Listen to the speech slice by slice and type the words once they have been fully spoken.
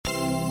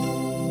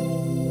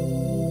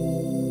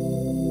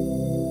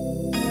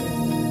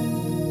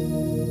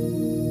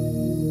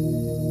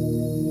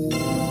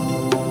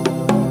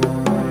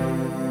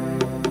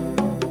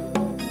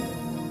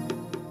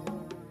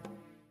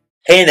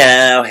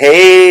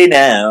Hey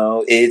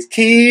now, it's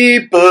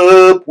Keep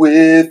Up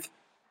With.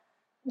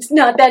 It's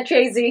not that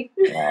Jay-Z.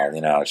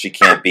 Well, she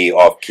can't be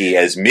off key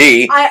as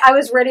me. I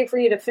was ready for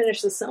you to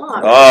finish the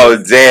song.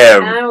 Oh,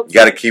 damn. You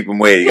gotta keep them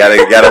waiting.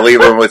 You gotta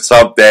leave them with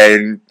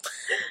something.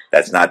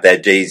 That's not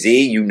that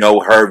Jay-Z. You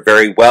know her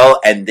very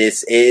well. And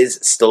this is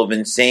Still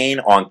Insane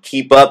on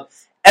Keep Up,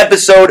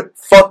 episode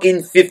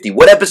fucking 50.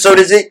 What episode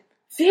is it?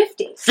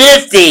 50.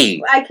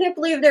 50! I can't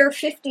believe there are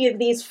 50 of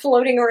these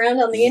floating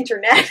around on the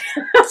internet.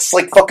 It's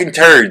like fucking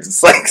turds.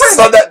 It's like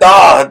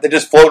they're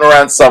just floating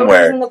around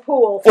somewhere. Floaters in the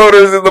pool.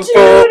 Floaters in the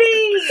pool.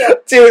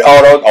 Dude.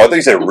 Oh, no. I thought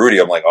you said Rudy.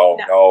 I'm like,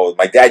 no.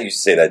 My dad used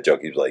to say that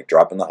joke. He was like,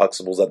 dropping the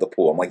Huxtables at the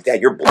pool. I'm like,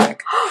 Dad, you're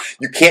blank.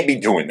 You can't be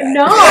doing that.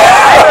 No,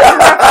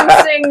 I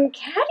was referencing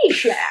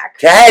Caddyshack.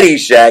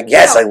 Caddyshack.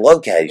 Yes, I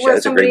love Caddyshack.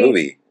 That's a great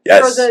movie.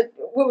 Yes.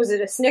 What was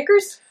it, a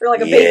Snickers? Or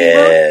like a Baby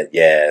Ruth?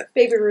 Yeah.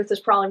 Baby Ruth is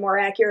probably more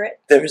accurate.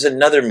 There was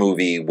another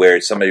movie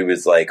where somebody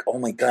was like, oh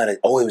my God, it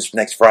was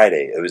next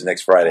Friday. It was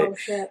next Friday. Oh,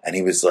 shit. And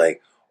he was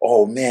like,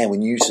 oh man,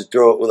 when you used to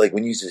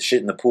shit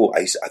in the pool,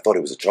 I thought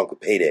it was a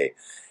chocolate payday.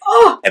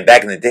 Oh! And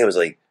back in the day, I was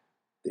like,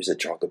 there's a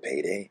chocolate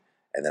payday?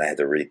 And then I had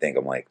to rethink.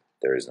 I'm like,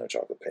 there is no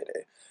chocolate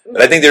payday.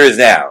 But I think there is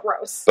now.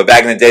 Gross. But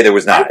back in the day, there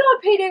was not. I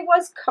thought payday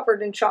was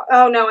covered in chocolate.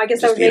 Oh, no, I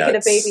guess I was making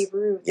a Baby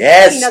Ruth.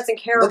 Yes. Peanuts and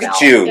caramel. Look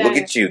at you. Yeah. Look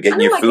at you.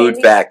 Getting your food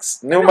candy. facts.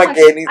 I know my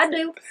candy. I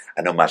do.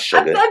 I know my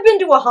sugar. I've been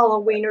to a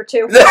Halloween or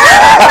two.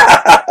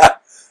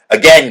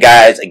 Again,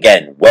 guys.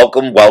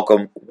 Welcome.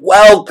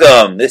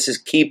 This is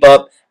Keep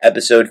Up,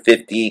 episode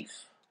 50,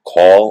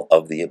 Call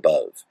of the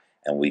Above.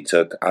 And we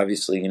took,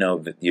 obviously,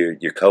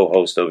 your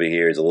co-host over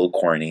here is a little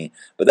corny,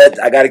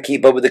 but I got to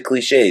keep up with the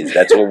cliches.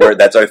 That's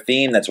that's our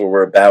theme. That's what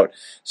we're about.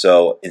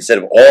 So instead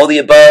of all the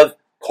above,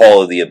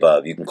 call of the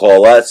above. You can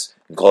call us.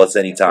 You can call us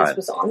anytime. This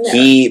was on there.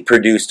 He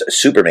produced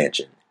Super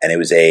Mansion, and it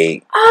was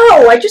a...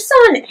 Oh, I just saw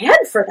an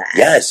ad for that.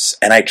 Yes,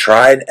 and I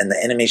tried, and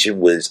the animation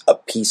was a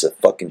piece of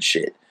fucking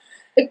shit.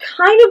 It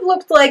kind of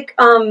looked like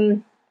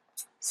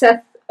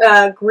Seth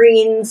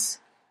Green's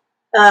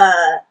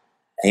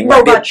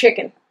Robot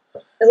Chicken.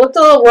 It looked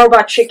a little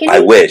Robot Chicken. I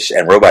wish,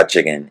 and Robot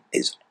Chicken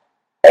is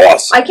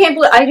awesome. I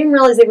didn't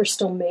realize they were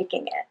still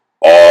making it.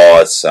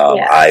 Awesome.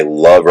 Yeah. I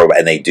love Robot,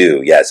 and they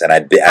do, yes. And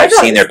I've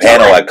seen their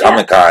panel at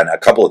Comic-Con a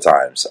couple of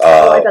times.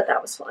 I bet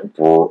that was fun.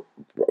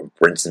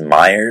 Brinson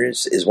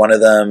Myers is one of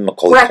them.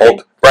 Macaulay Brecken.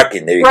 Culkin.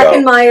 Brecken, there you Brecken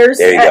go. Myers.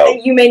 There you go.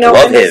 You may know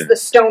him as the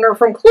stoner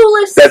from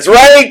Clueless. That's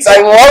right.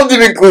 I loved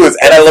him in Clueless.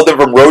 And I loved him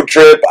from Road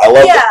Trip. I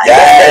loved him.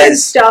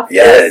 Yes. Stuff.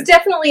 Yes. It was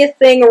definitely a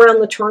thing around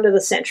the turn of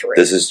the century.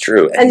 This is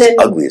true. And he's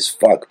ugly as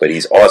fuck, but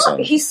he's awesome.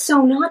 Oh, he's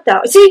so not,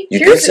 though. See,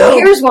 here's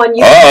one.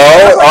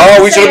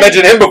 We should have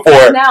mentioned him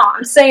before. No,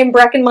 I'm saying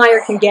Brecken Meyer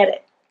can get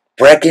it.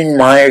 Brecken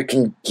Meyer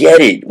can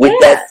get it with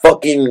that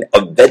fucking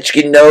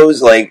Ovechkin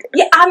nose. Like,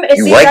 you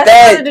like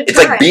that? It's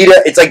like beat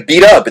up. It's like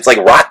beat up. It's like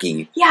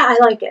Rocky. Yeah, I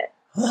like it.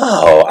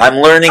 Oh, I'm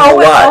learning a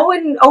lot.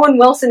 Owen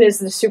Wilson is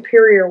the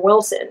superior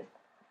Wilson.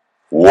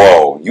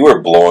 Whoa, you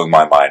are blowing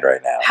my mind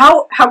right now.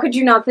 How could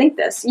you not think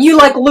this? You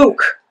like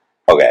Luke.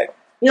 Okay.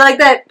 You like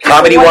that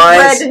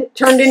comedy-wise bread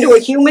turned into a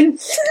human?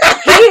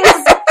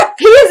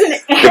 He is an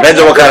depends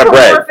on what kind of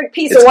bread. Perfect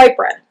piece of white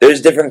bread.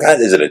 There's different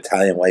kinds. Is it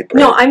Italian white bread?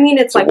 No, I mean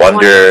it's like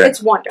Wonder.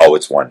 It's Wonder. Oh,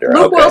 it's Wonder.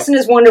 Luke Wilson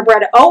is Wonder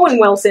bread. Owen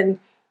Wilson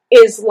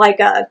is like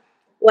a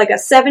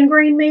 7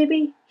 grain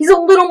maybe. He's a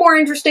little more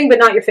interesting, but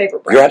not your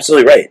favorite bread. You're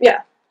absolutely right.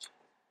 Yeah.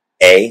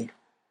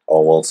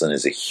 Owen Wilson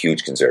is a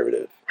huge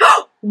conservative.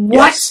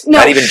 What? Yes. No,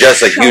 not even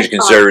just a huge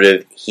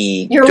conservative.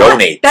 He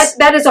donates. Right.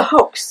 That is a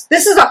hoax.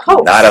 This is a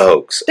hoax. Not a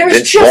hoax.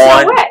 There's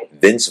no way.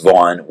 Vince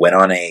Vaughn went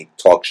on a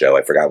talk show.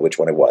 I forgot which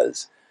one it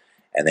was,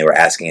 and they were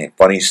asking a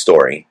funny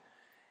story,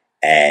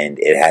 and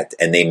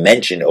they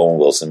mentioned Owen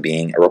Wilson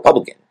being a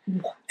Republican,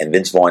 and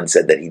Vince Vaughn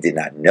said that he did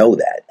not know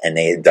that, and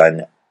they had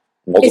done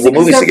multiple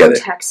movies together.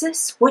 From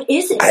Texas? What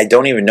is it? I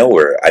don't even know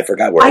where. I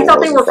forgot where. I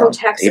thought they were from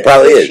Texas. He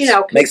probably is.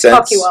 Makes sense.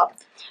 Fuck you up.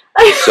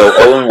 So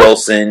Owen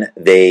Wilson,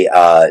 they.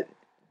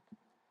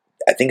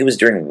 I think it was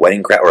during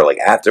Wedding Crashers, or like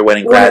after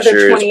Wedding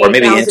Crashers, or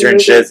maybe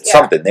internships,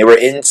 something. They were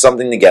in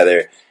something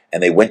together,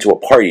 and they went to a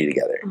party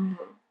together. Mm-hmm.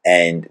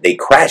 And they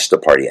crashed the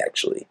party,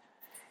 actually.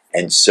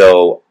 And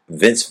so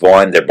Vince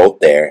Vaughn, they're both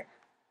there,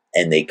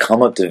 and they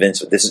come up to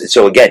Vince.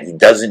 So again, he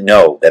doesn't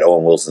know that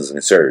Owen Wilson's a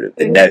conservative.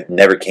 It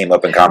never came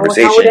up in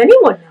conversation. How would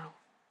anyone know?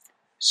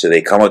 So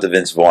they come up to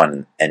Vince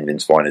Vaughn, and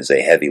Vince Vaughn is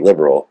a heavy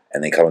liberal,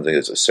 and they come up to him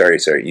and go, sorry,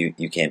 sir,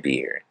 you can't be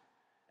here.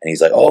 And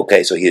he's like, oh,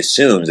 okay. So he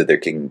assumes that they're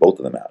kicking both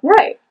of them out.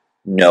 Right.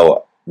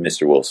 No,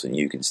 Mr. Wilson,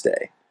 you can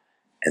stay.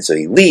 And so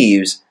he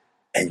leaves,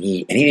 and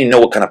he didn't know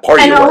what kind of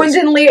party it was. And Owen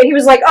didn't leave. He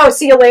was like, oh,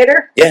 see you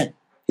later? Yeah.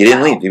 He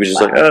didn't leave. He was just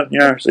like, oh,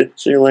 yeah,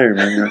 see you later,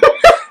 man.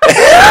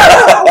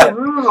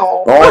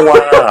 Oh,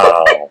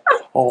 wow.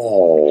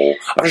 Oh,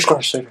 I'm just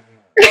going to say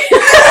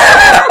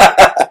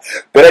that.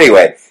 But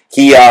anyway,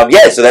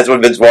 so that's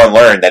when Vince Vaughn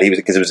learned that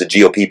because it was a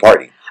GOP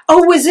party.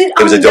 Oh, was it?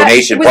 It was a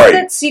donation party.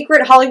 Was that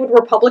secret Hollywood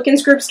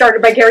Republicans group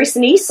started by Gary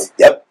Sinise?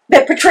 Yep.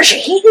 That Patricia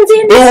Heaton's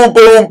in? Boom,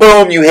 boom,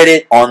 boom. You hit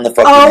it on the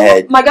fucking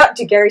head. Oh, my God.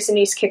 Did Gary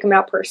Sinise kick him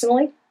out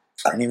personally?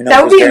 I don't even know.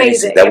 That would be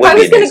amazing. If I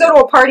was going to go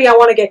to a party, I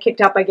want to get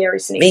kicked out by Gary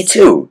Sinise. Me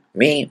too.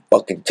 Me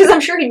fucking too. Because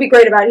I'm sure he'd be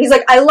great about it. He's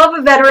like, I love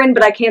a veteran,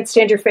 but I can't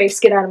stand your face.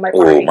 Get out of my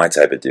party. Oh, my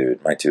type of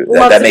dude. My too.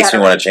 That makes me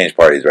want to change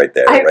parties right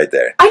there. Right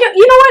there. I don't.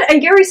 You know what?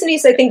 And Gary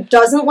Sinise, I think,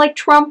 doesn't like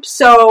Trump,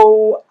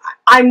 so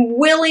I'm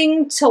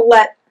willing to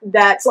let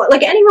that.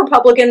 Like any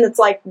Republican that's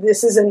like,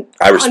 this isn't.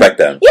 I respect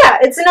them. Yeah,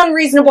 it's an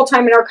unreasonable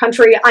time in our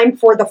country. I'm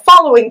for the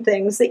following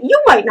things that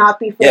you might not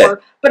be for,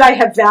 but I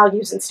have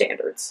values and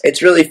standards.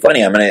 It's really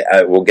funny.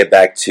 We'll get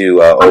back to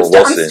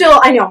Wilson.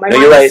 I know, my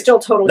mind is still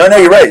totally. No,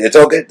 you're right. It's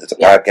all good. It's a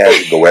podcast.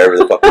 You can go wherever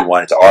the fuck you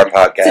want. It's our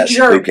podcast. It's a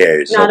jerk. Who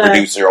cares? No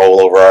producer all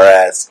over our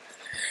ass.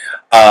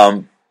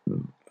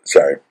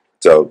 Sorry.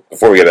 So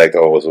before we get back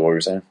to Wilson, what were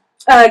you saying?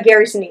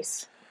 Gary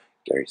Sinise.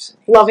 Gary Sinise.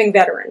 Loving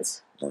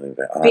veterans.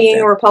 Being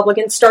a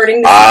Republican,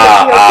 starting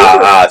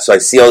the so I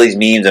see all these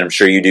memes, and I'm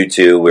sure you do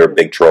too. We're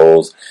big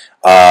trolls.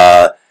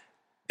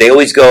 They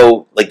always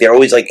go they're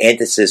always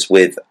antithesis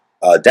with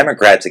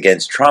Democrats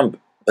against Trump,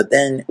 but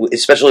then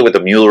especially with the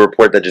Mueller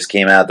report that just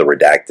came out, the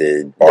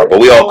redacted bar. But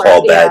we all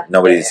called that.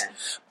 Nobody's,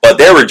 but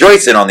they're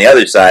rejoicing on the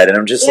other side, and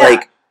I'm just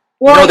there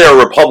are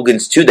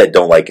Republicans too that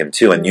don't like him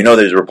too, and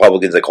there's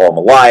Republicans that call him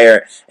a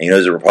liar, and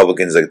there's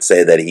Republicans that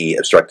say that he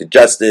obstructed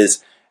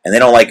justice. And they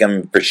don't like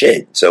him for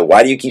shit. So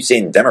why do you keep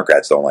saying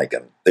Democrats don't like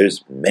him?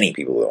 There's many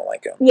people who don't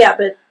like him. Yeah,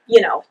 but,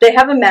 they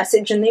have a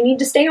message and they need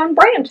to stay on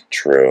brand.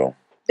 True.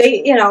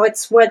 They,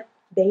 it's what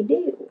they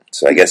do.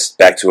 So I guess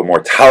back to a more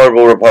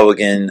tolerable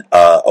Republican,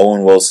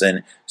 Owen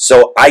Wilson.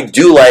 So I'm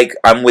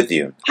with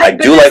you. I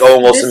do like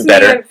Owen Wilson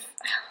better.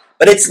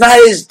 But it's not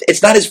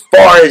as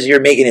far as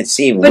you're making it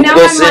seem. But now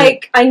I'm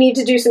I need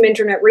to do some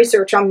internet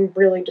research. I'm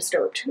really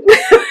disturbed.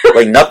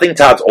 Nothing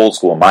tops Old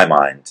School in my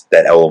mind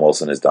that Owen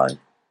Wilson has done.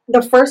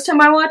 The first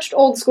time I watched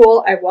Old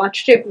School, I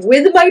watched it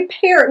with my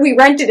parents. We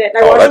rented it.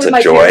 And I watched that's it with a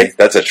my joy. Parents.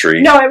 That's a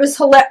treat. No, it was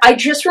hilarious. I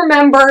just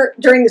remember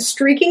during the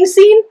streaking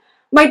scene,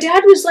 my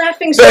dad was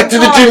laughing so hard. Back to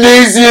the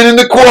gymnasium in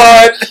the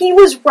quad. He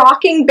was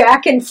rocking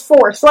back and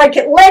forth,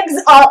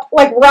 legs up,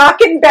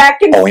 rocking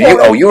back and forth.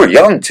 You were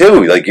young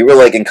too. You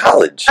were in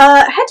college.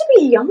 Had to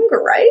be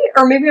younger, right?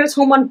 Or maybe I was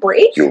home on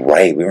break. You're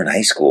right. We were in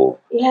high school.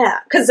 Yeah,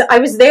 because I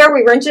was there.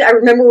 We rented. I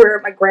remember we were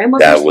at my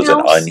grandmother's house. That was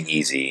an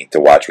uneasy to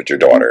watch with your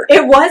daughter.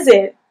 It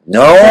wasn't.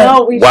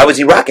 No? Why was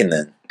he rocking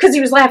then? Because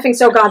he was laughing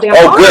so goddamn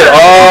hard. Oh, good.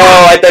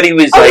 Oh, I thought he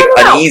was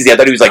uneasy. I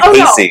thought he was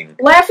pacing. No.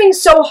 Laughing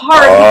so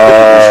hard he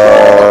couldn't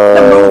control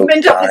the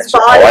movement of his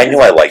body. Oh, I knew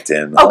I liked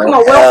him. Oh, come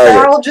on. Will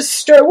Ferrell just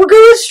straight. We're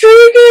going to streak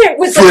it.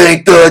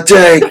 Freak the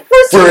tank.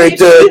 Freak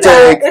the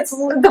tank. It's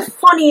the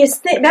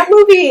funniest thing. That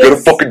movie is... Got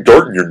a fucking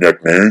dart in your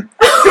neck, man.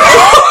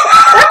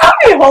 That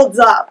movie holds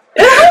up.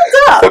 It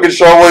holds up. Fucking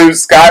Sean William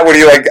Scott when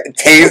he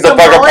tased the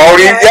fucking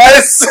pony.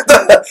 Yes.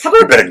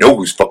 You better know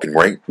who's fucking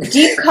right.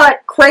 Deep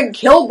cut Craig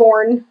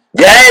Kilborn.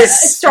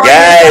 Yes.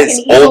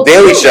 Old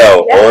Daily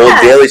Show. Yeah.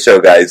 Old Daily Show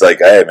guy. He's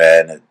hey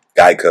man,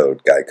 guy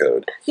code.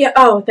 Yeah.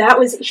 Oh,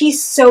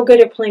 he's so good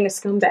at playing a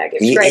scumbag.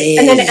 It's great. Is.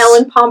 And then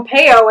Ellen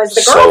Pompeo as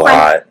the girlfriend. So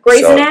hot.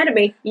 Grey's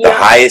Anatomy. Yeah. The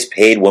highest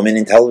paid woman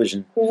in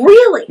television.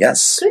 Really?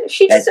 Yes.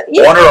 She just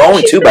on her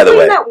own too, by the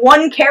way. That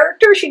one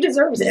character, she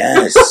deserves it.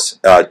 Yes.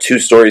 2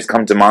 stories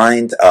come to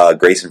mind.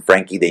 Grace and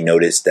Frankie, they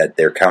noticed that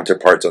their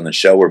counterparts on the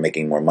show were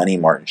making more money.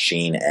 Martin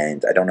Sheen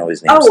and I don't know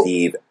his name,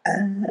 Steve.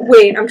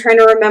 Wait, I'm trying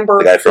to remember.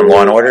 The guy from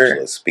Law and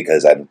Order.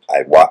 Because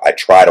I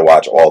try to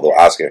watch all the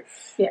Oscar.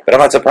 Yeah. But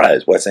I'm not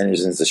surprised. Wes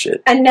Anderson's the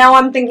shit. And now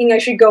I'm thinking I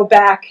should go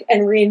back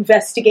and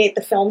reinvestigate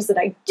the films that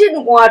I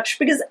didn't watch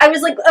because I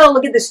was oh,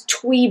 look at this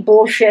twee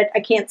bullshit. I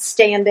can't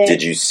stand it.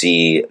 Did you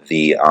see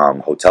the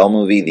hotel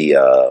movie,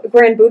 the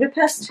Grand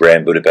Budapest?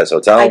 Grand Budapest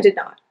Hotel? I did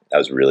not. That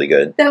was really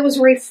good. That was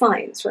Ralph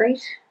Fiennes,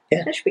 right?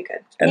 Yeah. That should be good.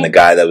 And the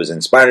guy that was in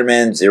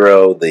Spider-Man,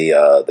 Zero,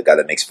 the guy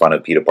that makes fun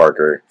of Peter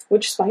Parker.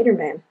 Which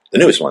Spider-Man? The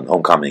newest one,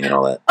 Homecoming and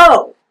all that.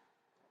 Oh.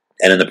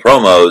 And in the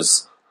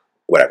promos...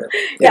 Whatever.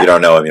 If you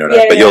don't know him, you don't know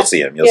him. But you'll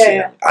see him. You'll see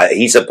him.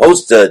 He's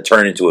supposed to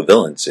turn into a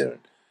villain soon.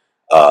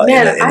 In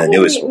the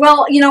newest one.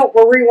 Well,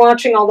 we're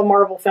rewatching all the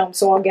Marvel films,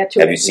 so I'll get to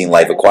it. Have you seen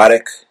Life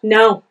Aquatic?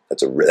 No.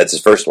 That's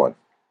his first one.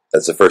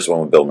 That's the first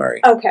one with Bill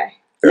Murray. Okay.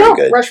 Very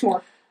good.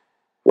 Rushmore.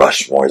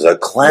 Rushmore's a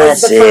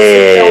classic.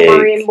 Bill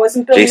Murray, and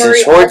wasn't Bill Jason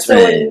Murray Schwartzman. also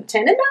in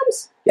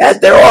Tenenbaums? Yeah,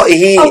 they're all...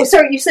 Oh,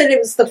 sorry, you said it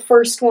was the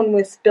first one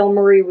with Bill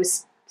Murray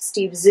was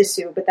Steve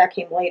Zissou, but that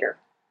came later.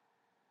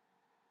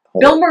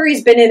 Bill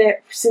Murray's been in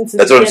it since the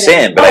beginning. That's what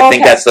I'm saying, but I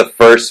think that's the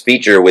first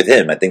feature with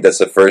him. I think that's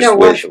the first... No,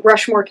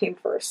 Rushmore came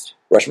first.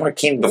 Rushmore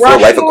came before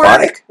Life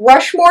Aquatic?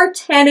 Rushmore,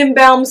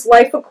 Tenenbaums,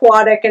 Life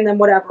Aquatic, and then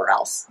whatever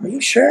else. Are you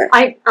sure?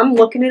 I'm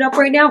looking it up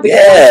right now.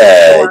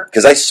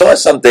 Because I saw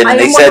something, and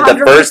they said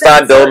the first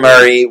time Bill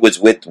Murray was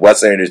with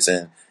Wes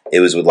Anderson, it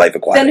was with Life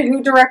Aquatic. Then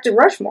who directed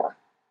Rushmore?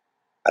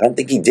 I don't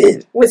think he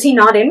did. Was he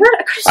not in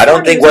it? I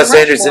don't think Wes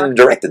Anderson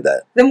directed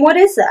that. Then what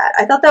is that?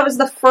 I thought that was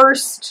the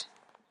first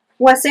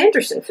Wes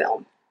Anderson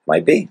film.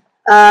 Might be.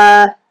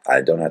 I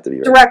don't have to be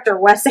right. Director,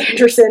 Wes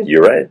Anderson.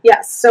 You're right.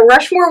 Yes. So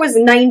Rushmore was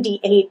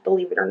 98,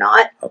 believe it or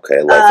not.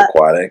 Okay, Life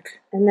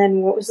Aquatic. And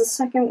then what was the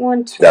second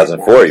one?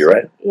 2004, you're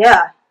right.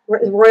 Yeah.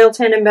 Royal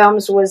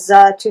Tenenbaums was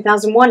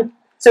 2001.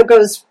 So it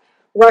goes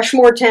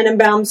Rushmore,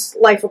 Tenenbaums,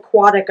 Life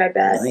Aquatic, I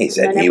bet. Nice.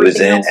 And he was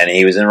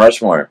in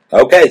Rushmore.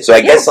 Okay, so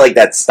I guess like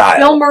that style.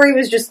 Bill Murray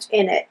was just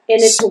in it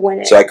to win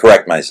it. So I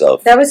correct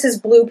myself. That was his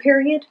blue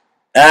period.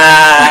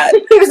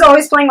 He was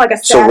always playing like a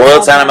sad So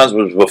Royal Tenenbaums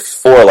was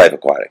before Life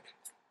Aquatic.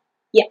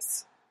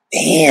 Yes.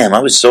 Damn, I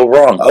was so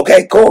wrong.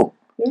 Okay, cool.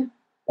 Yeah.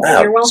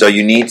 Wow. So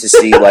you need to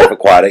see Life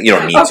Aquatic. You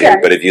don't need to,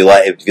 but if you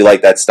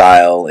like that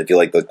style, if you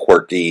like the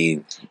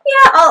quirky.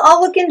 Yeah,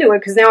 I'll look into it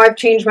because now I've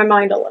changed my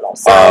mind a little.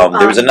 So,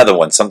 there was another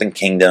one, something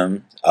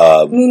Kingdom.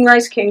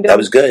 Moonrise Kingdom. That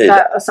was good.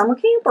 A summer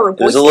camp or a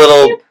boys'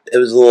 camp? It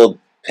was a little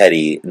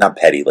petty, not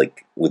petty,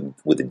 like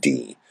with a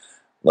D.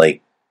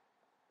 Like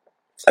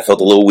I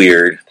felt a little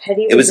weird.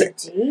 Petty with a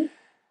D.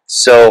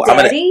 So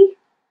Daddy?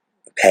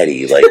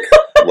 Petty, like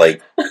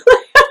like.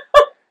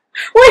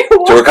 Wait,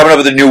 what? So we're coming up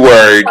with a new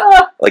word,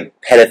 like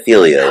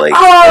pedophilia, like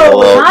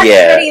not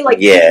petty, like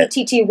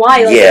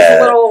P-E-T-T-Y, like a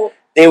little.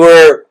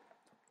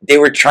 They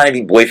were trying to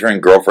be boyfriend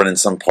and girlfriend in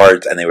some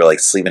parts, and they were like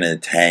sleeping in a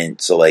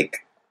tent. So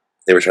like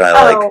they were trying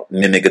to like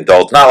mimic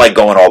adults, not like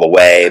going all the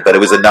way, but it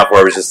was enough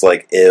where it was just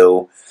like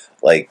ew,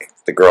 like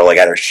the girl like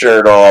had her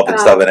shirt off and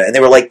stuff, and they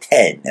were like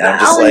 10, and I'm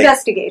just I'll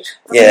investigate.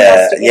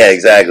 Yeah,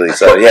 exactly.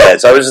 So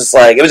so I was just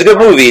like, it was a good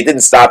movie. It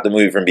didn't stop the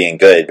movie from being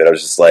good, but I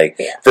was just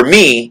like, for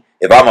me.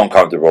 If I'm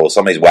uncomfortable,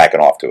 somebody's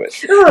whacking off to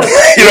it. You know what I'm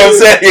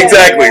saying?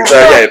 Exactly. So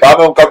if I'm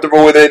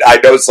uncomfortable with it, I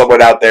know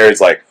someone out there is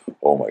like,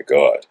 oh my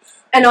god.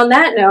 And on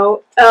that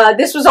note,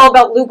 this was all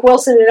about Luke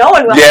Wilson and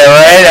Owen Wilson. Yeah,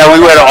 right? And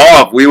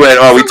we went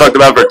off. We talked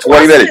about it for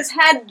 20 minutes. Luke Wilson has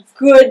had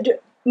good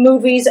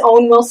movies.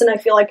 Owen Wilson, I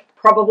feel like,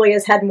 probably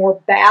has had more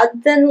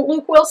bad than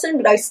Luke Wilson,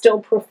 but I still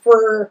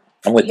prefer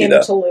I'm with him you,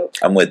 though. to Luke.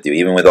 I'm with you.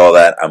 Even with all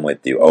that, I'm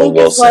with you. Owen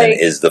Wilson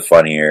is the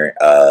funnier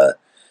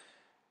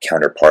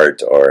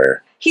counterpart,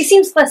 or... He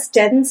seems less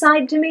dead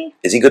inside to me.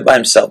 Is he good by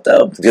himself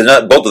though?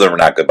 Because both of them are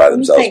not good by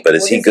themselves. But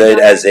is he good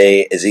as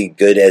a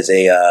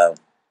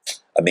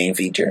main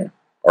feature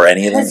or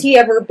any of them? Has he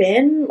ever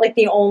been like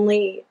the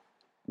only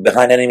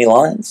Behind Enemy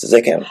Lines? Does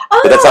that count?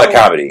 But that's not a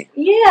comedy.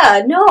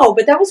 Yeah, no,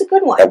 but that was a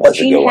good one. That was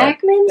Gene a good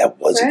Hackman, one. That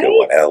was a good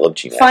one. I love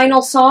Gene Hackman.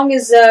 Final song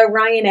is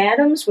Ryan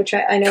Adams, which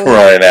I know.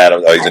 Ryan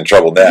Adams. Oh, he's in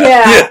trouble now.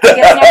 Yeah,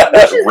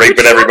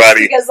 raping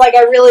everybody. Because like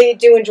I really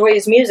do enjoy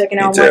his music, and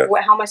I'm like,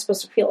 how am I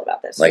supposed to feel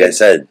about this? Like I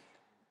said.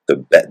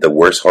 The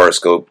worst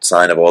horoscope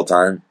sign of all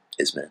time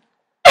is men.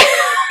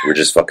 We're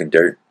just fucking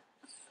dirt.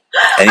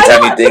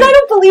 Anytime you think, but I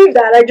don't believe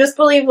that. I just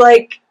believe,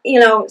 like,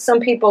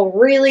 some people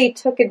really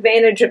took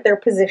advantage of their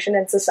position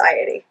in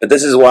society. But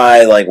this is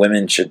why, like,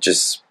 women should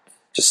just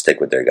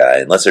stick with their guy,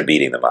 unless they're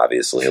beating them,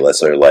 obviously,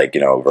 unless they're like,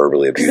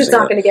 verbally abusing them. Because it's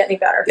not going to get any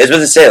better. I was about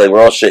to say, like,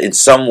 we're all shit in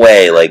some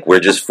way. Like, we're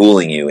just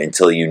fooling you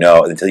until you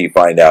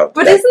find out.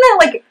 But isn't that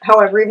like how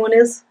everyone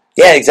is?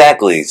 Yeah,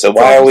 exactly. So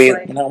why are we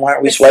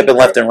swiping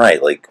left and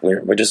right? Like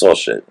we're just all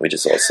shit. We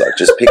just all suck.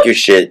 Just pick your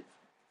shit.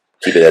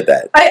 Keep it at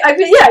that. I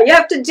mean, yeah, you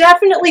have to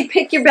definitely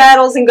pick your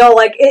battles and go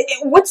like,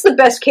 what's the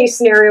best case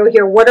scenario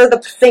here? What are the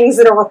things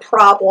that are a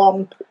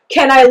problem?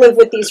 Can I live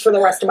with these for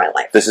the rest of my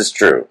life? This is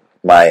true.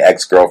 My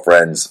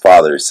ex-girlfriend's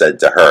father said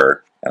to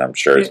her, and I'm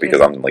sure it's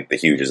because I'm like the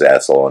hugest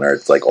asshole on earth.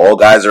 It's like all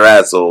guys are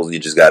assholes. You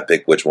just got to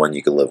pick which one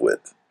you can live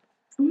with.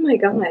 Oh my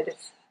god!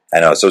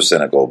 I know it's so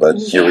cynical, but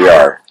here we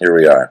are. Here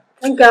we are.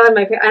 Thank God,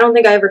 I don't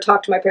think I ever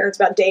talked to my parents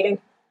about dating.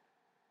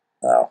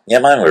 Oh, yeah,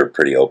 mine were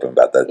pretty open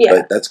about that. Yeah.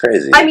 But that's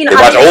crazy. I mean, they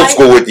watch old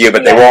school with you,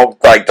 but they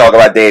won't like talk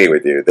about dating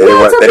with you. They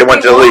didn't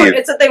want you to leave.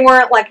 It's that they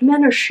weren't like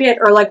men are shit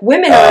or like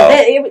women are.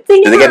 Did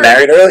they get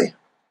married early?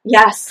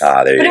 Yes. There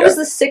you go. But it was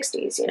the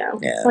 60s, Yeah,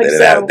 like,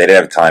 they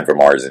didn't have time for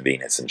Mars and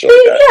Venus and shit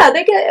like that.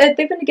 Yeah,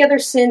 they've been together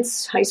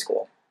since high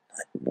school.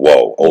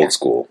 Whoa, old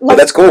school. But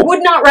that's cool. I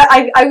would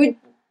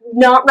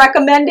not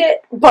recommend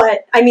it,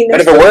 but I mean, they're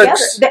still together.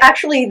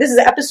 Actually, this is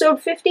episode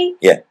 50.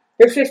 Yeah.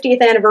 Their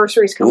 50th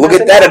anniversary is coming up.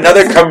 Look at that,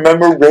 another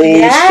commemoration.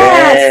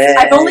 Yes.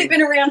 I've only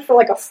been around for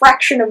like a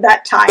fraction of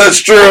that time.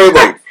 That's true.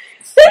 They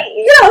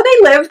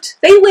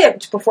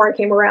lived before I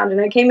came around,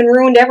 and I came and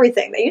ruined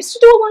everything. They used to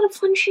do a lot of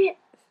fun shit.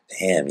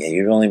 Damn, yeah,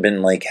 you've only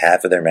been like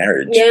half of their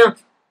marriage. Yeah.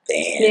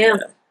 Damn. Yeah.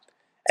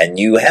 And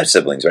you have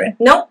siblings, right?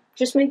 Nope.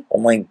 Just me. Oh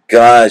my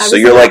gosh! So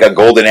you're like a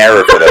golden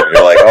era for them.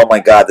 You're like, oh my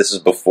god, this is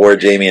before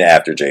Jamie and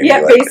after Jamie. Yeah,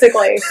 like,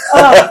 basically.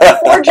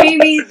 Before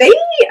Jamie, they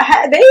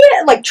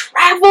like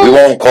traveled. We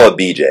won't call it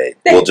BJ.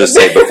 We'll just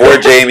say before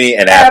Jamie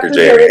and after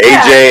Jamie.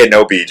 Yeah. AJ and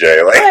no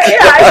BJ. Like,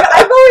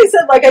 I've always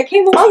said like I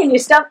came along and you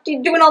stopped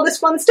doing all this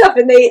fun stuff,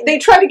 and they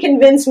try to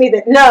convince me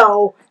that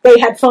no, they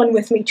had fun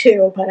with me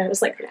too. But I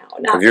was like, no,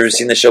 not. Have you ever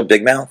seen the show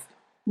Big Mouth?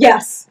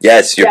 Yes.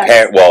 Yes, your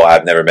parent. Well,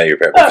 I've never met your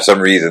parents, but for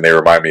some reason they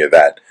remind me of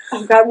that.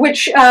 Oh God,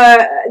 which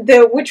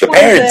the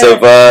parents of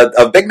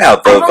Big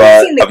Mouth I've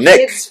only seen the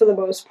Nick kids for the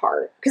most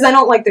part because I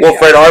don't like the. Well,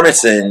 Fred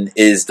Armisen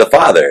is the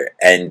father,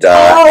 and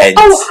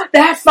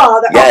that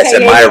father. Yes, okay,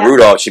 and Maya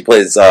Rudolph, she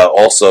plays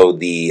also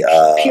the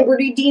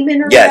puberty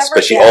demon. Or yes, whatever?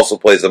 But she also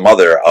plays the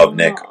mother of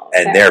Nick,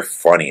 and they're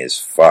funny as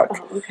fuck.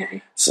 Oh,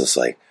 okay. So it's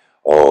like,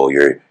 oh,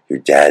 your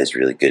dad is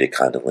really good at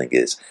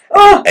condolingus,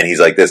 Oh. and he's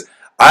like this.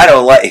 I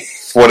don't like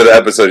one of the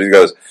episodes. He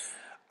goes,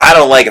 I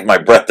don't like if my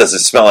breath doesn't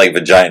smell like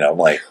vagina. I'm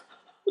like.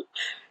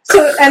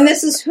 So, and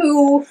this is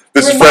who.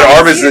 This is Fred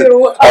Armisen.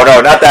 Oh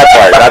no, not that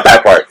part, not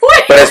that part.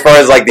 But as far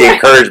as like the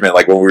encouragement,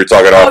 like when we were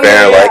talking off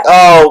air, like,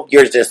 oh,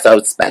 you're just so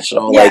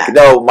special. Yeah. Like,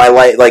 no, my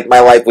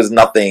life was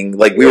nothing.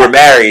 Like we were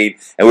married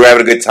and we were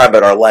having a good time,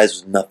 but our lives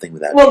was nothing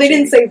without. Well, they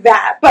didn't say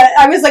that, but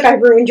I was like, I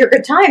ruined your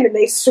good time, and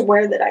they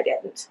swear that I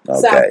didn't.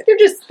 Okay.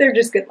 So they're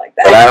just good like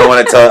that. But I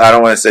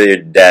don't want to say your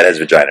dad has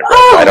vagina breath.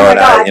 Oh I don't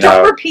my God!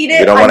 Don't repeat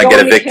it. We don't want to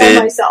get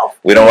evicted.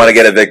 We don't want to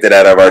get evicted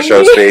out of our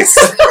show space.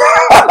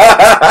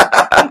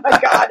 Oh my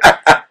God.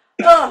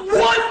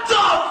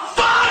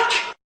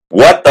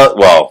 What the fuck?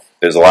 Well,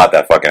 there's a lot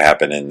that fucking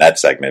happened in that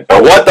segment.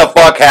 But what the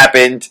fuck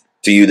happened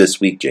to you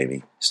this week,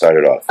 Jamie? Start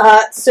it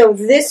off. So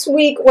this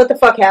week, what the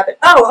fuck happened?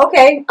 Oh,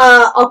 okay.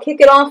 I'll kick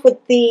it off with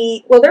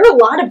well, there are a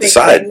lot of big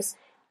things.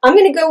 I'm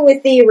going to go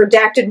with the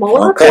redacted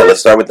Mueller report. Okay,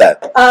 let's start with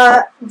that.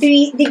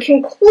 The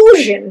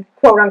conclusion,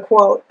 quote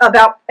unquote,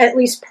 about at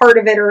least part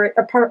of it, or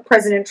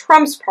President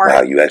Trump's part.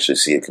 Wow, you actually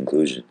see a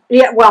conclusion.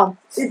 Yeah, well,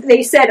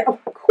 they said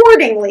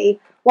accordingly,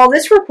 while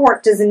this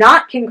report does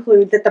not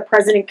conclude that the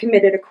president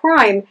committed a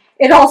crime,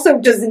 it also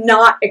does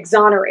not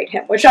exonerate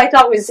him, which I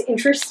thought was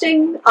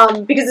interesting,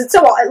 because it's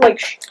so,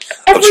 like...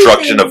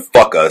 Obstruction of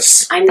fuck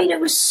us. I mean, it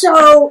was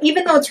so...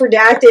 Even though it's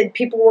redacted,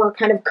 people were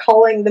kind of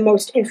culling the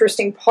most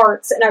interesting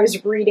parts, and I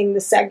was reading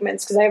the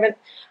segments, because I haven't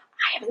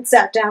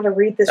sat down to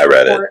read this report.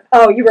 I read it.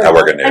 Oh, you read it? I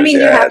work in news. I mean,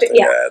 you have to,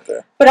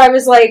 yeah. But I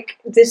was like,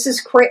 this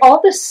is crazy.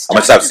 All this stuff... I'm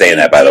going to stop saying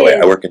that, by the way.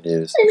 I work in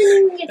news.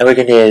 I work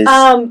in news.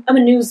 I'm a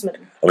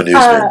newsman. I'm a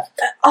newsman.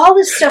 All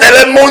this stuff...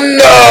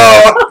 Telemundo!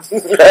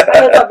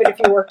 I would love it if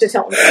you worked at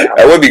Telemundo.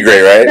 That would be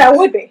great, right? That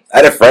would be. I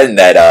had a friend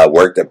that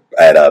worked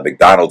at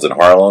McDonald's in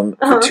Harlem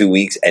for 2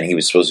 weeks, and he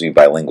was supposed to be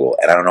bilingual.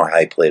 And I don't know how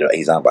he played it.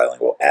 He's not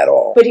bilingual at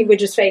all. But he would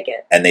just fake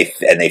it. And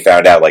they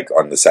found out like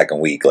on the second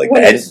week, like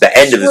the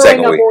end of the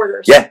second week.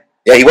 Orders. Yeah,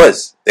 he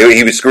was.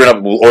 He was screwing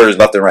up orders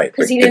left and right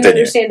because he didn't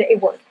understand a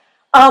word.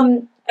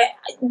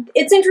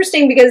 It's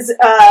interesting because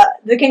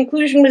the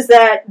conclusion was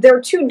that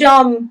they're too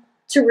dumb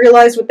to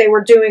realize what they were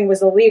doing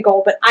was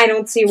illegal, but I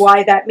don't see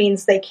why that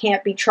means they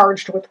can't be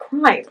charged with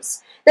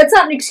crimes. That's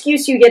not an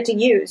excuse you get to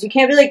use. You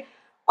can't be like,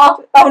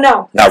 oh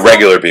no. Not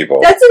regular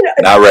people.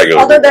 Not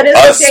regular although people.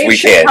 That is a Dave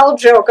Chappelle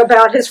joke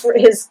about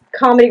his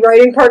comedy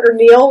writing partner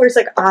Neil, where he's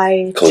like,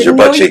 I didn't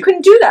know you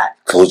couldn't do that.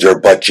 Close your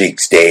butt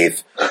cheeks,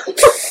 Dave.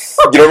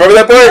 You don't remember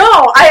that part?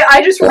 No,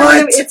 I just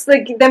remember it's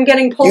like them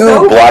getting pulled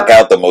over. You block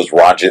out the most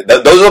raunchy.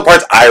 Those are the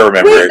parts I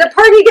remember. Wait, the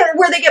part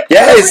where they get pulled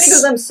over and he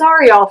goes, I'm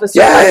sorry, officer.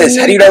 Yes,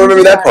 how do you not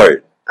remember that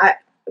part?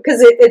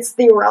 Because it's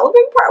the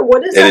irrelevant part.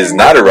 What is that? It is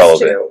not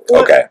irrelevant.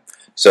 Okay.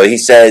 So he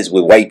says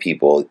with white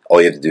people,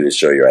 all you have to do is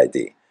show your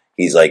ID.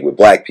 He's like, with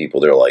black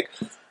people, they're like,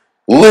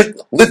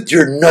 lift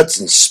your nuts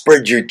and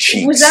spread your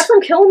cheeks. Was that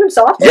from Killing Him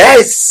Softly?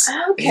 Yes.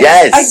 Okay.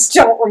 Yes.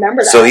 I don't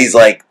remember that. So he's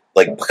like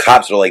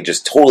cops are like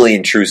just totally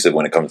intrusive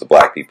when it comes to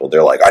black people.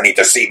 They're like, I need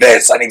to see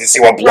this. I need to see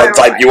what blood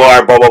type you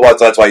are. Blah blah blah.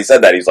 So that's why he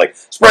said that. He's like,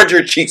 spread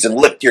your cheeks and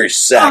lift your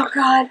sack.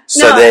 Oh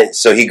God.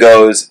 So he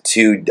goes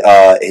to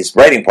his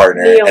writing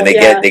partner, Neil, and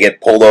they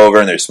get pulled over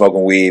and they're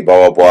smoking weed.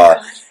 Blah blah blah.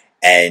 God.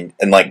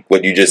 And like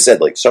what you just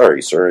said, like,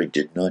 sorry, sir, I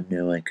did not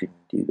know I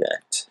couldn't do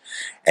that.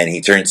 And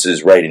he turns to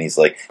his right and he's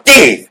like,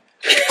 Dave,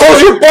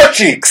 close your butt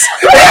cheeks!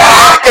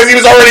 Because he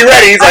was already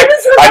ready. He's like,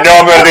 I know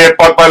I'm going to get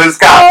fucked by this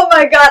cop. Oh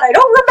my God, I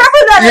don't remember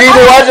that. You need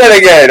to watch that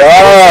again.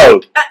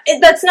 Oh.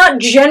 That's not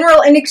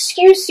an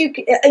excuse.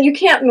 You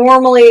can't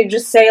normally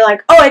just say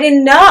like, oh, I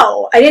didn't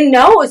know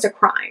it was a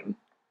crime.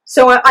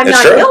 So I'm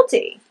not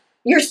guilty.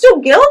 You're still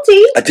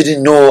guilty. I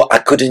didn't know I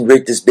couldn't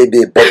rape this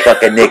baby butt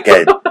fucking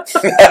naked.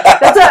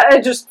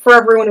 That's just for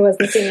everyone who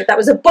hasn't seen it. That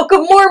was a Book of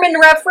Mormon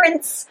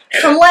reference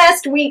from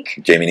last week.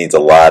 Jamie needs a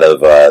lot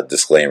of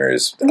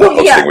disclaimers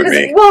hosting with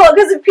me. Well,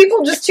 because if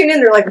people just tune in,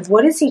 they're like,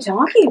 what is he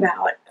talking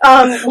about?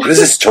 What is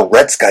this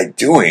Tourette's guy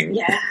doing?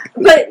 Yeah.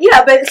 But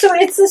so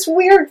it's this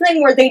weird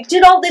thing where they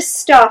did all this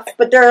stuff,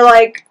 but they're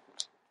like,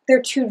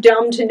 they're too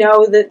dumb to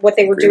know that what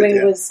they were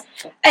doing was...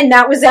 And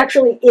that was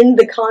actually in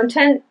the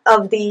content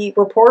of the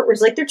report, where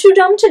it's like, they're too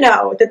dumb to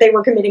know that they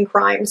were committing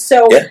crimes.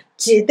 So,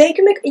 did they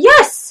commit...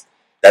 Yes!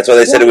 That's why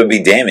they said it would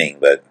be damning,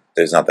 but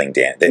there's nothing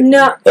damning.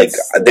 No, like,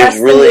 there's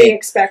really... than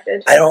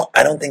expected. I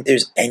don't think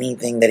there's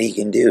anything that he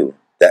can do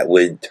that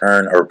would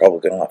turn a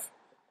Republican off.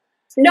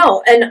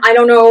 No, and I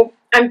don't know...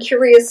 I'm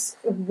curious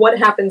what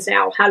happens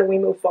now. How do we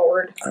move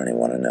forward? I don't even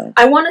want to know.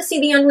 I want to see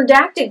the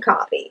unredacted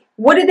copy.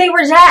 What did they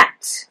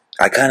redact?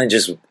 I kind of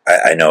just...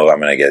 I know I'm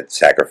going to get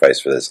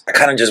sacrificed for this. I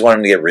kind of just want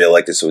him to get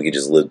reelected so we could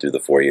just live through the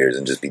 4 years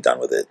and just be done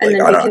with it. And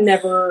then we can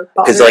never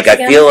bother. Because I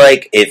feel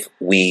like if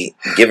we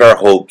give our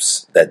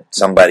hopes that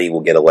somebody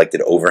will get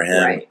elected over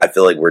him, I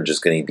feel like we're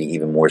just going to be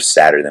even more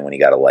sadder than when he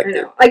got elected.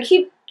 I know. I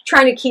keep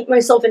trying to keep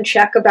myself in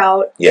check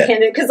about the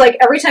candidate, because like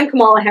every time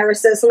Kamala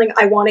Harris says something,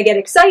 I want to get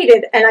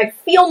excited, and I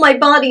feel my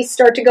body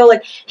start to go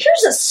like,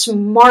 here's a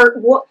smart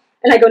woman,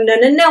 and I go,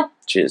 no.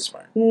 She is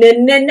smart.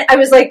 No. I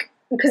was like,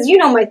 because you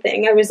know my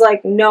thing, I was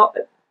like, no,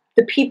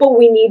 the people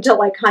we need to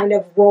like kind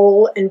of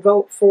roll and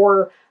vote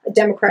for a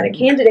Democratic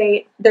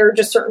candidate, there are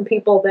just certain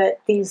people that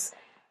these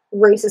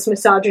racist,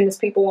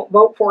 misogynist people won't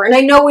vote for. And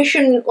I know we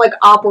shouldn't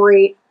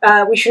operate.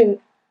 We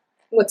shouldn't.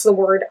 What's the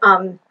word?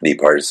 Be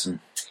partisan.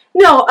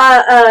 No.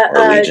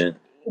 Allegiant.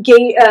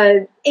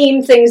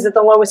 Aim things at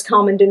the lowest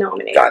common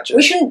denominator. Gotcha.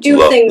 We shouldn't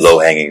do things low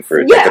hanging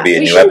fruit. Yeah, that could be a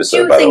new episode.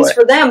 We shouldn't do things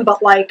for them, but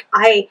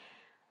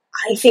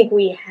I think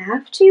we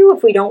have to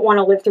if we don't want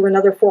to live through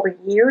another 4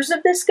 years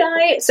of this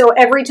guy. So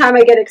every time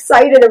I get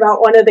excited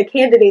about one of the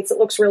candidates that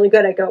looks really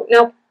good, I go,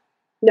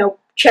 nope,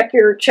 check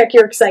your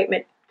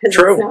excitement, because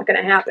it's not going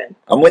to happen.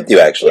 I'm with you,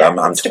 actually. Yeah,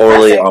 I'm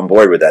totally on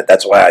board with that.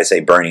 That's why I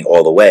say Bernie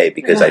all the way,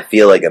 because I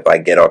feel like if I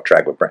get off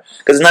track with Bernie,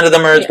 because none of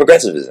them are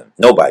progressivism.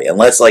 Nobody,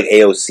 unless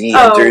AOC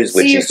enters,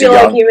 which is too young. So you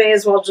feel like you may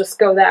as well just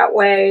go that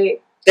way?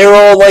 They're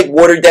all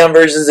watered down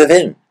versions of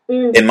him,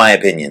 in my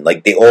opinion.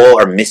 They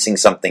all are missing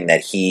something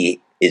that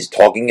he is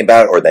talking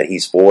about or that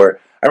he's for.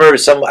 I remember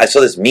I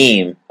saw this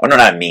meme. Oh, no,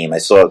 not meme. I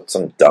saw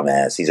some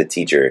dumbass. He's a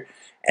teacher,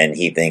 and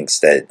he thinks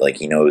that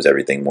he knows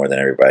everything more than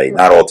everybody. Right.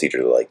 Not all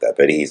teachers are like that,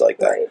 but he's like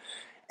that. Right.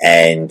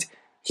 And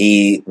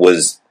he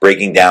was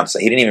breaking down. So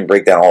he didn't even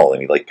break down all of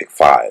them. He picked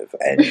 5,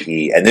 and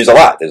there's a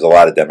lot. There's a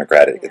lot of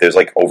Democratic. There's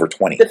over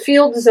 20. The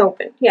field is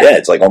open. Yeah,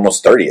 it's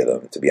almost 30 of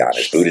them, to be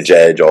honest.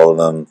 Buttigieg, all of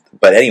them.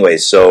 But anyway,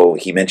 so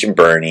he mentioned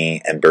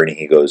Bernie, and Bernie,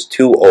 he goes,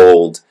 too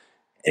old.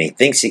 And he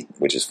thinks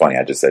which is funny,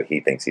 I just said he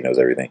thinks he knows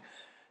everything.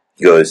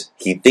 He goes,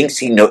 he thinks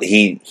he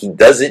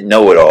doesn't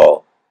know it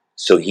all,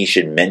 so he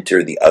should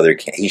mentor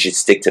he should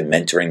stick to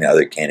mentoring the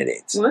other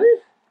candidates. What?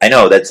 I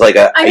know, that's I'm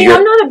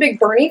not a big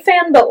Bernie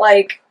fan, but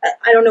I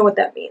don't know what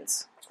that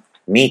means.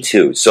 Me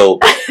too. So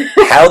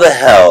how the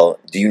hell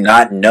do you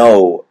not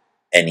know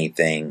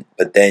anything,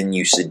 but then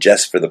you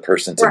suggest for the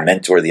person to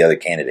mentor the other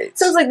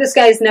candidates? Sounds like this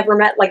guy's never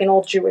met an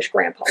old Jewish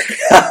grandpa.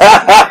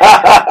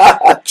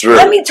 True.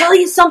 Let me tell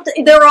you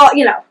something. They're all,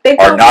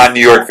 our non-New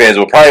York fans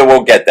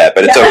won't get that,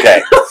 but it's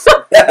okay.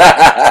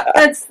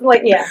 That's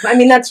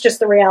that's just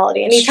the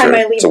reality. Anytime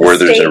I leave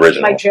the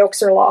state, my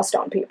jokes are lost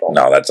on people.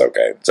 No, that's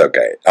okay. It's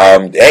okay.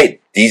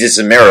 Hey, Desus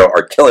and Mero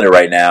are killing it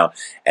right now,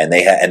 and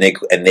they I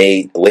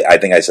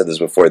think I said this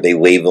before, they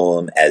label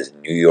them as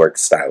New York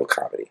style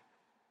comedy.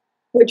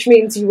 Which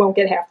means you won't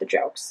get half the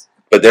jokes.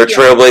 But they're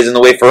trailblazing the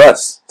way for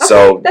us. Okay,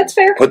 so that's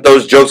fair. Put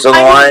those jokes on the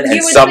line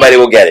and somebody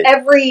will get it.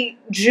 Every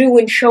Jew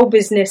in show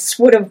business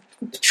would have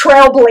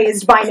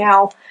trailblazed by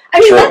now.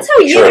 That's how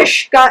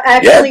Yiddish got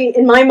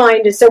in my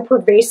mind, is so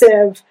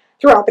pervasive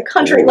throughout the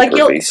country.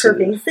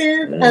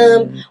 Pervasive.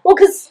 Well,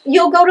 because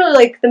you'll go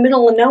to the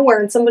middle of nowhere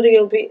and somebody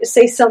will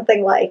say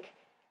something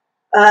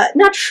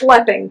not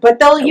schlepping, but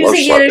they'll use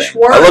a Yiddish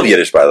word. I love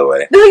Yiddish, by the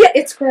way. No, yeah,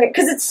 it's great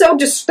because it's so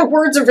the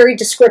words are very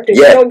descriptive.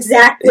 Yeah, you know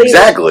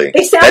exactly.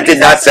 They sound. That did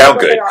not sound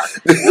good.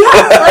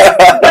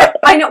 But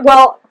I know.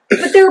 Well,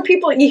 but there are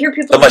people. You hear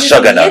people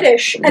using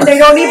Yiddish, and they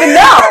don't even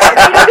know. They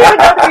don't even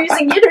know they're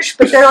using Yiddish,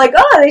 but they're like,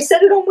 "Oh, they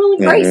said it on Will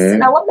and Grace,"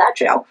 and I love that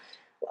show.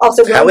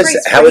 Also, how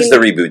is the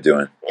reboot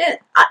doing?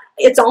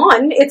 It's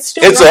on. It's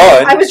still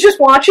on. I was just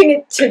watching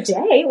it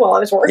today while I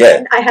was working.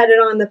 Yeah. I had it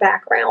on in the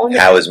background.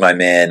 How is my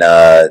man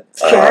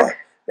Jack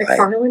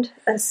McFarland?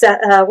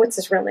 What's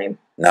his real name?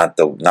 Not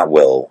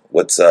Will.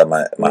 What's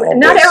my home?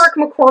 Not Eric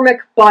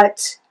McCormick,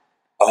 but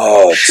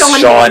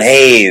Sean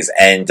Hayes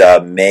and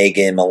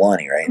Megan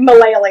Mullally, right?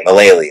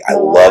 Mullally. I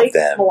love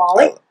them.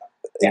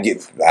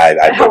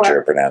 I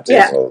butcher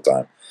pronunciation all the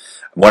time.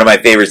 One of my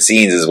favorite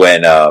scenes is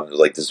when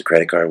does the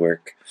credit card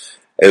work?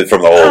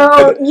 From the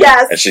old,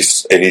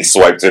 yes. And he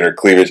swipes in her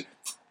cleavage,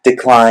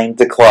 decline,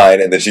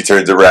 and then she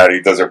turns around and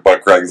he does her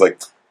butt crack. He's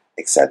like,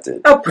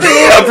 accepted, approved.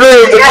 Yeah, there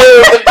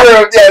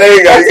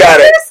you go, you got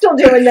it. They're still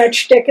doing that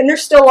shtick, and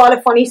there's still a lot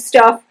of funny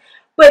stuff.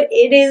 But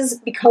it is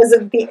because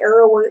of the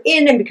era we're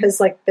in, and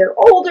because they're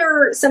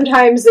older.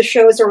 Sometimes the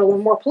shows are a little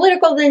more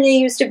political than they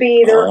used to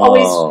be. They're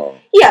always,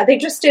 they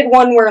just did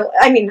one where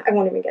I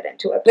won't even get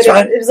into it, but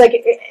it was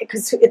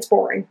because it's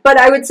boring. But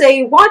I would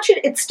say watch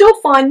it. It's still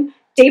fun.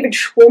 David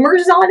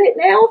Schwimmer's on it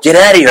now. Get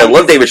out of here! I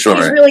love David Schwimmer.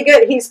 He's really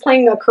good. He's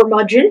playing a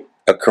curmudgeon.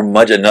 A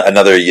curmudgeon,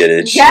 another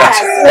Yiddish. Yes,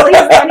 he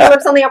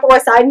lives on the Upper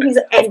West Side, and he's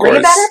angry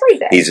about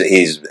everything.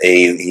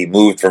 He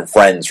moved from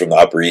Friends from the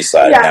Upper East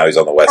Side, and now he's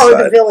on the West Side.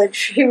 Or the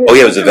Village.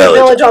 It was the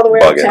Village all the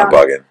way uptown. I'm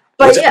bugging.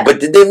 But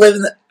did they live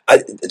in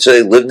so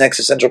they lived next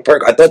to Central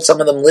Park? I thought some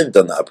of them lived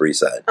on the Upper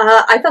East Side.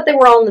 I thought they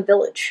were all in the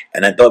Village.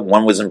 And I thought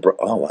one was in...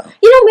 Oh, wow.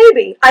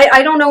 Maybe.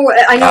 I don't know.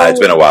 I know it's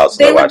been a while since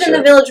they lived in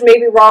the Village.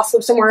 Maybe Ross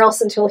lived somewhere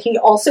else until he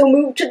also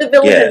moved to the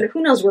Village. Yeah. And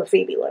who knows where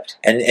Phoebe lived.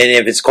 And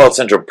if it's called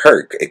Central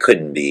Park, it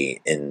couldn't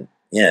be in...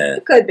 Yeah.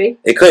 It could be.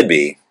 It could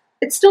be.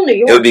 It's still New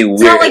York. It would be weird.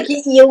 It's not like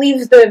you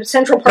leave the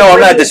Central Park. No, I'm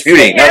not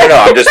disputing. No.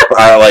 I'm just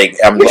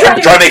I'm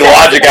trying to make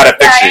logic out of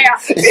fiction.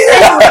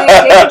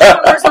 Anyway, David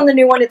Schwimmer's on the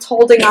new one. It's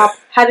holding up.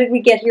 How did we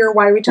get here?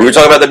 Why are we talking? We were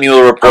talking about the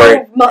Mueller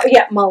report.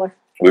 Mueller.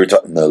 We were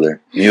talking Mueller.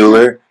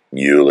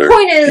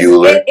 Point is,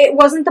 it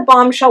wasn't the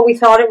bombshell we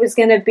thought it was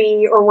going to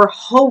be, or we're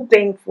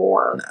hoping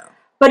for. No.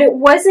 But it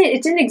wasn't.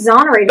 It didn't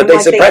exonerate him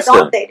like they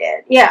thought they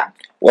did. Yeah.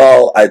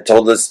 Well, I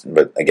told this,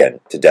 but again,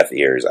 to deaf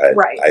ears.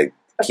 I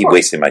keep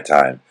wasting my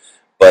time.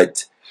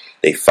 But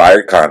they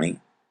fired Comey.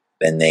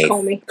 Then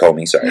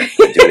Comey, sorry.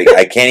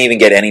 I can't even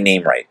get any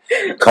name right.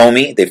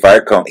 Comey, they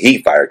fired Comey. He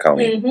fired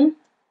Comey. Mm-hmm.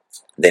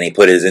 Then he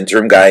put his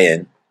interim guy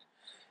in.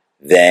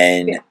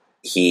 Then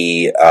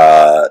he,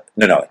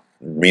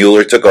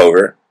 Mueller took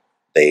over.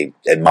 They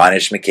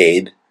admonished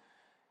McCabe.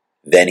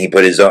 Then he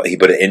put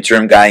an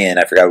interim guy in.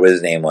 I forgot what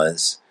his name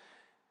was.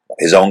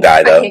 His own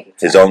guy, though.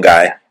 His own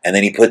guy. Yeah. And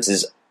then he puts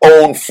his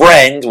own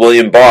friend,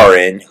 William Barr,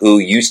 in, who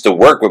used to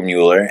work with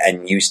Mueller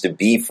and used to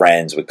be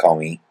friends with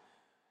Comey.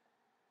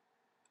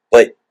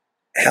 But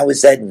how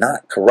is that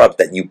not corrupt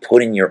that you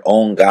put in your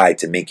own guy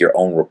to make your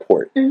own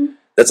report? Mm-hmm.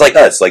 That's like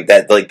us. Like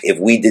that. Like if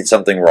we did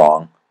something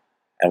wrong,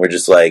 and we're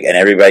just like, and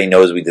everybody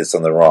knows we did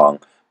something wrong,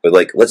 but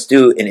like, let's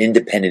do an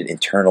independent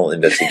internal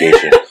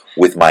investigation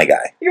with my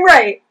guy. You're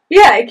right.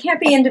 Yeah, it can't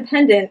be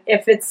independent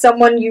if it's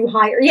someone you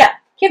hire. Yeah,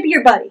 it can't be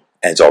your buddy.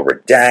 And it's all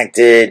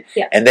redacted.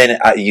 Yeah. And then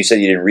you said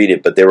you didn't read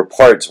it, but there were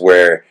parts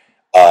where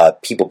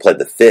people pled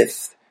the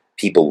fifth,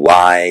 people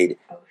lied,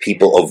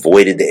 people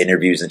avoided the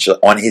interviews and shit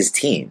on his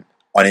team.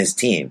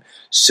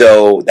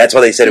 So that's why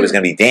they said it was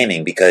going to be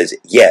damning because,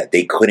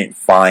 they couldn't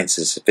find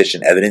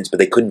sufficient evidence, but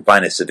they couldn't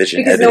find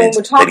sufficient evidence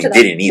that he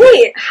didn't either.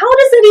 Wait, how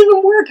does it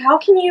even work? How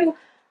can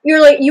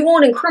you're like, you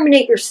won't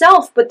incriminate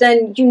yourself, but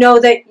then you know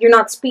that you're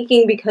not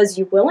speaking because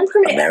you will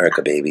incriminate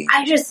America, baby.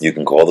 You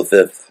can call the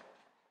fifth.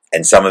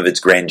 And some of it's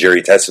grand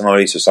jury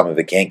testimony, so some of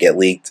it can't get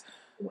leaked.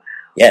 Wow.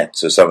 Yeah,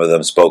 so some of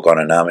them spoke on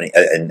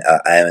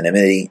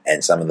anonymity,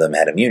 and some of them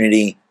had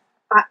immunity.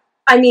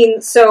 I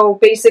mean, so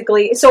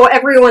basically,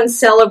 everyone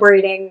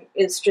celebrating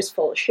is just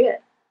full of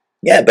shit.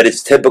 Yeah, but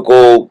it's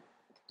typical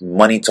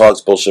money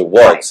talks, bullshit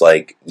walks. Right.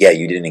 Like,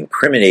 you didn't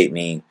incriminate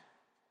me.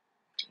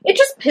 It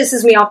just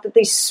pisses me off that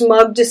these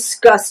smug,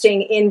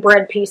 disgusting,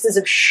 inbred pieces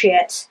of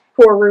shit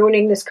who are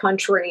ruining this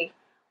country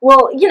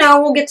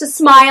we'll get to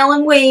smile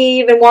and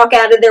wave and walk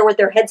out of there with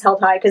their heads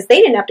held high because they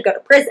didn't have to go to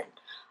prison.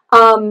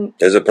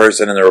 There's a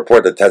person in the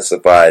report that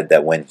testified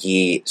that when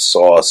he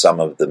saw some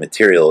of the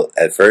material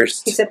at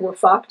first... He said, we're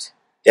fucked?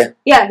 Yeah.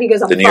 Yeah, he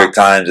goes, I'm The New York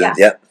Times,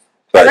 yeah.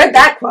 But, I read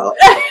that quote.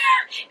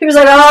 He was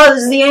like,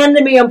 this is the end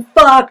of me, I'm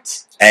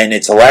fucked. And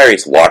it's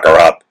hilarious. Lock her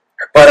up.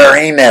 But our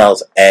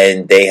emails.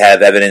 And they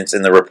have evidence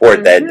in the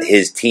report that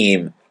his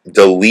team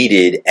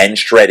deleted and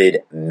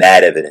shredded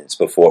mad evidence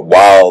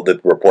while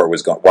the report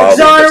was going.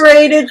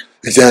 Exonerated.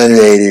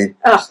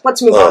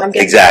 Let's move on. I'm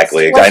getting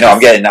exactly. I know. I'm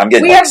getting.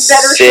 We have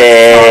better shit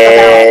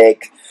to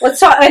talk about. Let's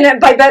talk.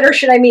 And by better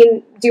shit, I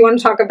mean, do you want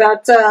to talk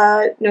about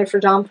Notre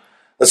Dame?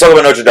 Let's talk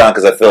about Notre Dame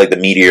because I feel like the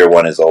meteor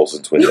one is the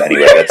Olsen twins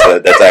anyway.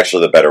 That's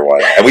actually the better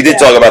one. And we did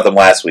talk about them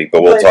last week,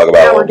 but we'll talk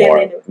about it a little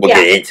more. We'll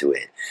get into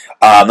it.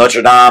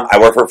 Notre Dame. I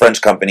work for a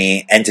French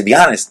company, and to be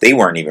honest, they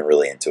weren't even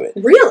really into it.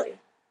 Really?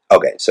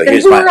 Okay, so then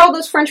who were all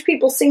those French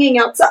people singing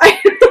outside?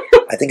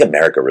 I think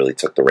America really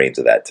took the reins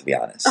of that, to be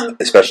honest.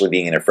 Especially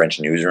being in a French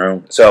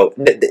newsroom. So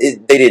they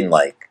didn't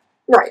like.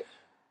 Right.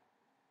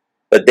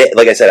 But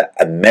like I said,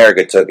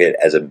 America took it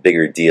as a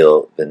bigger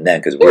deal than them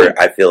because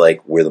I feel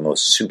like we're the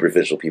most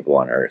superficial people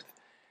on earth.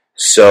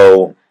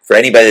 So for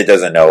anybody that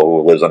doesn't know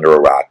who lives under a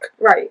rock,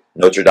 right?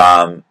 Notre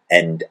Dame,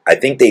 and I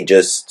think they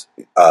just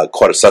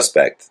caught a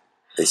suspect.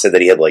 They said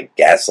that he had like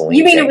gasoline.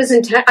 You mean it was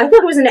I thought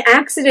it was an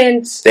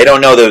accident. They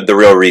don't know the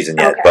real reason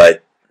yet,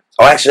 but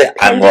actually,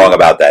 I'm wrong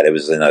about that. It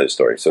was another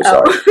story. So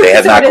sorry. They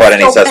have not caught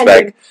any suspect.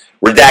 Pending.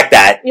 Redact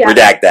that. Yeah.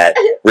 Redact that.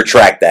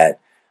 Retract that.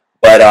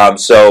 But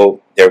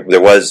so there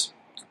was.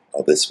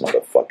 Oh, this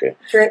motherfucker!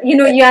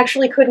 You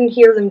actually couldn't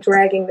hear them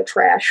dragging the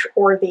trash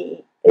or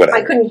the. Whatever.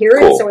 I couldn't hear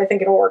it, so I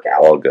think it'll work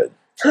out. All good.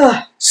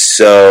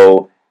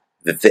 So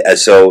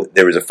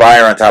there was a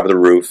fire on top of the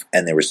roof,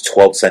 and there was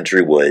 12th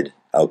century wood.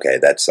 Okay,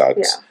 that sucks.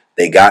 Yeah.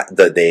 They got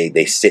they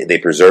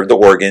preserved the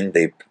organ.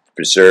 They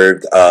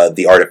preserved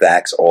the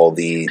artifacts.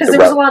 Because there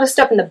was a lot of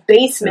stuff in the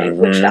basement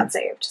which got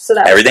saved. So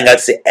that everything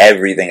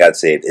got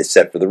saved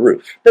except for the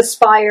roof, the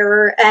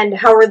spire, and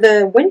how are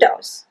the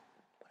windows?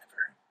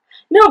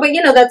 No, but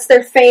that's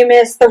their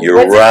famous. You're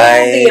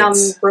right.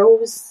 The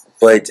rose.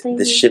 But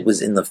the shit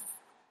was in the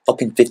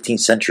fucking 15th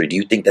century. Do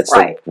you think that's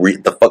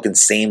the fucking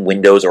same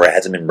windows, or it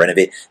hasn't been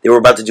renovated? They were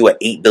about to do an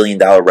 $8 billion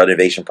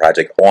renovation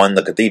project on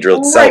the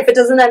cathedral itself. Right, but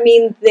doesn't that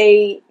mean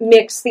they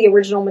mix the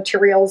original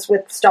materials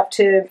with stuff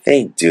to...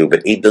 They do,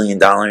 but $8 billion?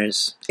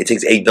 It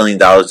takes $8 billion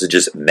to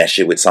just mesh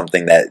it with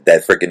something that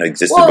freaking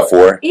existed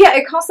before? Yeah,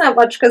 it costs that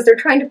much because they're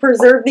trying to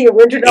preserve the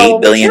original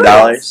 $8 billion?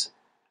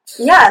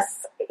 Yes.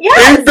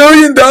 $8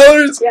 billion?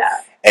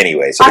 Yeah.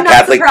 Anyway, so I'm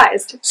not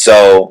surprised.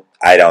 So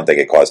I don't think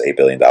it costs $8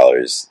 billion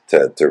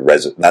to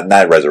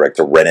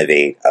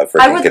renovate a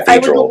freaking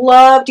cathedral. I would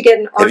love to get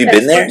an artist. Have you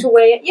been there?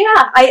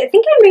 Yeah, I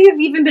think I may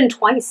have even been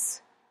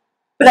twice,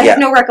 but I have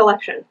no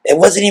recollection. It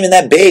wasn't even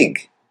that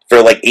big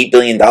for like $8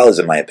 billion,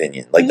 in my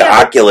opinion. Like the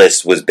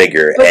Oculus was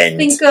bigger. But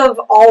think of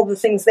all the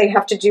things they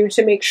have to do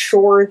to make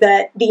sure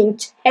that the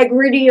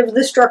integrity of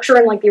the structure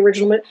and like the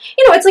original.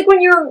 It's like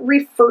when you're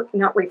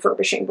not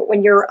refurbishing, but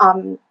when you're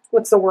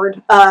what's the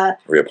word?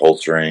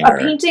 Reupholstering.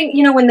 Painting.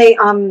 When they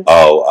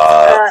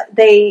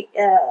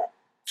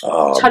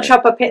touch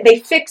up a painting.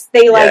 They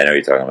I know what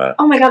you're talking about.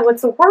 Oh my God,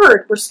 what's the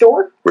word?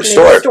 Restore?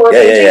 Restore.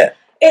 Yeah.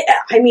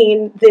 I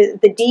mean,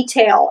 the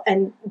detail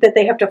and that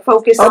they have to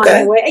focus on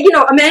the way.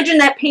 Imagine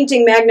that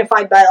painting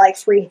magnified by like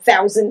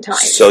 3,000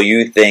 times. So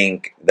you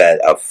think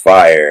that a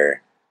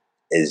fire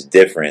is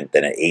different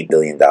than an $8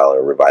 billion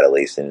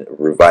revitalization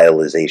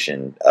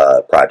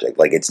project?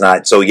 Like, it's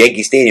not. So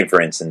Yankee Stadium,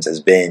 for instance, has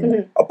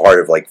been a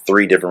part of like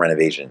 3 different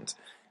renovations.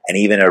 And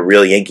even a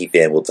real Yankee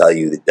fan will tell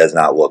you that it does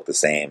not look the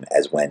same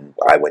as when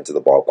I went to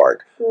the ballpark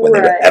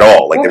at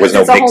all. Like, there was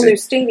no big. It's a whole new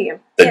stadium.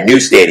 New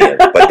stadium,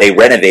 but they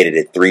renovated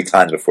it 3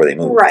 times before they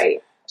moved.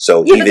 Right.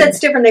 So but that's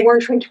different. They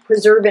weren't trying to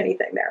preserve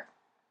anything there.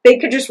 They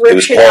could just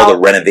rip shit out. It was called a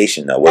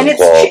renovation, though.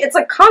 It's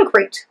like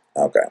concrete.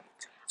 Okay.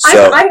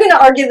 So, I'm going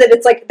to argue that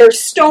it's like there's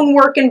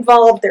stonework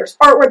involved, there's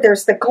artwork,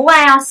 there's the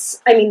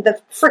glass. I mean,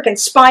 the freaking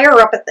spire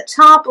up at the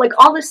top, like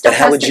all this stuff. But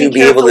how would you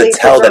be able to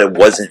tell that it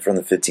wasn't from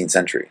the 15th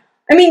century?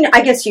 I mean,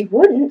 I guess you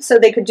wouldn't, so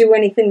they could do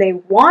anything they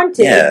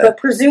wanted, but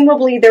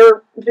presumably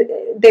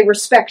they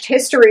respect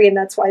history, and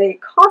that's why they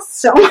cost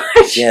so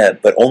much. Yeah,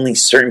 but only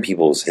certain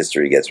people's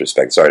history gets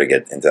respect. Sorry to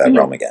get into that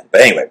realm again.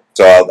 But anyway,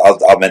 so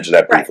I'll mention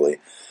that briefly.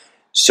 Right.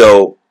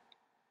 So,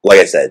 like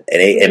I said,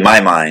 in my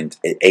mind,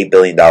 an $8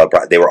 billion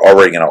project, they were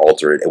already going to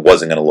alter it. It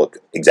wasn't going to look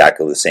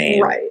exactly the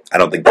same. Right. I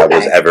don't think that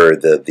was ever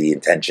the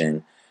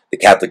intention. The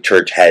Catholic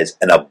Church has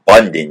an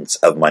abundance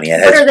of money.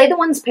 But are they the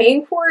ones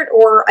paying for it,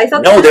 or I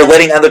thought? No, they're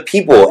letting other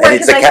people. Right,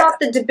 because I thought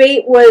the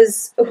debate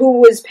was who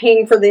was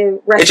paying for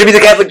the. It should be the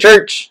Catholic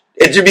Church.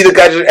 It should be the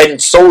Catholic, and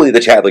solely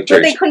the Catholic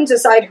Church. But they couldn't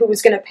decide who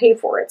was going to pay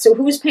for it. So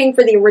who's paying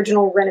for the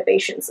original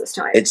renovations this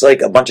time? It's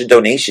like a bunch of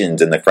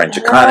donations in the French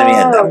economy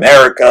and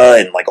America,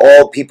 and like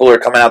all people are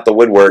coming out the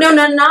woodwork. No,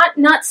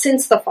 not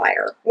since the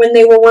fire. When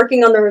they were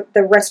working on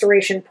the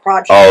restoration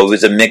project. Oh, it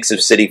was a mix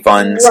of city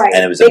funds, right?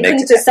 And it was they a mix.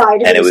 Couldn't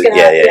decide who was going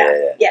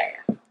to. Yeah.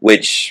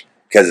 Which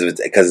because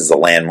it's a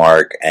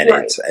landmark, and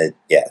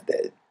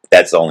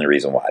that's the only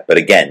reason why. But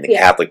again, the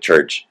Catholic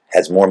Church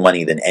has more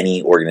money than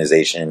any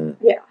organization.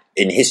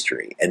 In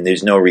history, and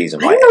there's no reason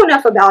why. I don't know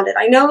enough about it.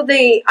 I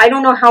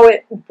don't know how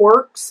it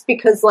works,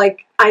 because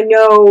like I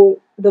know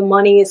the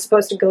money is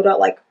supposed to go to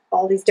like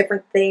all these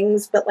different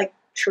things, but like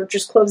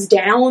churches close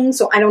down,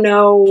 so I don't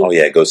know. Oh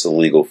yeah, it goes to the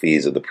legal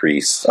fees of the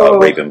priests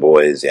raping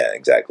boys. Yeah,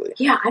 exactly.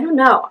 Yeah, I don't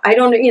know.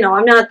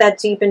 I'm not that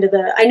deep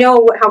into I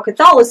know how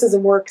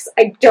Catholicism works.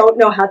 I don't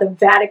know how the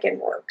Vatican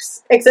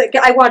works. Except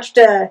I watched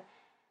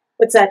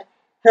what's that?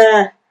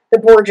 The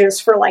Borgias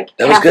for like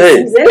that was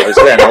good. That was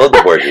good. I love the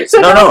Borgias.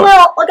 So no.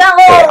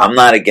 Hey, I'm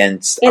not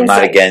against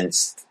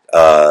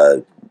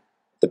the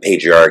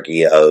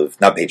patriarchy of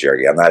not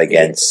patriarchy. I'm not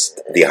against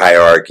the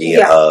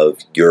hierarchy of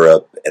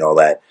Europe and all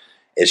that.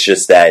 It's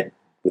just that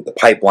with the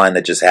pipeline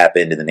that just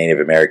happened and the Native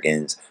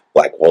Americans,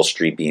 Black Wall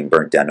Street being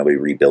burnt down, nobody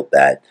rebuilt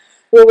that.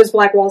 What was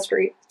Black Wall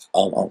Street?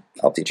 I'll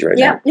teach you right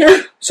now.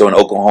 Yeah. So in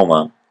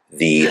Oklahoma,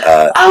 the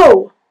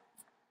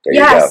there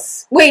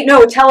yes. You go. Wait,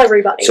 no, tell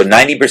everybody. So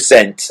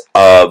 90%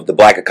 of the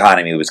black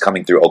economy was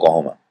coming through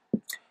Oklahoma.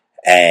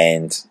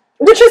 And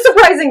which is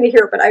surprising to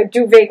hear, but I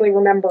do vaguely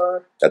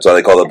remember. That's why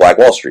they call it Black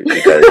Wall Street,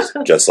 because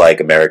just like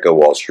America,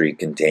 Wall Street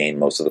contained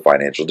most of the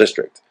financial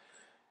district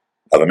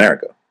of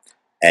America.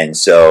 And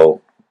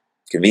so,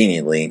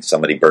 conveniently,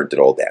 somebody burnt it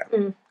all down.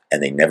 Mm.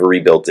 And they never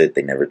rebuilt it.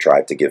 They never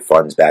tried to give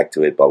funds back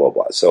to it, blah, blah,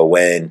 blah. So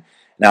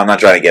now I'm not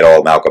trying to get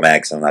all Malcolm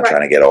X. I'm not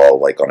trying to get all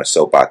like on a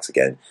soapbox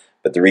again.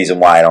 But the reason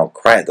why I don't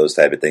cry at those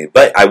type of things,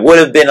 but I would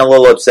have been a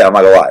little upset, I'm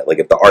not going to lie, like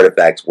if the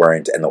artifacts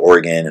weren't, and the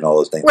organ and all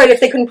those things. Right, if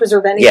they couldn't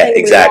preserve anything, yeah,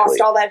 exactly. We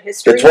lost all that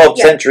history. The 12th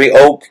century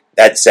oak,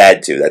 that's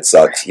sad too, that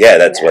sucks. Yeah,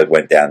 that's what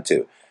went down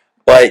too.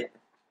 But,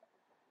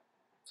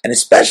 and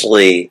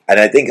especially, and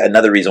I think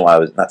another reason why I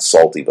was not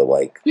salty, but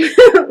like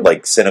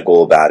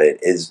cynical about it,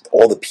 is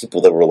all the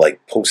people that were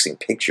like posting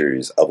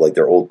pictures of like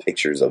their old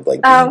pictures of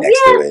like being next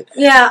to it.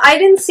 Yeah, I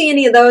didn't see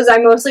any of those. I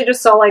mostly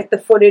just saw like the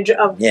footage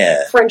of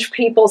French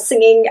people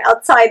singing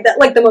outside, that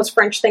like the most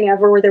French thing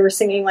ever, where they were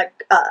singing like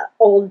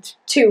old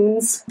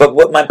tunes. But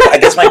I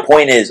guess my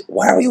point is,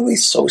 why are we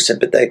always so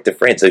sympathetic to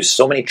France? There's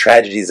so many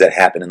tragedies that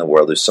happen in the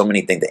world. There's so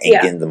many things, the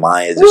Incans, the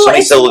Mayas. There's so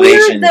many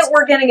celebrations. Weird that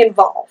we're getting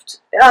involved.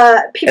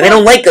 And they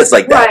don't like us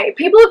like that. Right.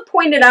 People have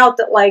pointed out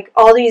that like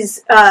all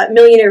these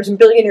millionaires and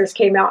billionaires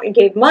came out and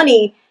gave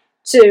money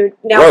to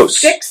now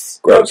fix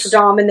Notre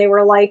Dame, and they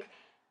were like,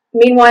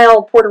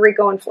 meanwhile, Puerto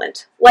Rico and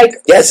Flint. Like,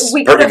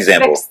 we could have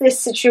fixed this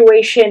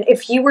situation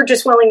if you were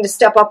just willing to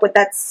step up with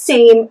that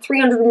same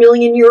 300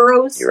 million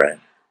euros. You're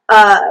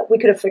right. We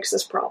could have fixed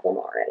this problem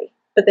already.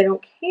 But they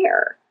don't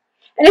care.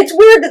 And it's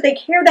weird that they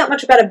care that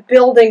much about a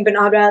building, but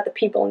not about the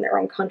people in their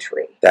own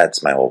country.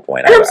 That's my whole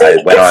point. I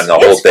went on the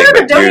whole thing,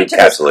 but you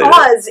encapsulated it.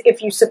 Cause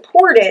if you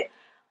support it,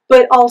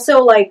 but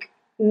also like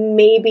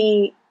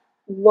maybe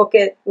look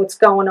at what's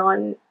going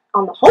on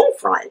the home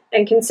front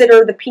and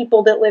consider the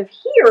people that live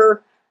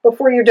here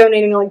before you're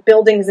donating like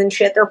buildings and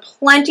shit. There are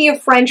plenty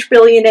of French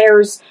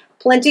billionaires,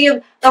 plenty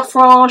of the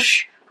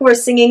French who are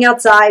singing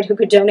outside who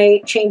could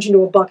donate change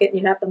into a bucket and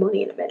you'd have the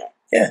money in a minute.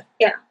 Yeah.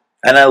 Yeah.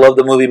 And I love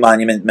the movie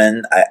Monument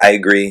Men. I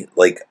agree.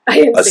 Like, I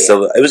didn't see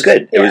it. It was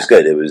good. Yeah. It was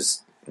good. It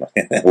was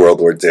World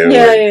War II.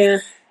 Yeah.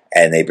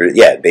 And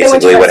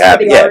basically what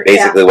happened. Yeah,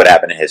 basically what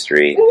happened in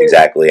history. Mm-hmm.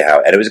 Exactly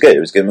how, and it was good. It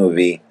was a good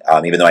movie.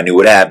 Even though I knew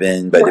what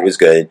happened, but it was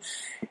good.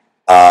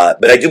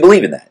 But I do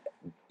believe in that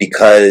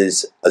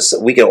because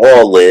we can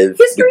all live.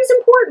 History is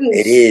important.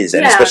 It is,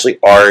 and especially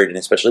art, and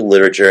especially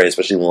literature, and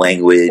especially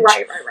language.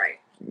 Right.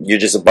 You're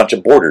just a bunch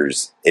of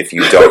borders if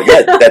you don't.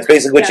 Yeah, that's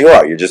basically what you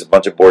are. You're just a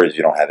bunch of borders if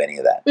you don't have any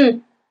of that.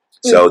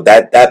 So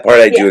that part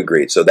I do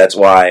agree. So that's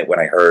why when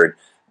I heard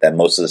that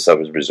most of the stuff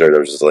was preserved, I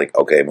was just like,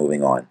 okay,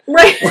 moving on.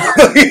 Right.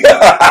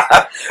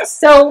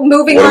 So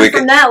moving on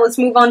from that, let's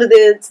move on to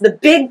the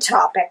big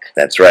topic.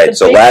 That's right.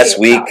 So last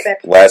week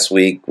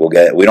we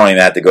don't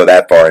even have to go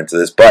that far into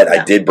this, but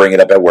I did bring it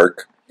up at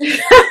work.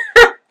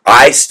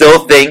 I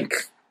still think,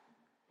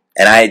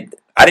 and I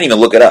didn't even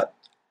look it up.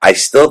 I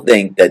still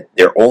think that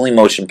their only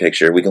motion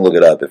picture, we can look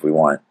it up if we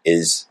want,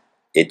 is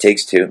It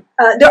Takes Two.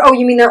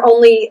 You mean their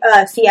only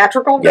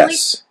theatrical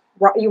release?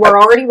 Yes. You are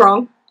already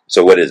wrong.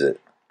 So what is it?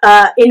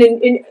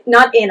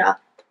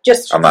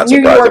 Just I'm not New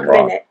surprised York I'm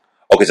wrong. Minute.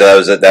 Okay, so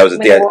that was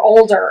when they were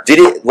older.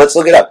 Let's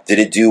look it up. Did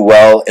it do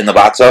well in the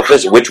box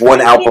office? Which one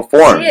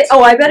outperformed?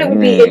 I bet it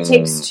would be It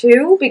Takes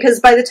Two, because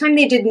by the time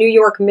they did New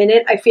York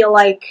Minute, I feel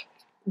like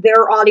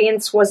their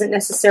audience wasn't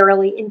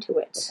necessarily into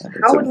it.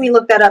 How would we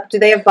look that up? Do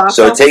they have box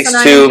office? So It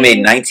Takes Two made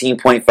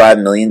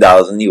 $19.5 million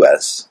in the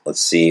U.S.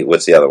 Let's see.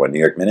 What's the other one? New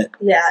York Minute?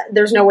 Yeah,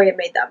 there's no way it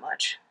made that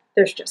much.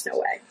 There's just no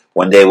way.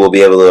 One day we'll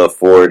be able to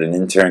afford an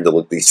intern to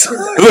look these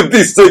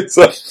things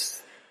up.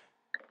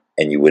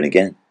 And you win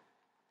again.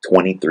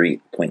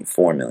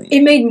 $23.4 million.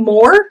 It made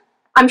more?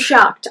 I'm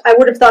shocked. I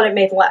would have thought it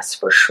made less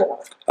for sure.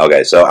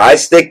 Okay, so I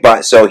stick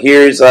by. So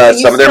here's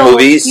some of their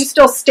movies. You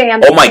still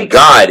stand. Oh my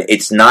God!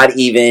 It's not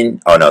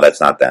even. Oh no, that's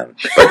not them.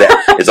 But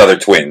it's other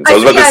twins. I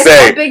was about to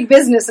say Big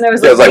Business, and I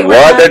was like,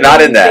 what? They're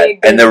not in that.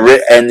 And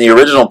the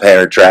original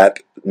Parent Trap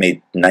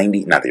made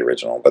 90. Not the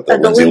original, but the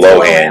Lindsay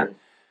Lohan.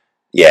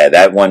 Yeah,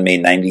 that one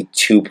made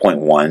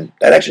 92.1.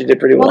 That actually did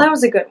pretty well. Well, that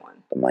was a good one.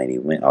 The Mighty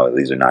Wind. Oh,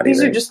 these are not These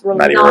even. These are just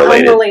not even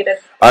unrelated.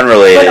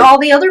 Unrelated. But all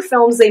the other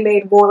films they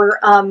made were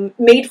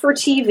made for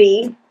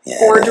TV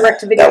or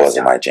direct-to-video. That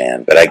wasn't my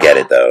jam, but I get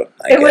it though.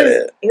 I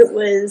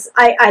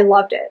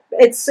loved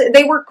it.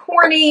 They were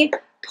corny,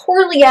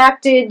 poorly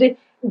acted,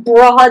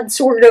 broad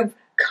sort of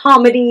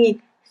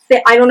comedy.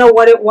 I don't know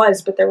what it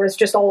was, but there was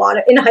just a lot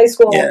of in high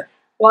school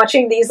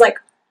watching these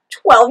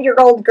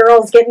 12-year-old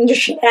girls get into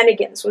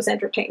shenanigans was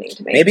entertaining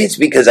to me. Maybe it's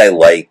because I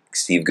like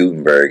Steve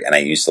Guttenberg and I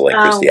used to like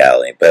Kirstie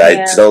Alley, but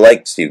I still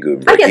like Steve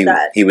Guttenberg. I get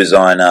that. He was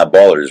on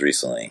Ballers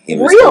recently. He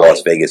was the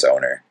Las Vegas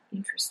owner.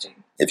 Interesting.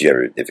 If you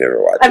ever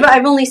watch it.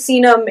 I've only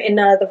seen him in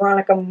the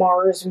Veronica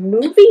Mars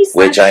movies,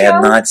 which I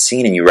have not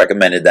seen, and you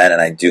recommended that,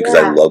 and I do because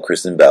I love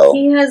Kristen Bell.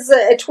 He has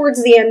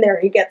towards the end there,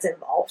 he gets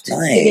involved.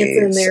 Nice. He gets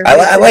in there.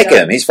 I like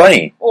him. He's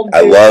funny.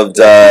 I loved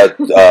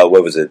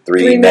what was it?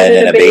 Three Men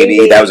and a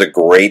Baby. That was a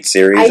great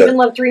series. I even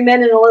love 3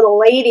 Men and a Little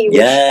Lady. Which,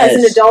 as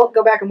an adult,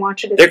 go back and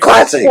watch it. They're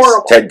classics.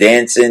 Horrible. Ted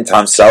Danson,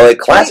 Tom Selleck,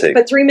 classic.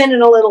 But 3 Men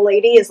and a Little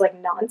Lady is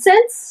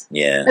nonsense.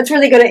 Yeah, that's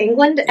where they go to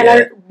England, and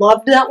I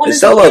loved that one. I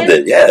still loved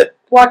it. Yeah.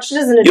 Watched it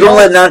as an adult. You don't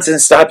let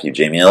nonsense stop you,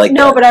 Jamie. I like that.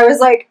 No, but I was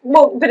like,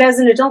 but as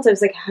an adult, I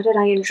was like, how did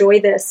I enjoy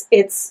this?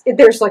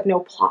 There's no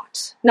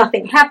plot.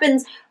 Nothing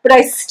happens, but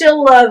I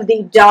still love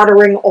the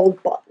doddering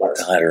old butler.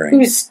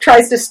 Who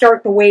tries to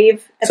start the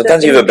wave.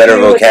 Sometimes you have a better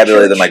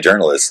vocabulary than my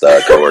journalist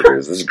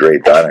coworkers. This is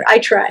great, Donner. I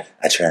try.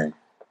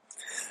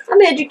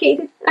 I'm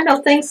educated. I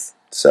know things.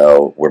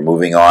 So, we're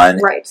moving on.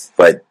 Right.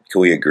 But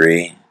can we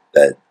agree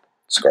that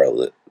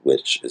Scarlet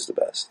Witch is the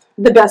best?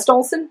 The best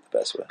Olsen? The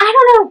best one. I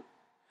don't know.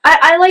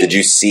 I like. Did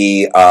you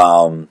see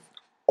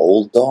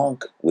Old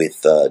Dog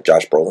with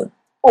Josh Brolin?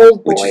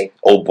 Old Boy.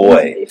 Old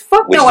Boy.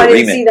 Fuck no, I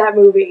didn't see that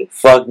movie.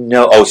 Fuck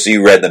no. Oh, so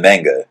you read the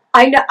manga?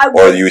 I know.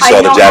 Or you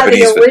saw the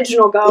Japanese. How the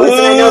original goes,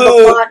 and I know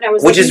the plot. And I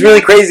was which is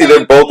really crazy.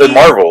 They're both in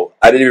Marvel.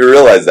 I didn't even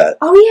realize that.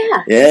 Oh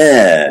yeah.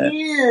 Yeah.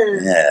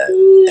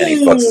 And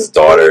he fucks his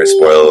daughter.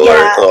 Spoiler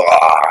alert.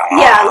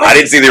 Yeah. I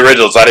didn't see the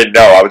original, so I didn't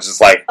know. I was just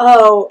like,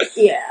 oh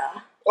yeah.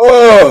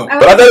 Oh,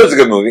 but I thought it was a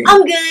good movie.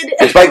 I'm good.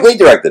 And Spike Lee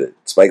directed it.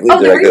 Spike Lee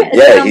directed it.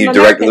 Yeah, he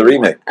directed the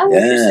remake. Oh,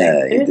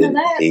 yeah,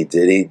 he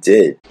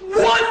did.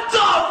 What the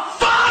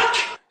fuck?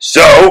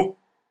 So,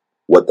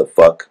 what the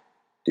fuck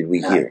did we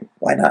hear?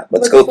 Why not?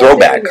 Let's go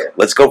throwback.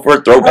 Let's go for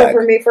a throwback. Oh,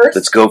 for me first?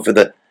 Let's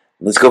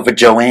go for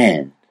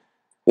Joanne.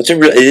 What's her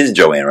real? It is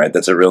Joanne, right?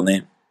 That's her real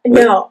name.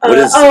 No.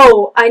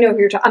 I know who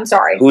you're talking. I'm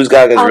sorry. Who's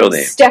Gaga's real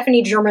name?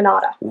 Stephanie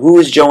Germanotta. Who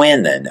is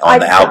Joanne then on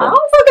the album? I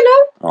don't fucking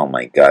know. Oh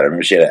my God! I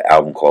remember she had an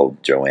album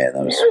called Joanne.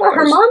 That was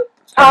her mom.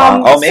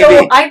 Oh, maybe.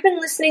 So I've been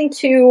listening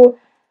to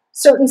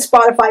certain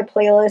Spotify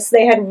playlists.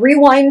 They had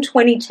Rewind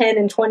 2010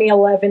 and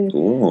 2011.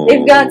 Ooh.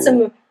 They've got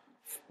some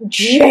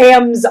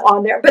jams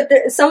on there, but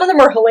some of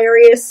them are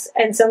hilarious,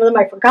 and some of them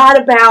I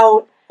forgot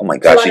about. Oh my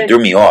God, she threw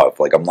me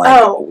off. Like, I'm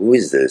like, who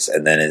is this?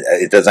 And then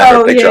it doesn't have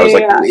her picture. I was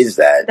like, who is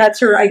that? That's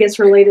her, I guess,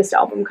 her latest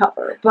album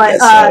cover.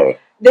 But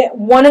that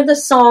one of the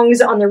songs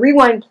on the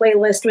Rewind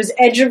playlist was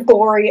Edge of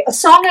Glory, a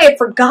song I had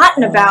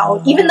forgotten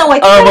about, even though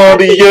I'm on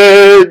the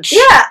edge.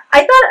 Yeah,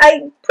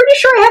 I'm pretty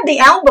sure I have the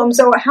album,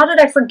 so how did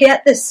I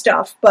forget this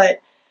stuff?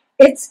 But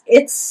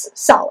it's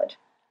solid.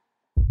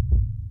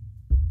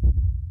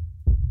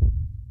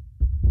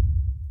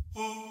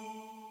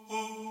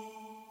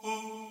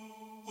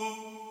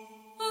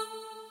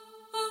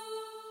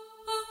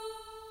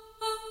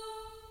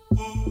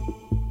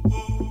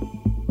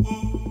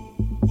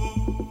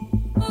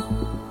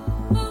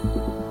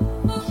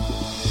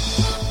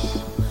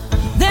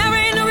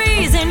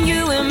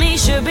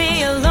 Should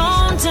be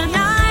alone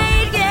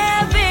tonight,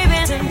 yeah,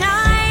 baby.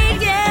 Tonight,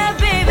 yeah,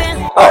 baby.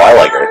 Oh, I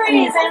like her.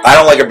 I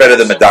don't like her better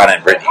than Madonna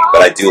and Britney,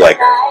 but I do like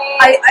her.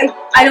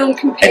 I don't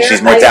compare. And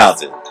she's more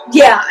talented.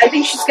 Yeah, I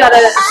think she's got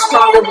a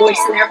stronger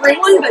voice than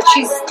everyone, but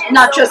she's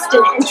not just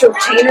an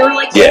entertainer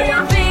like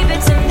yeah.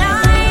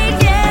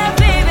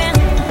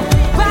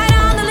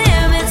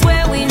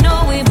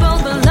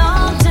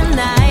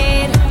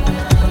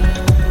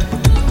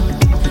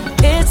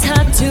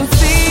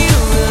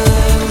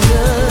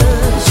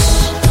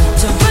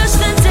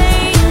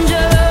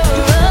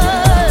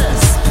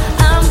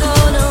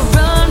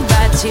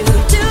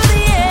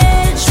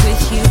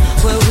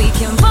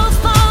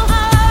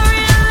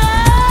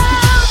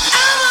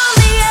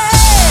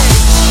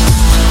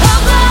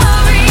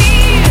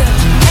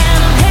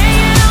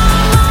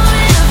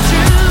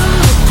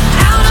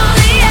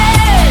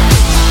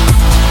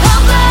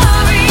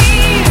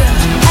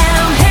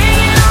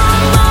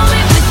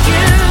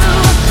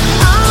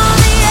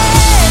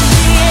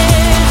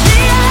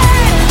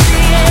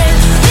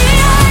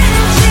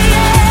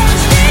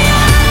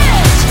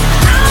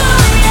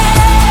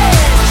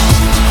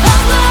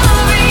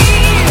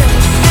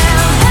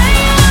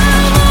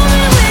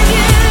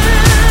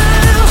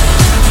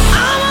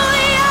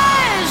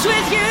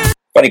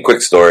 Funny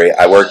quick story.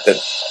 I worked at...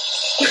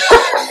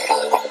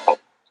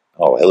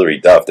 Oh, Hilary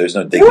Duff. There's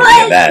no dignity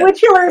in that. Which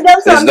Hilary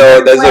Duff There's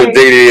no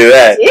dignity in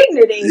that.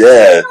 Dignity? Yeah. What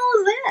the hell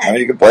is that? I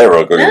mean, you can play it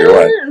real quick if you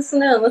want.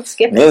 No, let's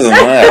skip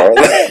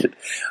it.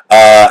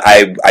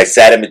 I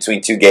sat in between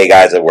two gay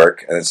guys at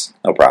work, and it's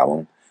no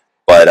problem.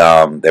 But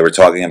they were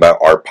talking about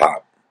art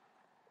pop.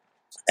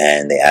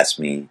 And they asked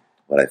me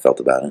what I felt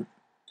about it.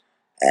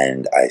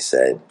 And I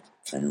said,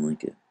 I didn't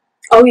like it.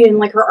 Oh, you didn't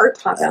like her art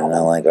pop album? I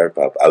don't like art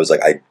pop. I was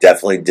like, I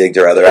definitely digged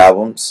her other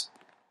albums.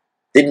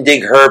 Didn't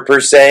dig her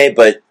per se,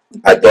 but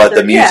I thought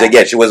the music,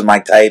 yeah, she wasn't my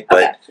type.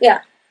 But okay,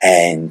 yeah.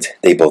 And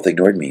they both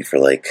ignored me for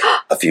like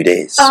a few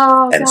days.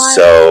 Oh, and God.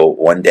 So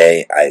one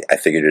day I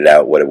figured it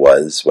out what it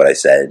was, what I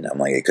said. I'm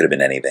like, it could have been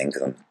anything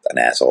because I'm an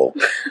asshole.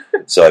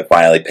 So I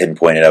finally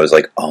pinpointed. I was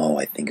like, oh,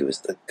 I think it was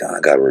the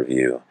Gaga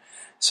review.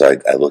 So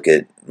I look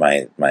at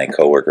my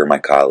coworker, my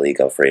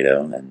colleague,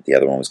 Alfredo, and the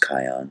other one was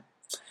Kion.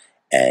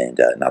 And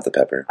not the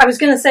pepper. I was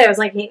gonna say, I was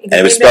like, and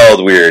it was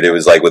spelled weird. It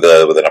was like with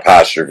an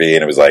apostrophe,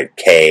 and it was like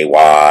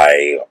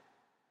KYION,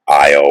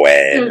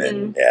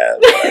 and yeah,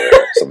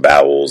 some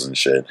vowels and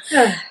shit.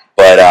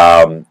 But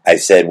I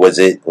said, was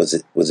it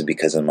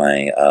because of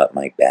my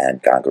my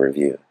bad Gaga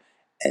review?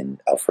 And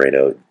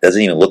Alfredo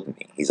doesn't even look at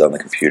me. He's on the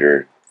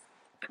computer.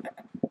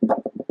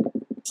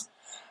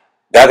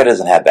 Gaga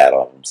doesn't have bad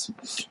albums.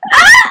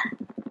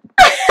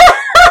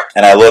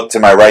 And I look to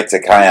my right to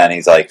Kion.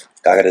 He's like,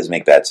 Gaga doesn't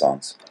make bad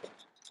songs.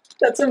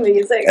 That's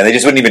amazing. And they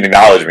just wouldn't even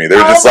acknowledge me. They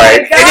were just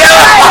like, and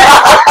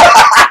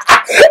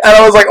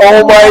I was like,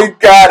 oh my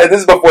God. And this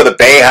is before the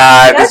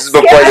Bayhive. This is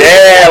before,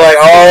 like,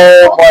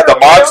 oh my, the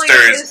monsters.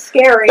 Really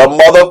scary. The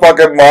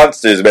motherfucking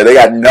monsters, man. They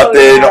got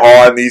nothing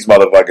on these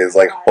motherfuckers.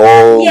 Like,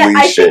 holy shit.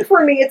 I think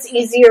for me it's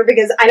easier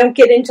because I don't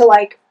get into,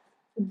 like,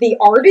 the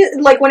artist.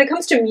 Like, when it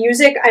comes to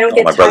music, I don't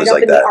get tied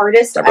up in the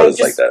artist. My brother's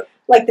like that.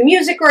 Like the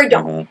music, or I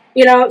don't,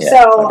 you know. Yeah,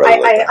 so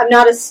I'm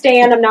not a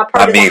stan. I'm not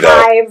part of the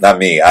hive. Not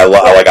me. I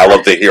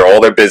love to hear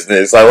all their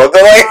business. I love to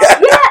like.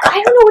 Yeah,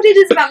 I don't know what it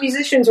is about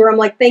musicians where I'm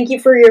like, thank you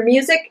for your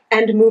music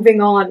and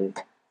moving on.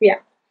 Yeah,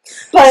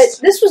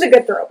 but this was a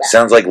good throwback.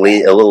 Sounds like a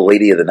little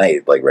lady of the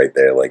night, like right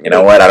there. Like, you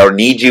know what? I don't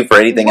need you for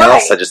anything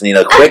else. I just need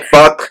a quick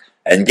fuck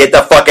and get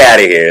the fuck out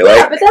of here. Like,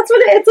 yeah, but that's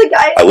what it's like.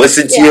 I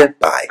listen to you.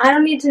 Bye. I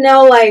don't need to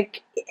know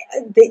like.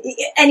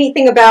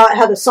 Anything about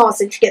how the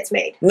sausage gets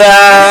made. Nah.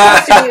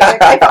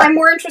 I'm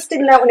more interested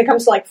in that when it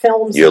comes to like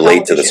films. You're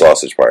late to the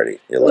sausage party.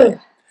 You're late.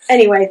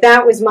 Anyway,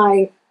 that was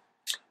my...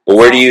 Well,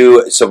 where do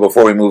you... So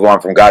before we move on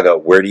from Gaga,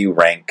 where do you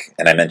rank,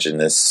 and I mentioned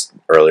this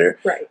earlier,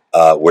 right?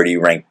 Where do you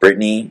rank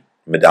Britney,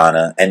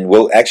 Madonna, and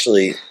we'll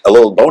actually, a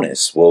little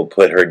bonus, we'll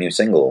put her new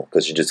single,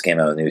 because she just came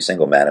out with a new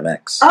single, Madam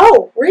X.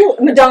 Oh,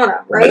 really?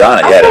 Madonna, right?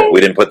 Madonna, yeah.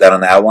 We didn't put that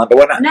on the outline, but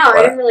why not? No,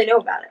 I didn't really know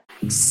about it.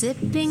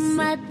 Sipping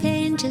my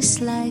pain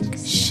just like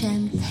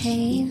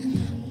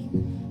champagne.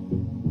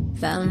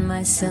 Found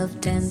myself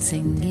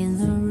dancing in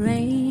the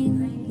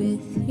rain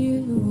with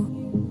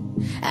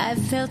you. I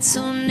felt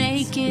so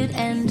naked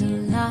and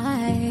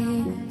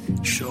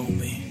alive. Show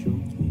me.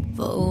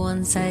 For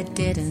once I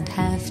didn't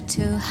have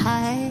to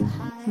hide.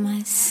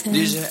 myself.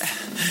 Dice,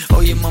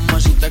 oye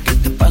mamacita, ¿qué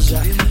te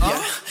pasa?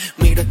 Yeah.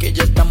 Mira que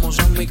ya estamos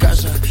en mi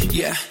casa.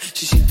 Yeah.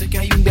 Si sientes que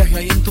hay un viaje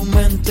ahí en tu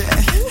mente,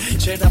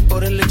 será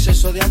por el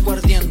exceso de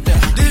aguardiente.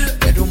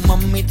 Pero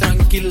mami,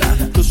 tranquila,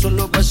 tú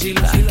solo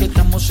vacila, que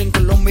estamos en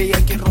Colombia y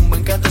hay que rumbo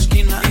en cada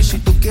esquina. Y si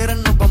tú quieres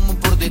nos vamos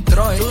por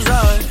Detroit. Tú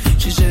sabes,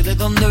 si sé de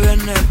dónde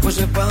vienes, pues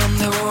sé pa'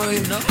 dónde voy,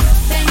 ¿no?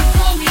 Ven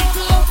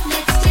conmigo,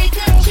 let's take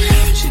a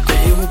trip. Si te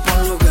llevo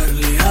por un lugar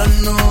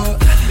lejano,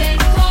 Ven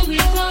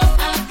conmigo,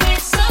 I'll get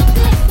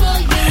something for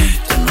you.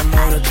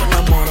 te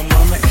enamoro,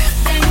 mami.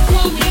 Ven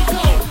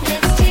conmigo,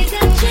 let's take a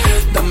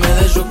trip. Dame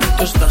de eso que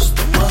tú estás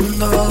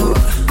tomando.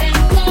 Ven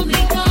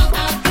conmigo,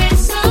 I'll get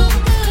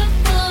something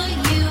for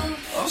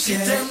you. Si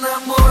te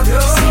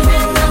enamoro, Si me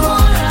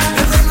enamoras,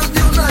 en menos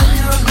de un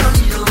año,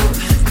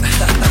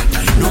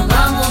 nos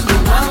vamos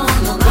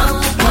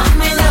pa'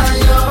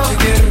 Medallo.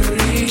 Qué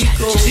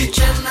rico. Si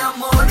te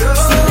enamoro,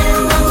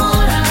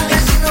 y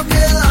así nos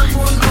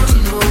quedamos,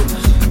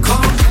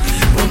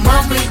 con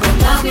mami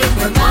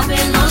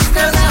nos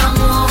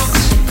casamos.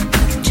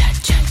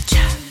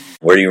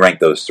 Where do you rank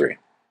those three?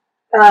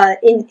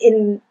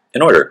 In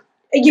order.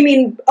 You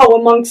mean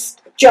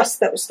amongst just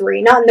those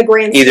three, not in the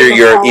grand scheme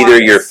Either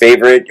of your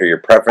favorite or your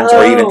preference,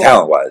 or even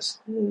talent wise.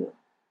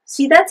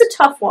 See, that's a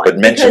tough one. But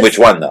mention which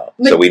one though,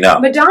 so we know.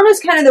 Madonna's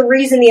kind of the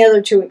reason the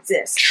other two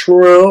exist.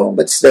 True,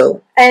 but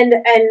still. And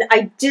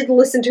I did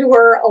listen to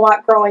her a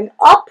lot growing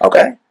up.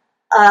 Okay.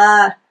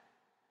 But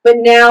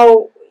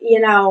now,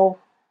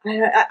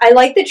 I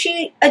like that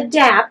she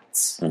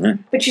adapts,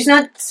 but she's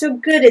not so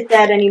good at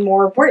that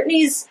anymore.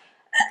 Britney's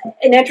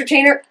an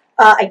entertainer.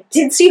 I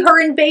did see her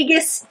in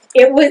Vegas.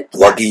 It was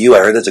Lucky you. I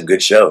heard that's a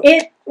good show.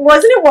 It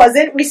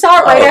wasn't. We saw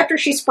it right after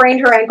she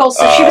sprained her ankle,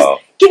 so she was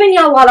giving you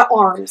a lot of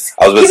arms.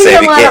 I was going to say,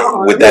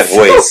 with that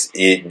voice,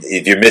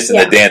 if you're missing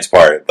the dance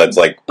part, that's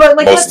most of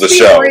the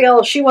show. But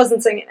real, she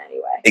wasn't singing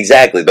anyway.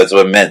 Exactly, that's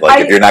what I meant.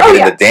 If you're not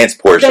getting the dance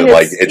portion,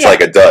 it's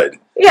like a dud.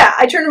 Yeah,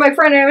 I turned to my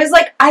friend and I was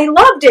like, I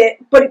loved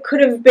it, but it could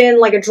have been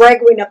like a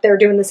drag queen up there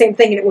doing the same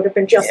thing and it would have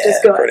been just as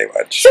good. Pretty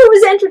much. So it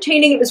was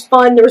entertaining, it was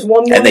fun, there was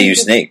one woman... And they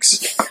use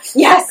snakes.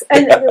 Yes,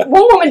 and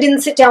one woman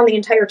didn't sit down the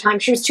entire time.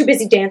 She was too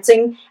busy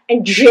dancing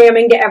and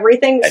jamming to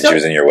everything. And she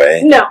was in your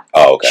way? No.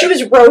 Oh, okay. She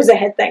was rows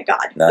ahead, thank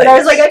God. Nice. But I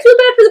was like, I feel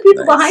bad for the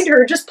people behind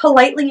her just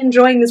politely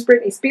enjoying this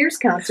Britney Spears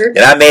concert.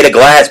 And I made of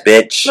glass,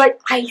 bitch. But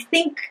I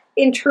think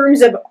in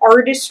terms of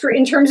artistry,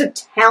 in terms of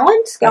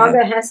talent,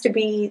 Gaga has to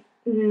be...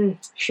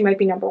 she might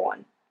be number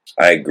one.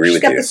 I agree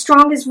with you. She's got the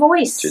strongest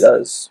voice. She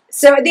does.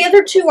 So the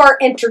other two are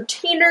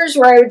entertainers,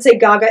 where I would say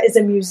Gaga is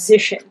a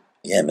musician.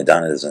 Yeah,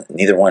 Madonna doesn't.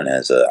 Neither one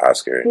has an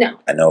Oscar. No.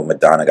 I know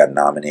Madonna got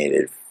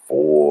nominated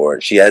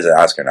for... She has an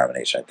Oscar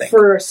nomination, I think.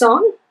 For a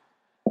song?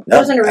 No,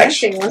 wasn't her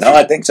acting, was it? No,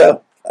 I think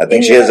so. I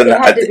think she has an...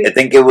 I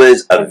think it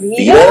was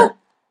Evita?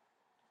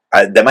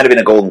 That might have been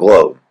a Golden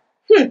Globe.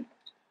 Let's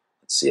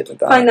see if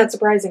Madonna... I find that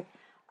surprising.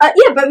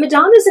 Yeah, but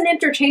Madonna's an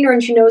entertainer,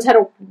 and she knows how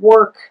to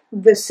work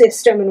the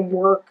system and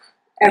work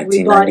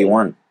everybody.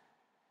 1991.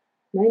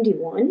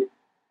 91?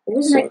 What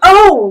was it?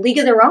 Oh, League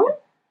of Their Own?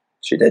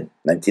 She did.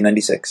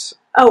 1996.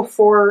 Oh,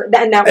 for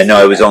that. And that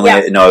was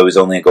it was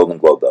only a Golden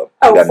Globe though.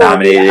 Oh, got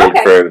nominated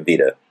for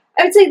Evita.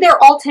 I would say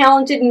they're all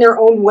talented in their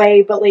own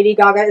way, but Lady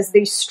Gaga is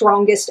the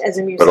strongest as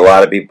a musician. But a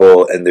lot of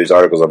people, and there's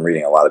articles I'm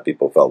reading, a lot of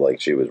people felt like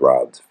she was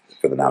robbed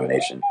for the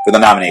nomination.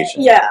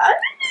 Yeah.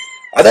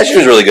 I thought she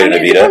was really good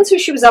in Evita. It depends who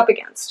she was up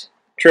against.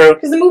 True.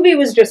 Because the movie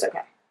was just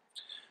okay.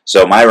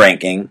 So my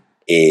ranking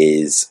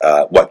is,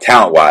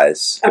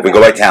 talent-wise, if we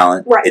go by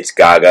talent, it's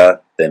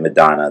Gaga, then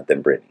Madonna,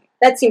 then Britney.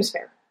 That seems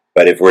fair.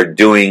 But if we're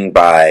doing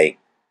by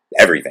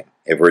everything,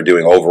 if we're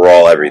doing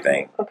overall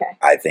everything,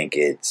 I think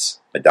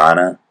it's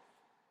Madonna,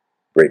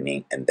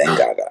 Britney, and then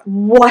Gaga.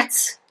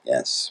 What?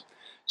 Yes.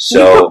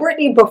 So you put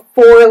Britney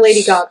before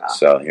Lady Gaga.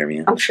 So hear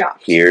me out. I'm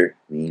shocked. Hear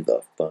me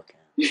the fuck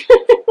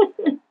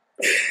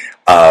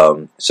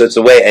out. So it's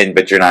a way,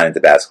 but you're not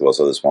into basketball,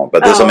 so this won't.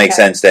 But this will make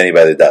sense to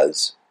anybody that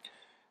does.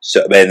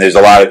 So, and there's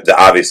a lot of,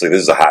 obviously,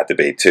 this is a hot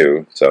debate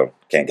too, so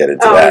can't get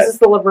into that. Is this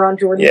the LeBron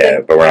Jordan thing? Yeah,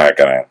 but we're not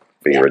going to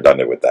be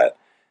redundant with that.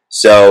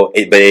 So,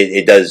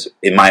 it does,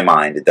 in my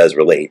mind, it does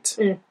relate.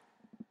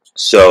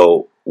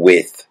 So,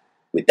 with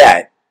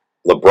that,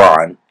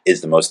 LeBron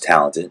is the most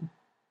talented.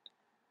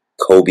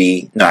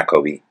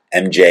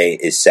 MJ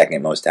is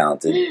second most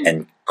talented,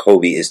 and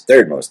Kobe is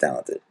third most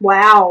talented.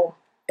 Wow.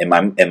 In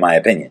my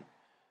opinion.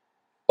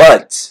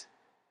 But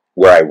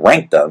where I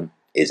rank them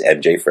is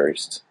MJ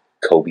first,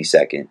 Kobe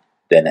second,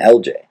 then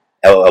LBJ,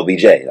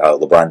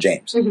 LeBron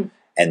James.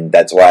 And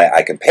that's why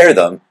I compare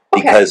them,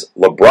 because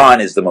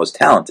LeBron is the most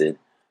talented,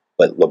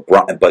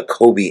 but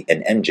Kobe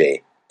and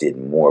MJ did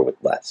more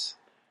with less.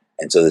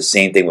 And so the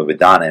same thing with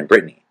Madonna and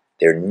Britney.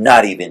 They're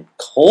not even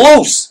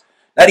close,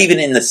 not even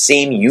in the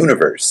same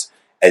universe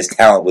as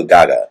talent with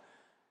Gaga.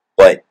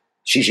 But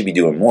she should be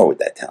doing more with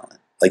that talent.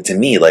 Like, to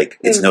me,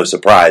 it's no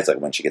surprise,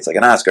 when she gets,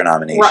 an Oscar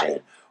nomination,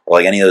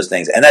 or, any of those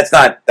things. And that's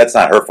not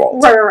her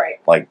fault.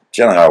 Right.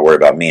 She don't gotta worry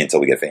about me until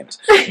we get famous.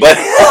 But,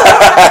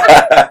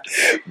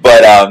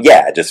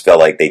 yeah, I just felt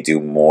like they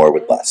do more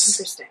with less.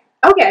 Interesting.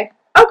 Okay.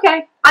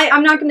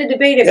 I'm not going to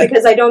debate it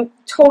because I don't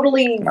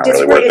totally Not really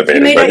disagree. worth debating,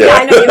 You made but a, yeah.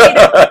 I know you made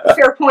a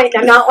fair point.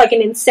 I'm not like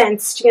an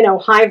incensed,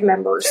 Hive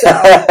member. So,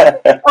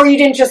 or you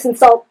didn't just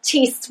insult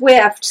T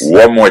Swift.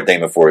 One more thing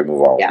before we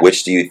move on. Yeah.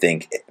 Which do you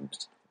think,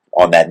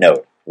 on that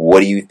note, what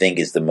do you think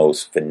is the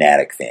most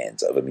fanatic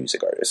fans of a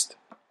music artist?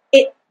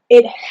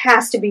 It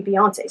has to be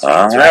Beyonce's All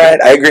fans.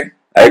 right, I agree.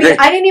 I agree.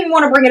 I didn't even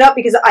want to bring it up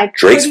because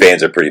Drake's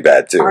fans are pretty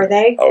bad too. Are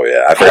they? Oh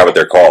yeah, I forgot what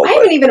they're called. I but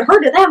haven't even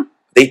heard of them.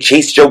 they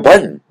chased Joe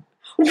Budden.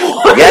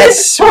 What?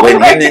 Yes, Oh when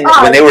my him and,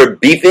 God. when they were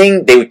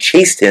beefing, they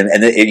chased him,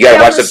 and then you gotta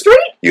Down watch the street?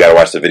 You gotta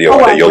watch the video. Oh,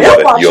 one I day. You'll will love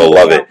it. watch You'll the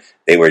love video. it.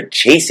 They were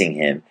chasing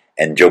him,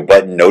 and Joe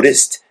Budden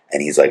noticed,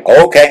 and he's like,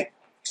 "Oh, okay."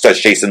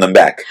 Starts chasing them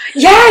back.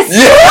 Yes.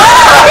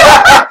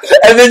 Yeah!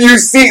 And then you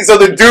see, so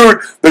the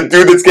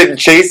dude that's getting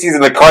chased, he's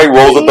in the car, he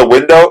rolls up the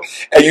window,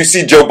 and you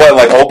see Joe Budden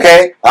like,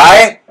 okay,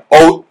 alright,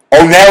 oh,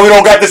 now we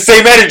don't got the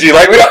same energy,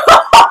 like we don't.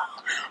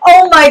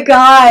 Oh my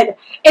God!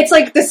 It's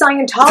like the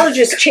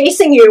Scientologist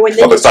chasing you, and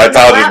then Well, the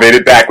Scientologist made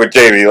it back with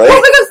Jamie, like.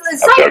 Well,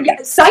 because I'm joking.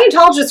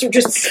 Scientologists are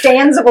just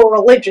stands of a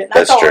religion.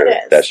 That's all true.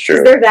 it is. That's true.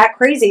 'Cause they're that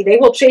crazy. They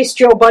will chase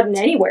Joe Budden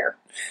anywhere.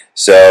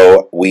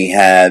 So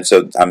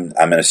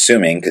I'm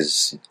assuming,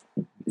 because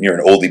you're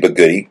an oldie but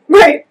goodie,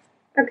 Right.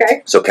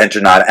 Okay. so Ken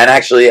Trinata, and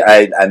actually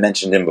I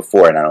mentioned him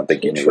before, and I don't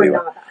think you knew who he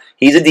was. Trinata.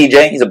 He's a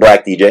DJ, he's a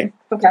black DJ,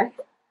 Okay.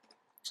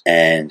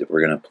 and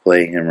we're going to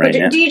play him right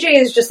now. DJ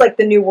is just like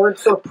the new word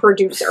for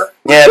producer.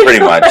 Yeah, pretty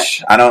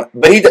much.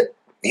 But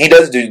he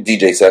does do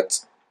DJ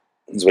sets.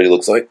 That's what he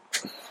looks like.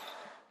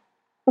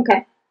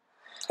 Okay.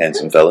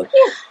 Handsome fella.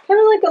 Yeah, kind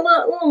of like a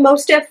little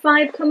Mos Def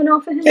vibe coming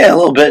off of him. Yeah, a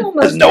little bit. Mos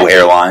There's no Def.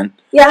 hairline.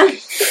 Yeah.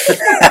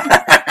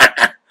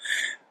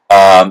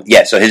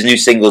 Yeah, so his new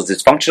single is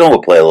Dysfunctional.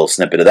 We'll play a little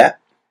snippet of that.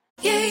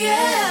 Yeah,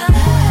 yeah.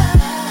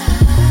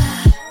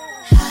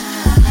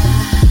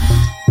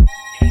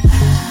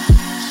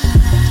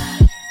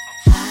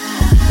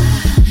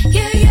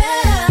 Yeah,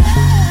 yeah.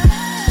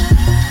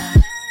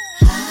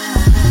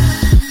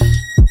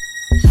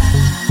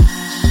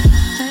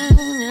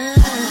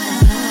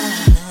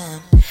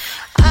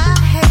 I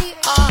hate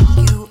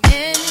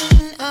arguing,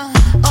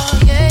 oh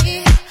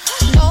yeah.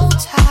 No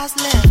ties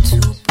left to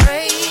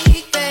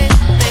break, baby.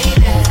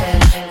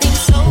 Things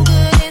so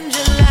good in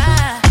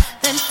July,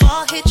 then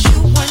fall hit you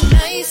one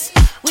nice.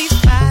 We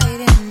fight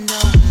and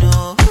don't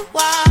know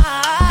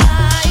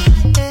why.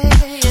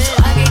 So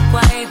I get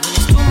quiet when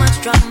there's too much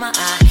drama. I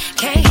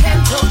can't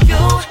handle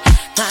you.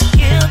 Not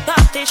give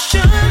up this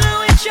sugar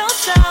with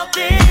yourself,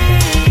 babe.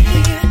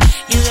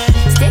 You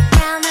gotta stick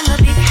down and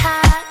be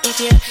high if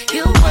you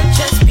would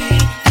just be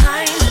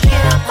kind.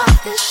 Give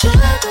up this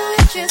sugar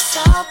with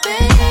yourself,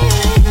 baby.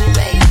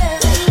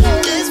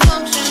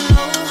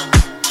 Dysfunctional,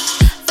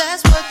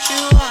 that's what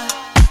you are.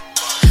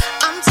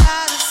 I'm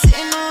tired of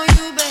sitting on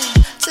you, babe.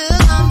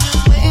 Till I'm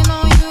just waiting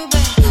on you,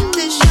 babe.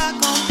 This shot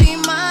gon' be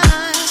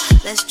mine.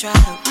 Let's try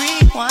to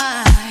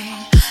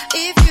rewind.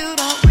 If you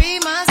don't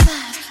read my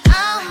signs,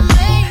 I'll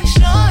make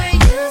sure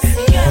you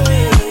see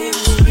me.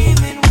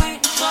 Screaming,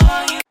 waiting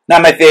for you.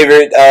 Not my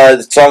favorite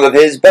song of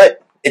his,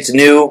 but it's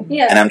new,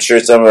 Yeah. and I'm sure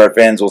some of our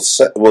fans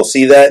will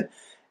see that.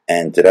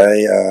 And did I? Do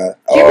you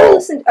ever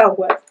listen? Oh,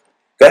 what?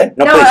 Go ahead.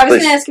 No, No, please, I was please.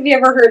 going to ask if you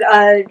ever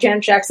heard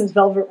Janet Jackson's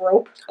Velvet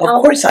Rope. Of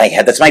album. course I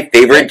had. That's my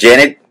favorite.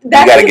 Janet, you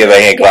That's got to the- give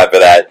a hand clap for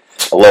that.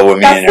 I love when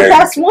me That's and the her.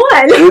 best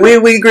one.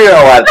 We agree on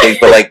a lot of things,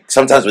 but like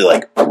sometimes we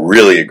like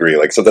really agree.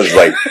 Like sometimes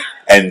like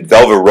and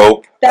Velvet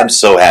Rope. I'm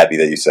so happy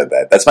that you said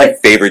that. That's my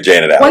favorite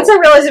Janet album. Once I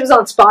realized it was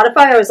on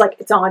Spotify, I was like,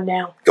 it's on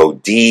now. Go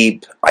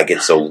deep. I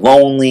get so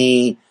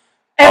lonely.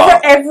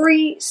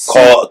 Every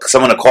Call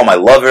someone to call my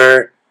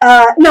lover.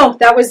 no,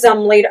 that was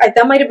later.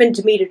 That might have been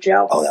Demita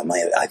Joe. Oh, that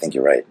might. I think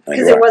you're right. No, Because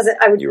you're it right. wasn't.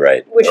 I would, You're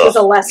right. which was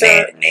a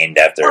lesser, named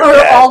after her or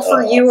dad. All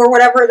for Oh. You, or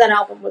whatever that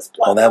album was.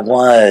 Oh, that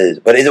was.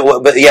 But is it?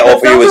 But yeah, All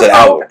for You was an Velvet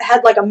album. Rope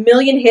had like a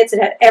million hits.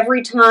 It had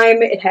Every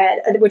Time. It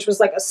had, which was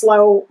like a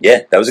slow,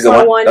 Yeah, that was a good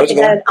slow one. That was a It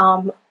good one. had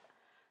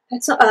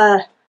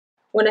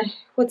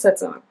what's that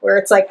song where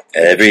it's like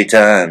Every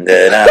time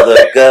that I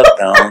look up,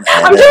 don't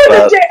I'm doing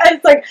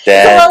it's like it's a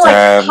that lot like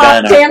time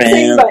hot gonna dancing,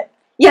 feel but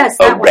yes,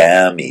 that one.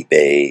 around me,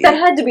 babe. That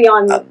had to be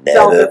on I'll never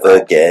Velvet Rope.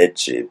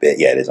 forget you. But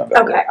yeah, it is on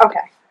Velvet. Okay,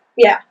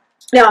 yeah.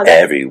 No,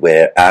 that,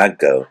 Everywhere I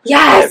go,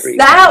 yes, every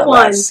that time I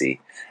one. see,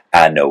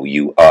 I know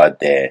you are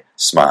there,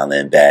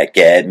 smiling back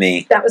at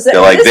me. That was it.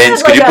 They're like, This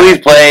Vince, had could you like a- please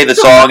play the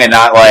song and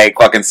not like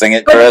fucking sing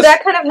it for But us?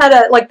 that kind of had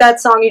a like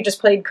that song you just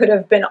played could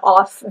have been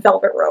off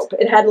Velvet Rope.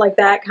 It had like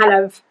that kind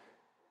of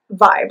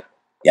vibe.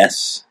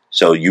 Yes.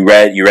 So you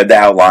read the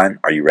outline.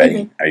 Are you ready?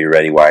 Mm-hmm. Are you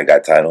ready? Why I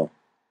got title?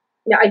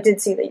 Yeah, I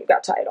did see that you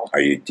got title. Are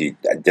you? Did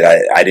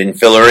I didn't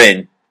fill her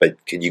in,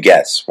 but could you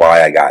guess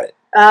why I got it?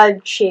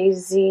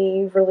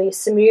 Jay-Z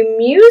released some new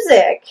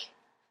music.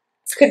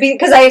 Could be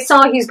because I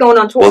saw he's going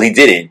on tour. Well, he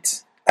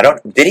didn't. I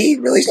don't. Did he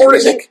release new Or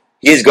music?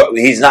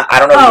 He's not. I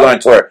don't know if he's Oh. going on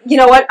tour. You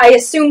know what? I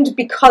assumed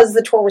because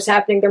the tour was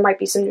happening, there might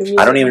be some new music.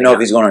 I don't even know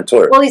if he's going on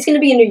tour. Well, he's going to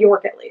be in New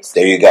York at least.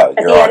 There you go.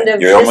 the You're on end it. of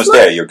You're this almost month?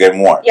 there. You're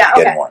getting warm. Yeah, You're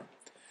getting okay. warm.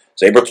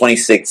 So April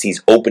 26th,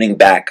 he's opening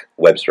back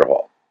Webster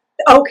Hall.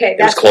 Okay,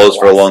 It was closed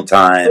for a long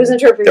time. I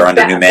wasn't sure if it They're was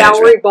under new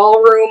management. Bowery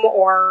Ballroom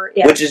or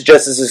Which is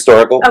just as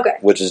historical. Okay.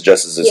 Which is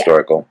just as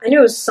historical. I knew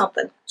it was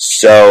something.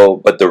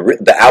 So, but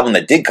the album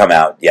that did come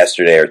out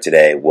yesterday or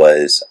today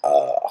was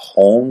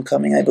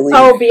Homecoming, I believe.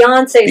 Oh,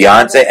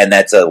 Beyonce, and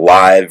that's a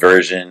live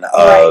version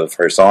of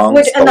her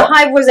songs. And the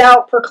Hive was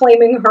out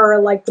proclaiming her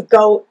like the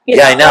GOAT.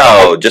 I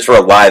know, just for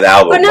a live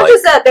album. But not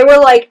just that, they were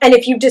like, and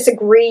if you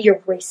disagree, you're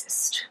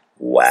racist.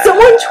 Wow.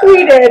 Someone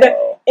tweeted,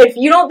 if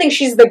you don't think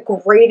she's the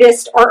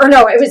greatest, or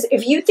no, it was,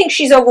 if you think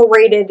she's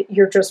overrated,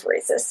 you're just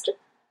racist.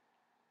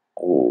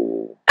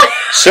 Ooh.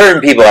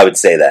 Certain people, I would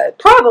say that.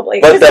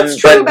 Probably, because that's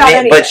true about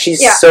anything. But she's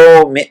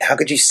so... How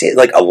could you say...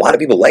 Like, a lot of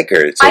people like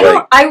her.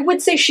 So I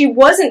would say she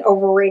wasn't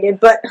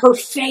overrated, but her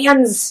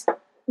fans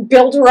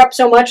build her up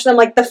so much. Then,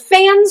 like, the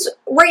fans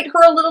rate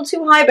her a little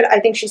too high, but I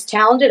think she's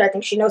talented. I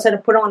think she knows how to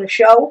put on a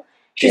show.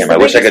 Damn, I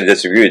wish I could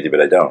disagree with you, but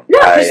I don't. No,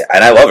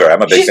 and I love her.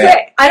 I'm a big fan.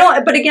 Great. I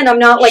don't. But again, I'm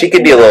not like... She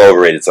could be a little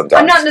overrated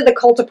sometimes. I'm not into the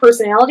cult of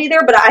personality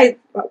there, but I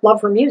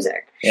love her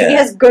music. She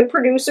has good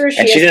producers.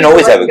 And she didn't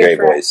always have a great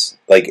voice.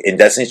 Like, in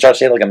Destiny's Child,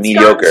 she had like a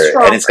mediocre,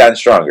 and it's gotten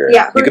stronger.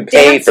 Yeah, her you could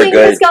pay for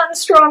good... has gotten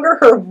stronger.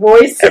 Her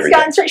voice has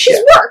gotten stronger. She's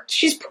worked.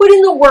 She's put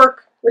in the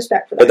work.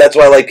 Respect for that. But that's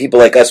why, like, people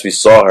like us, we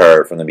saw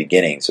her from the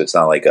beginning, so it's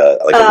not like a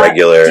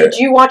regular... Did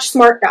you watch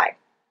Smart Guy?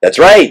 That's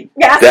right.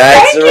 Yes,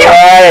 that's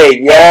right.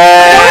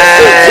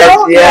 Yes.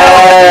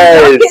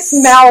 Marcus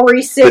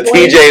Mallory sibling. The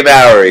TJ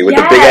Mallory with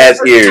the big ass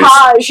ears.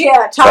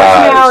 Taj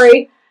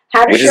Mallory.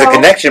 Which is a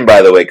connection,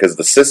 by the way, because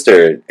the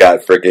sister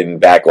got freaking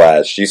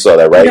backlash. You saw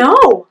that, right?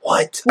 No.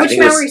 What? Which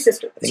Mallory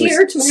sister?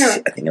 Tia or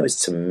Tamara? I think it was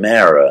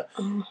Tamara.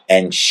 Oh.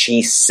 And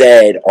she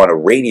said on a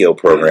radio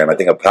program, I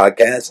think a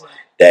podcast,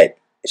 that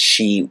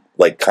she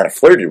like kind of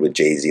flirted with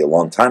Jay-Z a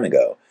long time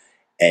ago.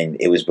 And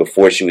it was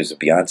before she was with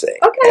Beyonce.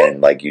 Okay.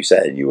 And like you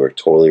said, you were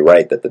totally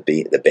right that the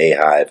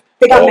Bayhive...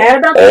 They got mad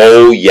about that?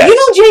 Oh, yes. You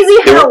know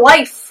Jay-Z had a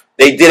life.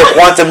 They did a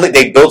quantum leap.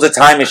 They built a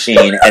time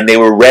machine, and they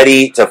were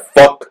ready to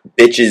fuck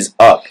bitches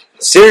up.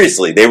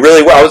 Seriously, they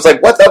really were. I was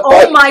like, what the fuck?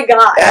 Oh, my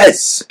God.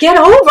 Yes. Get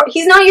over.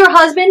 He's not your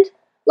husband.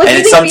 Look,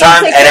 and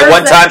at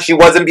one time, she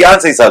wasn't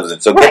Beyonce's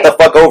husband, so get the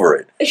fuck over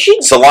it.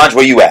 Solange,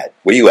 where you at?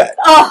 Where you at?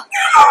 Oh,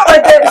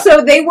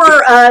 so they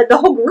were, the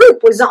whole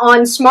group was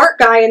on Smart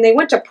Guy, and they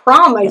went to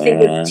prom, I think,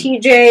 with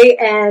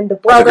TJ and the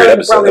brother. That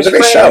was a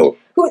great show.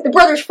 The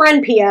brother's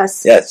friend,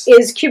 P.S., yes,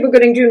 is Cuba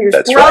Gooding Jr.'s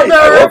That's brother.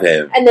 Right. I love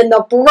him. And then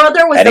the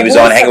brother was and he was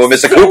on Hanging with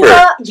Mr.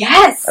 Cooper.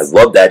 Yes. I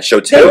love that show,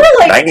 too. They were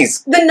like,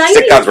 90s the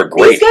 90s sitcoms were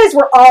great. These guys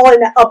were all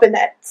up in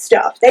that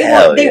stuff. They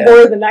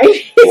were the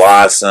 90s.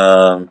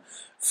 Blossom,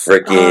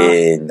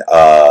 freaking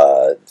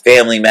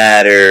Family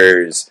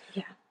Matters,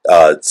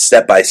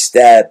 Step by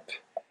Step.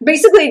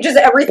 Basically, just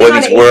everything Boy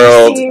on Meets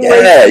World.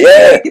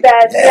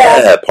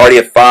 Party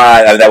of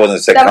Five. I mean, that wasn't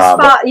a sitcom.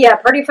 That was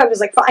Party of Five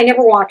was like... I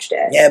never watched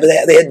it. Yeah, but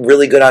they had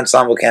really good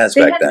ensemble cast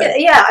back then.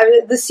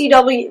 The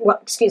CW... Well,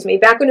 excuse me.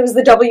 Back when it was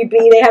the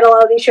WB, they had a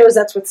lot of these shows.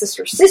 That's what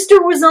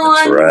Sister was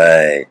on.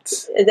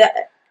 That's right.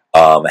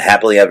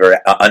 Unhappily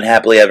Ever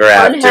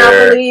After.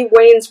 Unhappily,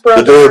 Wayne's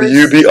Brothers. The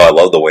WB. Oh, I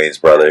love the Wayne's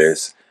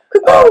Brothers.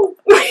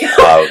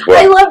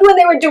 I loved when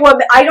they would do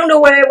I don't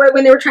know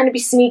when they were trying to be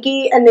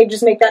sneaky and they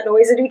just make that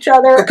noise at each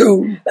other.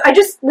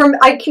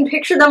 I can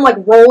picture them like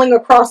rolling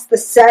across the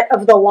set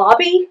of the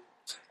lobby.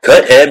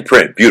 Cut and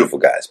print, beautiful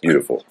guys,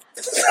 beautiful.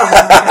 So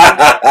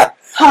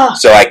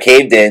I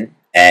caved in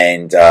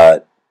and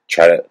try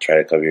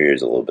to cover your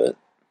ears a little bit.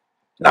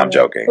 No, I'm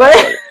joking.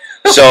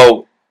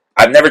 So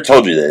I've never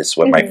told you this.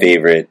 What my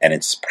favorite, and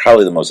it's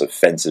probably the most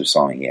offensive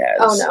song he has.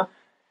 Oh no.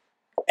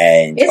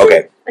 And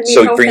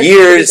so for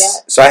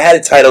years, so I had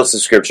a Tidal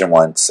subscription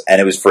once,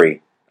 and it was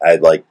free.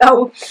 and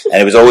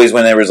it was always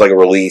when there was like a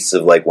release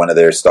of like one of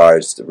their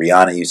stars.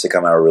 Rihanna used to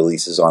come out with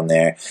releases on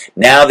there.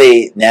 Now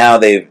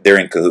they're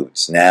in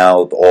cahoots.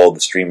 Now all the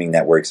streaming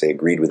networks, they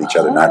agreed with each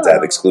other not to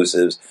have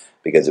exclusives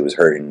because it was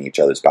hurting each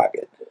other's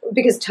pocket.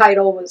 Because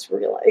Tidal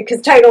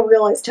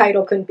realized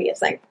Tidal couldn't be a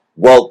thing.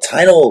 Well,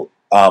 Tidal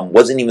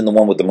wasn't even the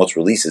one with the most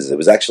releases. It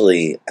was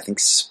actually, I think,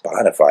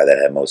 Spotify that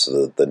had most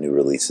of the new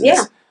releases.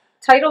 Yeah.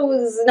 Tidal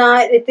was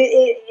not...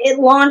 It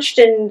launched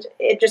and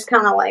it just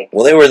kind of like...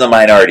 Well, they were in the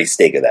minority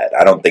stake of that.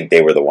 I don't think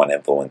they were the one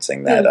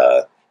influencing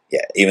that.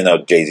 Even though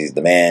Jay-Z's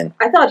the man.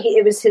 I thought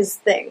it was his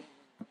thing.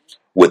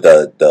 With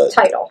the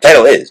Tidal.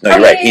 Tidal is. No,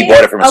 you're right. He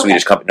bought it from a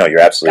Swedish company. No, you're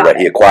absolutely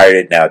right. He acquired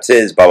it. Now it's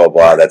his. Blah blah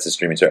blah. That's a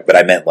streaming service. But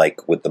I meant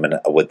like with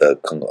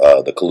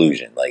the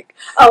collusion. Like.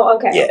 Oh,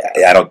 okay. Yeah,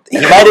 okay. I don't. He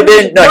might have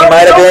been. No, he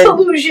might have been.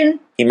 Collusion.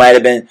 He might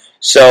have been.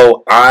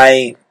 So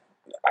I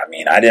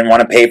didn't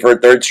want to pay for a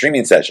third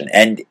streaming session.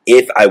 And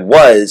if I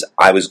was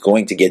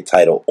going to get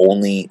Tidal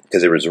only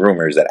because there was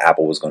rumors that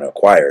Apple was going to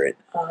acquire it.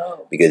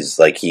 Oh. Because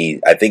I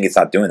think it's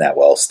not doing that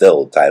well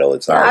still, Tidal.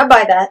 It's not. I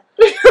buy that.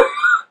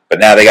 But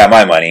now they got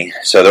my money.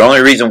 So the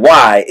only reason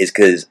why is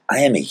because I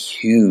am a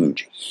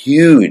huge,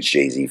 huge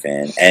Jay-Z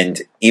fan.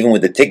 And even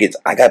with the tickets,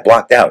 I got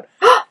blocked out.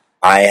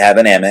 I have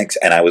an Amex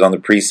and I was on the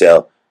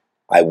pre-sale.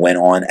 I went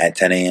on at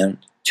 10 a.m.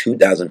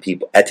 2,000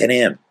 people. At 10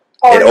 a.m.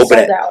 It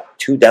opened at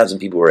 2,000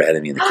 people were ahead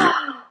of me in the queue.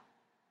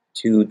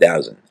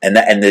 $2,000. And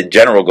the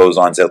General goes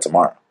on sale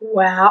tomorrow.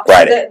 Wow.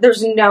 Friday.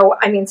 There's no,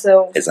 I mean,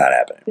 so. It's not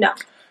happening. No.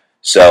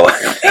 So,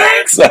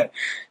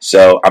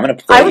 I'm going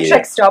to play. I would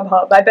check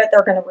StubHub. I bet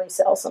they're going to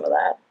resell some of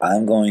that.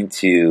 I'm going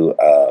to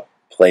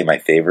play my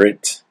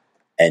favorite.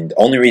 And the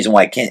only reason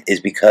why I can't is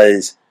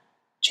because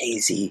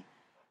Jay-Z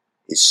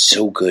is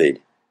so good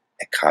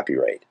at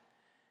copyright.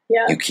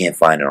 Yeah. You can't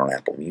find it on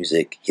Apple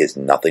Music. He has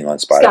nothing on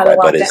got it Spotify, but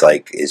locked it's down.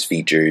 like his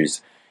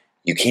features.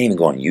 You can't even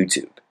go on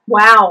YouTube.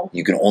 Wow.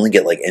 You can only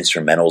get like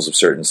instrumentals of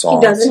certain He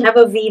songs. doesn't have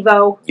a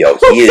Vivo. Yo,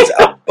 he is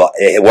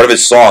one of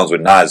his songs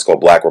with Nas is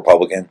called Black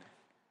Republican.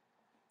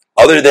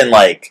 Other than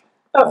like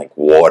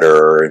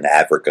water in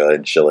Africa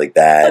and shit like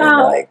that,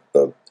 and like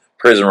the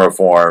prison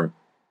reform,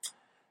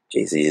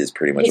 Jay-Z is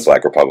pretty much a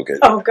Black Republican.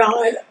 Oh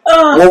God.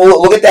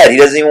 Well, look at that. He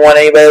doesn't even want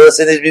anybody to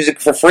listen to his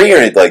music for free or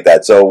anything like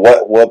that. So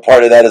what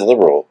part of that is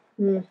liberal?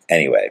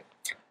 Anyway,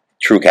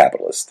 true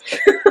capitalist.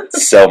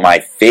 So my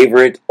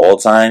favorite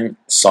all-time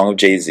song of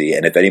Jay-Z,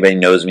 and if anybody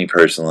knows me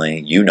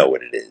personally, you know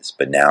what it is.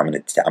 But now I'm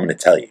gonna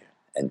tell you,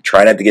 and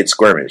try not to get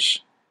squirmish.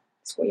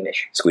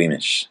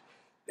 Squeamish.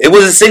 It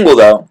was a single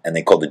though, and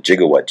they called it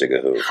Jigga What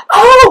Jigga Who.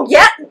 Oh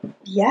yeah,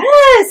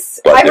 yes.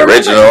 But the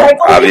original,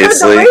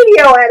 obviously, heard the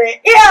radio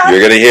edit. Yeah.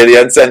 You're gonna hear the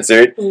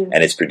uncensored,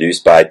 and it's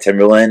produced by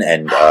Timberland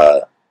and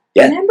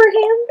yeah. Remember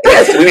him?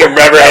 Yes, we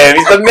remember him.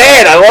 He's the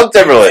man. I love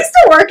Timberland. He's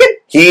still working.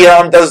 He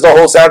does the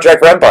whole soundtrack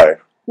for Empire.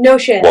 No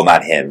shit. Well,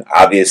 not him,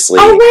 obviously.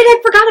 Oh, wait, I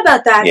forgot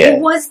about that. Yeah. He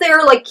was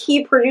their, like,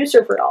 key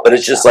producer for all But that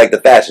it's just stuff. like the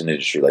fashion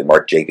industry. Like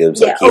Marc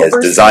Jacobs, like he has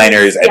overseas.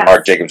 designers, and Yes.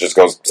 Marc Jacobs just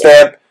goes,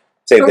 stamp.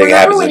 Same But thing remember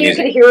happens when in you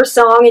music. could hear a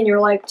song and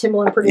you're like,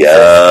 Timbaland producer?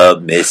 Yeah,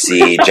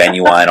 Missy,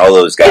 Genuine, all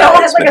those guys. It all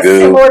has, like, a Magoo.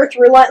 similar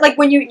through line. Like,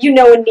 when you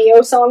know a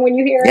Neo song when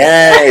you hear it.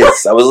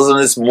 Yes, I was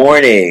listening this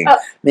morning. Oh.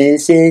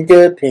 Miss That was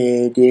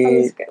Independent.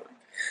 good.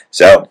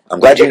 So, I'm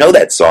glad you know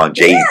that song,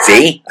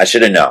 Jay-Z. I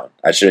should have known.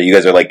 You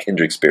guys are like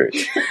kindred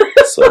spirits.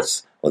 So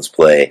let's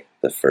play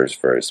the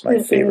first verse, my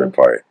favorite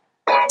part.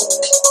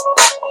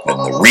 And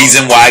the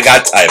reason why I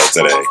got title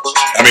today.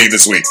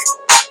 This week.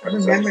 I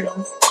remember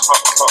them.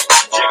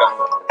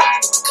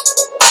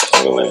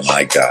 Oh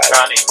my God.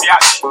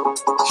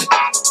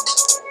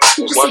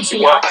 You just said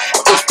Biatch.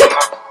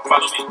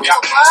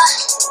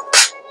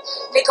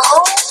 Nigga who?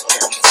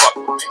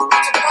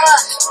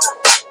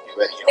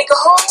 Nigga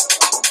who?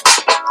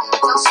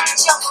 Don't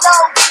switch your flow,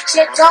 DJ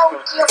don't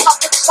give fuck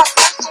with this like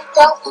shit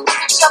though.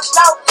 Switch your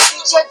flow,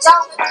 DJ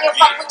don't give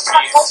fuck with this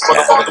like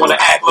Motherfuckers wanna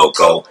act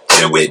loco.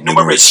 Hit it with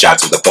numerous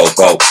shots with a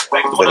fofo.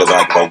 Niggas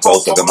like Coco,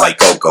 fuck them like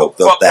Coco.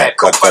 Fuck that,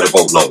 fuck for the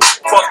boatload.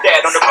 Fuck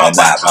that on the I'm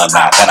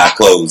not, then I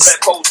close. That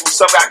pose when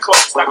some got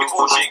close, like a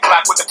bullshit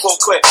clock with the full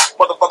clip.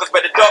 Motherfuckers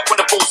better duck when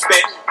the bull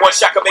spit. One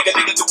shot can make a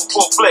nigga do a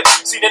full flip.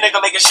 See the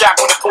nigga like a shot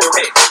when the bull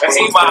hit. And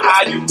hey, my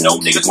high, you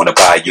know Niggas wanna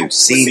buy you.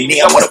 See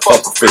me, I wanna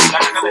fuck for free.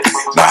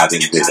 Nah,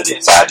 then you visit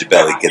inside your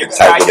belly. Get it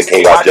tight with a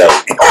KY jelly.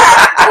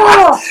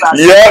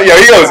 Yo,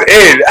 he goes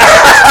in.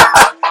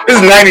 This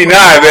is 99,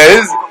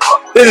 man.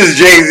 This is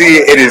Jay-Z.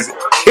 It is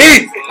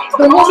heat.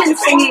 The woman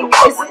singing,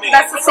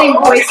 that's the same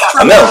voice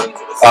from...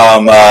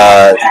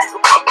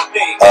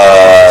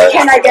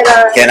 Can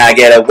I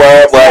get a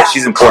word? Well, Yeah.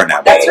 she's important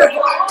now. That's her.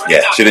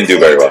 Yeah, she didn't do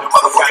very well.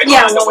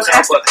 Yeah, well,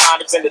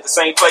 condoms in the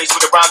same place with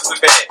the rhymes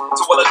embedded.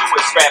 So all I do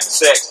is rap and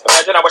sex.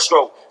 Imagine how I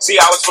stroke. See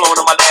how it's flowing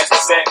on my last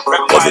set.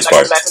 Love this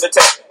Like part. last in the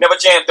tech. Never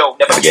jam though.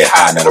 Never Get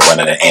high, never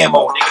running the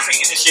ammo. Niggas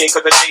hating this shit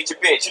cause I made your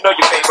bitch. You know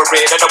your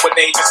favorite. I know what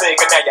made you sick.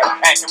 And now you're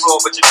acting raw,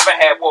 but you never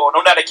had war.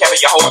 Don't know how to carry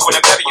your hoe when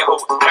I bury your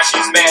hoe. Now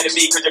she's mad at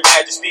me cause your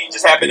majesty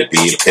just happened to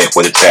Be a pimp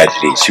with a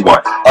tragedy. She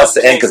want us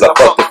to end because I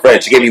fucked the friend.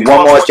 She gave me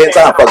one more chance.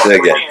 I fucked her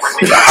again.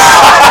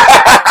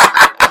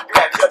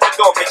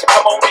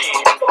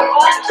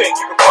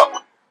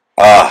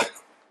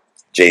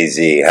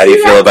 Jay-Z. How do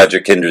you feel about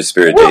your kindred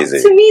spirit, Well,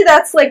 Jay-Z? to me,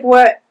 that's like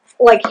what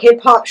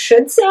hip hop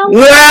should sound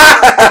like.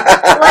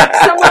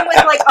 Someone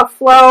with like a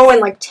flow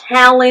and like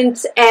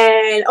talent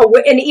and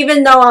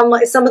even though I'm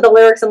like some of the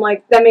lyrics, I'm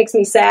like that makes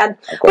me sad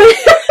because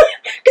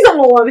I'm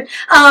a woman.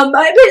 But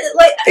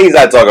like He's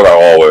not talking about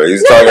all women.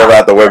 He's talking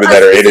about the women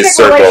that are in his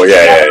circle.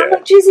 Yeah. I'm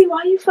like, Jizzy, why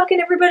are you fucking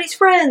everybody's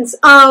friends?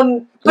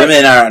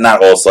 Women are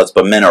not all sluts,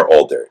 but men are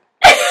all dirt.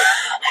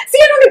 See,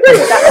 I don't agree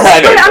with that.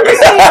 But I'm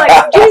just saying,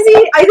 like,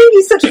 Jay-Z, I think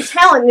he's such a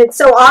talent, and it's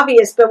so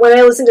obvious, but when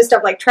I listen to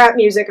stuff like trap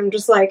music, I'm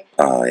just like,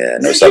 Oh, yeah.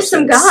 No this is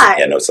substance. just some guy,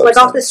 Yeah, no substance.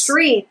 like, off the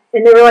street,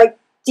 and they were like,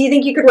 do you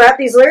think you could rap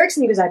these lyrics?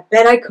 And he goes, I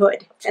bet I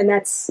could. And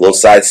that's... Little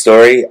side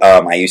story.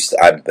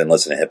 I've been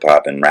listening to hip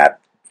hop and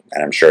rap,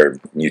 and I'm sure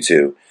you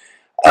too.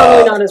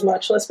 Probably not as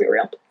much, let's be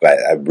real. But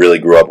I really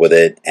grew up with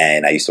it,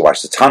 and I used to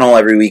watch The Tunnel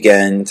every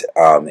weekend.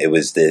 It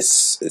was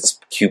this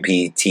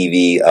QP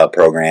TV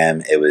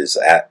program. It was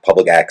at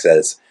public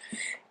access,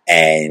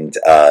 and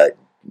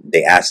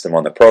they asked him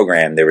on the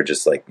program. They were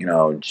just like,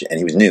 and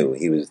he was new.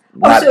 He was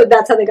not. So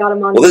that's how they got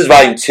him on. Well, this is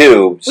volume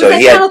 2, so was that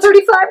he had. channel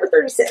 35 or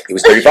 36? He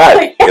was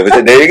 35.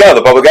 There you go,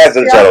 the public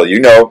access channel.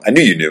 I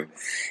knew you knew.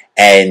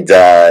 And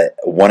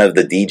one of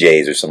the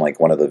DJs or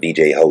one of the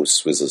VJ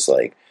hosts was just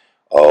like,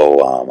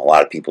 a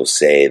lot of people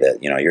say that,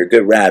 you're a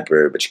good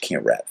rapper, but you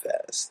can't rap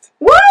fast.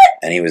 What?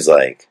 And he was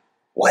like,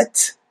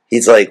 what?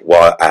 He's like,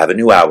 well, I have a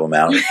new album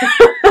out,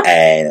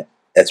 and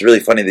that's really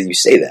funny that you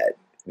say that,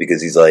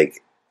 because he's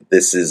like,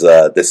 this is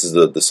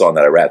the song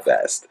that I rap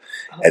fast.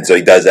 And so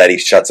he does that, he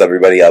shuts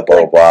everybody up, blah,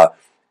 blah, blah.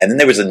 And then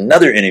there was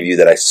another interview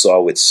that I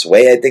saw with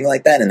Sway, I think,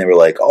 like that, and they were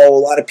like, oh, a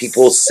lot of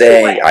people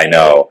say, I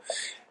know,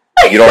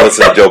 you don't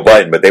listen to Joe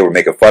Budden, but they were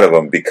making fun of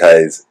him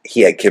because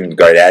he had Kim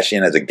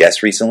Kardashian as a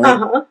guest recently,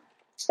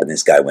 and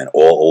this guy went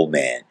all old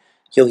man.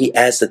 Yo, he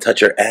asked to touch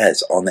her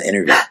ass on the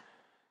interview.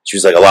 She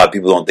was like, a lot of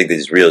people don't think this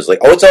is real. It's like,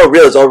 oh, it's all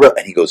real, it's all real.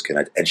 And he goes, can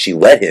I? And she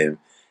let him,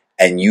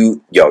 and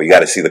you got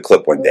to see the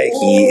clip one day.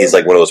 He is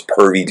like one of those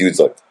pervy dudes,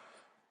 like,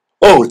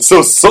 oh, it's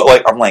so,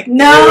 like, I'm like,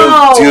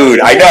 no, dude,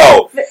 I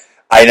know,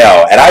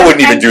 and I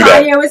wouldn't even do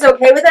that. Kanye was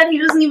okay with that. He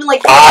doesn't even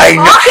like. I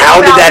know.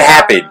 How did that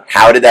happen?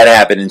 How did that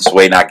happen? And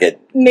Sway not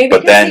get? Maybe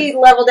because he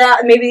leveled out.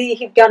 Maybe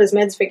he got his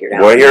meds figured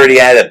out. Well, he already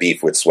had a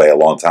beef with Sway a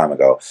long time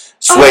ago.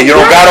 Sway, you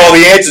don't got all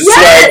the answers,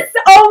 Sway.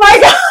 Oh my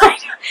god,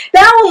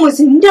 that one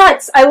was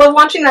nuts. I love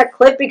watching that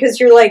clip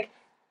because you're like,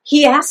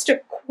 he asked a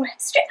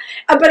question,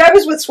 but I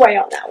was with Sway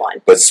on that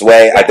one. But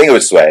Sway, I think it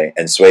was Sway,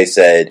 and Sway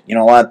said, a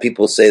lot of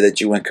people say that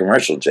you went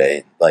commercial,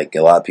 Jay. Like,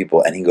 a lot of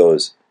people, and he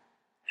goes,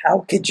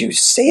 how could you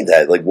say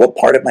that? Like, what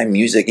part of my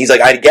music? He's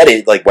like, I get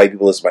it, like, white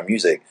people listen to my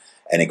music,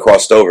 and he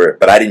crossed over,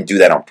 but I didn't do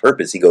that on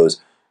purpose. He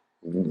goes,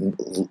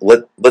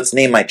 let's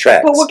name my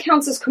tracks. But what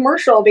counts as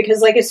commercial?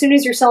 Because, like, as soon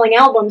as you're selling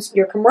albums,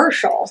 you're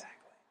commercial.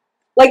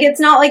 Like, it's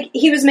not like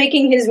he was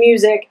making his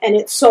music and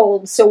it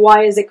sold, so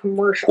why is it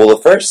commercial? Well,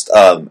 the first,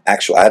 I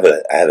have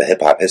a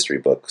hip-hop history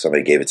book.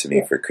 Somebody gave it to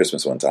me for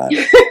Christmas one time.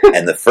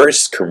 And the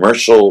first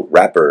commercial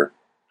rapper,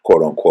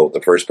 quote-unquote,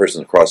 the first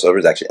person to cross over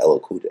is actually LL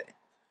Cool J.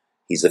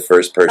 He's the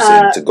first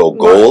person to go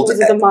gold. Was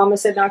it the Mama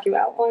Said Knock You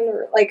Out one?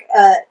 Or, like,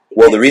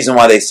 well, the reason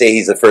why they say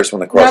he's the first one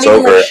to cross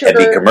over and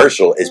be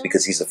commercial is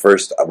because he's the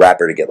first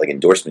rapper to get, like,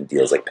 endorsement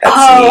deals, like Pepsi.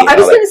 Oh, I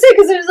was going to say,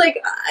 because it was like,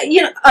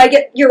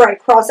 you're right,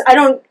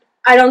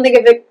 I don't think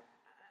of it.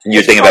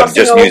 You're thinking about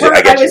just music.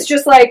 I was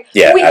just like,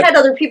 we had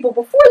other people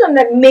before them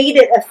that made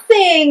it a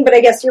thing, but I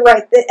guess you're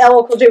right. The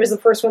LL Cool J was the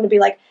first one to be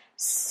like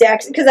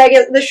sex, because I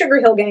guess the Sugar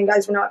Hill Gang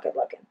guys were not good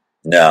looking.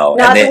 No,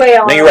 not the way.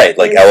 No, you're right.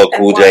 Like LL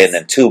Cool J, and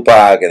then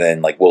Tupac, and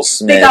then like Will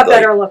Smith. They got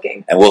better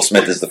looking. And Will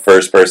Smith is the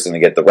first person to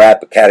get the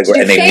rap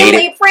category, and they made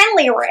it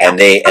friendly rap. And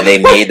they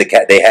made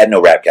they had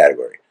no rap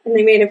category, and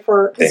they made it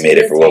for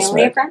Will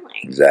Smith.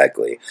 Friendly.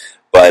 Exactly.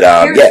 But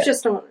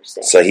just don't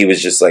understand. So he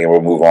was just like,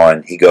 we'll move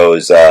on. He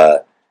goes,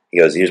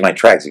 here's my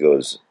tracks. He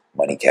goes,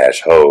 Money,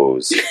 Cash,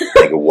 Hoes,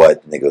 nigga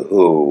what, nigga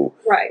who,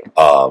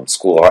 right?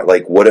 School Heart.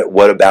 Like,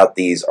 what about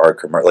these are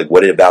commercial? Like,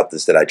 what about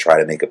this that I try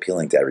to make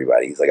appealing to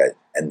everybody? He's like,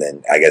 and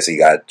then I guess he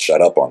got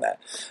shut up on that.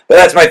 But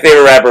that's my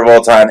favorite rapper of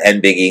all time,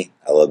 and Biggie.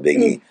 I love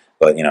Biggie,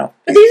 but you know.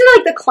 But these are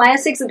like the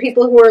classics of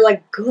people who are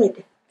like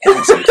good.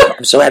 Yes,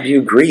 I'm so happy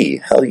you agree.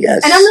 Hell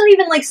yes. And I'm not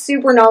even like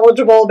super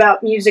knowledgeable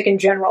about music in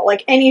general.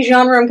 Like any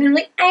genre, I'm kind of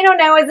like, I don't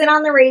know, is it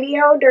on the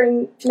radio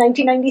during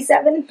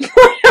 1997?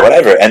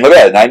 Whatever. And look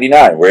at it,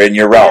 99. We're in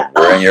your realm. Yeah.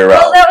 We're in your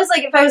realm. Well, that was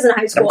like if I was in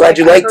high school. I'm glad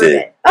you liked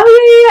it.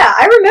 Oh yeah.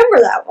 I remember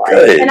that one.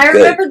 Good, and I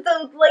remember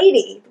the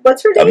lady.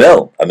 What's her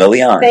name?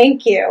 Emilion.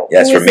 Thank you.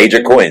 Yes, from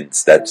Major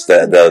Coins. That's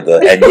the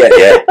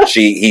and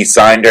he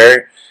signed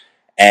her.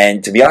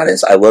 And to be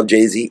honest, I love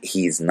Jay-Z.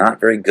 He's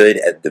not very good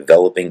at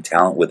developing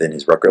talent within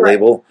his record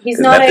label. He's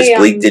not Memphis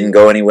Bleak didn't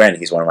go anywhere, and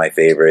he's one of my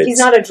favorites. He's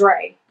not a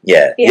Dre.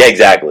 Yeah,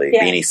 exactly.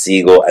 Yeah. Beanie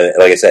Siegel,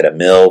 like I said,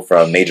 Emil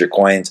from Major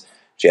Coins.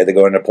 She had to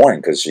go into porn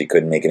because she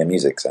couldn't make any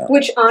music. So,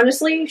 which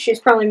honestly,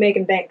 she's probably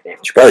making bank now.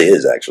 She probably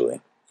is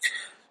actually.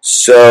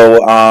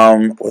 So,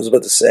 what was I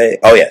about to say?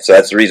 Oh yeah, so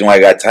that's the reason why I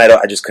got Tidal.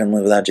 I just couldn't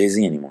live without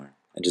Jay-Z anymore.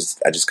 I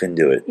just couldn't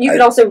do it. You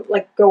could also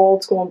like go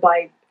old school and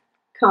buy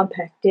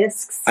compact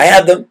discs. I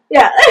have them.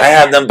 Yeah. I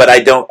have them, but I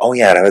don't. Oh,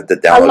 yeah, I have to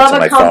download to my phone. I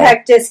love a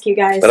compact disc, you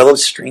guys. But I love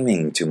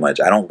streaming too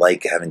much. I don't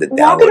like having to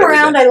download walking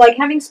around, I like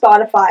having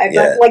Spotify,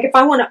 but like if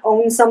I want to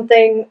own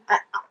something,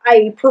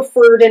 I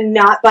prefer to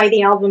not buy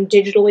the album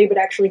digitally, but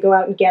actually go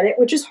out and get it,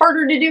 which is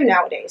harder to do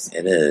nowadays.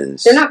 It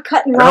is. They're not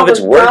cutting. I don't know if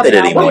it's worth it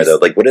anymore, though.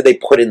 Like, what do they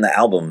put in the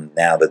album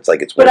now that's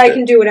like it's worth it? But I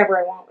can do whatever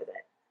I want with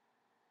it.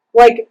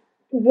 Like,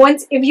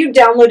 if you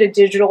download a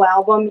digital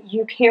album,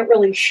 you can't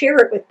really share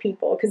it with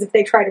people, because if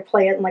they try to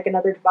play it in like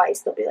another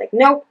device, they'll be like,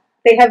 nope,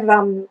 they have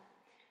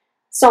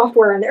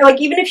software in there. Like,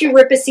 even if you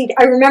rip a CD,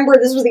 I remember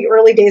this was the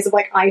early days of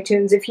like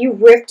iTunes, if you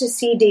ripped a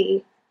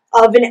CD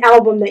of an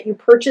album that you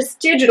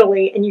purchased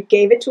digitally and you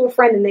gave it to a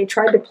friend and they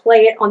tried to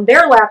play it on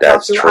their laptop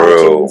that's through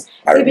true. iTunes,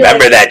 I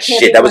remember that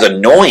shit. That was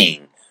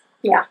annoying.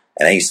 Yeah.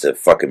 And I used to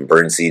fucking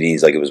burn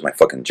CDs like it was my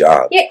fucking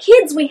job. Yeah,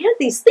 kids, we had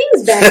these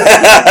things back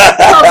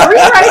then called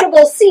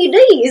rewritable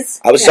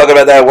CDs. I was talking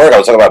about that at work. I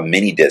was talking about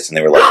mini discs, and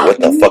they were like, what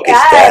the fuck is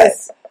that?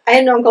 I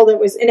had an uncle that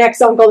was, an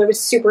ex-uncle that was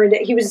super into,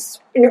 he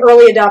was an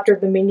early adopter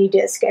of the mini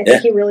disc. I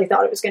think he really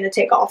thought it was going to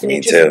take off, and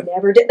it just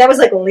never did. That was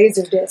like a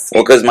laser disc.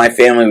 Well, because my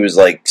family was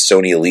like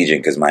Sony Allegiant,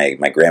 because my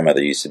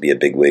grandmother used to be a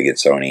big wig at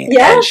Sony.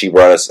 Yeah. And she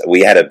brought us,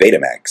 we had a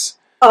Betamax.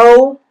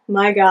 Oh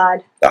my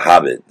God. The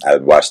Hobbit. I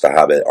would watch The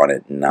Hobbit on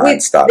it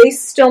nonstop. Wait, they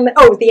still...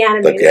 the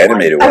animated The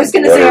animated one. I was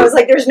going to say, What I was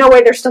like, there's no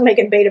way they're still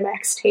making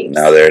Betamax tapes.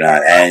 No, they're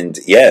not. And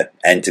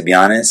to be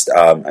honest,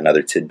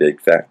 another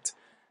tidbit fact.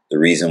 The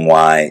reason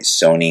why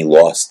Sony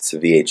lost to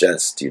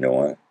VHS, do you know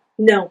what?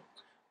 No.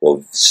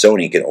 Well,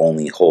 Sony can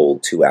only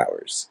hold 2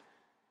 hours.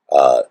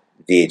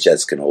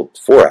 VHS can hold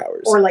 4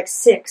 hours. Or like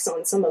 6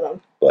 on some of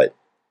them. But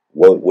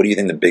what do you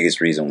think the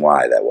biggest reason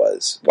why that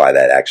was? Why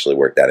that actually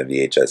worked out in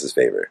VHS's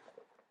favor?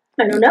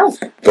 I don't know.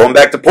 Going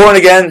back to porn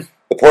again.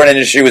 The porn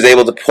industry was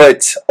able to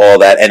put all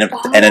that.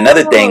 And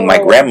another thing, my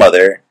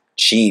grandmother,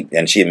 she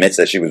admits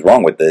that she was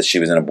wrong with this. She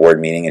was in a board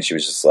meeting and she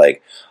was just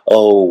like,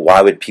 oh,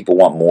 why would people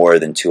want more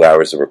than 2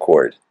 hours to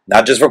record?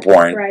 Not just for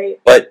porn, right?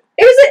 But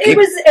it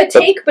was a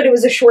take, but it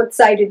was a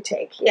short-sighted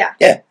take. Yeah.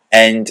 Yeah,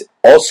 and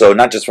also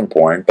not just from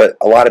porn, but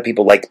a lot of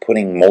people liked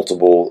putting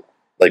multiple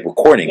like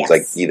recordings,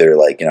 like either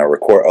like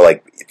record or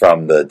like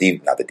from the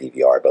not the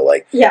DVR, but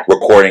like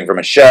recording from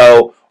a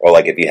show, or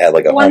like if you had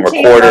like a home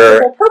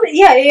recorder.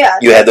 Yeah.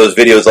 You had those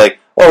videos like,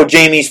 oh,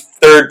 Jamie's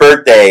 3rd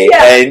birthday,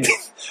 and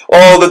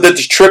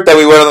the trip that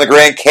we went on the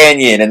Grand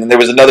Canyon, and then there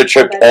was another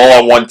trip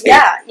all on one tape.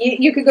 Yeah,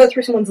 you could go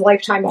through someone's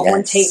lifetime on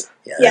one tape.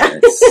 Yes. Yeah.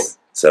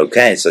 It's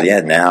okay. So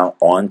now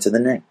on to the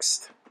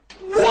next.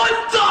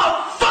 What the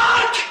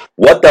fuck?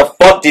 What the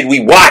fuck did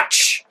we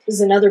watch? This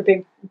is another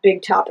big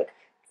topic.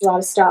 A lot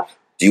of stuff.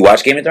 Do you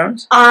watch Game of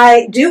Thrones?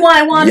 I watch Game of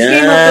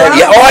Thrones.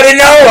 Yeah. Oh, I didn't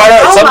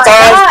know.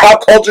 Sometimes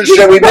pop culture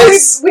shit we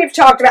miss. We've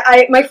talked about.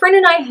 My friend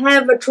and I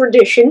have a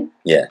tradition.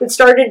 Yeah. That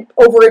started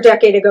over a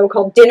decade ago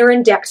called Dinner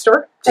and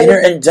Dexter.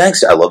 Dinner and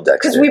Dexter. I love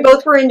Dexter because we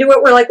both were into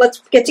it. We're like,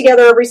 let's get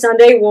together every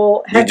Sunday.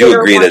 We'll have. You do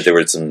agree that there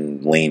were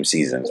some lame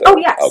seasons? Oh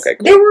yes. Okay.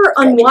 Cool. There were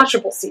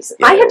unwatchable seasons.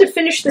 Yeah, I had to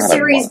finish the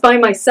series by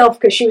myself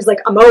because she was like,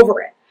 I'm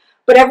over it.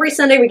 But every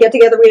Sunday we get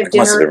together, we have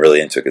dinner. I must have been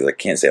really into it because I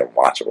can't say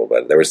unwatchable,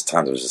 but there was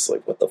times I was just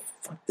like, what the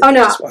fuck did I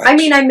just watch? I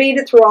mean, I made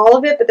it through all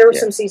of it, but there were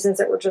some seasons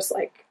that were just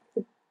like,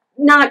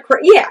 not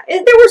great. Yeah,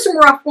 there were some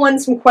rough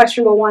ones, some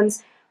questionable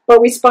ones, but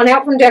we spun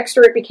out from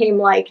Dexter. It became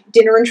like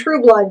Dinner and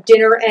True Blood,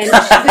 Dinner and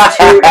the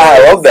Tudors.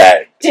 I love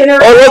that. Dinner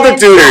I love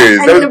the Tudors.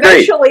 And then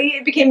eventually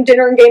it became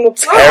Dinner and Game of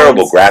Thrones.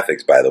 Terrible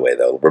graphics, by the way,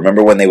 though.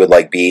 Remember when they would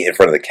like be in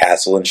front of the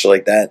castle and shit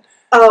like that?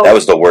 Oh, that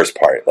was the worst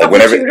part. Like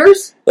whenever,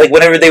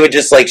 whenever they would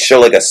just like show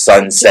like a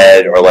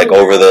sunset or like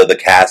over the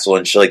castle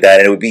and shit like that,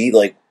 and it would be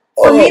like.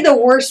 For me, the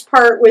worst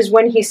part was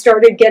when he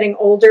started getting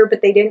older,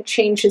 but they didn't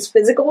change his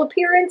physical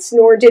appearance,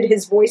 nor did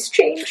his voice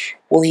change.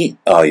 Well,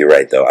 you're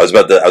right though. I was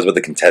about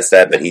to contest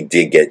that, but he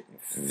did get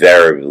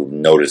very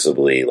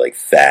noticeably like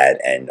fat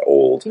and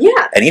old.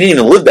 Yeah, and he didn't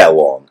even live that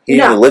long. He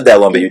didn't even live that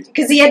long, but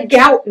because he had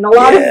gout and a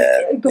lot of.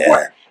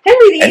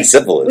 Henry VIII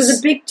syphilis. Was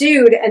a big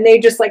dude, and they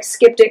just like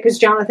skipped it because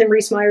Jonathan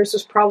Rhys-Meyers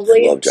was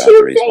probably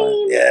too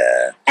vain.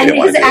 Yeah, and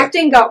his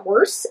acting got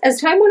worse as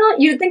time went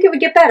on. You'd think it would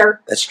get better.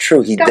 That's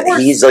true.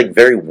 He's like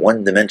very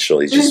one-dimensional.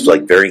 He's just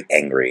like very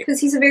angry because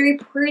he's a very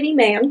pretty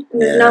man.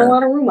 And there's not a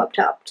lot of room up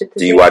top.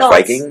 Do you watch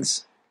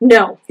Vikings?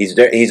 No.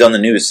 He's on the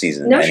newest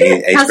season. No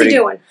shit. How's he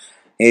doing?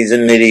 He's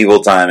in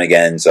medieval time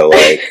again, so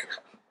like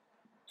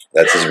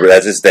that's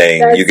his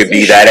thing. You could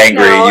be that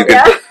angry.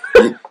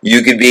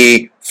 You could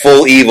be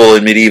full evil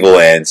in medieval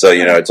land, so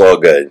it's all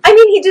good. I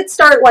mean, he did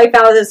start life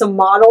out as a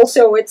model,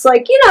 so it's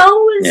like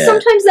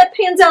sometimes that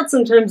pans out,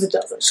 sometimes it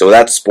doesn't. So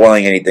without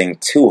spoiling anything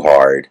too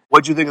hard,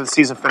 what'd you think of the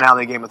season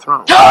finale of Game of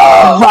Thrones?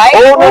 Right?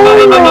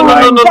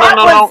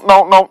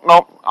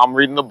 No. I'm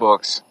reading the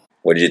books.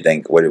 What did you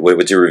think?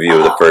 What's your review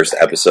of the first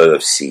episode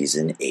of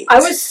season 8? I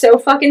was so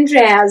fucking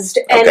jazzed,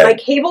 and my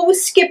cable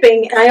was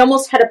skipping, and I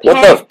almost had a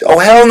panic. What the? Oh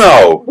hell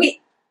no!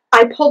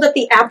 I pulled up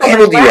the app. What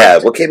cable do you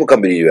have? What cable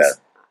company do you have?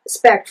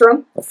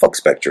 Spectrum. Oh, fuck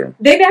Spectrum.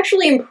 They've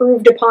actually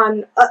improved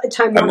upon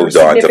Time Warner. I moved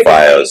on to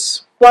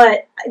Fios.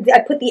 But I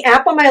put the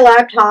app on my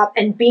laptop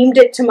and beamed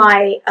it to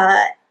my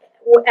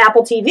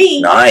Apple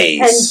TV. Nice.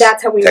 And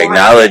that's how we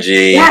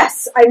technology.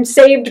 Yes, I'm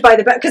saved by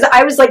the because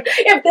I was like,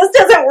 if this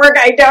doesn't work,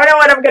 I don't know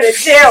what I'm going to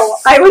do.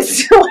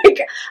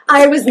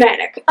 I was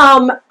manic.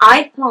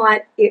 I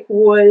thought it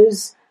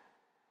was.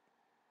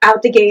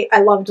 Out the gate,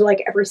 I loved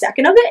like every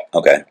second of it.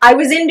 Okay. I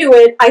was into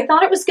it. I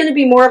thought it was going to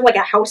be more of like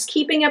a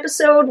housekeeping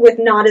episode with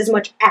not as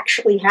much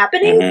actually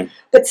happening,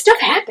 but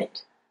stuff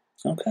happened.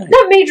 Okay.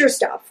 Not major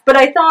stuff, but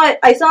I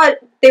thought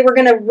they were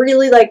going to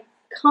really like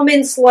come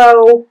in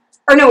slow.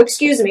 Or no,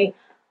 excuse me.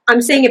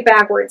 I'm saying it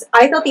backwards.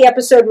 I thought the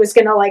episode was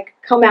going to like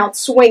come out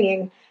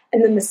swinging,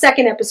 and then the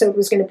second episode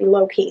was going to be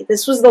low key.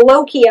 This was the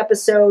low key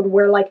episode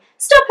where like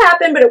stuff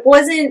happened, but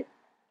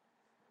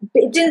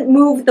it didn't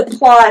move the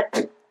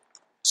plot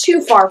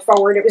too far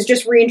forward. It was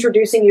just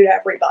reintroducing you to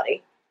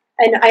everybody.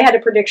 And I had a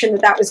prediction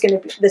that was going to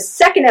be the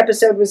second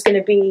episode was going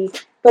to be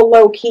the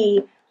low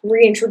key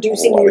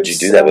reintroducing. Why would you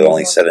do that with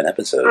only 7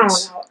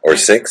 episodes? I don't know. Or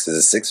 6? Is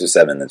it 6 or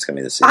 7 that's going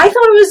to be the season? I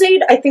thought it was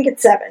 8. I think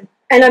it's 7.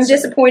 And I'm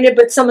disappointed,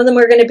 but some of them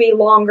are going to be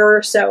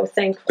longer, so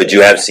thankfully. But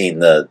you have seen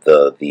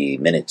the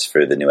minutes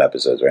for the new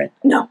episodes, right?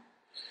 No.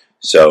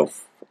 So.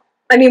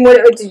 I mean,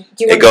 what do you?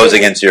 It goes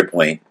against your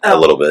point a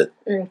little bit.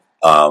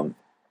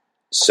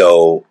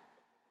 So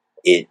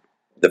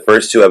the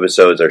first 2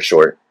 episodes are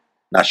short.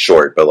 Not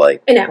short, but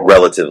like An hour.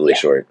 relatively Yeah.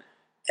 short.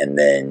 And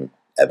then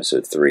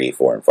episode 3,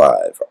 4, and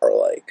 5 are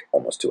like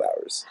almost 2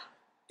 hours.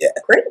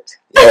 Great.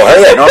 Oh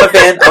hell yeah! No, I'm a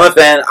fan. I'm a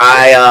fan.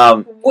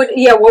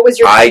 What was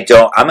your?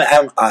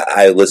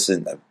 I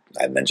listen.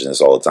 I mention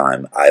this all the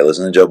time. I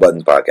listen to Joe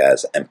Budden's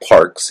podcast, and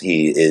Parks.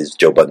 He is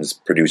Joe Budden's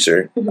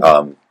producer,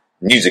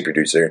 music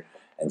producer,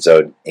 and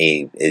so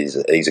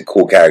he's a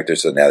cool character.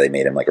 So now they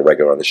made him like a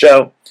regular on the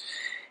show,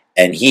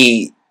 and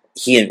he's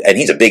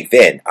a big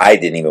fan. I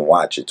didn't even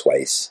watch it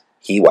twice.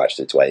 He watched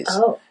it twice,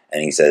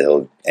 and he said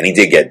he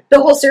did get the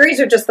whole series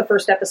or just the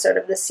first episode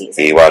of this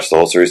season. He watched the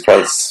whole series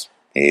twice.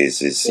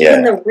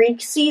 Even the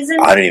Reek season.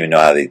 I don't even know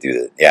how they do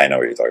that. Yeah, I know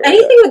what you're talking about.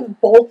 Anything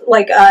with Bolt,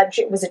 like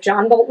was it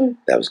John Bolton?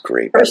 That was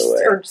great, by the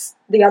way. Or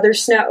the other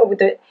Snow with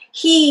That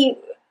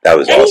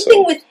was anything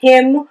awesome. with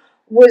him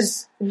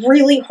was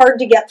really hard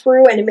to get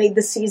through, and it made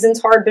the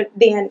seasons hard. But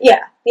the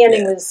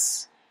ending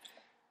was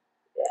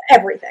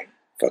everything.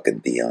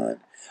 Fucking Theon.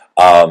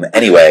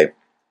 Anyway,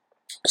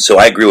 so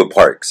I agree with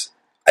Parks.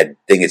 I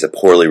think it's a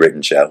poorly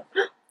written show.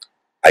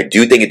 I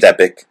do think it's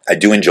epic. I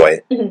do enjoy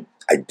it. Mm-hmm.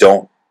 I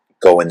don't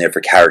go in there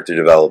for character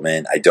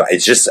development.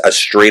 It's just a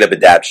straight up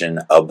adaptation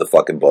of the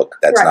fucking book.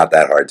 That's not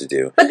that hard to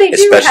do. But they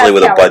do especially have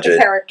with a budget.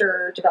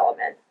 Character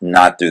development.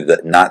 Not through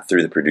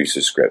the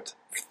producer's script,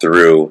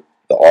 through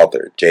the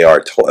author,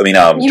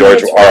 You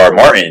George mean R.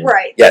 Martin.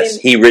 Right. Yes,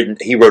 he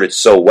wrote it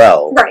so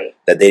well Right.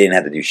 that they didn't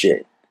have to do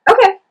shit.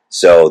 Okay.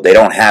 So they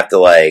don't have to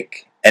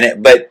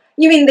but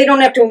You mean they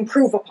don't have to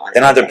improve upon it? they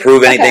don't have to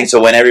prove anything. Okay.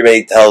 So when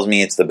everybody tells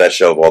me it's the best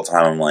show of all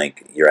time, I'm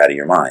like, you're out of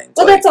your mind.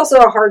 Well, that's also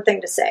a hard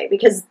thing to say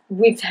because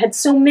we've had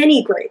so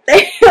many great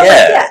things.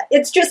 Yeah.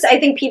 It's just, I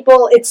think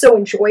it's so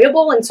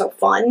enjoyable and so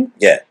fun.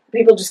 Yeah.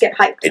 People just get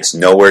hyped. It's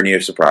nowhere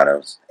near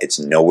Sopranos. It's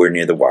nowhere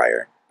near The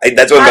Wire.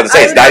 That's what I'm about to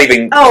say. It's not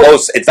even Oh,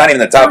 close. It's not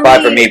even the top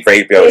 5 for me for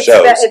HBO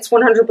shows. It's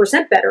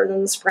 100% better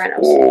than The Sopranos.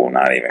 Oh,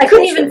 not even I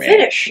couldn't close even for me.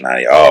 finish.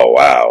 Oh,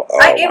 wow. Oh,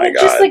 It my was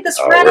God. just like The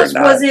Sopranos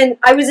wasn't.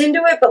 I was into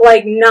it, but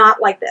like not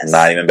like this.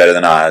 Not even better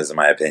than Oz, in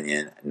my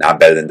opinion.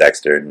 Not better than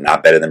Dexter.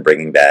 Not better than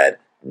Breaking Bad.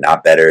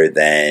 Not better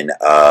than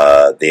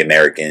The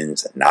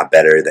Americans. Not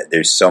better than...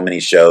 There's so many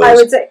shows. I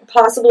would say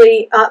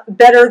possibly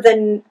better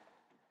than.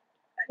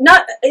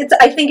 Not.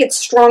 I think it's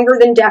stronger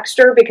than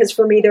Dexter because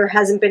for me there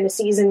hasn't been a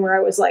season where I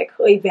was like,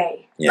 "Oy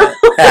vey." Yeah.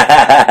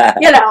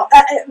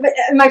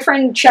 My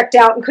friend checked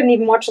out and couldn't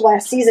even watch the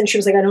last season. She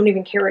was like, "I don't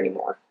even care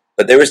anymore."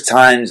 But there was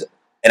times...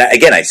 And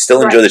again, I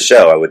still enjoy the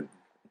show.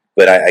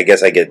 But I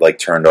guess I get like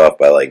turned off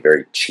by like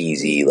very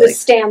cheesy The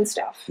Stan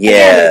stuff. Yeah.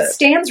 Again,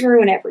 Stans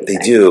ruin everything.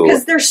 They do.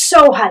 Because they're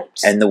so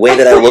hyped. And the way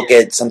that I look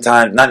at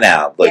sometimes, not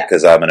now,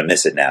 because I'm going to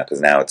miss it now, because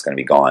now it's going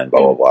to be gone,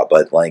 blah, blah, blah.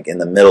 But like in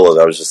the middle of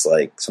it, I was just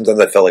like, sometimes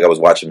I felt like I was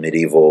watching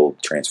medieval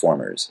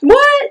Transformers.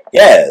 What?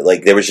 Yeah,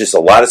 like there was just a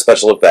lot of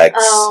special effects.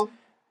 Oh.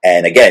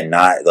 And again,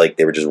 not like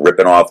they were just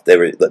ripping off, they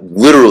were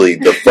literally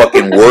the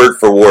fucking word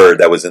for word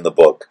that was in the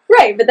book.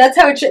 Right, but that's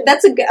how it should,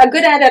 that's a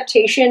good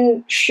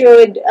adaptation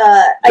should,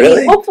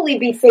 Really? hopefully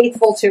be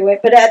faithful to it,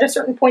 but at a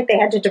certain point they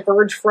had to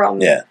diverge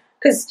from, Yeah.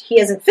 because he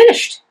hasn't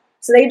finished,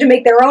 so they had to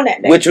make their own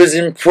ending. Which was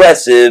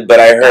impressive, but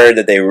I heard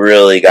that they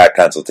really got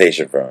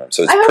consultation from him.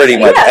 So I it's hope pretty so.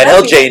 much, Yeah, and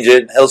he'll that'd be change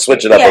it, he'll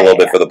switch it up a little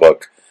bit for the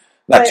book.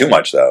 Not But- too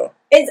much though.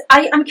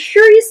 I'm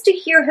curious to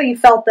hear how you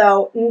felt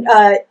though.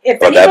 If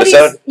About the anybody's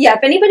episode? if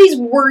anybody's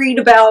worried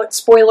about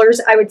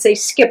spoilers, I would say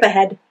skip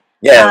ahead.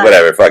 Yeah,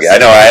 whatever, fuck it. I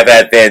know, I've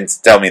had fans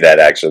tell me that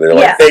actually. They're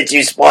like, "Thank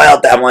you,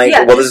 spoiled." I'm like,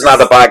 Yeah, well, this is not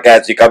the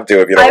podcast you come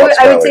to if you don't want I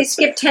spoilers. would say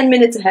skip 10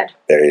 minutes ahead.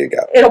 There you go.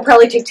 It'll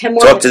probably take 10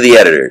 more Talk minutes. to the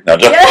editor. No,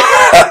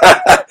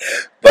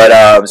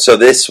 But, so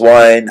this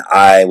one,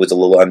 I was a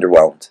little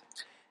underwhelmed.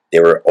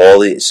 There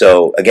were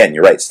so again,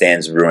 you're right,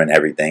 Stan's ruin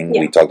everything.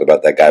 Yeah. We talked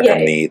about that guy Yeah,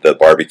 from the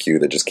barbecue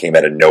that just came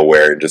out of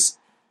nowhere and just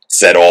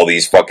said all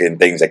these fucking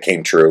things that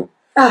came true.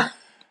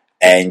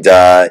 And,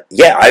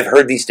 I've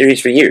heard these theories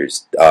for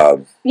years.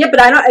 Yeah,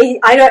 but I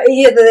don't.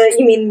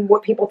 You mean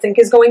what people think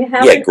is going to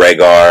happen? Yeah,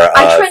 Gregor,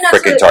 I try not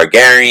frickin' to-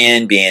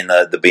 Targaryen being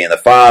the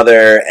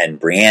father,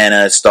 and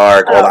Brianna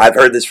Stark. I've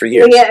heard this for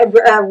years.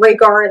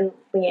 Rhaegar and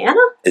Lyanna?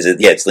 Is it?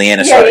 Yeah, it's Lyanna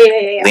Yeah, Stark.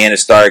 yeah. Lyanna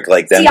Stark,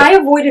 like them. See, I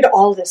avoided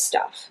all this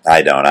stuff.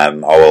 I don't.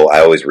 I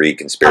always read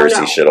conspiracy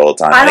Oh, no. shit all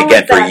the time. I And don't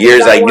again, like for that, years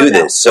because I I knew wanna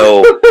know. this.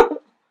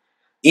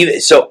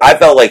 So I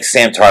felt like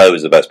Sam Tarly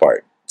was the best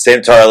part.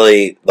 Sam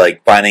Tarly,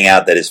 like finding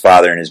out that his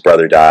father and his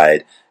brother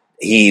died.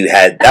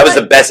 That was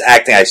the best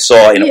acting I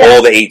saw in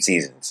all the 8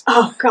 seasons.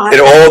 Oh God! In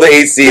all the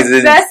 8 The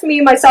seasons. best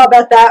meme I saw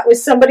about that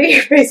was somebody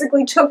who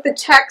basically took the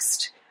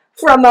text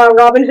from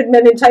Robin Hood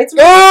Men in Tights and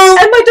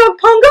my dog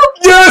Pongo.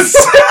 Yes,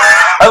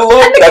 I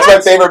love. That's my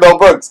favorite Mel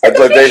Brooks. That's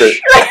my favorite.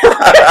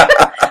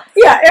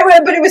 Yeah,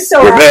 but it was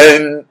so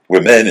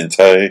We're men in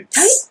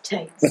tights.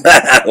 tight.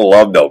 I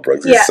love Mel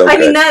Brooks. He's Yeah, so I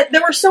good. mean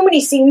there were so many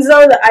scenes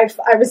though that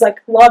I was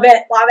like, love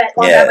it, love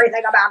Yeah.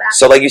 everything about it.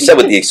 So, like you said,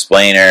 with the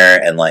explainer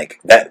and like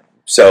that.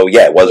 So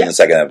yeah, it wasn't the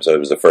second episode; it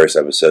was the first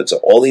episode. So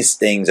all these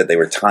things that they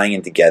were tying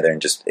in together,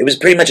 and it was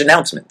pretty much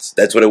announcements.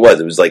 That's what it was.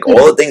 It was like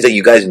all the things that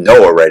you guys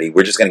know already.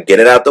 We're just going to get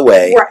it out the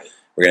way. Right.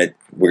 We're going to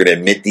we're gonna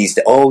admit these.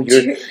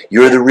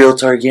 You're the real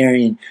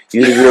Targaryen.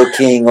 You're the real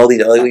king. All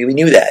these. Like, we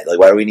knew that. Like,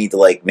 why do we need to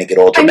like make it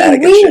all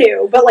dramatic? We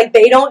knew, but like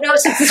they don't know.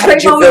 So it's this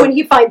great moment when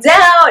he finds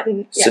out.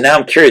 And so now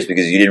I'm curious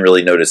because you didn't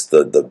really notice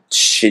the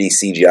shitty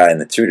CGI in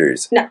the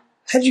Tudors. No.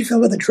 How did you feel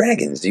about the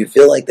dragons? Do you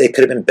feel like they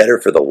could have been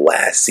better for the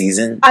last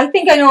season? I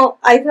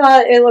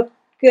thought it looked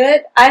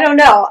good. I don't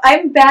know.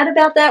 I'm bad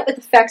about that with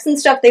effects and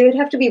stuff. They would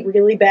have to be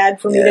really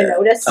bad for me to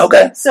notice.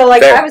 Okay. So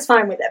like Fair. I was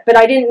fine with it, but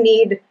I didn't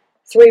need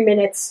 3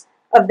 minutes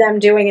of them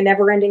doing a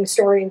never-ending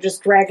story and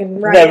just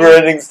dragging around.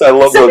 Never-ending story. I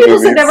love Some those people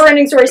movies. said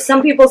never-ending story.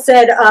 Some people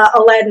said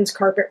Aladdin's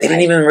carpet They ride.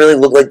 didn't even really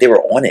look like they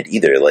were on it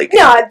either. Like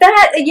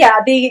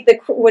the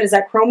what is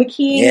that, Chroma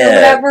Key or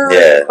whatever?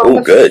 Yeah. Oh,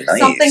 Chroma good.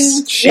 something.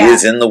 Nice. She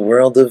is in the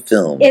world of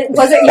film. It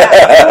wasn't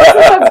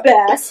the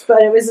best,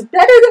 but it was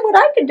better than what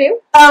I could do.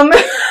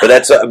 But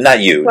that's not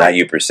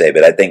you per se,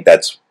 but I think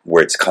that's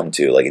where it's come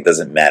to. Like, it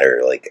doesn't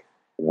matter. Like,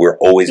 we're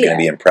always going to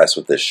be impressed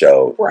with this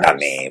show. Right. Not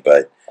me,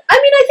 but I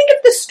mean, I think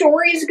if the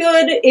story's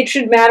good, it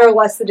should matter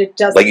less that it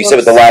doesn't. like you said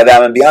with the live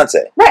album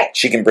Beyonce. Right.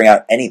 She can bring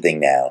out anything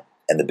now,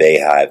 and the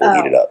Bay Hive will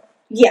eat it up.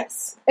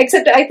 Yes.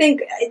 Except I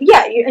think,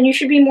 and you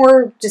should be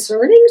more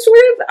discerning, sort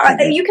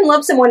of. You can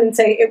love someone and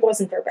say it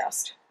wasn't their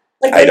best.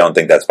 Like I don't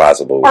think that's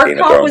possible with Art Game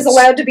of Pop Thrones. was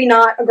allowed to be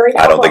not a great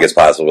I don't album. think it's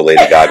possible with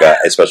Lady Gaga,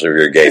 especially if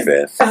you're a gay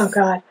fan. Oh,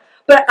 God.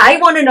 But I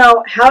want to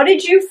know, how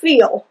did you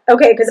feel?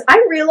 Okay, because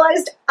I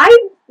realized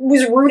I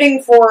was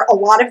rooting for a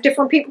lot of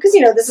different people.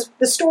 Because,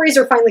 the stories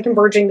are finally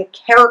converging. The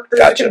characters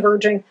are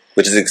converging.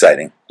 Which is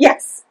exciting.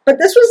 Yes. But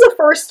this was the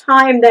first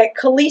time that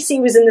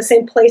Khaleesi was in the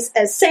same place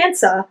as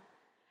Sansa.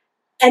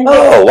 And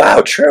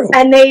wow, true.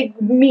 And they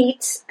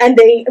meet, and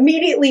they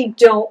immediately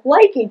don't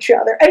like each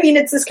other. I mean,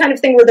 it's this kind of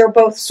thing where they're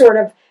both sort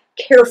of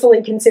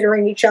carefully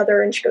considering each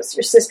other, and she goes,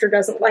 your sister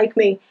doesn't like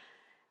me.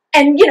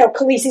 And,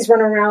 Khaleesi's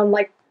running around,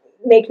 like,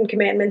 making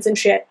commandments and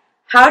shit.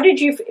 How did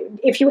you,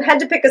 if you had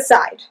to pick a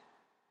side,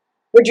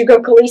 would you go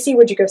Khaleesi,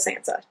 would you go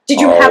Sansa? Did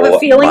you have a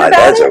feeling about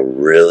that's it? a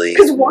really,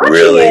 because watching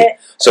really... it...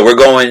 So we're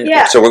going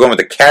with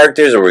the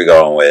characters, or are we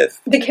going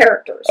with... The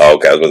characters. Oh,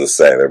 okay, I was about to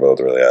say, they're both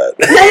really hot.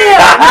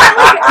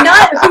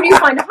 Not who do you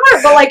find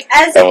hard, but like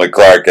as... Emily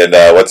Clark and,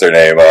 what's her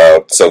name?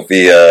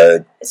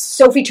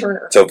 Sophie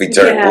Turner. Sophie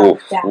Turner.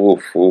 Yeah,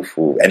 oof.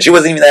 And she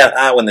wasn't even that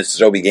hot when this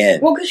show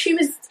began. Well, because she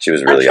was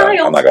really young.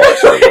 I'm not going to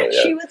say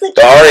She was a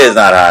child. Arya's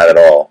not hot at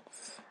all.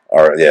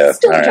 Or, yeah.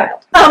 Still a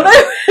child.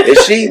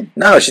 Is she?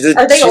 No, she's a...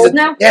 Are they old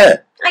now? Yeah.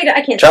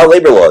 I can't. Child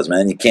labor laws,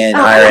 man. You can't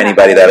hire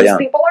anybody that young.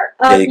 People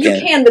are. You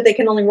can, but they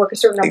can only work a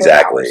certain number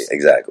of hours.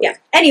 Exactly. Yeah.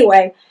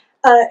 Anyway,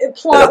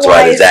 plot-wise... That's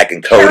why there's Zach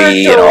and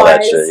Cody and all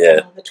that shit,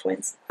 yeah. The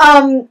twins.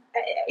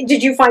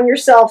 Did you find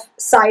yourself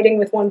siding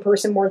with one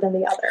person more than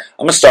the other?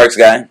 I'm a Starks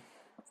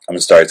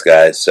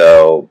guy.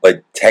 So,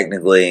 but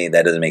technically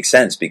that doesn't make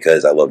sense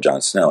because I love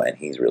Jon Snow and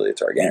he's really a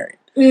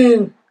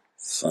Targaryen.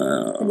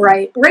 So,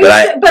 right. But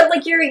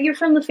like you're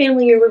from the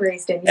family you were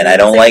raised in. And I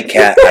don't like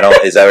Cat.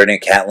 Is that her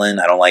name?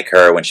 Catelyn? I don't like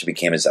her when she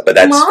became his. But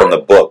that's from the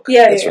book.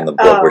 That's from the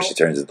book where she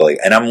turns into like.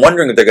 And I'm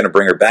wondering if they're going to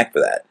bring her back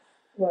for that.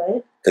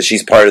 What? Because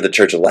she's part of the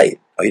Church of Light.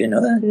 Oh, you didn't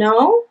know that?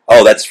 No.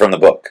 Oh, that's from the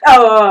book.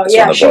 Oh,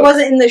 yeah. She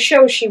wasn't in the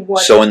show. She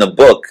was. So in the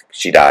book,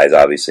 she dies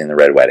obviously in the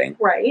Red Wedding.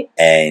 Right.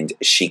 And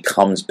she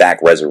comes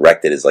back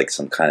resurrected as like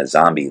some kind of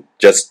zombie,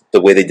 just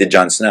the way they did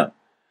Jon Snow.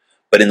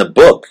 But in the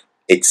book,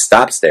 it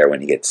stops there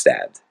when he gets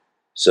stabbed.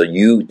 So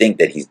you think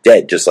that he's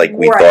dead, just like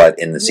we thought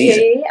in the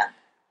season. Yeah.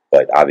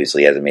 But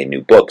obviously he hasn't made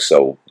new books,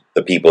 so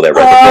the people that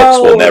read the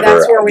books will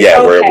never...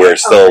 we're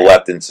still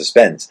left in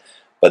suspense.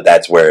 But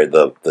that's where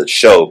the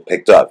show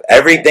picked up.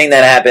 Everything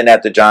that happened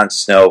after Jon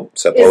Snow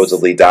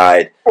supposedly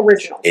died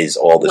is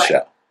all the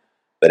show.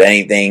 But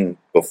anything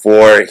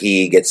before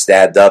he gets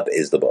stabbed up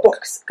is the book.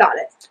 Books, got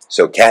it.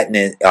 So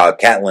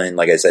Catelyn,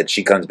 like I said,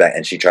 she comes back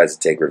and she tries to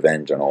take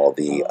revenge on all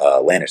the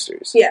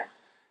Lannisters. Yeah.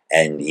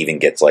 And even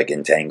gets like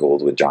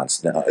entangled with Jon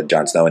Snow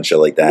and shit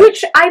like that.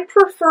 Which I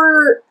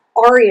prefer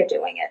Arya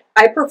doing it.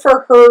 I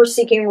prefer her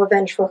seeking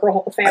revenge for her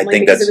whole family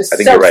because it was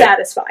so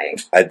satisfying.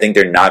 I think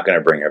they're not going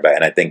to bring her back,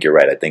 and I think you're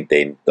right. I think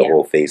the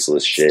whole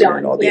faceless shit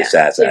and all the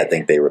assassin. I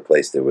think they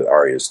replaced it with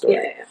Arya's story.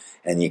 Yeah.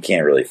 And you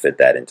can't really fit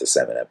that into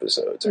 7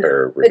 episodes. No.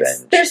 Her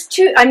revenge. There's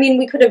 2. I mean,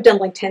 we could have done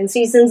like 10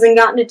 seasons and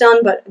gotten it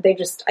done, but they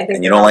just. I think.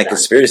 And you don't like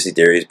conspiracy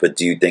theories, but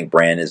do you think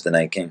Bran is the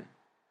Night King?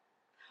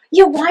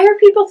 Yeah, why are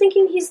people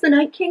thinking he's the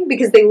Night King?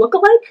 Because they look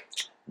alike?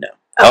 No.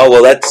 Oh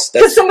well, that's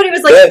because somebody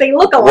was like, they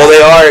look alike. Well,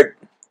 they are.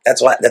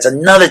 That's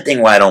another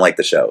thing why I don't like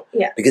the show.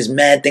 Yeah. Because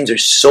mad things are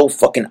so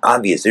fucking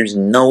obvious. There's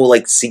no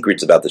like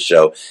secrets about the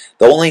show.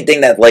 The only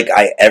thing that like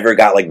I ever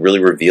got like really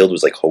revealed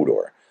was like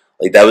Hodor.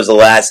 Like that was the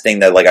last thing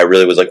that like I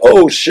really was like,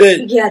 oh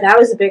shit. Yeah, that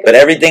was a big. But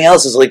everything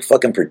else is like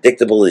fucking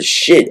predictable as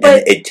shit,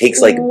 and it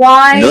takes like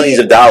millions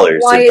of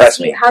dollars to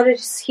impress me. How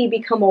does he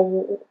become a?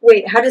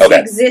 Wait, how does he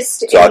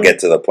exist? So I'll get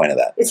to the point of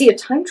that. Is he a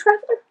time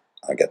traveler?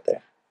 I'll get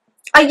there.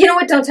 You know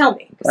what? Don't tell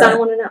me because I don't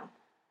want to know.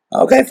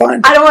 Okay,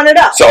 fine. I don't want to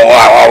know. So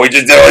we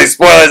just did all these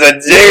spoilers,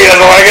 and gee, I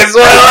don't want to get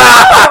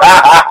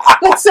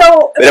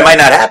spoiled. But it might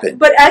not happen.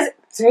 But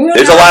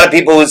there's a lot of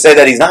people who say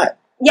that he's not.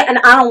 Yeah, and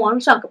I don't want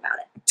to talk about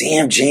it.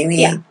 Damn,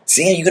 Jamie. Yeah.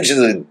 Damn, you could just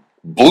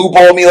blue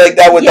ball me like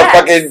that with Yes. the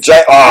fucking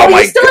giant. Oh, Well,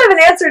 my you still God.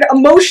 haven't answered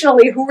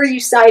emotionally. Who are you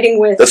siding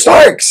with? The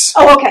Starks.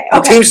 Oh, okay. The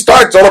Okay. Team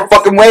Starks all the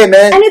fucking way,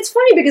 man. And it's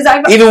funny because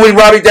I've Even with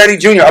Robbie Downey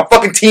Jr., I'm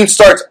fucking Team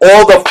Starks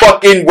all the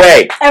fucking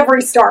way.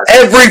 every Stark.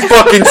 Every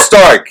fucking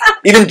Stark.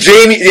 Even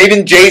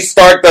Jay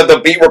Stark, the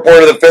beat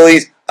reporter of the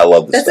Phillies. I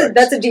love the Starks.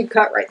 That's a deep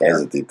cut right there. That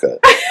is a deep cut.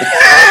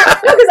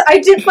 No, because I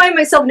did find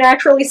myself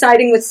naturally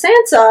siding with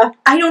Sansa.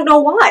 I don't know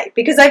why.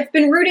 Because I've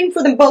been rooting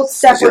for them both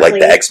 'Cause you separately.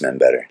 like the X-Men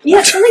better.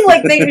 Yeah, something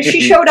like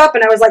she showed up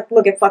and I was like,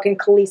 look at fucking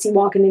Khaleesi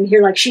walking in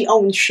here like she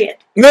owns shit.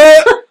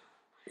 Nah.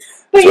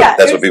 But yeah,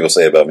 That's what people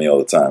say about me all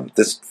the time.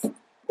 You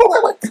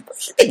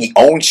think he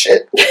owns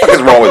shit? What the fuck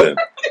is wrong with him?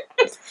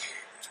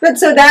 But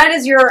so that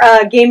is your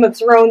Game of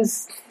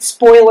Thrones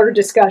spoiler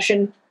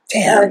discussion.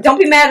 Damn. Don't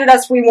be mad at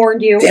us. We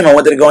warned you. Damn, I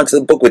wanted to go into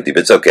the book with you,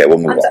 but it's okay. We'll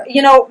move on.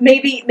 You know,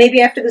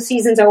 maybe after the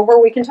season's over,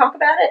 we can talk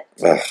about it.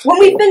 Ugh. When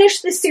we finish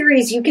this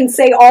series, you can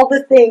say all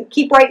the things.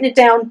 Keep writing it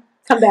down.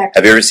 Come back.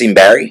 Have you ever seen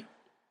Barry?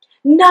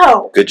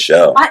 No. Good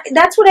show.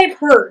 That's what I've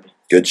heard.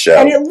 Good show.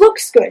 And it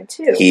looks good,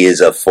 too. He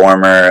is a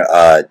former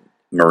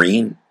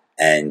Marine,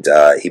 and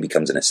he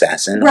becomes an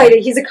assassin. Right,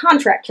 he's a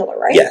contract killer,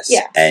 right? Yes.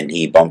 Yeah. And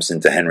he bumps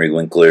into Henry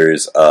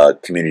Winkler's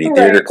community Right.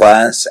 theater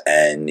class,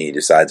 and he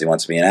decides he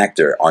wants to be an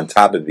actor. On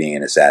top of being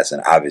an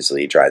assassin,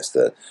 obviously, he tries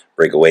to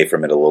break away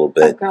from it a little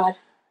Oh, bit. God.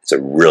 It's a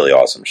really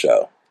awesome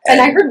show. And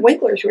I heard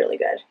Winkler's really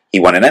good. He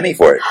won an Emmy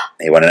for it.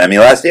 He won an Emmy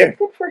last year.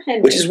 Good for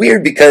Henry. Which is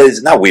weird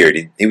because, not weird,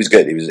 he was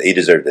good. He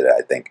deserved it,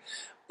 I think.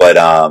 But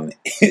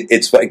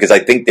it's funny because I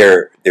think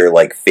they're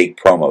like fake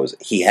promos.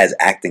 He has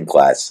acting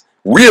class,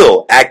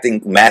 real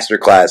acting master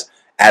class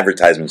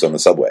advertisements on the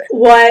subway.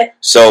 What?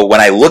 So when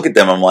I look at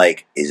them, I'm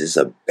like, is this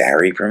a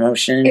Barry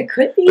promotion? It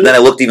could be. But then I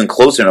looked even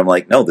closer and I'm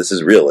like, no, this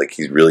is real. Like,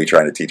 he's really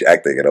trying to teach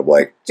acting. And I'm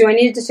like, Do I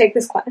need to take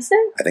this class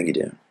then? I think you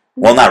do.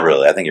 Well, not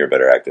really. I think you're a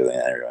better actor than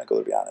Henry Winkler,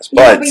 to be honest.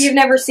 Yeah, But but you've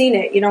never seen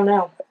it. You don't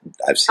know.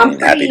 I've seen I'm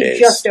Happy pretty Days.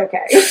 just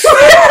okay.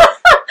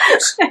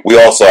 We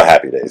all saw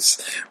Happy Days.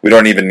 We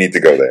don't even need to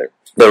go there.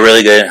 But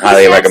really good.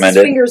 Highly He snaps recommend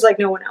his it. fingers like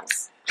no one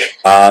else.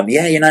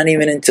 Yeah, you're not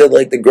even into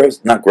like the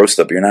not gross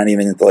stuff. You're not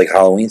even into like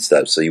Halloween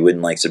stuff, so you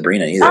wouldn't like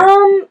Sabrina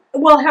either.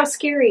 Well, how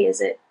scary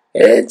is it?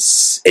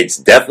 It's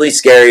definitely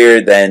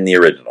scarier than the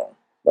original.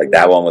 Like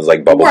that one was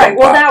like bubble Right. gum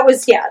Well, pop.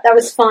 that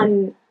was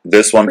fun.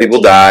 This one,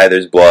 people die.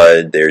 There's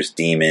blood. There's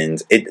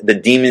demons. The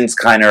demons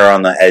kind of are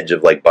on the edge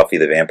of like Buffy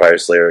the Vampire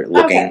Slayer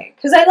looking. Okay,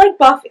 because I like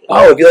Buffy.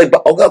 Oh, if you like,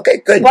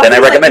 okay, good. Buffy's Then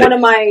I recommend like it. one of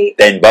my.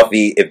 Then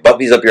Buffy, if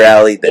Buffy's up your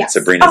alley, then Yes.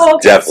 Sabrina's Oh,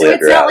 okay. definitely So up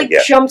it's your not alley. like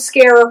Yeah. jump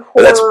scare horror.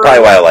 But that's probably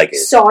why I like it.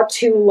 Saw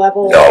 2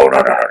 level. No.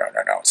 Okay.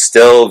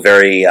 Still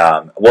very.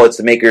 Well, it's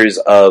the makers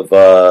of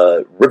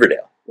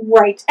Riverdale.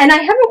 Right. And I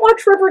haven't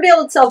watched Riverdale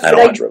itself, I but don't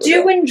I watch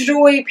Riverdale. do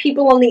enjoy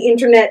people on the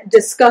internet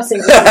discussing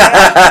it.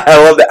 I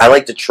love that. I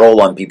like to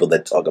troll on people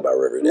that talk about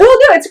Riverdale. Well,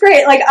 no, it's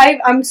great. Like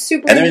I'm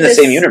super. And they're in into the this-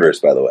 same universe,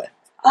 by the way.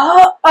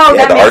 Oh, Yeah,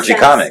 that the makes Archie sense.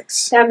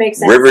 comics. That makes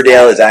sense.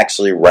 Riverdale is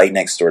actually right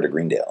next door to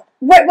Greendale.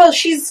 Right. Well,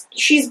 she's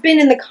been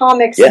in the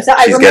comics. Yeah, since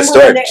I she's remember guest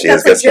starred. when She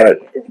has guest starred.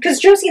 because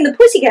Josie and the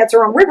Pussycats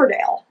are on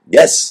Riverdale.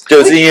 Yes,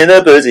 Josie and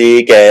the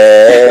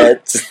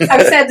Pussycats. I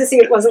was sad to see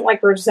it wasn't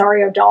like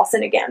Rosario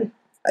Dawson again.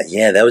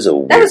 Yeah, that was a.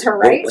 Weird, That was her,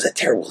 right? Was that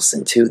Tara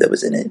Wilson too? That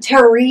was in it.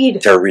 Tara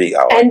Reid. Tara Reid.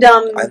 Oh, And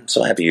I'm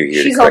so happy you're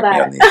here she's to all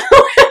correct me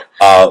that.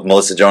 on these.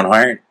 Melissa Joan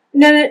Hart.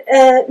 No.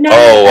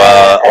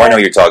 I know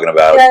what you're talking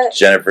about.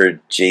 Jennifer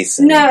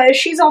Jason. No,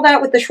 she's all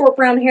that with the short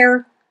brown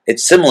hair.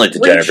 It's similar to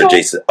Rachel? Jennifer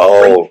Jason.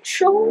 Oh,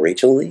 Rachel?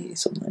 Rachel Lee,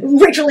 something.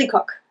 Rachel Lee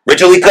Cook.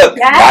 Rachel Lee Cook,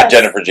 Yes. not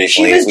Jennifer Jason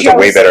She Lee, was who's a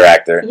way Josie. better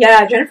actor.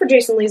 Yeah, Jennifer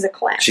Jason Lee's a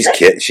class. She's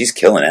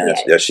killing it.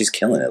 Yeah. Yeah, she's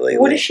killing it lately.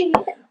 What is she in?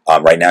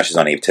 Right now, she's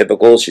on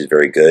Atypical. She's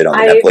very good on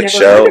the I've Netflix never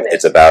show. heard of it.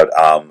 It's about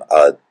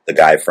the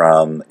guy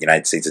from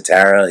United States of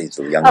Tara. He's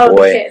the young Oh,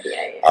 boy. the kid.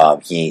 Yeah.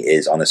 He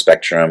is on the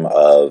spectrum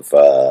of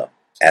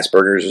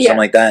Asperger's or Yeah. something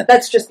like that.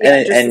 That's just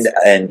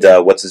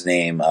What's his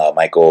name?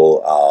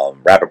 Michael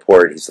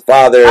Rappaport. He's the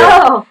father.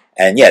 Oh,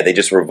 And yeah, they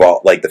just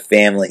revolve like the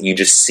family. You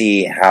just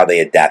see how they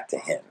adapt to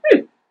him,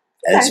 and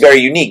it's Okay. very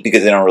unique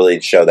because they don't really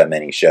show that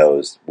many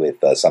shows with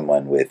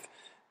someone with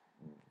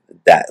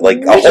that, like a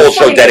which whole is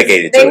show funny, 'cause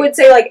dedicated They to would it.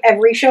 say like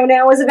every show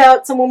now is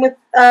about someone with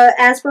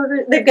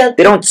Asperger's. They've got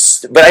They don't,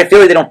 but I feel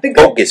like they don't The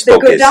Good- focus The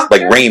Good Doctor?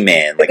 like Rain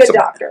Man. The Like Good some,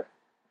 Doctor.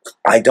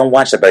 I don't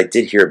watch that, but I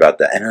did hear about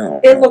that. I don't know.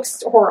 It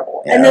looks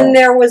horrible. Yeah. And then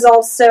there was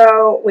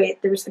also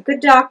there was The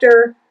Good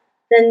Doctor.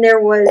 Then there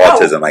was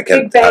Autism. I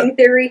kept. Big Bang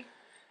Theory.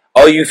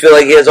 Oh, you feel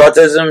like he has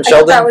autism, I thought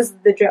Sheldon? that was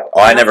the joke. Oh,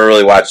 I never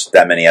really watched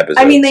that many episodes.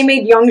 I mean, they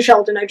made young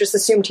Sheldon. I just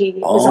assumed he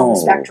was on the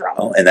spectrum.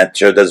 Oh, and that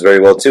show does very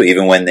well too.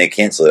 Even when they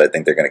cancel it, I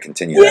think they're going to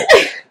continue that.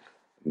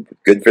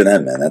 Good for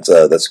them, man.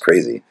 That's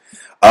crazy.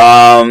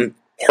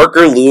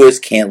 Parker Lewis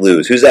Can't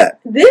Lose. Who's that?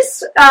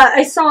 This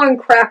I saw on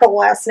Crackle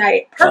last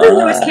night. Parker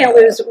Lewis Can't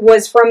Lose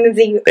was from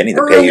the They need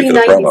to early pay you for the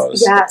 90s.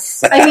 promos.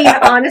 Yes, I mean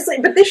honestly,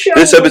 but this show.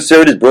 This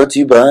episode is brought to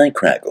you by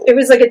Crackle. It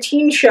was like a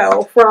teen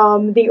show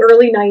from the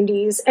early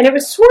 90s, and it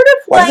was sort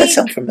of Why like does that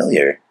sound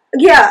familiar?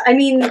 yeah. I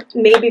mean,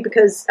 maybe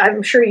because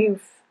I'm sure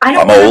you've I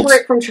don't I'm remember old.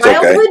 it from It's okay.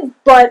 childhood,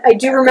 but I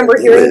do remember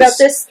Parker hearing Lewis. about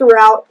this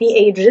throughout the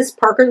ages.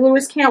 Parker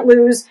Lewis Can't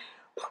Lose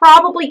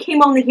probably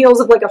came on the heels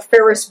of like a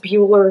Ferris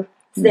Bueller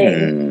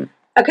thing.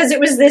 Because it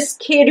was this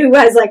kid who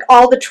has like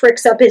all the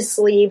tricks up his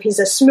sleeve. He's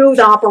a smooth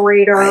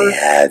operator. I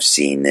have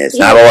seen this.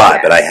 Not a lot,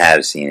 but I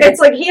have seen it. It's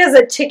like he has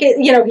a ticket,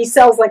 he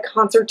sells like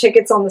concert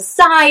tickets on the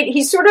side.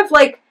 He's sort of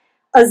like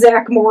a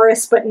Zach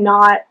Morris, but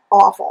not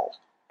awful.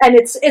 And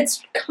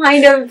it's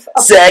kind of...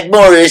 Zach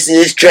Morris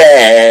is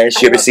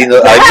trash. You ever seen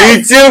those? I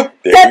do too.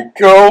 There you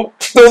go.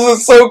 Those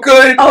are so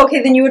good. Oh,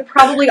 okay, then you would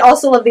probably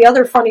also love the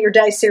other Funny or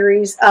Die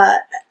series,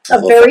 a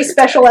very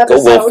special episode.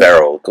 Go Will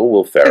Ferrell. Go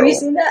Will Ferrell. Have you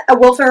seen that?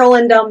 Will Ferrell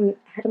and Adam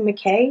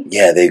McKay?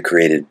 Yeah, they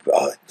created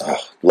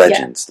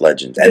legends.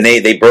 And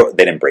they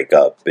didn't break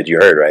up, but you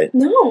heard, right?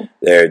 No.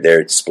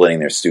 They're splitting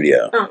their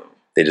studio. Oh.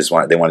 They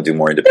want to do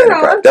more independent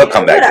No, projects. They'll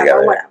come back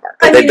together. Whatever.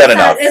 But they've done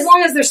enough. As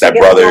long as they're Step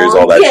still getting Brothers,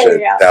 along. all that Yeah, shit.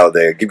 yeah. Out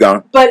there. Keep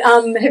going. But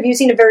have you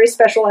seen a very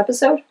special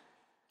episode?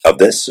 Of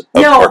this? Of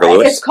No, Parker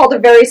Lewis? it's called A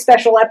Very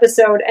Special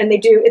Episode, and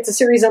it's a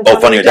series on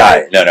Funny or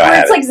Die. No, I where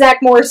haven't. it's like Zach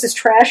Morris's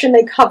trash, and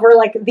they cover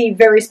like the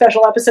very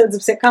special episodes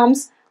of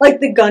sitcoms, like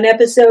the gun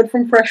episode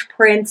from Fresh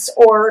Prince,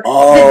 or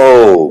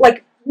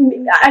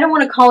I don't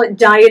want to call it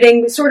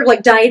dieting, sort of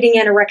like dieting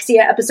anorexia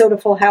episode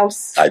of Full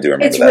House. I do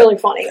remember It's that. really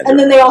funny. And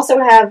then they also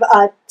have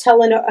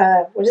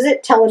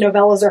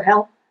Telenovelas Are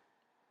Hell.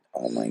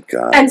 Oh my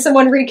god. And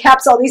someone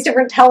recaps all these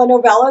different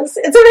telenovelas.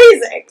 It's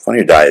amazing. Funny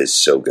or Die is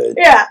so good.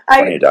 Yeah.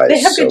 Funny or Die they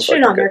is have so good shit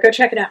fucking on there. good. Go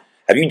check it out.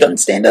 Have you done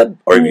stand-up?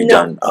 Or have you No.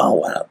 done... Oh,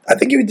 wow. I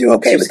think you would do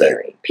okay Too with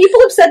scary.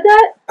 People have said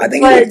that. that. I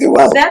think you but would do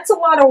well. That's a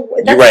lot of...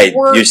 You're That's right.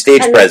 work, Your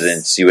stage and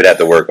presence you would have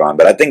to work on,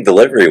 but I think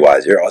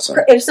delivery-wise, you're awesome.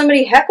 If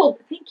somebody heckled...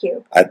 Thank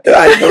you. I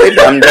believe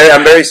that.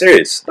 I'm very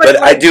serious.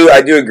 But I do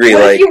agree.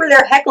 What Like, if you were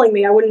there heckling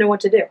me? I wouldn't know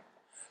what to do.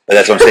 but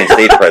that's what I'm saying.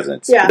 Stage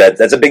presence. Yeah.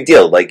 That's a big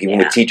deal. Like even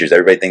with teachers,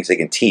 everybody thinks they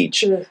can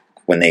teach. Mm.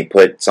 When they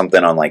put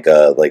something on like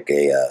a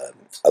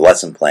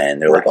lesson plan,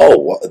 they're like,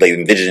 oh, they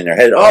envision in their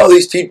head, oh,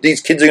 these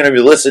kids are going to be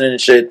listening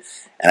and shit.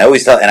 And I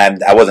always tell,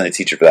 and I wasn't a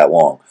teacher for that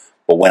long,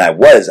 but when I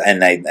was,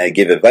 and I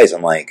give advice,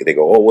 I'm like, they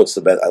go, oh, what's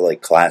the best? I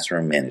like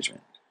classroom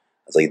management.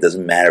 I was like, it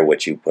doesn't matter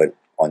what you put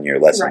on your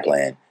lesson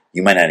plan.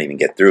 You might not even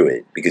get through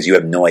it because you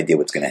have no idea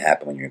what's going to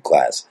happen when you're in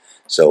class.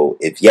 So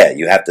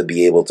you have to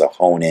be able to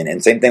hone in.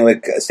 And same thing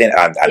with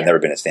stand-up. I've never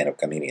been a stand-up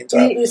comedian. So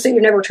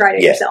you never tried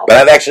it yourself. But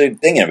I've actually been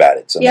thinking about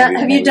it. So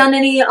have you done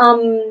any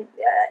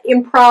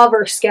improv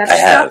or sketch I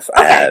have. stuff?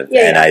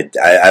 And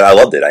I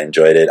loved it. I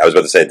enjoyed it. I was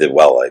about to say I did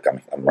well. Like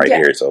I'm right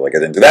here, so like I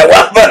didn't do that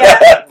well.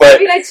 But I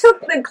mean, I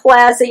took the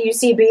class at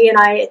UCB and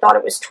I thought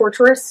it was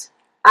torturous.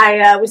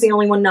 I was the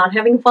only one not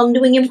having fun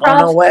doing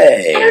improv. Oh, no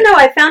way. I don't know.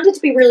 I found it to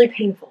be really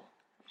painful.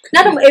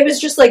 It was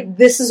just like,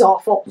 this is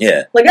awful.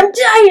 Yeah. Like, I'm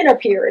dying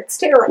up here. It's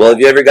terrible. Well, if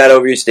you ever got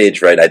over your stage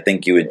fright, I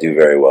think you would do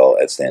very well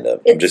at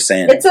stand-up. I'm just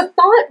saying. It's a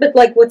thought, but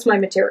like, what's my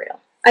material?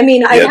 I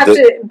mean, I'd have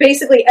to,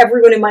 basically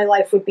everyone in my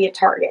life would be a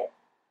target.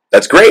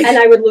 That's great. And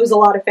I would lose a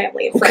lot of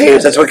family and Who friends.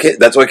 cares?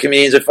 That's why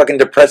comedians are fucking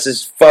depressed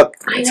as fuck.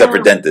 Except for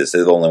dentists.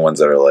 They're the only ones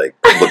that are like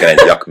looking at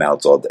yuck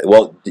mouths all day.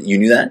 Well, you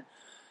knew that?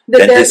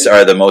 Dentists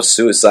are the most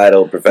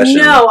suicidal profession.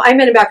 No, I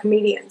meant about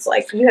comedians.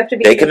 Like, you have to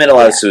be... They commit a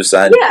lot of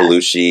suicide. Yeah.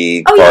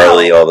 Belushi,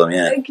 Farley, all of them,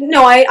 yeah.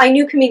 No, I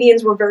knew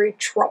comedians were very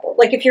troubled.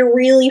 Like, if you're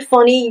really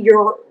funny,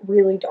 you're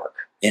really dark.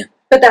 Yeah.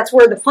 But that's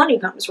where the funny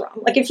comes from.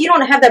 Like, if you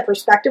don't have that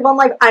perspective on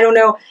life, I don't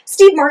know.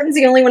 Steve Martin's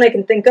the only one I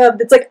can think of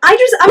that's like, I'm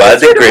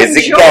Lots here of to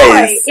crazy enjoy.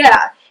 guys.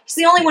 Yeah. He's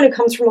the only one who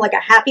comes from, like, a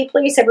happy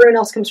place. Everyone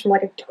else comes from,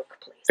 like, a dark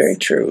place. Very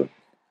true.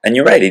 And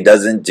you're right, he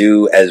doesn't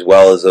do as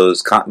well as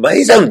those... but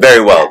he's done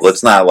very well. Yes.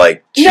 Let's not,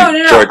 like, No.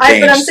 shortchange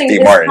But I'm saying Steve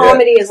his Martin.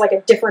 comedy is, like,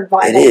 a different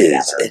vibe It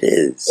altogether.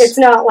 is. It's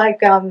not like...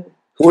 Who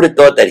would have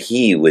thought that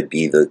he would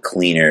be the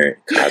cleaner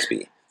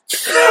Cosby?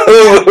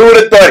 Who would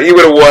have thought he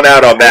would have won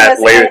out on that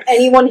later?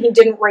 Anyone he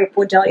didn't rape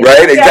would tell you.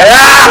 Right?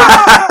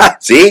 Yeah.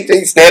 Exactly.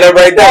 See? Stand up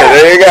right there.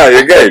 There you go.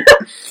 You're good.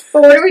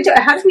 But what are we doing?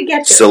 How did we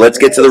get to? So let's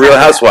get to the Real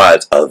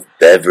Housewives of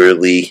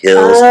Beverly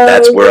Hills.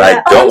 That's where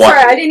I don't want. Sorry,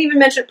 I didn't even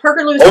mention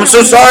Parker Lewis. Oh, I'm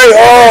so sorry.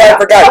 Oh, I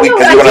forgot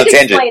because you went on a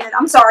tangent. Explain it.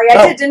 I'm sorry,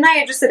 I did, didn't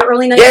I? I just said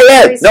early 1990s.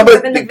 Yeah. No,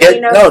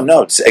 but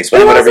no.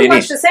 Explain whatever you need.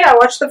 Much to say. I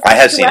watched the I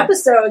have first seen two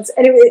episodes,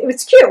 and it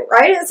was cute,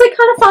 right? It's like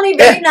kind of funny,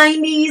 very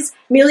 90s.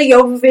 Mila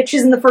Jovovich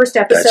is in the first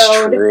episode.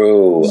 That's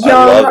true. I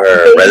Young love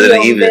her.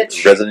 baby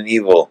Resident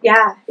Evil.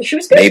 Yeah, she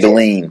was good.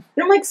 Maybelline. And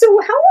I'm like, so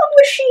how long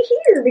was she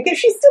here? Because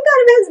she still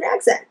kind of has an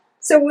accent.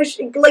 So was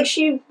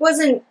she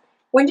wasn't.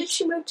 When did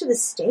she move to the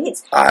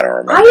States? I don't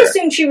remember. I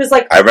assumed she was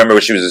like. I remember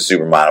when she was a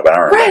supermodel, but I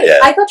don't remember. Right. Yeah.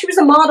 I thought she was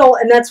a model,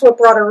 and that's what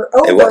brought her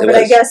over. It but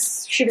I was.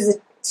 guess she was a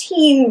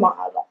teen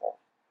model.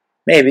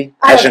 Maybe.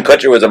 I don't Ashton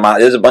Kutcher was a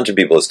model. There's a bunch of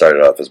people that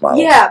started off as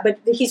models. Yeah, but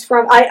he's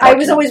from. I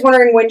was always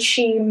wondering when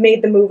she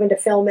made the move into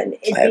film and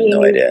being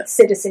a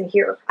citizen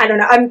here. I don't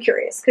know. I'm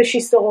curious because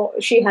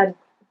she had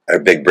her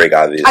big break.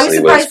 Obviously, I was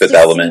surprised Fifth to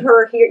Element. see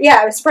her here. Yeah,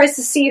 I was surprised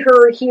to see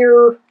her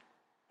here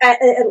at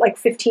like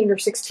 15 or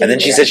 16. And then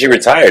she said she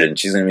retired and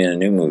she's going to be in a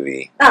new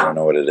movie. I don't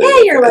know what it is.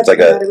 Yeah, you're it's like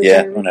allowed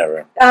to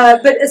whatever.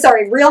 But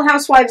sorry, Real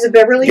Housewives of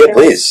Beverly Hills. Yeah,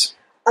 please.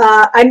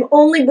 I'm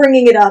only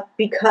bringing it up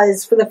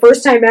because for the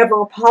first time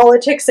ever,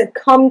 politics have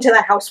come to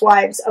the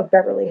housewives of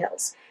Beverly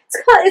Hills.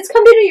 It's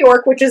come to New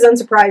York, which is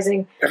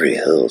unsurprising. Beverly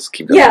Hills,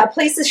 keep going. Yeah, a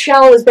place as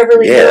shallow as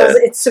Beverly Hills,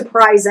 it's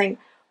surprising.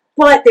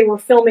 But they were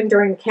filming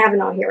during the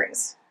Kavanaugh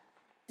hearings.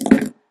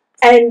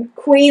 And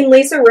Queen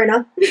Lisa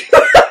Rinna,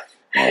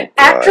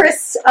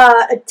 actress,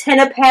 a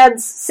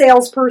Tenapads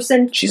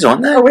salesperson. She's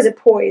on that? Or was it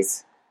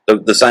Poise? The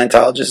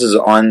Scientologist is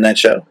on that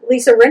show?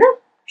 Lisa Rinna?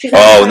 She's the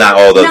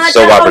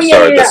soap opera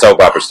star. The soap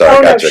opera star.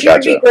 Oh, gotcha, no, she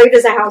would be great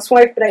as a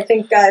housewife, but I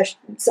think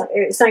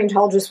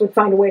Scientologists would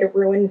find a way to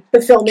ruin the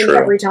filming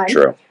every time.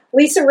 True.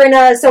 Lisa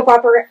Rinna, soap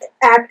opera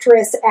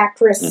actress,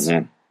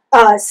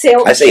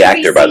 sales. I say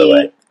actor, by the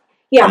way.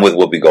 Yeah. I'm with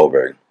Whoopi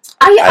Goldberg.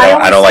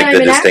 I don't like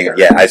the distinction.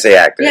 Yeah, I say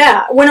actor.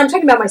 Yeah, when I'm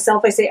talking about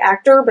myself, I say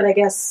actor, but I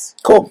guess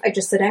I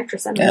just said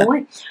actress. I don't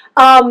know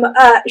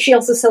why. She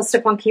also sells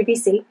stuff on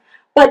QVC,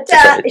 but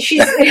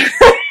she's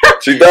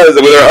she does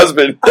it with her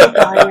husband. Oh,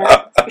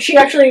 God,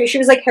 yeah. She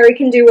was like, Harry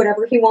can do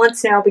whatever he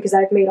wants now because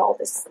I've made all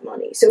this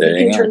money, so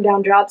he can turn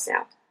down jobs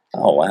now.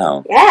 Oh,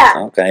 wow. Yeah.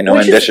 Okay, no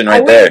ambition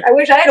there. I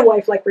wish I had a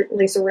wife like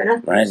Lisa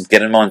Rinna. Right,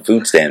 get him on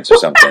food stamps or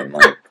something.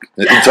 Like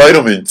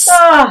entitlements.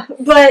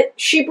 But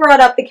she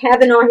brought up the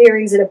Kavanaugh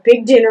hearings at a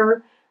big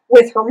dinner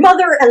with her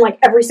mother and like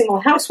every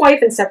single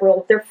housewife and several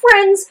of their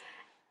friends.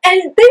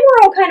 And they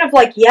were all kind of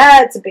like,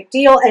 yeah, it's a big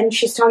deal. And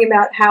she's talking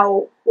about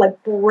how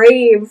like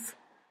brave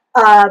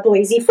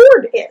Blasey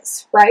Ford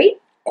is, right?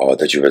 Oh, I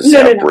thought you were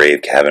saying how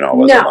brave Kavanaugh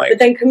was. No, but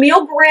then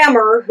Camille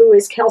Grammer, who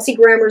is Kelsey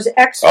Grammer's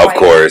ex-wife. Of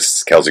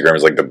course. Kelsey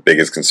Grammer's like the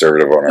biggest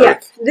conservative on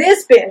earth.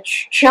 This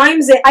bitch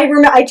chimes in.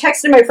 I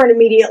texted my friend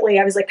immediately.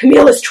 I was like,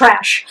 Camille is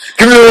trash.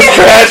 Camille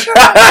is trash!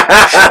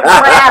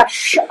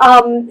 Trash.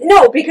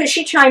 No, because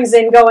she chimes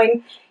in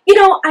going,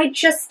 I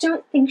just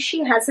don't think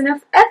she has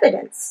enough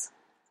evidence.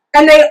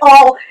 And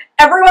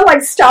everyone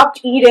like stopped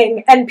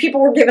eating and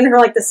people were giving her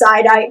like the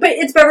side eye, but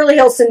it's Beverly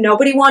Hills, so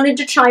nobody wanted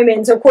to chime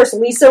in. So of course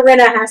Lisa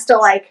Rinna has to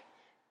like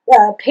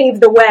pave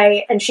the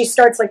way, and she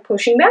starts like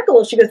pushing back a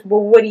little. She goes, well,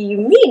 what do you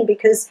mean?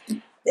 Because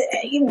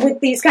with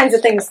these kinds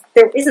of things,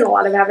 there isn't a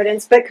lot of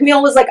evidence. But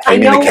Camille was like, I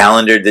know the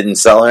calendar didn't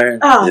sell her?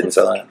 Didn't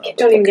sell her?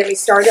 Don't even get me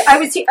started.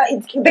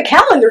 The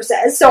calendar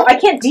says, so I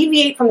can't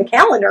deviate from the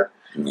calendar.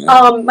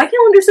 My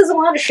calendar says a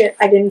lot of shit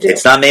I didn't do.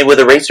 It's not made with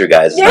eraser,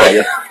 guys.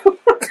 Yeah.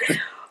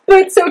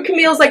 But so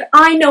Camille's like,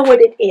 I know what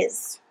it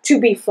is to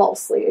be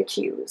falsely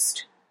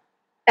accused.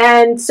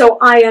 And so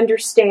I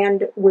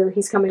understand where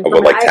he's coming from.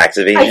 Like tax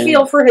evasion? I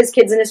feel for his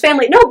kids and his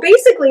family. No,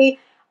 basically,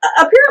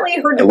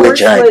 apparently her divorce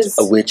was...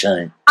 A witch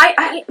hunt.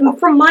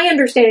 From my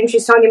understanding,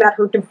 she's talking about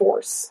her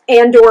divorce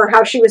and or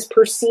how she was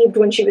perceived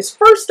when she was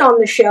first on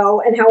the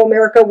show and how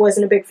America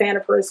wasn't a big fan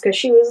of hers because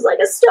she was like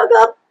a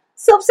stuck-up,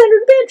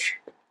 self-centered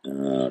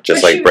bitch.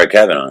 Just like Brett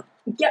Kavanaugh.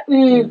 Yeah,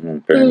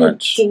 pretty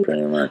much.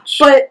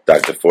 But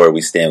Dr. Ford,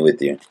 we stand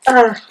with you.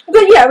 But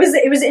yeah,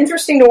 it was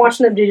interesting to watch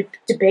them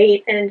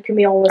debate, and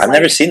Camille was. I've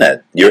never seen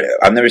that. You're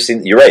right.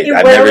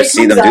 I've never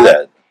seen them do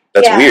that.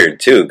 That's weird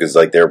too, because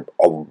like a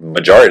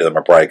majority of them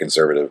are probably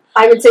conservative.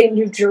 I would say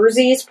New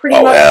Jersey is pretty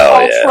much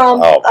all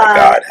Trump. Oh my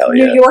God, hell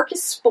yeah! New York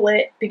is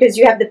split because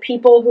you have the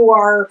people who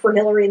are for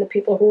Hillary and the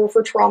people who are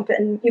for Trump,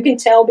 and you can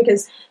tell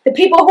because the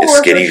people who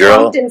are for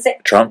Trump didn't say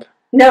Trump.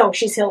 No,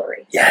 she's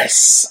Hillary.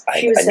 Yes,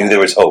 I knew there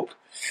was hope.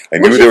 I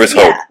knew there was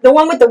hope. Yeah, the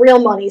one with the real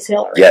money is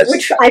Hillary. Yes.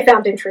 Which I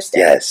found interesting.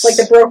 Yes. Like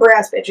the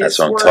broker-ass bitches. That's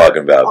what I'm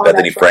talking about.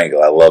 Bethany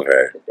Frankel, I love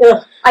her.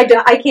 Ugh,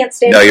 I can't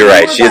stand her. No, you're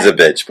right. She is a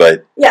bitch,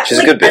 but she's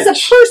a good bitch. As a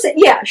person,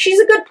 she's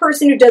a good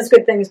person who does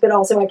good things, but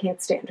also I can't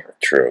stand her.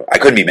 True. I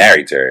couldn't be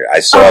married to her. I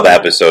saw the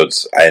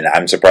episodes, and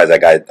I'm surprised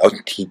that guy... Oh,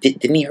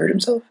 didn't he hurt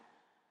himself?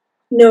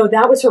 No,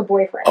 that was her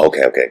boyfriend.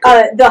 Okay,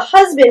 cool. The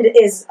husband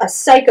is a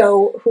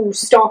psycho who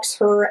stalks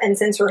her and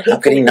sends her hateful How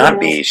could he not emails.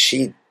 be?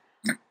 She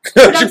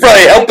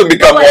probably helped him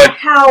become one.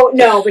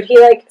 But he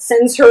like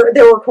sends her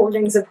the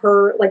recordings of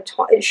her like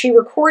she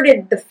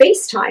recorded the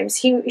FaceTimes.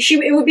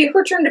 It would be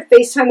her turn to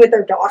FaceTime with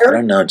their daughter. I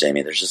don't know,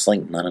 Jamie. There's just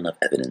like not enough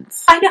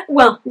evidence. I know.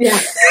 Well, yeah.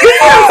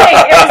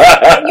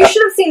 You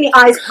should have seen the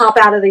eyes pop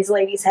out of these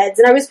ladies' heads,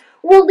 and I was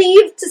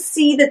relieved to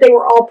see that they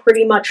were all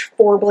pretty much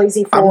for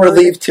Blasey Ford. I'm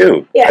relieved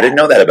too. Yeah. I didn't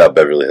know that about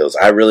Beverly Hills.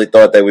 I really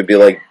thought they would be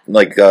like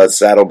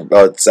Saddle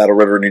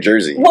River, New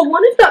Jersey. Well,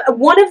 one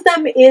of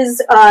them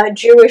is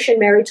Jewish and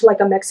married to like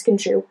a Mexican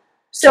Jew.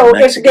 So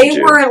if they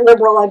weren't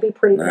liberal, I'd be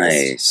pretty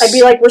pissed. I'd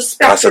be like,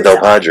 respect Casa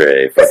del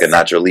Padre, fucking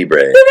Nacho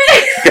Libre.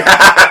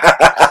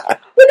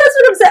 But that's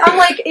what I'm saying. I'm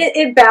like,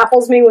 it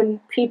baffles me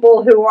when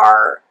people who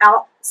are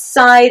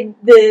outside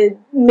the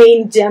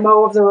main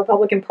demo of the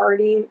Republican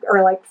Party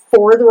are like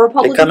for the Republican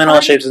Party. They come in all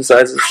shapes and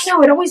sizes. I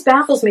know, it always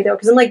baffles me though,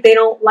 because I'm like, they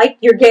don't like,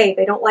 you're gay,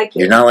 they don't like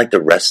you. You're not like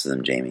the rest of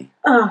them, Jamie.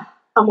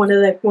 I'm one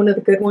of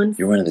the good ones.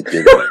 You're one of the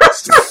good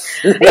ones.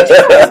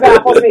 It always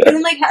baffles me.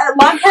 Because like,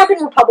 log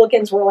cabin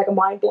Republicans were like a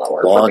mind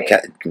blower. Wow,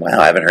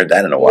 I haven't heard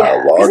that in a while.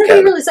 Yeah, log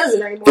cabin. nobody really says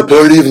it anymore. The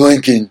Party of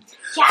Lincoln.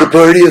 The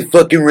party of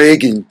fucking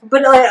Reagan.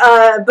 But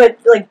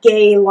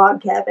gay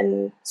log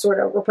cabin sort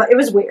of. It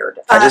was weird.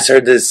 I just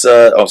heard this.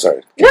 Sorry.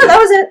 No, that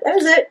was it. That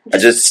was it.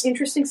 Just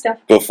interesting stuff.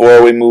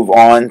 Before we move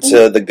on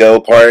to the go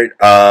part,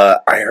 I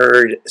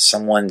heard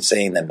someone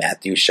saying that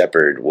Matthew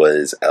Shepard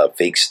was a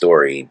fake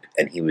story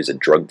and he was a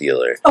drug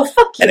dealer. Oh,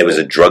 fuck you. And it was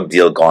a drug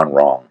deal gone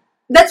wrong.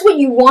 That's what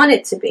you want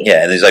it to be.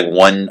 Yeah, and there's like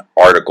one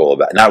article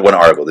about, not one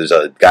article, there's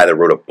a guy that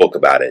wrote a book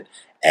about it,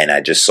 and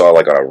I just saw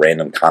like on a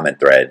random comment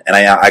thread, and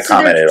I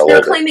commented a little bit.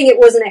 They're claiming it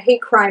wasn't a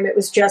hate crime, it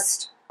was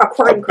just a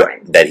crime.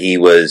 That he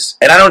was,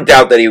 and I don't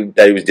doubt that he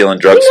was dealing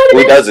drugs.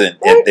 Who doesn't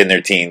in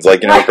their teens?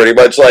 Like, pretty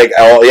much like,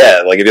 oh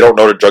yeah, like if you don't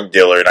know a drug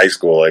dealer in high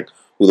school, like,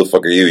 who the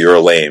fuck are you? You're a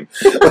lame.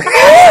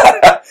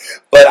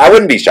 But I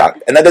wouldn't be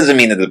shocked, and that doesn't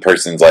mean that the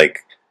person's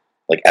like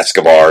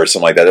Escobar or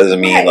something like that. Doesn't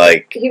mean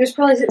like he was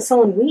probably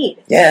selling weed.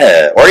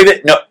 Yeah, or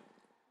even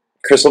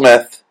crystal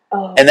meth,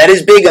 and that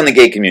is big on the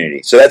gay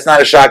community. So that's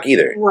not a shock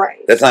either.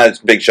 Right. That's not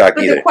a big shock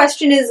either. The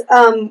question is,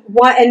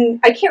 why? And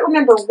I can't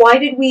remember, why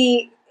did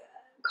we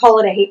call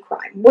it a hate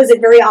crime? Was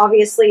it very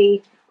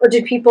obviously, or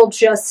did people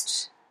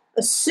just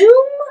assume?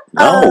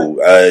 No,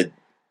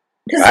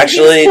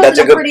 actually, that's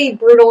a pretty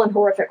brutal and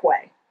horrific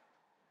way.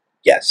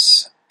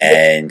 Yes.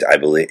 And I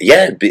believe,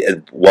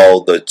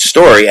 the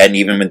story, and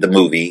even with the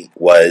movie,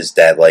 was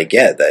that,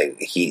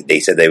 they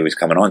said they was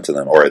coming on to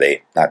them, or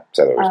they not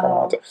said they was coming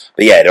on to them.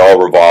 But yeah, it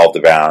all revolved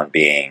around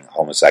being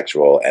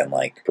homosexual and,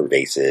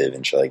 pervasive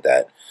and shit like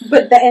that.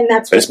 But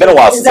it's been a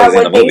while since I was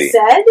in the movie. Is that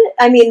what they said?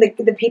 I mean,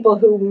 the people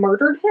who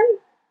murdered him?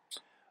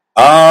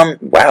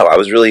 Wow, I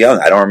was really young.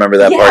 I don't remember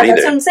that part either. Yeah,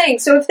 that's what I'm saying.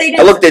 So if they didn't...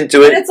 I looked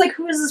into it. But it's like,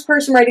 who is this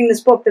person writing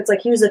this book that's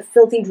he was a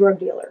filthy drug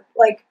dealer?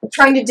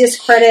 Trying to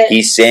discredit...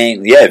 He's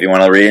saying, if you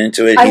want to read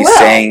into it,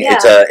 saying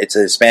it's a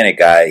Hispanic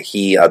guy.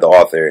 He, the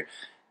author,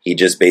 he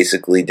just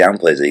basically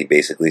downplays it. He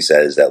basically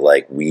says that,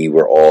 we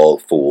were all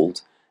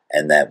fooled,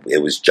 and that it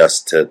was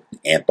just to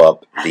amp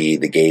up the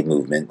gay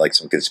movement, like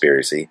some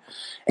conspiracy.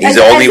 And he's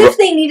as if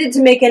they needed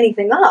to make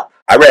anything up.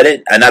 I read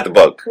it, not the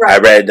book. Right. I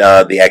read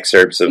the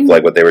excerpts of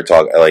what they were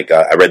talking.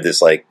 I read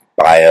this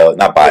bio,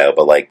 not bio,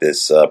 but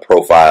this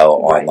profile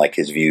on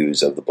his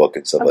views of the book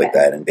and stuff like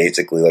that. And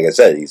basically, like I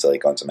said, he's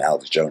on some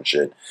Alex Jones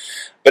shit.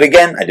 But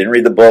again, I didn't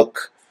read the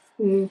book,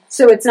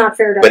 so it's not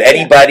fair to. But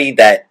anybody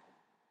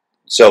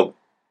so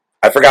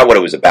I forgot what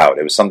it was about.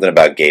 It was something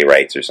about gay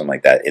rights or something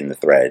like that in the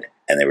thread,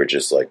 and they were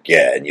just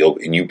and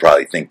you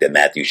probably think that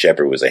Matthew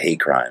Shepard was a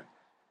hate crime.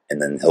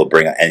 And then he'll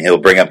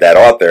bring up that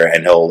author,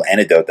 and he'll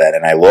anecdote that.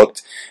 And I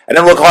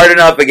didn't look hard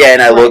enough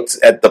again. I looked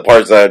at the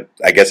parts that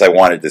I guess I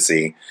wanted to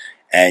see,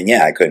 and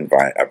I couldn't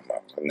find.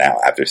 Now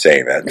after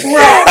saying that,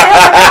 right?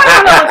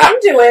 I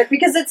don't know into it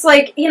because it's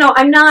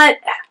I'm not.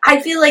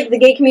 I feel like the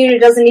gay community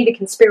doesn't need a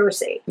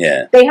conspiracy.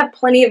 Yeah, they have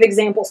plenty of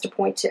examples to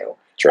point to.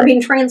 True. I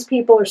mean, trans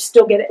people are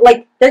still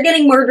they're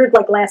getting murdered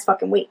last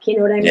fucking week. You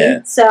know what I mean?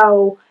 Yeah.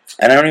 So,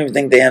 and I don't even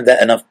think they have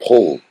that enough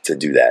pull to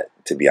do that.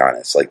 To be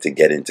honest, to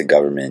get into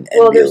government.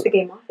 And there's the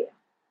gay mafia.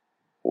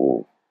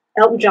 Ooh.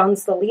 Elton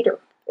John's the leader.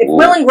 If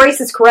Will and Grace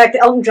is correct,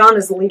 Elton John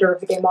is the leader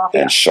of the gay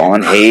mafia. And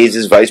Sean Hayes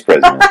is vice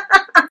president.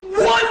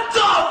 What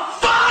the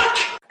fuck?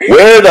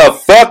 Where the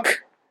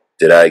fuck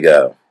did I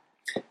go?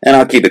 And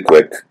I'll keep it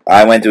quick.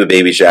 I went to a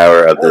baby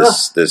shower of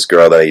this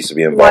girl that I used to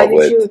be involved with.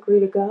 Why did you agree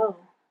to go?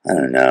 I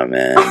don't know,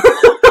 man.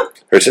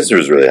 Her sister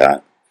was really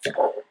hot.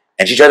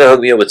 And she tried to hook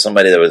me up with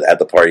somebody that was at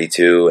the party,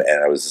 too,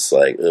 and I was just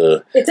like,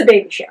 ugh. It's a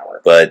baby shower.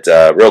 But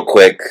real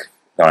quick,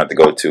 don't have to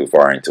go too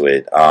far into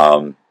it.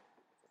 I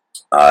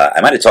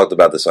might have talked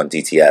about this on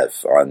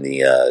DTF, on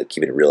the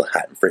Keeping It Real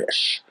Hot and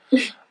Fresh.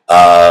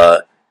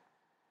 I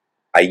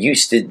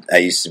used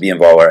to be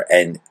involved with her,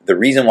 and the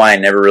reason why I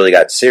never really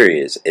got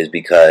serious is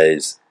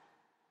because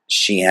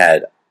she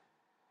had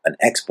an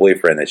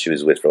ex-boyfriend that she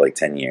was with for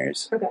 10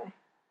 years. Okay.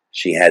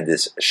 She had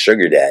this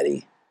sugar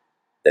daddy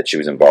that she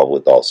was involved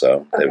with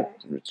also. Okay.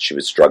 That she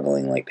was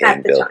struggling,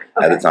 paying bills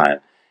at the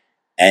time.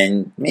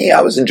 And me,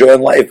 I was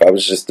enjoying life. I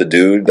was just the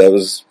dude that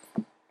was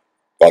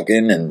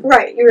fucking and...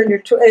 Right, you were in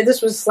your...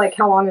 this was,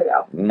 how long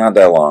ago? Not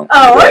that long.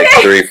 Oh,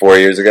 maybe 3-4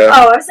 years ago.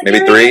 Oh, I was maybe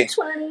 3.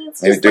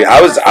 20s, maybe 3.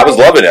 I was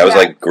loving it. I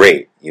was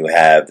great. You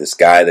have this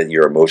guy that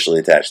you're emotionally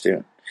attached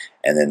to.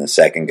 And then the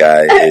second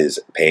guy is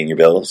paying your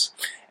bills.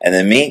 And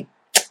then me...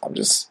 I'm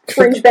just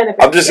fringe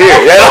benefits. I'm just here.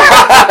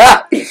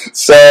 Yeah.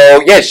 So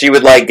she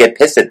would get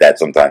pissed at that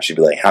sometimes. She'd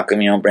be like, "How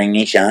come you don't bring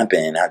me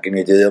shopping? How come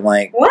you do that?" I'm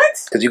like, "What?"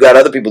 Because you got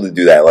other people to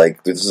do that.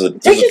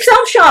 Take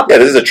yourself shopping. Yeah,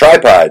 this is a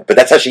tripod, but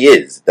that's how she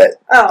is.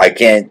 I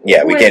can't.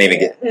 Yeah, we can't even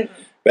get. Mm-hmm.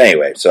 But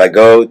anyway, so I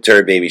go to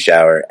her baby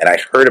shower, and I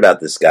heard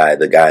about this guy,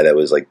 the guy that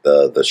was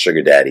the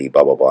sugar daddy,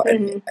 blah blah blah,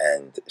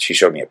 and she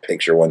showed me a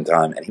picture one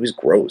time, and he was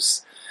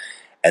gross.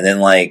 And then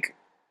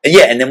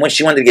and then when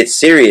she wanted to get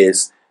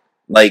serious,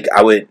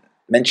 I would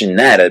mention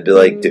that, I'd be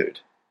like,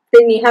 dude.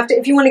 Then you have to,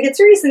 if you want to get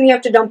serious, then you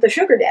have to dump the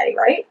sugar daddy,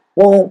 right?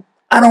 Well,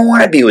 I don't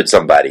want to be with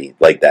somebody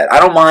like that. I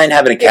don't mind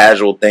having a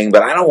casual thing,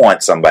 but I don't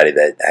want somebody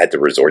that had to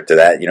resort to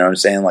that. You know what I'm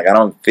saying? I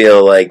don't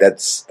feel like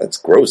that's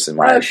gross in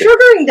my opinion.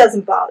 Sugaring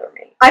doesn't bother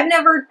me. I've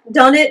never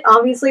done it,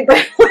 obviously, but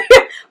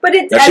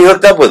it's... No, she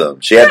hooked up with him.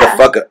 She had to Yeah.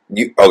 fuck...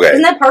 You, okay.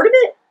 Isn't that part of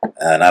it?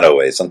 Not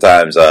always.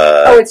 Sometimes, it's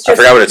I just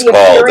forgot what it's the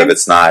called. If appearance?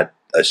 it's not,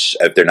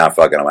 if they're not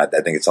fucking them, I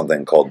think it's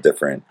something called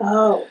different.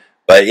 Oh.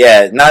 But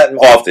yeah, not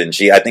often.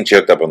 I think she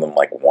hooked up with him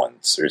like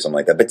once or something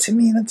like that. But to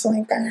me, that's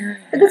like,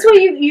 But that's why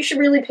you should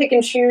really pick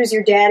and choose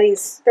your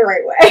daddies the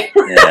right way.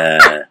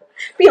 yeah.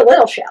 Be a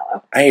little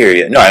shallow. I hear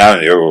you. No, I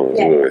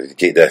don't.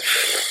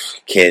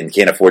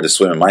 Can't afford to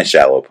swim in my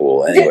shallow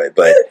pool anyway.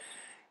 But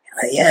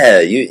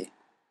yeah,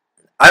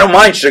 I don't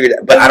mind sugar,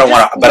 but I don't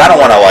want to. But I don't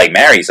want to like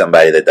marry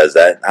somebody that does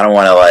that. I don't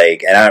want to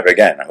like. And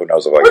again, who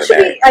knows if I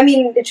get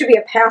married? It should be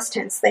a past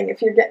tense thing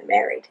if you're getting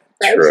married.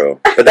 Right? True,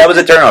 but that was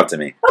a turn off to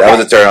me. Okay. That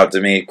was a turn off to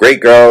me.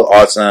 Great girl,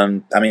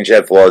 awesome. I mean, she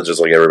had flaws just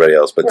like everybody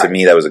else, but to Right.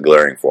 me, that was a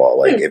glaring flaw.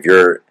 Like if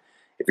you're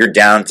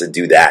down to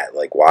do that,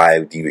 like why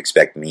do you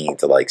expect me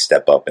to like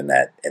step up in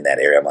that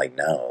area? I'm like,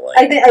 no.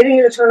 Like, I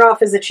think the turn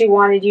off is that she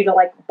wanted you to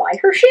like buy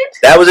her shit.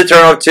 that was a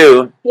turn off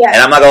too. Yeah. And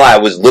I'm not gonna lie, I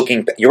was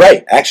looking. You're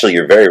right. Actually,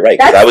 you're very right.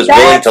 Because I was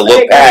willing That's to the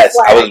look big red past.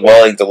 flag. I was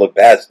willing to look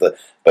past the.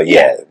 But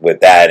yeah, with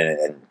that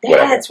and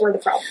whatever. That's where the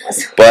problem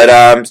was.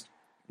 But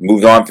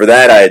moved on for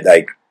that.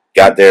 I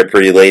got there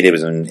pretty late. It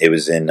was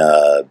in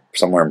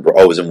somewhere.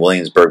 It was in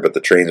Williamsburg, but the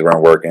trains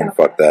weren't working. Okay.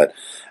 Fuck that.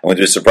 I went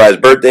to a surprise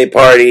birthday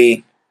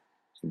party.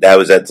 That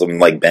was at some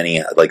like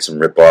some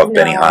rip off No.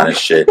 Benny Hanna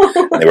shit.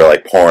 And they were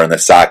like pouring the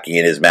sake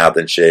in his mouth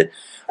and shit.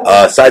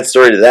 Side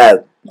story to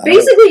that.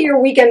 Basically, your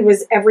weekend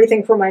was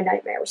everything for my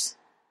nightmares.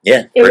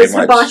 Yeah, It pretty was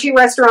much. hibachi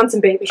restaurants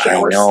and baby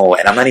showers. I know,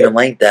 and I'm not even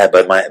like that.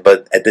 But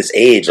at this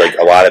age, like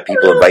a lot of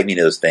people invite me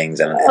to those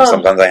things, and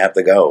sometimes I have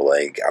to go.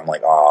 Like I'm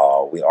like,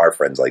 oh, we are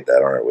friends like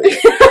that, aren't we?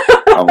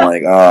 I'm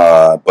like,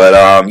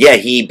 yeah.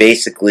 He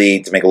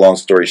basically, to make a long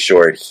story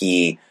short,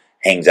 he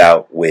hangs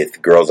out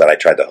with girls that I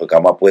tried to hook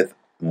him up with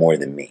more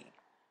than me.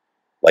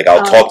 Like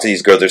I'll talk to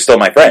these girls; they're still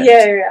my friends.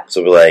 Yeah.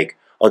 So we're like,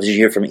 oh, did you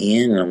hear from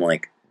Ian? And I'm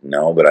like,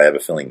 no, but I have a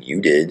feeling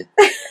you did.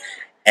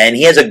 And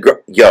he has and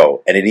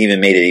it even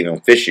made it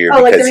even fishier.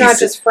 Oh, like because they're not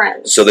just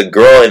friends. So the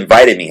girl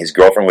invited me, his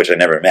girlfriend, which I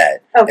never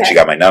met. Okay. And she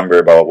got my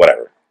number, but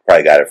whatever.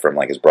 Probably got it from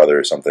like his brother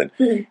or something.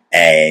 Mhm.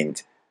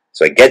 And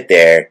so I get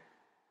there,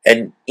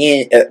 and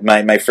Ian,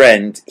 my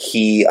friend,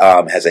 he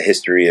has a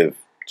history of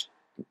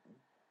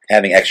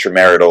having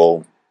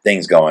extramarital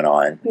things going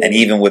on, and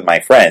even with my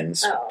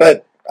friends. Oh.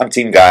 But I'm a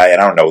team guy,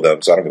 and I don't know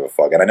them, so I don't give a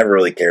fuck. And I never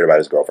really cared about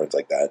his girlfriends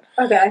like that.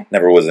 Okay.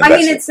 Never was I invested.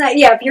 mean, it's not.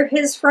 Yeah, if you're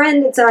his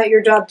friend, it's not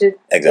your job to.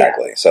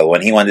 Exactly. So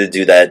when he wanted to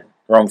do that,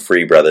 roam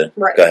free, brother.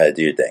 Right. Go ahead,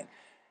 do your thing.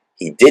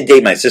 He did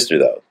date my sister,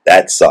 though.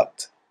 That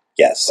sucked.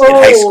 Yes, in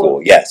Oh. high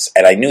school. Yes,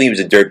 and I knew he was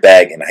a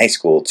dirtbag in high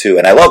school too,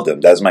 and I loved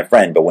him. That was my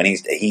friend. But when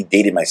he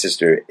dated my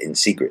sister in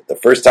secret, the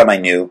first time I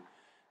knew,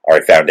 or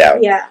I found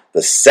out. Yeah.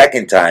 The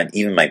second time,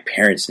 even my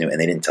parents knew, and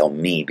they didn't tell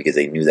me because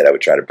they knew that I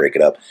would try to break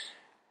it up.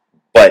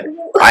 But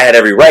I had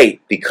every right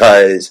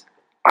because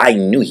I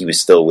knew he was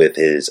still with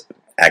his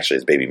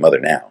baby mother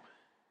now.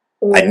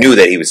 I knew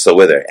that he was still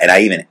with her, and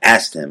I even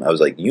asked him. I was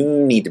like, "You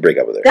need to break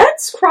up with her."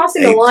 That's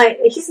crossing the line.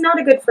 He's not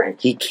a good friend.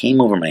 He came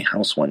over my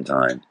house one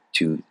time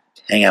to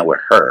hang out with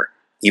her,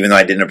 even though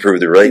I didn't approve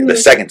the relationship.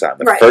 The second time,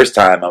 the Right. first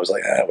time, I was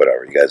like,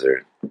 whatever. You guys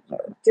are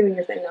Doing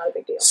your thing, not a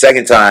big deal.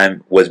 Second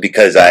time was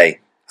because I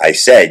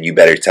said you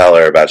better tell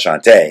her about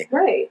Shantae,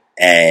 Right.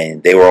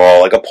 and they were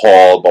all like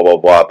appalled, blah blah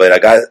blah. But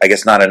I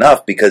guess not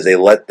enough because they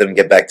let them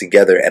get back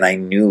together, and I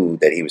knew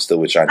that he was still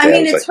with Shantae. I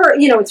mean, was it's like, her.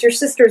 It's your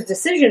sister's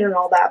decision and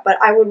all that. But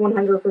I would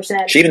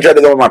 100%. she even tried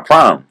to go to my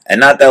prom, and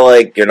not that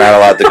like you're not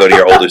allowed to go to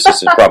your older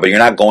sister's prom, but you're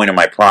not going to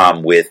my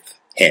prom with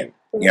him.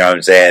 You know what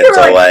I'm saying? You're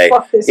So like,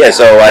 fuck this yeah. guy.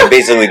 So I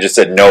basically just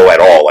said no at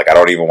all. Like I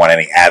don't even want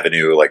any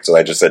avenue. Like so,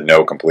 I just said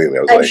no completely.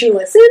 I was And like, she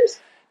listened.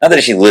 not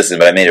that she listened,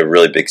 but I made a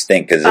really big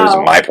stink because it was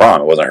Oh. my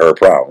prom. It wasn't her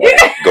prom. Like,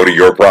 go to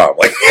your prom.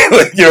 Like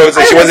you know,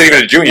 so she wasn't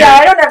even a junior. Yeah,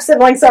 I don't have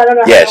siblings, so I don't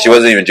know. Yeah, how she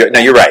wasn't even. No,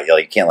 you're right.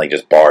 Like, you can't like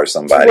just bar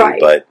somebody, Right.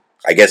 but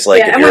I guess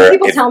like Yeah, if and when you're,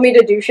 people tell me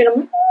to do shit, I'm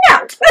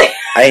like, no.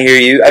 I hear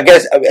you. I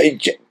guess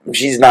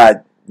she's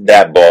not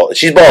that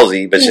She's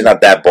ballsy, but she's not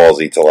that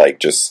ballsy to like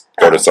just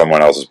go to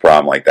someone else's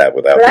prom like that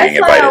without But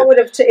being I flat out invited. would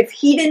have. If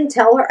he didn't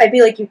tell her, I'd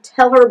be like, you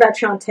tell her about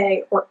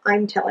Shantae, or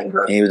I'm telling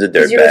her. He was a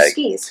 'Cause you're dirtbag.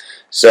 skis.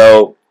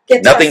 So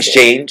Get nothing's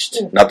tested. changed.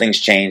 Mm. Nothing's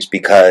changed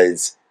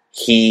because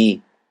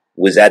he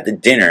was at the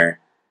dinner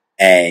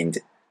and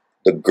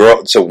the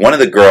girl. So one of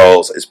the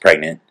girls is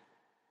pregnant.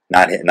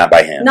 Not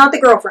by him. Not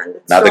the girlfriend.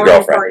 that's Not the throwing the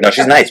girlfriend. party. No,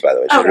 she's nice, by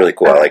the way. She's Okay, really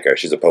cool. I okay. like her.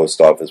 She's a post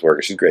office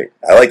worker. She's great.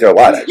 I liked her a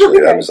lot, actually.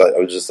 Okay. I was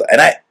just,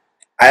 and I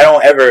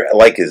don't ever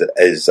like his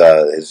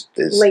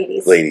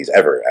ladies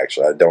ever.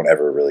 Actually, I don't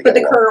ever really. But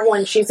get the along. current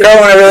one, she's. No,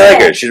 I really like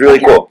her. Okay. She's really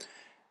Okay. cool.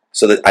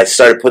 So that I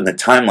started putting the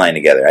timeline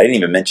together. I didn't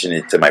even mention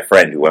it to my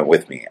friend who went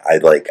with me. I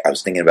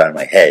was thinking about it in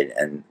my head,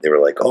 and they were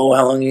like, "Oh,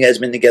 how long have you guys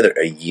been together?"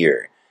 A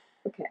year.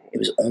 Okay. It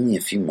was only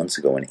a few months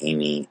ago when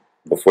Amy,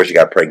 before she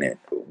got pregnant,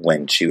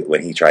 when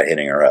he tried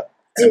hitting her up.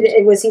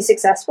 Was he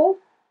successful?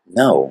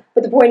 No.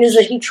 But the point is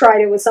that he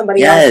tried it with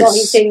somebody else while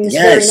he's dating this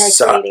very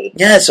nice lady.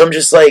 Yeah, so I'm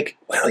just like,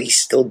 wow, he's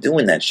still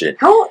doing that shit.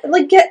 How,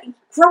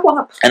 grow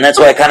up. And that's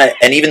why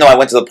and even though I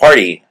went to the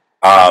party,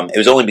 It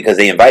was only because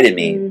they invited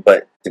me,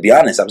 but to be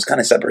honest, I was kind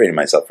of separating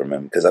myself from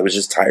him because I was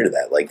just tired of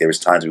that. Like, there was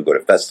times we would go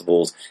to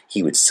festivals,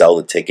 he would sell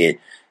the ticket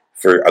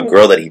for a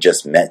girl that he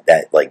just met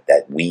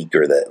that week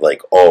or that,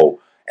 like,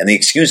 and the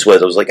excuse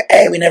was, I was like,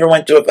 hey, we never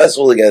went to a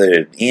festival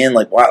together. Ian,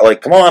 like, wow,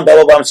 like, come on, blah,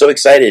 blah, blah, I'm so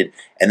excited.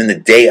 And then the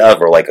day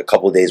of, or like a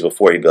couple of days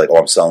before, he'd be like,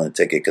 I'm selling the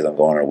ticket because I'm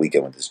going on a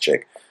weekend with this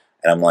chick.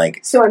 And I'm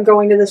like... So I'm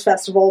going to this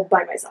festival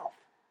by myself.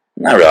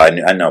 Not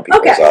really. I know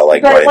people, okay. so I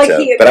like but, like,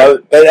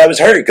 but I was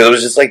hurt because I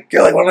was just like,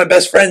 you're like one of my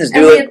best friends, dude.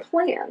 And we like, had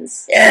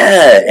plans.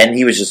 Yeah, and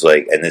he was just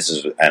like,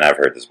 and I've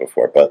heard this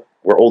before, but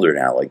we're older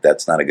now. Like,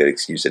 that's not a good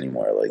excuse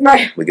anymore.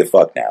 Like, we get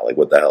fucked now. Like,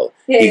 what the hell?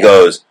 Yeah, he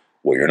goes,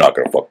 well, you're not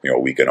gonna fuck me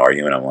all weekend, are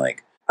you? And I'm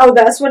like, oh,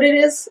 that's what it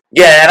is?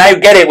 Yeah, and I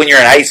get it when you're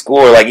in high school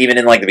or like even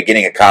in like the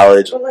beginning of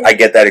college. Well, like, I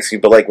get that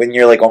excuse, but like when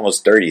you're like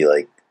almost 30,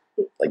 like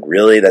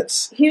really,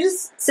 that's... He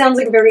just sounds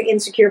like a very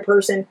insecure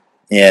person.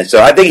 Yeah,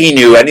 so I think he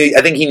knew. I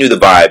think he knew the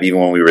vibe even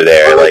when we were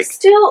there. Well, like,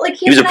 still, like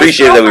he was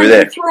appreciative that we were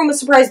there. Threw him a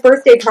surprise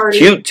birthday party.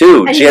 Cute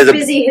too. And he's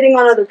busy hitting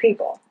on other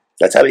people.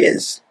 That's how he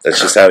is.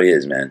 That's just how he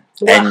is, man.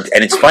 And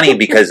it's funny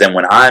because then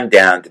when I'm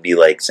down to be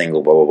like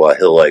single, blah blah blah,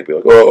 he'll like be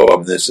like, oh,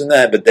 I'm this and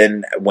that. But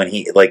then when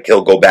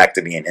he'll go back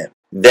to being him.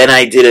 Then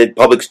I did a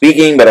public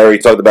speaking, but I already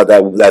talked about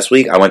that last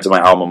week. I went to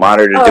my alma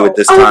mater to do it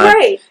this time.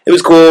 Right. It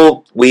was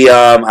cool.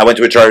 I went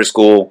to a charter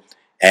school.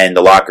 And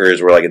the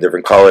lockers were like a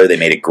different color. They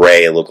made it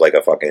gray. It looked like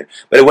a fucking...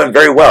 But it went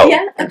very well.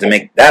 Yeah, and to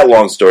make that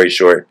long story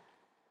short,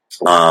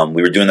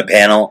 we were doing the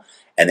panel,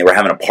 and they were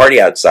having a party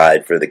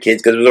outside for the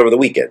kids because it was over the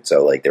weekend.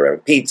 So, like, they were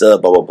having pizza,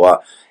 blah, blah, blah.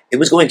 It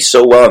was going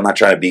so well. I'm not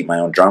trying to beat my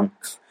own drum.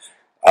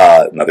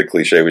 Another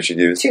cliche we should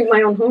use. Toot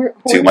my own horn.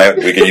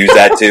 We can use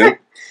that, too.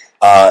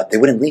 They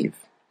wouldn't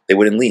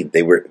leave.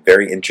 They were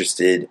very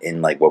interested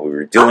in like what we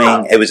were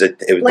doing. It was like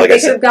they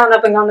could have gone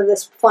up and gone to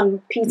this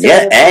fun pizza.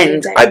 Yeah,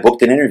 and I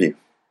booked an interview.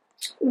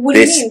 What do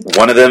you mean?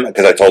 One of them,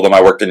 because I told them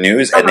I worked in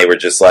news, and they were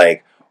just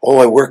like, "Oh,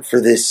 I work for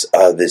this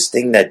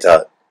thing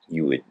that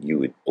you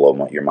would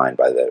blow your mind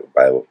by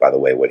the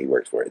way what he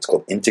works for. It's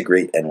called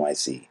Integrate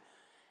NYC,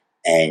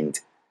 and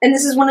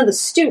this is one of the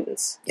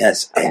students.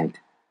 Yes, okay. And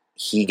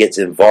he gets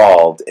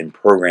involved in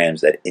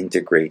programs that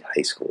integrate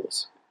high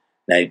schools.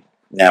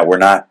 Now we're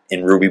not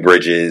in Ruby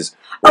Bridges.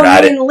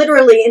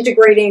 Literally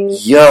integrating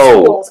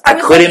schools. I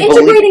couldn't believe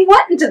integrating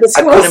what into the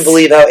schools? I couldn't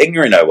believe how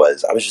ignorant I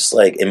was. I was just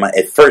like,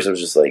 at first I was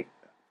just like,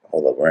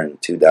 hold up, we're in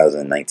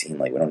 2019.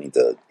 Like, we don't need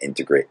to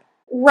integrate.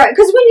 Right,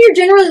 because when you're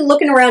generally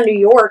looking around New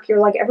York, you're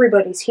like,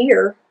 everybody's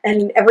here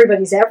and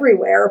everybody's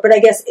everywhere. But I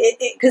guess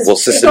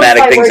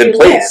systematic things in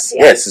place.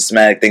 Yeah,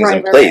 systematic things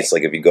in place. Right.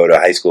 Like if you go to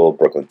high school,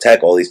 Brooklyn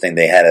Tech, all these things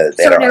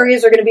certain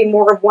areas are going to be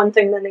more of one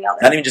thing than the other.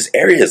 Not even just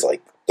areas,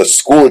 like the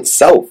school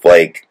itself,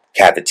 like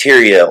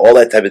cafeteria, all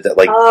that type of thing.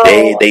 Like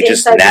they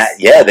just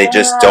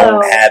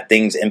don't have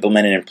things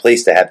implemented in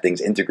place to have things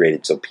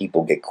integrated, so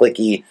people get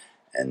cliquey.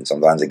 And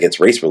sometimes it gets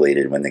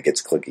race-related when it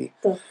gets cliquey.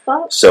 The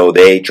fuck? So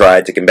they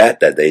try to combat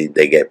that.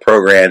 They get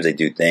programs, they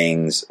do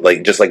things,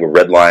 like just like with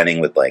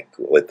redlining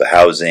with the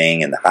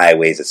housing and the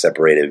highways that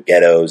separated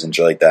ghettos and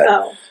shit like that.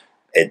 Oh.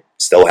 It's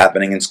still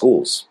happening in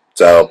schools.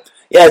 So,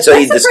 yeah, so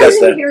he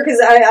discussed that.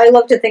 Because I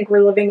love to think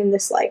we're living in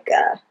this, like,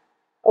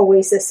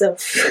 oasis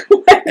of...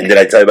 And did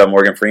I tell you about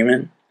Morgan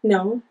Freeman?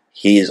 No.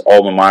 His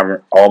alma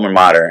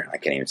mater, I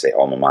can't even say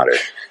alma mater.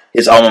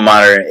 His alma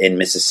mater in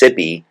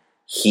Mississippi,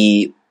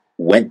 he...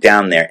 went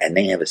down there, and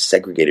they have a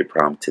segregated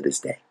prom to this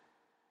day.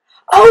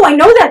 Oh, I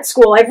know that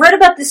school. I've read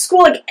about this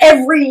school like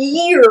every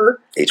year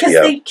because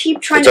they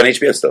keep trying. It's on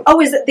HBO still. Oh,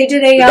 is it? They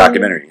did a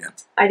documentary. Yeah.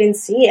 I didn't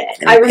see it.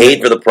 And I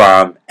paid for the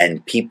prom,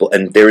 and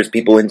there was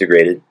people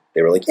integrated.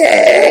 They were like,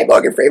 "Yay,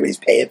 Morgan Freeman's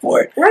paying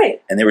for it."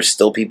 Right. And there were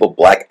still people,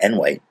 black and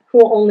white,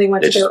 who only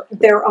went to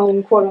their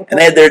own quote unquote. And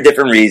they had their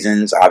different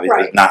reasons.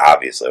 Obviously, not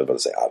obviously. I was about to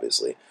say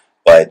obviously,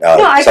 but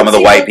some of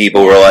the white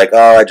people were like,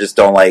 "Oh, I just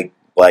don't like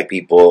black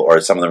people," or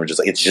some of them were just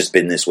like, it's just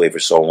been this way for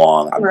so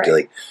long. I'm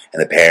like,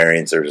 and the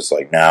parents are just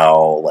like,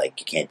 no,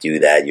 like you can't do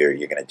that. You're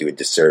going to do a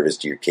disservice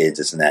to your kids,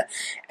 this and that.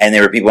 And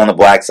there were people on the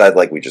black side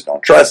like, we just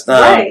don't trust them.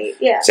 Right,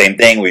 yeah. Same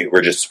thing.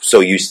 We're just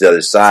so used to the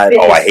other side.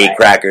 I hate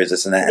crackers,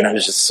 this and that. And I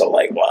was just so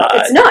like, what?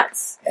 It's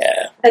nuts.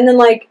 Yeah. And then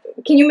like,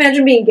 can you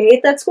imagine being gay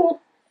at that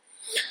school?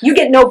 You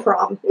get no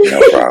prom.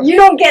 No prom. You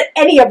don't get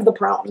any of the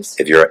proms.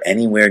 If you're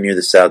anywhere near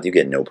the South, you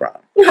get no prom.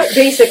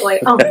 Basically.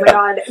 Oh my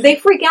God. They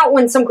freak out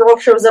when some girl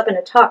shows up in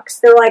a tux.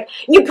 They're like,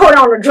 you put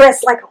on a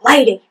dress like a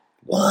lady.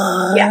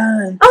 What?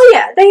 Yeah. Oh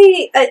yeah.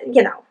 They,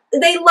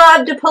 they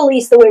love to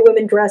police the way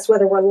women dress,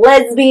 whether we're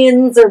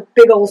lesbians or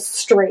big old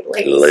straight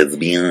ladies. Let's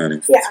be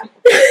honest. Yeah.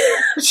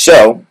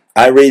 So,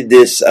 I read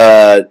this,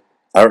 I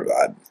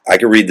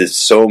could read this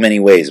so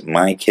many ways.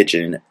 My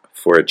kitchen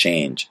for a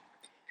change.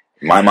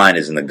 My mind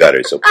is in the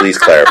gutter, so please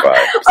clarify.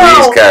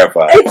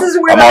 Clarify.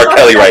 I'm R.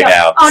 Kelly right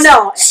now. Oh,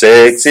 no.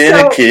 Sex in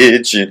the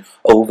kitchen,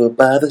 over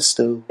by the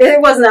stove. It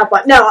wasn't that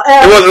fun. No.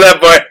 It wasn't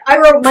that fun. I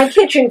wrote my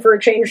kitchen for a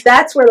change.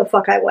 That's where the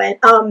fuck I went.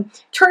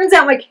 Turns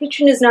out my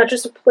kitchen is not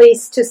just a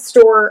place to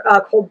store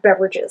cold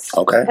beverages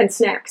and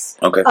snacks.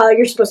 Okay.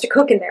 You're supposed to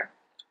cook in there.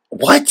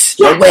 What?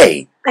 No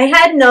way. I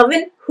had an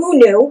oven. Who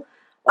knew?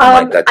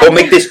 Oh my God. Go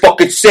make this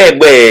fucking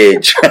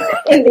sandwich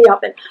in the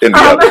oven. in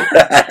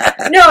the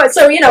oven. No,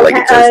 so I like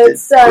it toasted.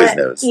 it's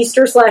Quiznos.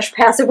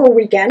 Easter/Passover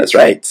weekend. That's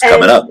right. It's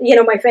coming up.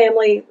 My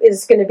family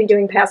is going to be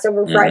doing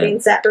Passover Friday Mhm.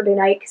 and Saturday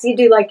night because you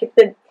do like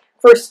the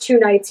first 2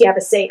 nights you have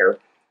a Seder.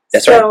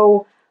 That's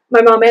so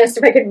my mom asked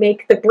if I could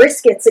make the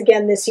briskets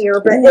again this year,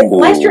 but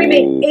last year I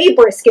made a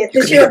brisket.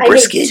 This You year can make a I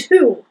brisket? made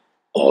 2.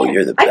 Oh, Yeah.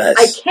 you're the I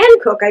best. can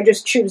cook, I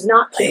just choose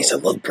not to. Nice. I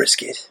love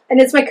brisket.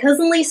 And it's my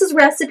cousin Lisa's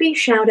recipe.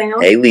 Shout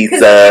out. Hey,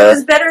 Because Lisa. it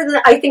was better than,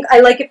 I think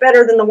I like it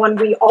better than the one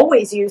we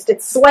always used.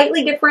 It's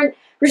slightly different.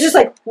 There's just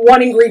like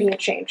one ingredient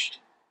changed,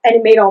 and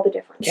it made all the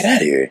difference. Get out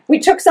of here. We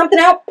took something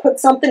out, put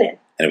something in.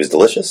 And it was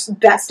delicious?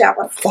 Best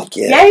ever. Fuck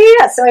yeah.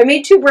 Yeah. So I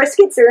made 2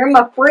 briskets. They're in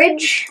my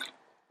fridge.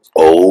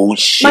 Oh,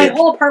 shit. My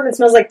whole apartment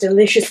smells like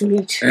delicious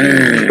meat.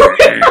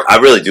 I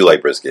really do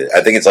like brisket.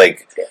 I think it's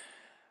like,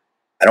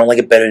 I don't like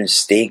it better than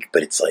steak,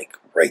 but it's like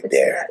right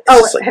there.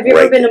 It's just, like, have you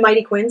ever right been there. to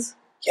Mighty Quinn's?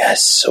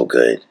 Yes, so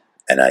good.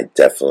 And I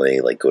definitely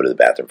like go to the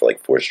bathroom for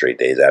like 4 straight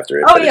days after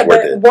it. Oh but yeah, it's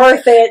worth but it.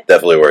 worth it.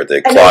 Definitely worth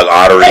it. And Clog then-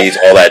 arteries,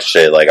 all that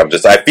shit. Like I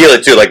feel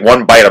it too. Like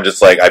one bite, I'm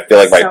just like, I feel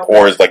like my So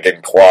pores like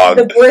getting clogged.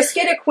 The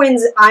brisket at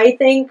Quinn's, I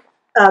think,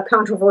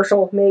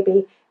 controversial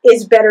maybe,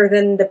 is better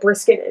than the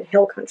brisket at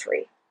Hill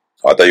Country.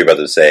 Oh, I thought you were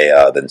about to say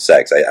than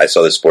sex. I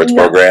saw this sports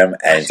No. program,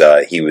 and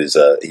he was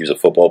a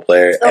football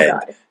player, Oh, and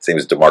God. his name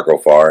was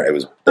DeMarco Farr. It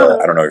was Uh-huh.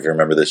 I don't know if you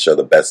remember this show,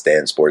 the Best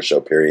Damn Sports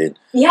Show. Period.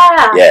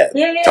 Yeah.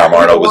 Yeah. Tom I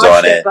Arnold was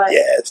watched on it. but- Yeah,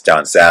 it's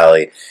John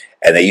Sally,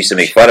 and they used to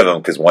make fun of him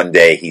because one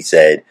day he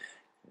said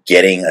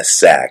getting a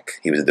sack.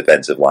 He was a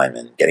defensive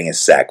lineman. Getting a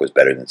sack was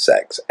better than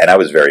sex, and I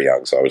was very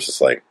young, so I was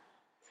just like,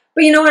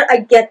 But you know what? I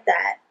get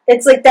that.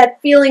 It's like that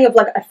feeling of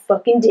like, I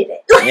fucking did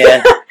it.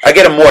 yeah, I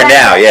get him more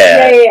now.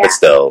 Yeah. But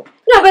still,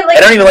 No, but like, I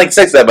don't even like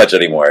sex that much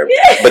anymore.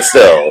 But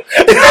still.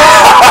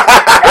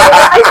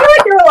 I feel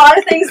like there are a lot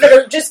of things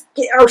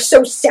that are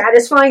so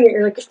satisfying that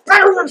you're like, it's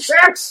better than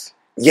sex.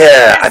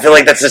 Yeah, I feel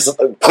like that's just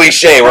a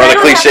cliche. We're on I a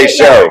don't cliche have it-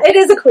 show. Yeah, it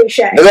is a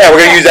cliche. Yeah, we're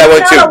gonna use that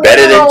one It's too. not a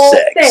Better than literal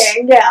sex.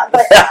 Thing, yeah,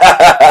 but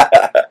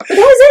that was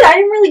it. I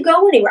didn't really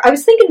go anywhere. I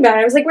was thinking about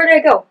it. I was like, where did I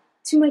go?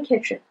 To my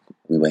kitchen.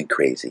 We went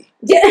crazy.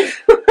 Yeah.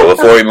 But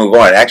before we move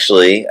on,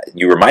 actually,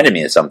 you reminded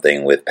me of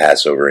something with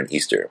Passover and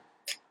Easter.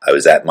 I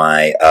was at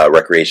my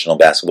recreational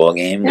basketball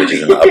game, which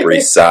is in the Upper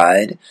East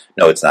Side.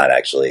 No, it's not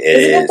actually.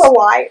 Isn't it the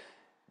Y?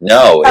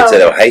 No, it's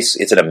Oh. at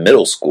it's at a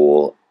middle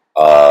school,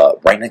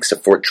 right next to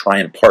Fort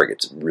Tryon Park.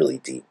 It's really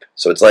deep,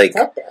 so it's like, It's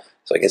up there.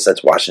 so I guess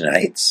that's Washington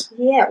Heights.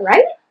 Yeah,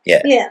 right?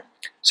 Yeah. Yeah.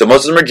 So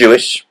most of them are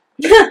Jewish,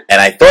 and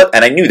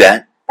I knew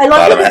that. I love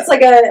Bottom that it's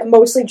like a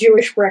mostly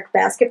Jewish brick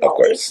basketball Of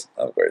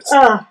course.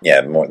 league.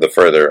 Yeah, more the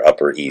further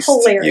Upper East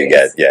you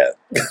get, Hilarious.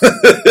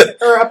 yeah.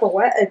 Or Upper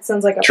West. It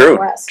sounds like Upper True,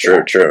 West.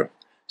 true.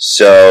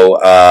 So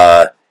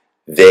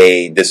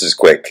this is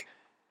quick.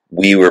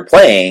 We were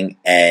playing,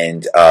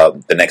 and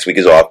the next week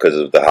is off because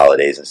of the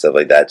holidays and stuff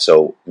like that.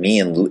 So me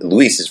and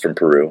Luis is from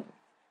Peru,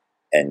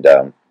 and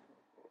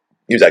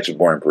he was actually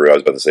born in Peru. I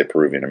was about to say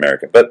Peruvian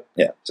American, but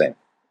yeah, same.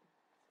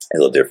 He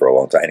lived there for a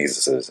long time. He's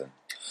a citizen.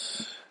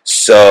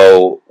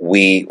 So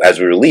as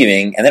we were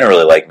leaving, and they don't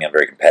really like me. I'm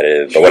very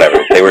competitive, but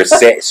whatever. They were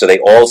so they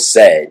all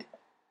said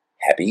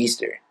Happy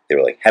Easter. They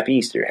were like Happy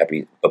Easter,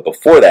 happy. But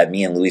before that,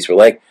 me and Luis were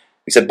like,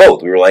 we said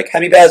both. We were like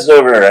Happy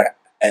Passover,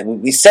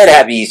 and we said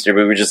Happy Easter,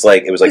 but we were just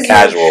like it was like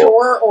casual.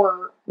 Sure,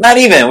 or Not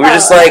even. We were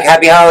just Oh, like right.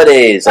 Happy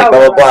Holidays, like Oh, blah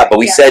blah right, blah. right, But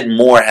we yeah. said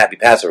more Happy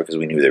Passover because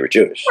we knew they were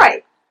Jewish.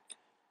 right.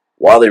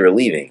 While they were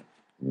leaving,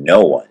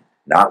 no one,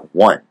 not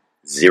one,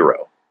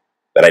 zero.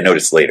 But I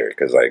noticed later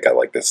because I got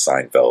like this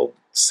Seinfeld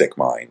sick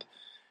mind.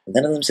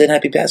 None of them said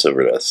Happy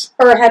Passover to us.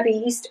 Or Happy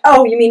Easter.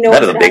 Oh, you mean no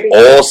None of one them. said They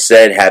Happy all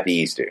said Happy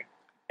Easter.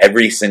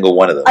 Every single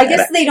one of them. I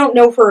guess they don't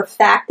know for a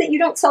fact that you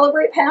don't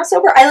celebrate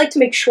Passover. I like to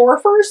make sure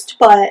first,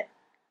 but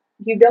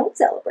you don't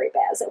celebrate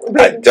Passover.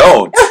 I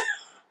don't.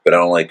 But I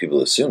don't like people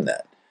to assume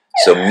that.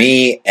 So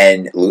me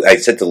and I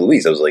said to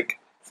Louise, I was like,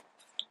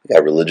 we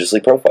got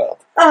religiously profiled.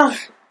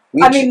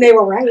 I mean, they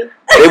were right.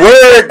 They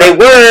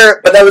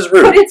were, but that was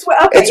rude. But it's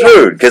okay, It's yeah.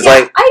 rude because Yeah,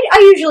 like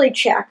I usually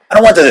check. I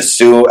don't want to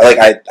assume. Like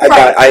Right.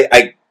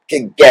 I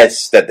can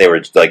guess that they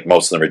were like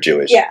most of them are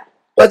Jewish. Yeah.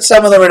 But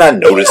some of them are not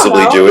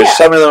noticeably know, Jewish. yeah.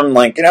 Some of them,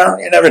 like, you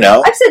never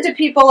know. I've said to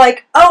people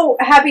like, "Oh,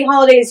 Happy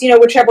Holidays,"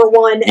 whichever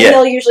one, and Yeah.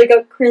 they'll usually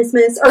go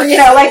Christmas, or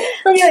like,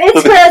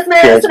 it's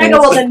Christmas, and I go,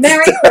 "Well, then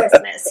Merry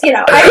Christmas."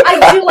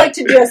 I do like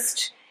to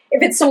just,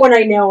 if it's someone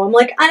I know, I'm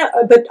like, I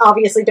don't, but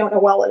obviously don't know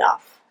well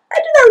enough. I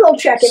do that little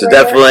check-in. So right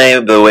there.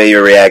 definitely, the way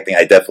you're reacting,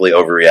 I definitely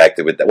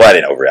overreacted with that. Well, I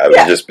didn't overreact. It was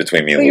Yeah. just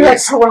between me and But you're like,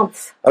 Louise.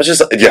 harumph. I was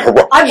just, yeah,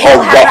 harumph. I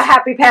will have a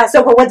happy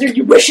Passover whether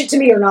you wish it to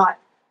me or not.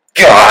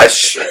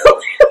 Gosh.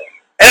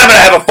 And I'm going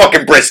to have a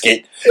fucking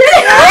brisket.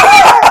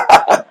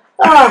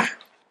 Ah,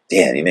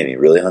 Damn, you made me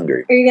really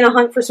hungry. are you going to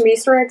hunt for some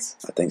Easter eggs?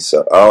 I think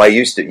so. Oh, I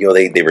used to.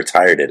 They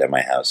retired it at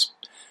my house.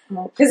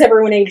 Because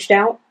everyone aged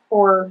out,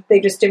 or they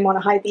just didn't want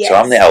to hide the eggs? So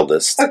I'm the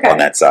eldest Okay. on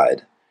that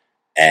side.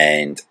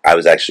 And I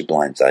was actually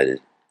blindsided.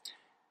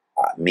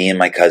 Me and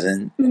my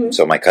cousin. Mhm.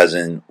 So my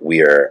cousin,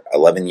 we are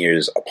 11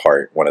 years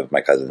apart. One of my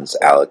cousins,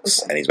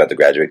 Alex, Okay. and he's about to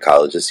graduate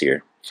college this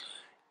year.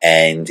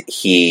 and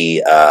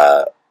he,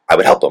 I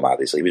would help him,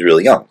 obviously. He was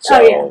really young. So,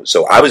 Oh, yeah.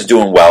 so I was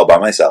doing well by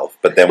myself.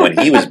 But then when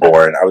he was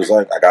born, I was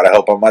like, I got to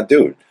help out my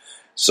dude.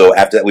 So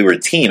after that, we were a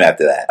team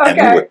after that. And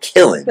Okay. we were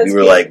killing. That's we were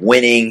cute. like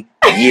winning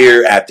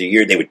year after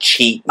year. They would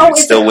cheat. We Oh, would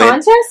it's still a win.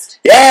 contest?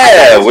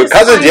 Yeah, we're Just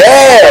cousins. find-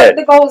 Yeah.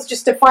 The goal is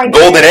just to find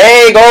Golden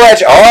egg, all that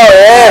shit. Oh,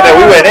 yeah. Then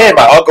we went in.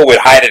 My uncle would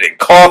hide it in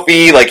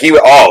coffee. Like, he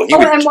would,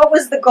 and what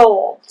was the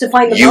goal? To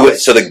find the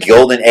most? so the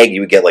golden egg,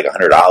 you would get like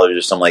 $100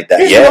 or something like that.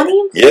 There's Yeah.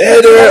 money?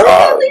 Yeah, there.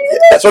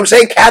 That's what I'm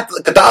saying.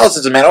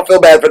 Catholicism, man. I don't feel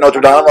bad for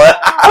Notre Dame.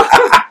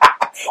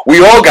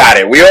 We all got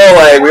it. We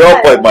all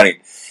put money.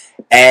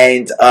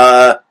 And,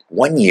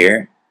 one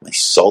year, my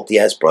salty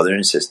ass brother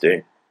and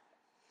sister,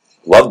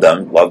 love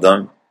them,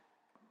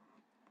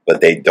 but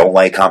they don't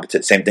like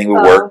competition. Same thing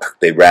with work.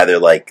 They'd rather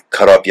like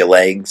cut off your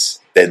legs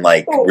than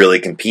like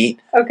really compete.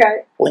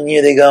 Okay. One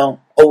year they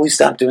go, we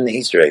stopped doing the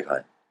Easter egg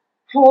hunt.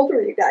 How old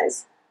were you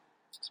guys?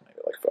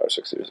 Like 5 or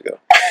 6 years ago.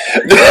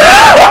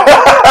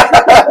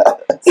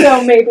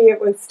 So maybe it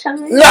was time.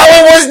 No,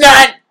 it was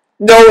not.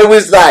 No, it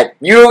was not.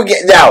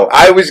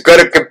 I was going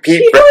to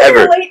compete People in forever.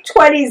 their late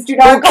 20s do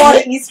not go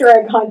on Easter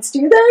egg hunts,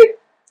 do they?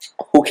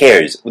 Who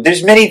cares?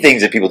 There's many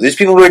things that people do. There's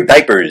people who wear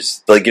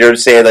diapers, like, you know what I'm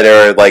saying, that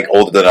are like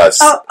older than us.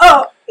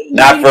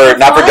 Not for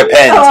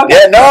depends. Okay.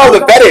 Yeah, no,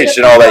 the fetish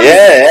and all that. Yeah.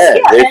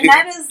 Yeah, There's and people-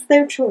 that is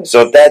their choice.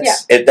 So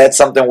if that's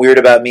something weird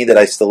about me that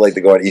I still like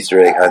to go on Easter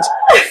egg hunts,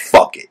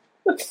 fuck it.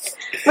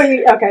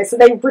 Okay, so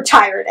they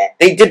retired it.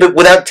 They did it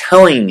without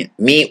telling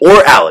me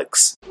or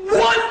Alex.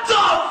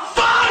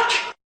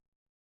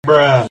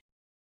 Bruh.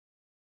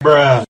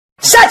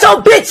 Shut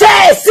your bitch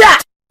ass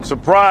up!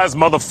 Surprise,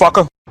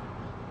 motherfucker.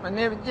 My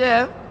name is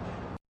Jeff.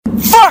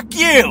 Fuck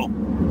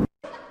you!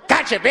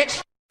 Gotcha,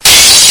 bitch!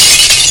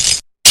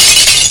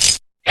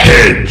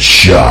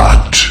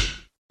 Headshot.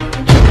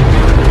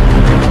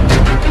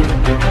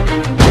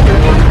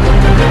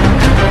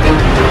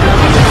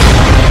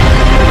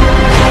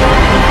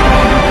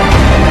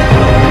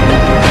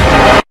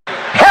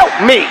 Help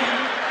me!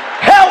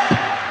 Help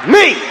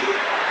me!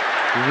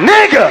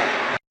 Nigga!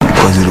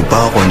 Cause le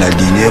pas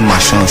Ronaldinho,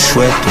 machin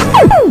chouette.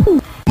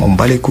 M'en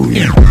bats les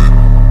couilles.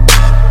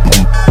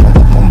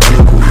 M'en bats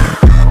les couilles.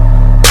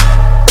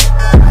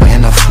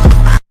 Rien à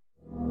foutre.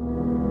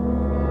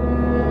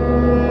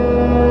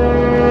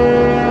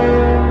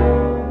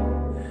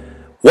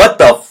 What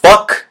the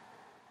fuck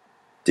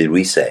did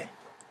we say?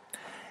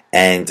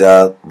 And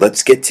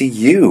let's get to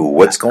you.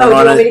 What's going on?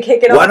 You want me to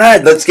kick it Why off?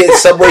 not? Let's get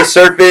Subway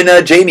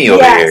Surfing Jamie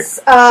over here. Yes,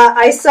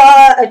 I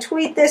saw a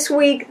tweet this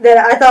week that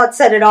I thought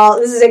said it all.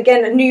 This is,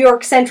 again, a New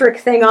York-centric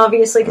thing,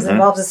 obviously, because it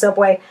involves a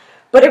subway.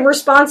 But in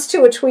response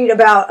to a tweet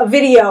about a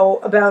video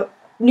about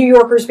New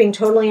Yorkers being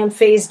totally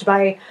unfazed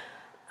by,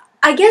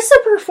 I guess, a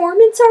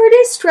performance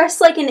artist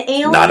dressed like an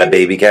alien. Not a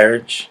baby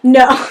carriage?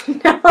 No.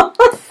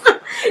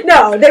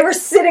 No, they were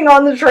sitting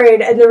on the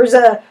train, and there was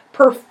a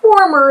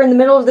performer in the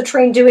middle of the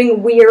train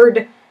doing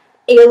weird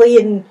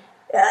alien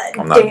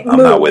I'm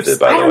not with it,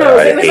 by the way. I don't know.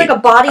 It was like a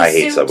bodysuit. I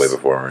hate subway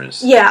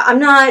performers. Yeah, I'm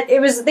not.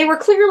 They were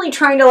clearly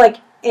trying to, like,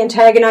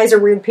 antagonize or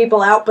weird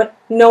people out, but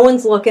no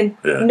one's looking.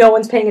 Yeah. No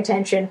one's paying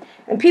attention.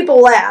 And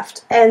people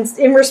laughed. And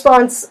in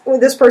response,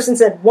 this person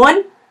said,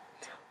 1,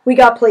 we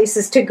got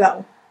places to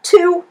go.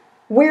 2,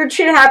 weird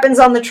shit happens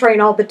on the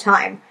train all the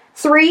time.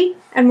 3,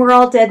 and we're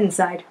all dead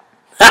inside.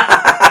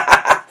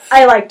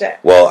 I liked it.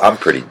 Well, I'm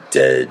pretty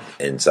dead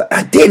inside.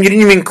 Ah, damn, you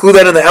didn't even include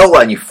that in the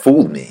outline. You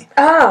fooled me.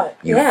 Oh,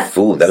 You yeah.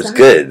 fooled. That was Sorry.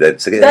 good.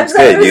 That's good. That was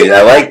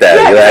I like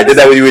that. yeah, I did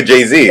that with you and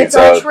Jay-Z. It's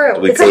so all true.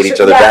 we It's played each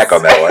actually- other yes. back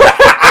on that one.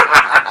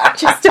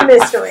 Just a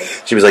mystery.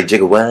 She was like,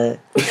 Jigga, what?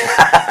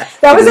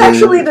 That was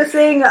actually the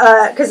thing,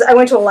 because I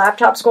went to a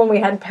laptop school and we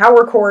had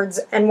power cords,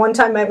 and one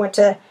time I went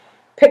to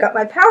pick up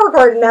my power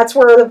cord, and that's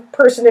where the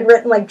person had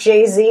written, like,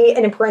 Jay-Z,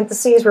 and in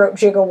parentheses wrote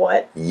Jigga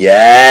what.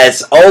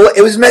 Yes. Oh,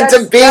 it was meant to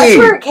be. That's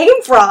where it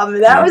came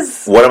from. That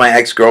was... One of my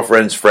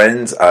ex-girlfriend's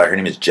friends, her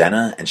name is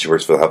Jenna, and she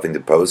works for the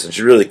Huffington Post, and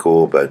she's really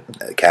cool, but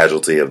a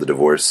casualty of the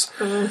divorce.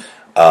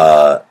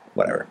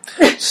 Whatever.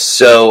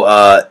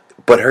 So,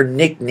 but her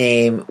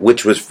nickname,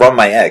 which was from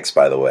my ex,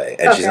 by the way,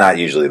 and she's Okay. not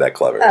usually that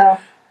clever. Oh.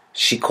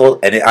 She called,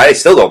 and I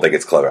still don't think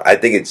it's clever. I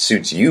think it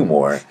suits you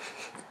more,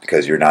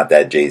 because you're not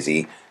that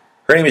Jay-Z.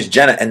 Her name is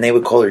Jenna, and they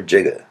would call her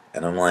Jigga.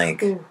 And I'm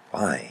like,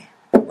 why?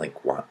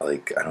 Like, why?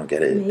 Like, I don't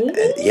get it.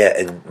 Maybe?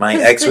 And my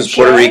 'Cause ex the was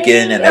Puerto J?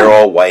 Rican, and they're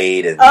all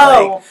white, and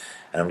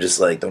and I'm just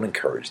like, don't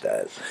encourage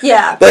that.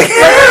 Yeah. Like,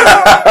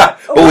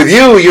 but with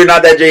you, you're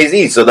not that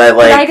Jay-Z, so that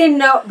But I like, didn't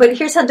know, but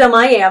here's how dumb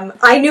I am.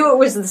 I knew it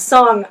was the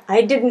song.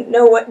 I didn't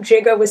know what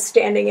Jigga was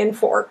standing in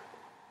for.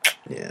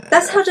 yeah,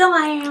 That's how dumb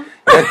I am.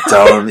 you're not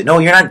dumb. No,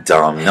 you're not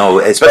dumb. No,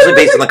 especially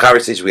based on the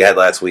conversation we had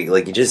last week.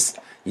 Like, you just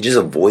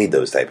avoid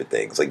those type of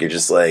things. Like, you're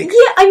just like,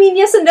 Yeah, I mean,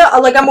 yes and no.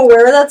 Like, I'm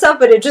aware of that stuff,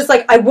 but it just,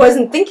 like, I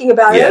wasn't thinking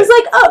about it. Yeah. I was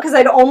like, oh, because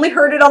I'd only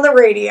heard it on the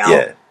radio.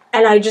 Yeah.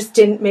 And I just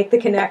didn't make the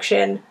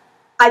connection.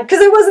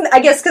 Because I wasn't, I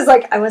guess, because,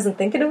 like, I wasn't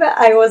thinking about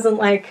it. I wasn't,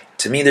 like,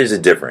 to me, there's a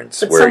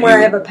difference. but where somewhere I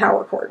you, have a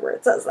power cord where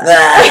it says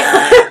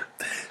that.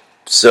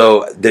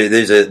 So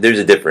there's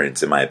a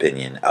difference in my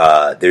opinion.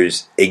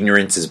 There's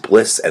ignorance is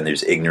bliss, and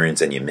there's ignorance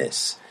and you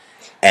miss.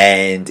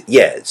 And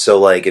yeah, so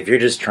like if you're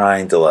just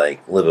trying to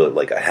like live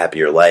a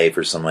happier life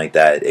or something like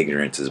that,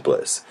 ignorance is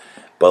bliss.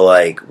 But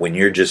like when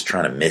you're just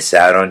trying to miss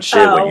out on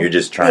shit, when you're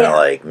just trying to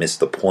like miss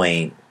the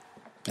point,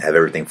 have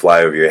everything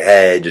fly over your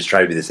head, just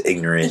try to be this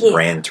ignorant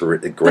Grand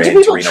But do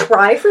people Torino.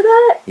 try for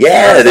that?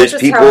 Yeah, there's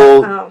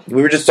people.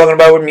 We were just talking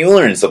about with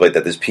Mueller and stuff like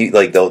that. There's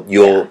people like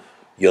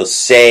you'll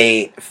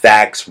say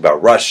facts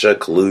about Russia,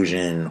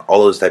 collusion,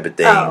 all those type of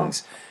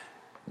things.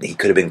 He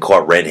could have been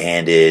caught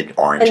red-handed,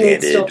 orange-handed.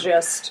 And they'd still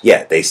just...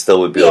 Yeah, they still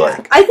would be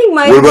like... I think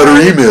my... What about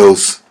her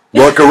emails?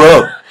 Lock her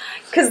up.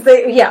 Because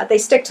they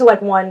stick to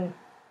like one...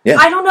 Yeah.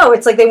 I don't know.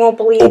 It's like they won't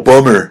believe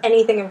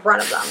anything in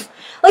front of them.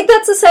 Like,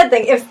 that's the sad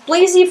thing. If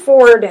Blasey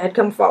Ford had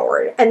come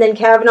forward, and then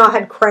Kavanaugh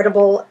had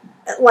credible...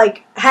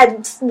 Like,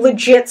 had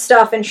legit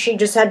stuff, and she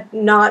just had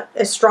not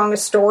as strong a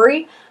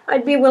story,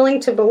 I'd be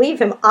willing to believe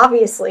him,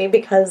 obviously,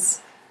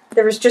 because...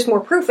 There was just more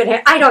proof in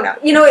it. I don't know.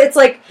 You know, it's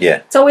like... Yeah.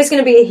 It's always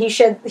going to be a he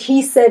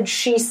said,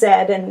 she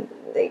said, and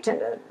they tend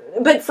to...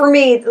 But for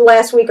me,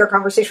 last week our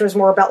conversation was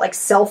more about, like,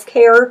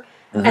 self-care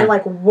and,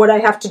 like, what I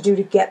have to do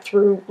to get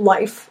through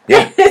life.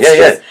 Yeah,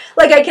 just,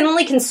 like, I can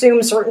only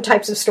consume certain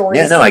types of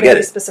stories in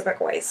very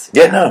specific ways.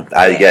 Yeah, no,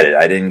 I get it.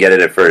 I didn't get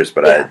it at first,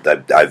 but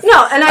I've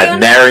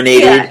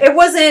marinated. Yeah, it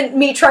wasn't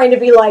me trying to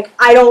be like,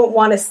 I don't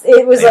want to...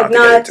 It was, like,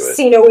 not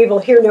see no evil,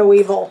 hear no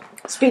evil.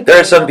 There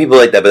are some people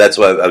like that, but that's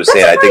what I was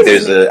saying. I think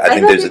there's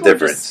a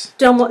difference.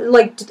 Dumb,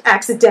 like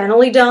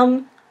accidentally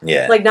dumb.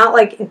 Yeah, like not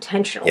like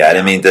intentionally. Yeah, I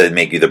didn't mean to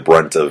make you the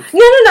brunt of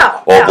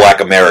no. all Black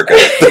America.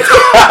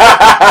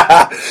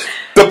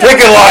 The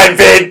picket line,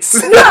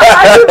 Vince. No,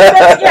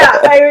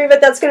 I mean, but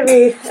that's going to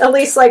be at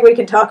least like we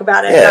can talk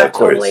about it. Yeah, of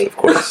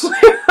course.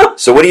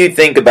 So, what do you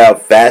think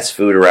about fast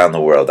food around the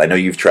world? I know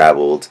you've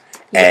traveled,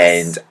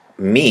 and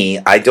me,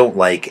 I don't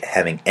like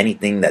having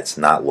anything that's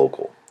not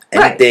local.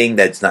 Anything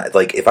that's not,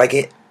 like, if I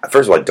get,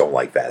 first of all, I don't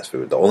like fast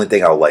food. The only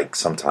thing I'll like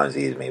sometimes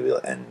eat, maybe,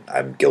 and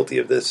I'm guilty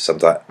of this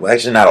sometimes, well,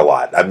 actually not a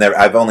lot.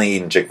 I've only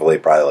eaten Chick-fil-A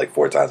probably like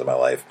 4 times in my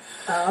life.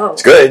 Oh.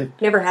 It's good.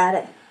 Never had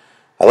it.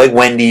 I like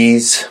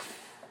Wendy's.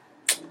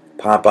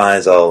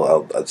 Popeyes,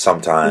 I'll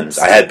sometimes.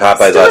 I had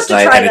Popeyes last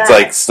night, and it's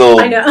like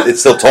it's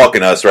still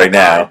talking to us right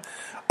now.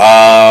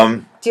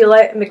 Do you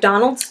like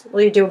McDonald's?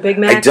 Will you do a Big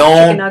Mac? I don't.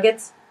 Chicken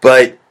nuggets?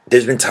 But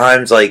there's been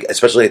times, like,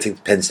 especially I take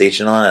the Penn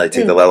Station on, I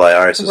take the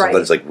LIR, so sometimes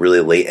it's like really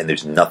late and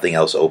there's nothing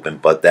else open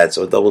but that,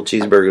 so a double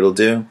cheeseburger will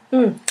do.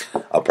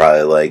 I'll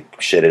probably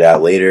like shit it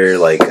out later,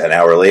 like an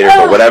hour later,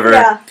 but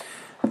whatever.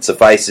 It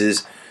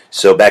suffices.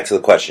 So back to the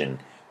question.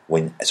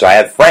 So I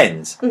have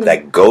friends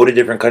that go to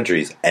different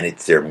countries and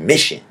it's their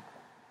mission.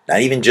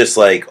 Not even just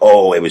like,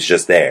 oh, it was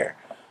just there.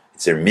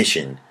 It's their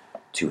mission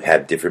to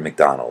have different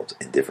McDonald's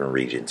in different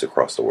regions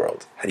across the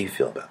world. How do you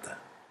feel about that?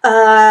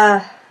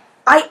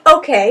 I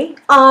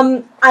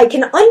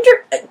can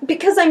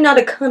because I'm not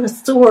a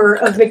connoisseur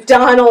of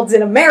McDonald's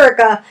in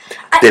America.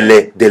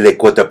 Dele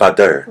quarter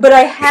pounder. But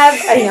I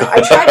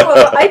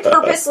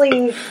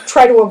purposely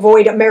try to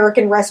avoid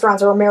American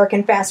restaurants or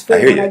American fast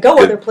food when I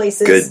go other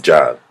places. Good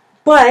job.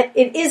 But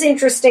it is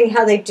interesting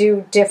how they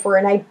do differ,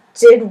 and I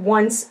did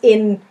once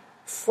in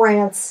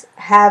France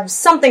have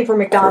something for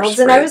McDonald's,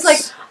 and I was like,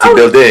 team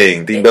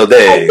building.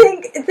 I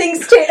think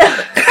things Of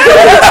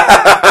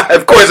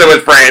course it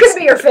was France. Could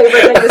be your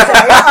favorite thing to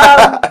say.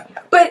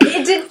 But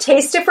it did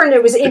taste different.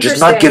 It was interesting. You're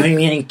just not giving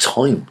me any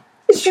time.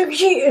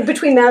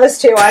 Between those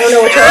two, I don't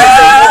know what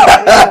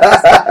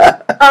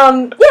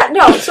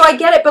you're so I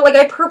get it, but like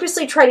I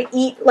purposely try to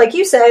eat, like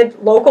you said,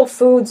 local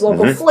foods,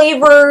 local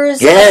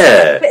flavors,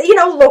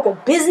 local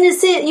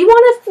businesses. You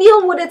want to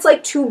feel what it's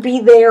like to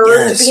be there,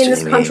 to be in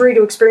this country,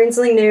 to experience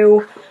something new.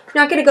 You're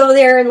not going to go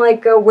there and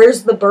like go,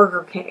 where's the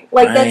Burger King?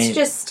 Like that's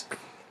just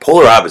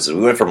polar opposites.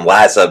 We went from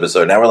last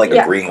episode, now we're like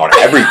agreeing on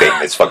everything.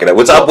 It's fucking.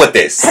 What's up with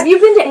this? Have you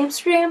been to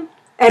Amsterdam?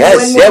 And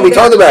yes, we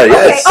talked about it.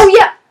 Yes. Okay. Oh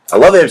yeah. I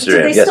love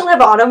Amsterdam. Did they still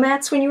have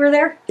automats when you were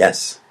there?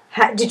 Yes.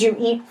 Did you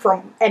eat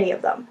from any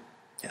of them?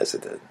 Yes,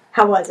 it did.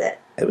 How was it?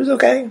 It was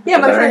okay. Yeah,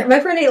 my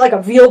friend ate like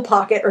a veal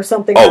pocket or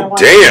something. Oh,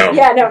 damn.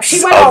 Yeah, no,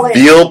 she went all in. A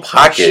veal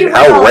pocket?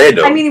 How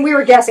random. I mean, we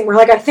were guessing. We're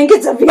like, I think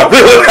it's a veal pocket.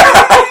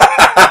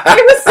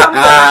 It was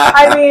something.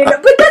 I mean,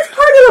 but that's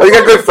part of the you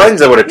got good friends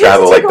that would have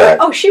traveled like that.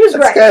 Oh, she was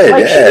great. Good,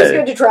 like, she was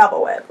good to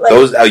travel with.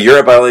 Like,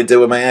 Europe I only did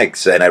with my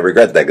ex, and I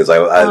regret that because I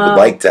would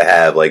like to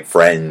have like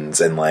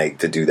friends and like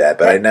to do that,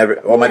 but I never.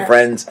 All my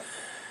friends,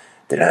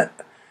 they're not.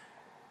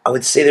 I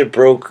would say they're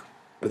broke,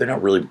 but they're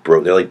not really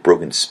broke. They're like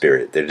broken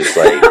spirit. They're just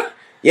like,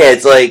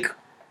 it's like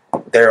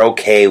they're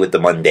okay with the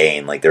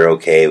mundane. Like they're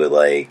okay with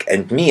like,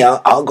 and me,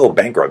 I'll go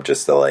bankrupt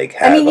just to like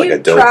have like a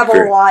dope. You travel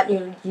a lot.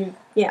 You.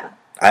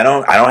 I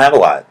don't have a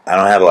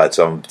lot.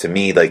 So to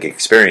me, like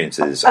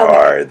experiences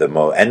are the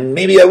most, and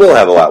maybe I will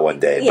have a lot one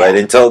day. But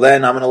until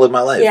then, I'm gonna live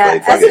my life. Yeah,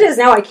 like, as it is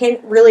now, I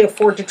can't really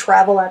afford to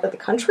travel out of the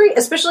country,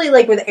 especially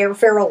like with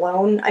airfare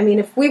alone. I mean,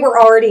 if we were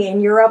already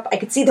in Europe, I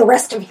could see the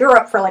rest of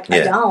Europe for like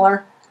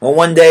 $1. Well,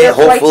 one day,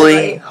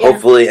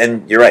 hopefully,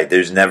 and you're right.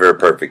 There's never a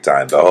perfect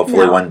time, but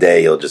hopefully one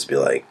day you'll just be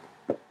like,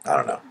 I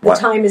don't know. The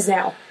time is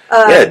now.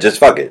 Yeah, just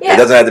fuck it. Yeah. It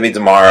doesn't have to be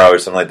tomorrow or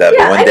something like that.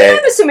 Yeah, But one day,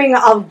 I'm assuming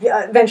I'll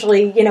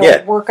eventually,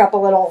 work up a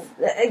little,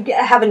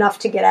 have enough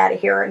to get out of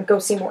here and go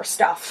see more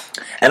stuff.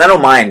 and I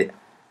don't mind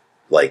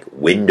like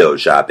window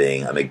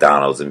shopping at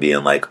McDonald's and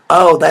being like,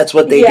 oh, that's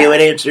what they do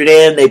in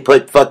Amsterdam. They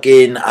put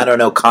fucking, I don't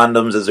know,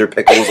 condoms as their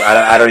pickles.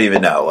 I don't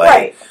even know. Like,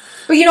 right.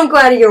 But you don't go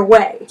out of your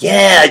way.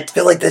 Yeah, I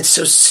feel like that's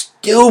so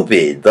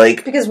stupid.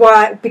 Like, because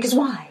why? Because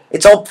why?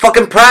 It's all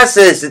fucking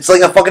processed. It's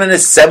like a fucking an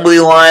assembly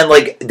line.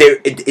 Like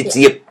it's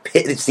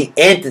the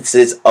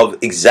antithesis of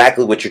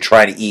exactly what you're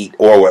trying to eat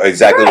or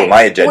exactly what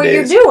my agenda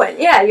is. What you're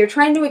doing. Yeah, you're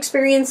trying to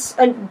experience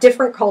a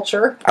different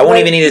culture. I won't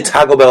even eat a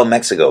Taco Bell in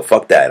Mexico.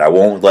 Fuck that. I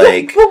won't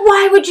like. But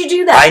why would you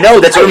do that? I know.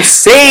 That's what I'm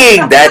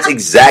saying. That's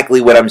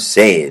exactly what I'm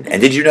saying.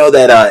 And did you know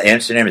that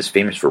Amsterdam is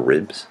famous for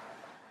ribs?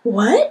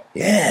 What?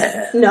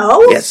 Yeah.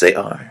 No? Yes, they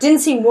are.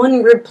 Didn't see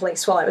one rib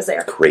place while I was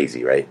there.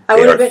 Crazy, right?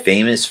 They are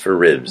famous for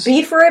ribs.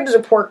 Beef ribs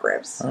or pork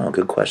ribs? Oh,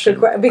 good question.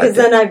 Because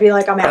then I'd be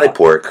like, I'm out. Probably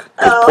pork.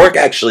 Pork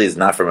actually is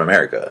not from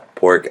America.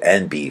 Pork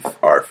and beef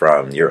are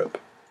from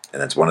Europe.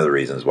 And that's one of the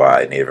reasons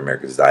why Native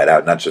Americans died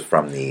out, not just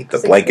from the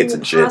blankets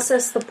and shit.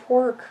 Process the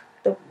pork.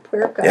 The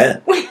puerca.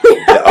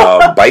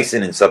 Yeah.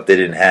 Bison and stuff, they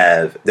didn't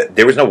have...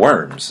 There was no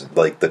worms.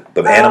 Like, the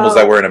animals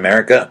that were in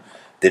America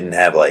didn't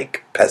have,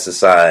 like,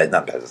 parasites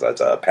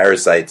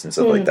and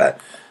stuff like that.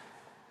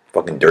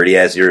 Fucking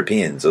dirty-ass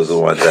Europeans. Those are the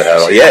ones that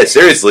had... Yeah,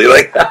 seriously.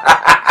 Like,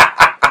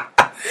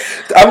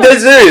 I'm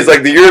dead serious.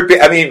 Like, the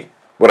European... I mean,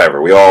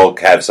 whatever. We all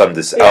have some...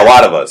 A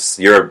lot of us.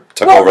 Europe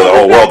took over the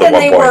whole world at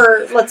one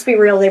point. Let's be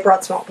real, they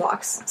brought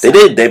smallpox. So. They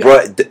did. They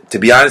brought... To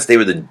be honest, they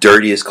were the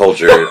dirtiest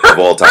culture of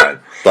all time.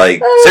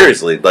 Like,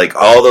 seriously. Like,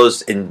 all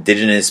those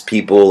indigenous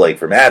people, like,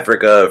 from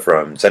Africa,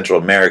 from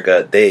Central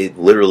America, they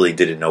literally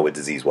didn't know what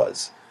disease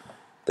was.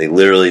 They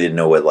literally didn't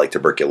know what, like,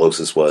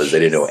 tuberculosis was. They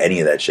didn't know any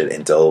of that shit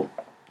until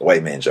the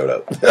white man showed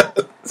up.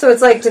 So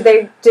it's like,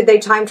 did they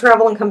time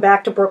travel and come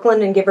back to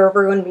Brooklyn and give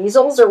everyone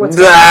measles, or what's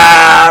like,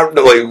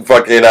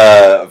 fucking,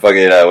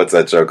 what's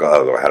that show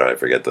called? Oh, how did I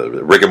forget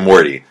Rick and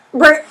Morty.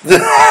 Right.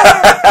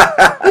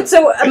 But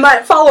so,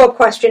 my follow-up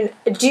question,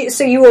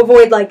 so you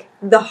avoid, like,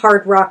 the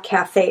Hard Rock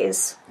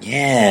cafes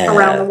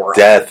around the world?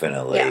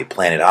 Definitely. Yeah.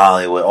 Planet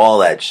Hollywood, all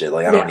that shit.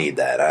 Like, I don't need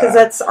that. Because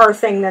that's our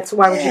thing. That's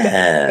why would you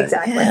go?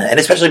 Exactly. Yeah. And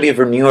especially being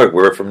from New York.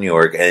 We're from New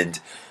York, and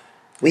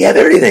we have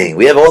everything.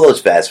 We have all those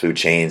fast food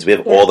chains. We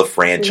have all the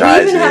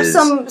franchises. We even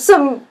have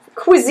some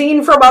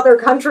cuisine from other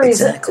countries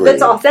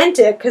that's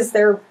authentic because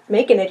they're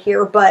making it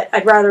here, but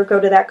I'd rather go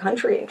to that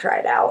country and try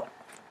it out.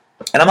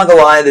 And I'm not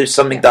gonna lie, there's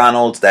some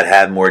McDonald's that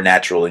have more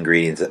natural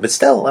ingredients, but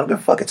still, I'm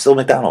gonna fuck it. It's still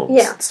McDonald's.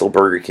 Yeah. It's still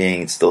Burger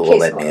King. It's still all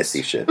that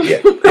nasty shit.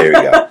 Yeah, there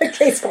you go.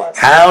 Case closed.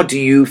 How do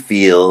you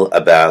feel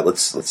about?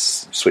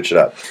 Let's switch it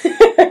up.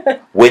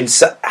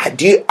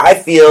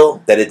 I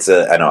feel that it's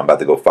a. I know I'm about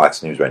to go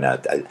Fox News right now.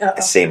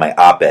 I say my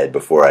op-ed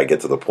before I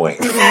get to the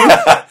point.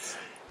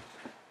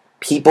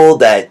 People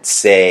that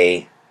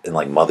say in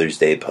like Mother's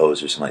Day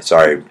posts or something. Like,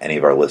 sorry, any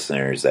of our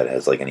listeners that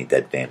has like any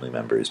dead family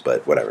members,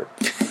 but whatever.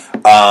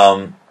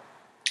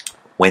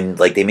 When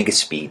like they make a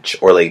speech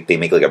or like they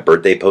make like a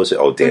birthday post,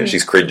 oh damn,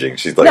 she's cringing.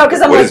 She's like, no,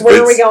 because I'm like,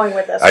 where are we going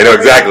with this? I know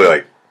exactly.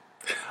 Like,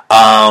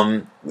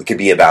 it could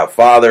be about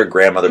father,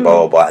 grandmother,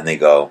 blah blah blah, and they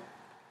go,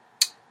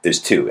 "There's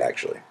two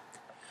actually."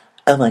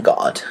 Oh my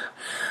god,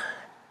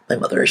 my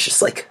mother is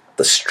just like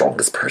the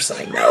strongest person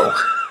I know.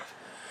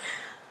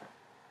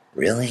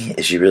 Really?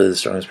 Is she really the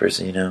strongest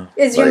person you know?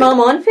 Is your mom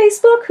on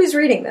Facebook? Who's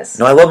reading this?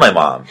 No, I love my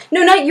mom.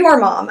 No, not your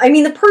mom. I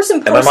mean the person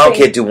posting. And my mom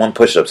can't do one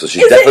push-up, so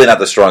she's definitely not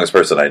the strongest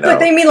person I know. But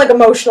they mean like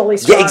emotionally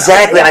strong. Yeah,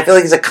 exactly. And I feel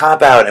like it's a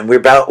cop-out, and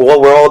we're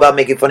all about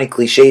making funny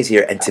cliches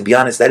here. And to be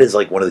honest, that is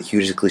like one of the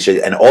hugest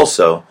cliches. And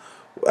also,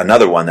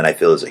 another one that I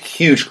feel is a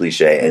huge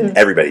cliche, and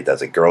everybody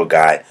does it. Girl,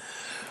 guy.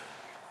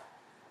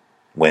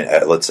 When,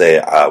 let's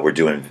say, we're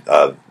doing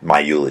my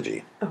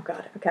eulogy. Oh,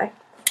 God. Okay.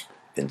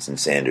 Vincent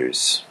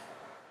Sanders.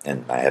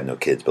 And I have no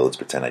kids, but let's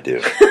pretend I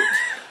do.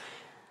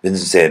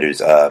 Vincent Sanders,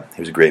 he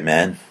was a great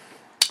man.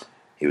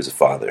 He was a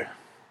father.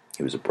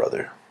 He was a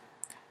brother.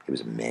 He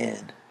was a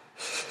man.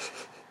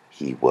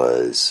 He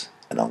was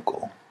an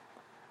uncle.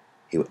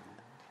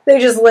 They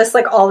just list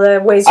like all the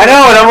ways. I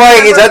know, and I'm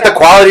like, is that the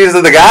qualities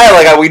of the guy?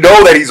 Like, we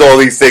know that he's all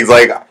these things.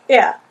 Like,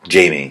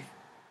 Jamie,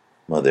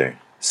 mother,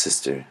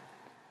 sister.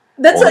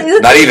 That's not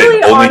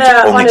even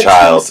only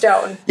child.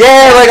 Tombstone.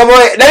 Yeah, like I'm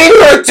like not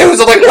even her too.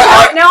 So like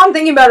now I'm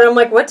thinking about it. I'm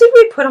like, what did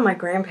we put on my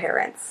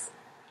grandparents'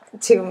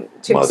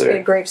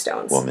 mother,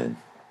 gravestones? Woman,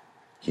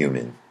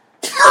 human.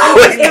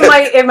 It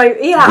might.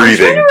 Yeah,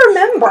 breathing. I'm trying to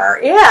remember.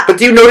 Yeah. But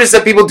do you notice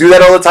that people do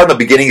that all the time? The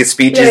beginning of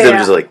speeches, they're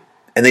just like,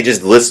 and they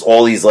just list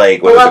all these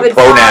like pronouns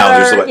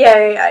or something.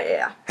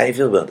 Yeah. How do you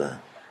feel about that?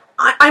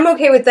 I'm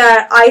okay with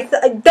that.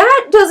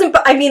 That doesn't.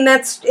 I mean,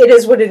 it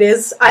is what it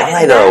is.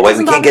 Why though? Like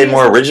we can't get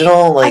more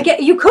original. Like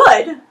you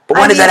could. But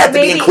why does that have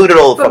to be included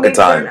all the fucking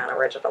time? They're not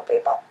original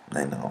people.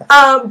 I know.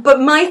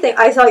 But my thing,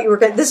 I thought you were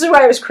good. This is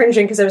why I was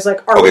cringing because I was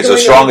like, okay, so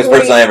strongest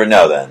person I ever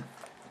know then.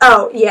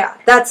 Oh, yeah.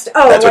 That's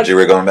what you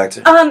were going back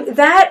to?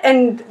 That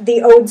and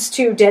the odes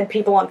to dead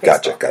people on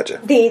Facebook. Gotcha.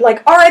 The,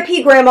 like,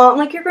 R.I.P. Grandma. I'm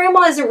like, your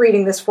grandma isn't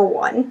reading this for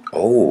one.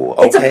 Oh,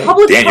 okay. It's a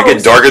public Damn, you're post.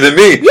 getting darker than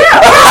me. Yeah.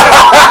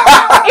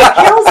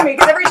 It kills me,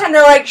 because every time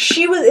they're like,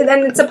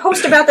 and it's a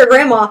post about their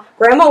grandma.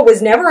 Grandma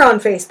was never on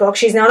Facebook.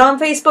 She's not on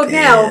Facebook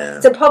now.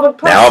 It's a public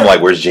post. Now I'm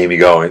like, where's Jamie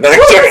going? Well,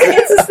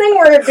 it's this thing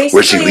where basically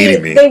Where's she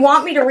leading me? They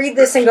want me to read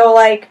this and go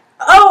like,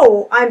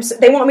 oh,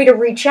 they want me to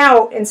reach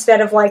out instead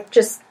of like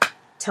just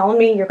telling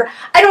me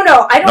I don't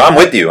know. No, I'm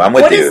with you.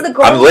 What is the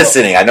goal? I'm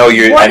listening. I know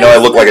I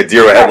look like a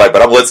deer with a headlight,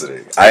 but I'm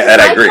listening.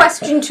 I agree. My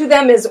question to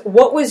them is,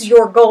 what was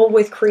your goal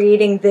with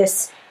creating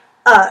this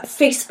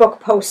Facebook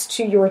post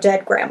to your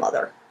dead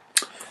grandmother?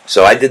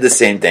 So I did the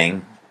same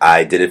thing.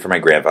 I did it for my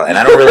grandfather, and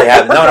I don't really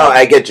have. No,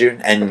 I get you,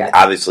 and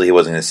obviously he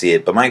wasn't going to see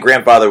it. But my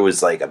grandfather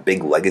was like a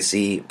big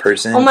legacy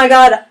person. Oh my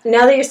god!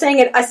 Now that you're saying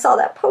it, I saw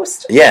that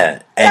post.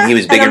 Yeah, and he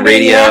was big in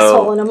radio.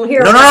 Asshole, and I'm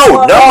here.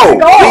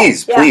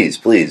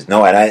 Please,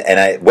 no, and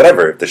I,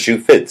 whatever. If the shoe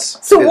fits.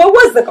 So what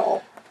was the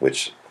goal?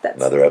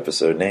 Another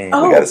episode name.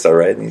 Oh. We got to start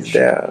writing these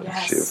down.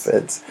 Yes. Shoe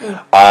fits.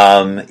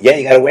 Yeah,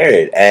 you got to wear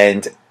it,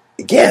 and.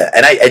 Yeah,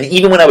 and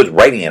even when I was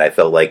writing it, I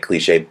felt like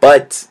cliche.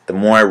 But the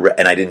more,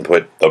 and I didn't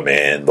put the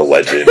man, the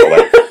legend, all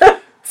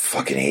that.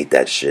 Fucking hate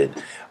that shit.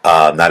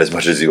 Not as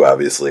much as you,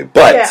 obviously,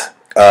 but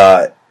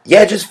I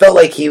just felt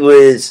like he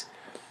wasn't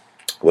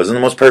the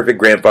most perfect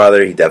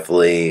grandfather. He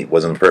definitely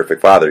wasn't the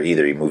perfect father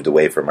either. He moved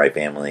away from my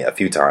family a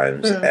few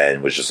times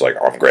and was just like,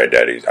 "I'm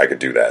granddaddy. I could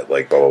do that.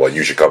 Like, blah blah blah.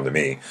 You should come to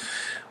me,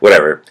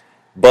 whatever."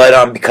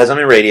 But because I'm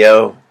in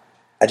radio.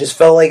 I just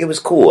felt like it was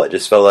cool. I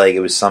just felt like it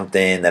was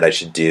something that I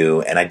should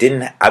do. And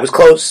I was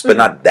close, but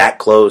not that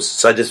close.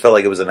 So I just felt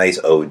like it was a nice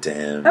ode to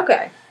him.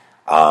 Okay.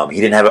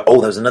 He didn't have that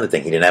was another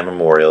thing. He didn't have a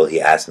memorial.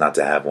 He asked not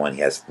to have one.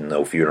 He has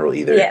no funeral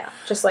either. Yeah,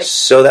 just like...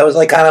 So that was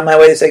like kind of my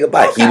way to say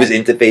goodbye. Okay. He was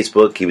into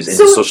Facebook. He was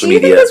into social media.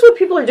 So do you think that's what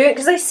people are doing?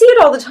 Because I see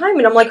it all the time,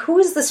 and I'm like, who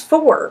is this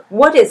for?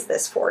 What is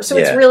this for? So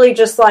it's really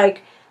just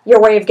like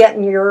your way of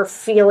getting your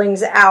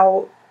feelings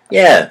out.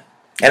 Yeah.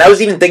 And I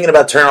was even thinking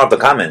about turning off the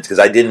comments because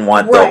I didn't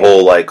want the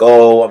whole like,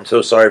 oh, I'm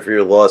so sorry for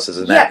your losses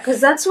and that. Yeah, because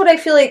that's what I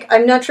feel like.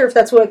 I'm not sure if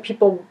that's what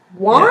people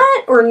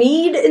want or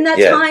need in that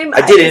time.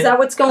 I didn't. Is that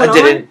what's going on? I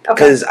didn't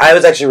because I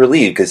was actually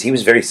relieved because he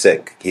was very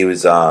sick. He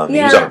was on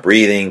a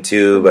breathing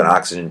tube, an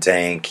oxygen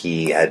tank.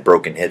 He had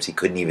broken hips. He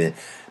couldn't even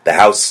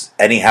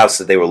any house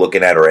that they were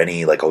looking at or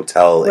any like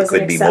hotel. It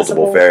couldn't be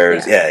multiple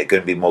floors. Yeah, it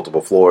couldn't be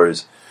multiple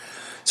floors.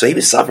 So he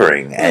was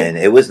suffering, and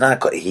it was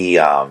not. He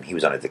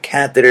was on a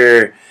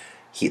catheter.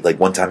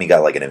 One time he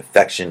got like an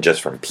infection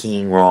just from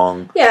peeing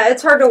wrong. Yeah,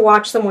 it's hard to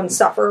watch someone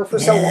suffer for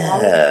so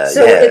long.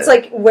 So it's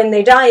like when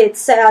they die, it's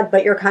sad,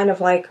 but you're kind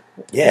of like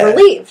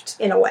relieved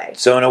in a way.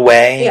 So in a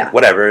way,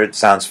 whatever, it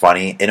sounds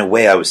funny. In a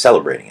way, I was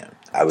celebrating him.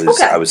 I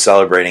was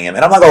celebrating him,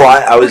 and I'm not gonna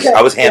lie, I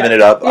was hamming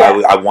it up.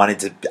 Yeah.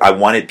 I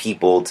wanted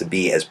people to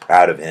be as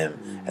proud of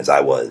him as I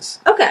was.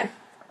 Okay.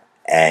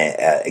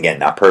 And again,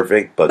 not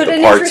perfect, but the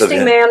an parts of him.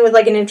 Interesting man with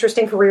like an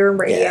interesting career in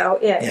radio.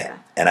 Yeah.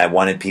 And I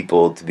wanted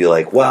people to be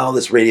like, well,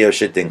 this radio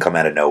shit didn't come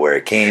out of nowhere.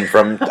 It came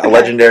from a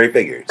legendary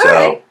figure.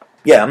 So,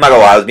 I'm not gonna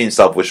lie, I was being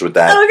selfish with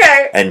that.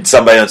 Okay. And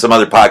somebody on some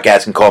other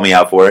podcast can call me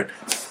out for it.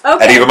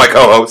 Okay. And even my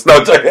co-host.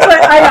 No, sorry. But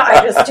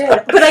I just did.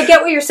 But I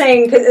get what you're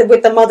saying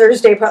with the Mother's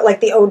Day part,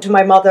 like the ode to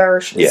my mother.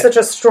 She's such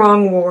a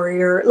strong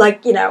warrior.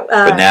 Like, but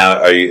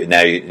now, you're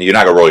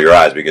not gonna roll your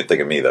eyes, but you can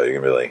think of me, though.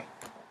 You're gonna be like,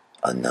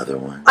 another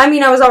one. I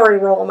mean, I was already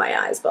rolling my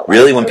eyes, but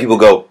really, when people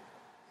go,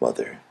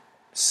 mother,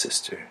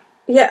 sister.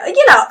 Yeah,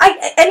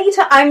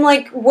 anytime I'm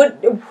like,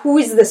 who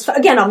is this for?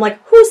 Again, I'm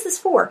like, who is this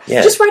for?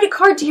 Yeah. Just write a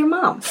card to your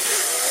mom.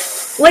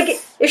 Like,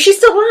 if she's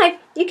still alive,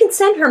 you can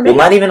send her mail.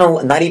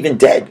 Well, not even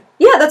dead.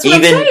 Yeah, that's what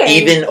I'm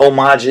saying. Even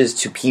homages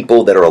to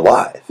people that are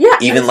alive. Yeah.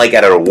 Even like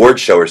at an award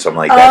show or something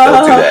like that,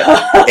 they'll do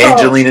that.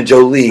 Angelina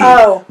Jolie,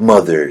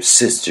 mother,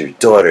 sister,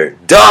 daughter.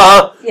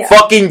 Duh! Yeah.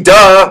 Fucking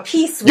duh!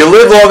 Peace. You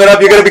live long enough,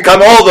 you're going to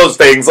become all those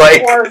things.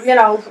 Like, or,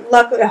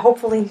 luckily,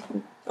 hopefully...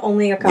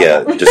 Only a couple.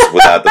 Yeah, just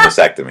without the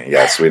mastectomy.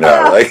 Yes, we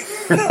know.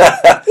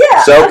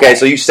 So, okay,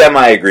 so you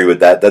semi-agree with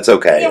that. That's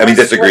okay. Yeah,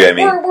 disagree, split.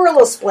 We're a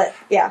little split,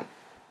 yeah.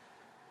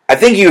 I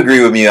think you agree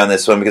with me on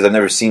this one because I've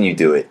never seen you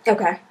do it.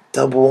 Okay.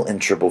 Double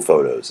and triple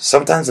photos.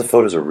 Sometimes the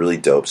photos are really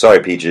dope. Sorry,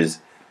 Peaches.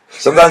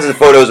 Sometimes the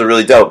photos are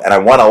really dope, and I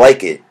want to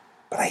like it,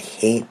 but I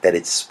hate that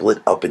it's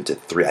split up into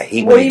three. I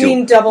hate when What do you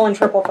mean double and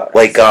triple photos?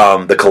 Like,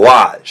 the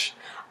collage.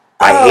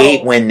 I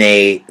hate when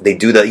they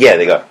do the... Yeah,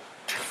 they go...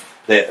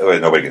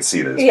 nobody can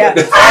see this.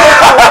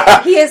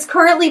 Yeah. He is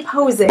currently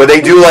posing. But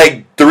they do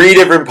like 3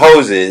 different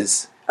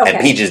poses, and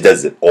Peaches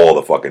does it all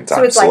the fucking time.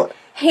 So it's like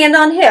hand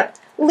on hip,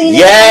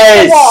 leaning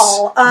against the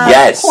wall,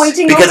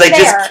 pointing because over I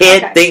just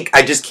can't think.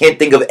 I just can't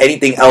think of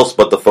anything else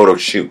but the photo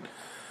shoot.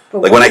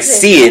 But like when I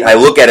see it, I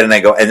look at it and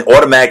I go, and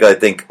automatically I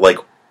think like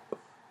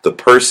the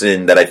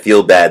person that I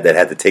feel bad that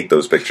had to take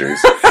those pictures.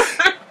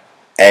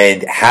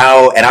 And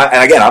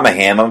again, I'm a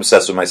ham. I'm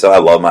obsessed with myself. I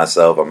love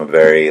myself. I'm a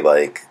very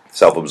like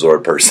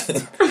self-absorbed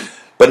person,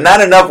 but not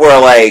enough where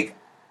like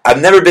I've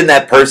never been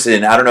that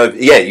person. I don't know.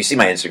 You see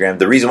my Instagram.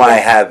 The reason why I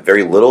have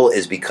very little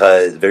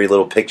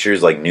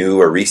pictures, like new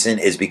or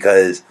recent, is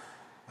because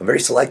I'm very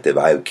selective.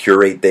 I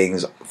curate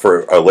things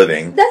for a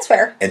living. That's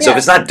fair. And so if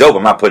it's not dope,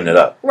 I'm not putting it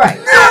up. Right.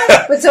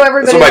 But so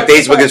everybody. That's what my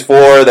Facebook is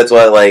for. That's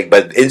what I like.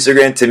 But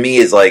Instagram to me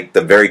is like the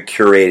very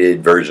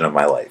curated version of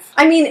my life.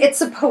 I mean, it's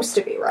supposed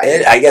to be,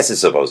 right? I guess it's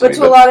supposed to be.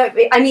 But to a lot of,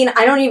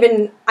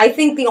 I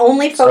think the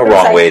only photos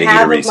I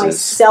have of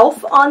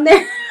myself on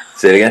there.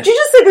 Say it again? Did you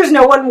just say there's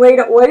no one way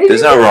to...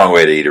 There's no wrong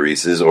way to eat a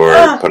Reese's or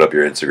put up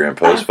your Instagram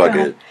post. Fuck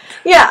it.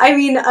 Yeah, I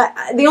mean,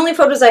 the only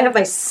photos I have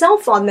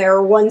myself on there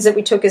are ones that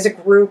we took as a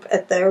group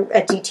at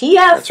DTF.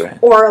 That's right.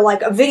 Or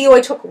like a video I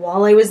took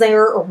while I was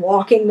there or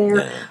walking there.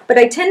 Yeah. But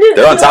I tended...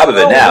 They're on top of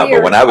it now,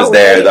 but when I was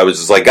there, I was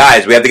just like,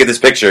 guys, we have to get this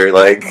picture.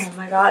 Like, oh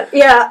my God.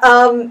 Yeah,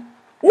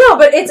 no,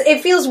 but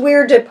it feels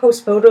weird to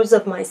post photos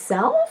of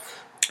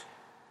myself.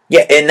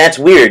 Yeah, and that's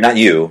weird. Not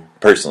you,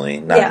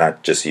 personally.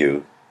 Not just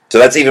you. So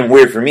that's even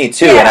weird for me,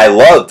 too, and I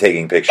love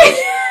taking pictures.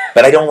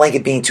 But I don't like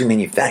it being too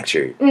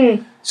manufactured.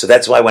 So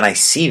that's why when I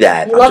see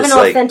that, you love an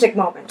authentic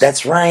moment.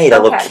 That's right. Okay. I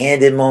love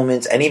candid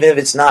moments. And even if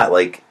it's not,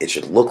 like, it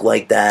should look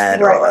like that.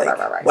 Right, or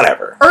like,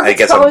 whatever. Or if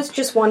it's posed,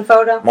 just one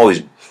photo. I'm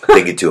always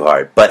thinking too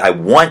hard. But I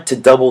want to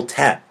double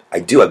tap. I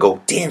do. I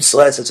go, damn,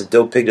 Celeste, that's a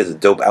dope pic. That's a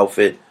dope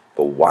outfit.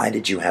 But why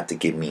did you have to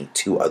give me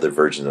 2 other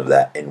versions of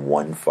that in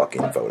one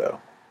fucking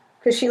photo?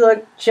 Because she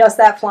looked just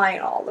that fly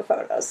in all the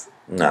photos.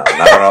 No,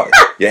 not all.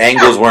 Your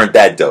angles weren't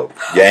that dope.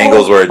 No.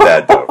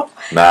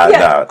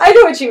 I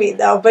know what you mean,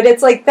 though. But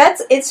it's like,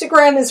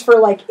 Instagram is for,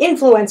 like,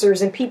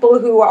 influencers and people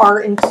who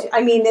are,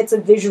 it's a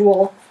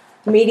visual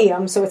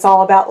medium. So it's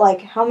all about,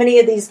 like, how many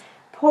of these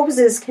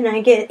poses can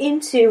I get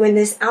into in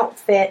this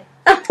outfit?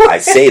 I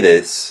say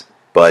this,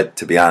 but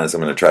to be honest,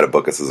 I'm going to try to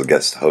book us as a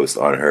guest host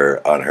on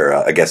her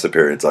a guest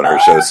appearance on her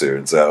show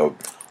soon. So...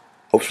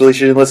 hopefully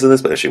she didn't listen to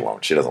this, but she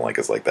won't. She doesn't like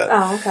us like that.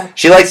 Oh, okay.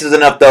 She likes us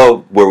enough, though,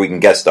 where we can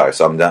guest star,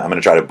 so I'm going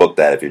to try to book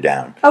that if you're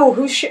down. Oh,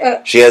 who's she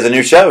has a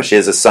new show. She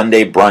has a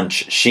Sunday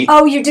brunch.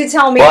 Oh, you did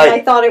tell me, and I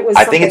thought it was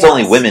I think it's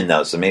only women,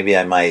 though, so maybe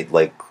I might,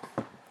 like...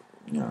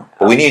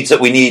 But we need fans.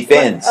 We need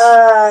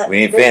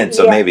fans,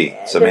 so maybe.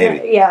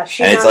 Yeah,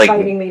 she's not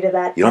inviting me to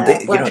that. You don't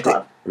think?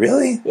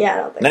 Really? Yeah, I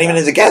don't think not even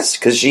as a guest,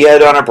 because she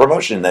had on her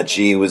promotion that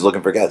she was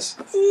looking for guests.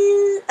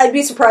 I'd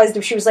be surprised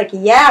if she was like,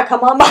 "Yeah,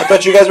 come on by." I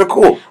thought you guys were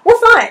cool. We're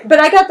fine, but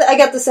I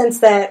got the sense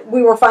that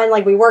we were fine.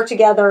 Like we worked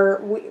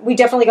together. We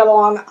definitely got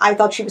along. I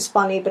thought she was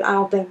funny, but I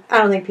don't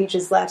think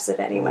Peaches laughs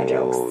at any of my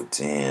jokes. Oh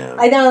damn!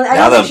 I don't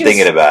now that I'm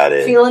thinking about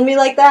it, feeling me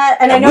like that,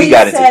 and I know we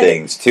got into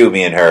things too,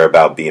 me and her,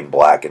 about being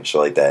black and shit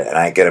like that. And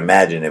I can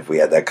imagine if we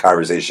had that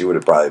conversation, she would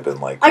have probably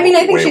been like, I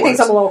think she thinks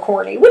I'm a little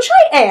corny, which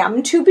I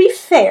am. To be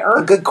fair,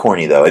 a good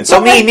corny though, and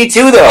so me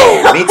too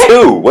though. Me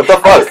too. What the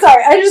fuck? I'm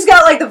sorry, I just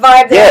got like the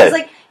vibe that I was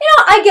like.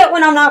 I get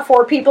when I'm not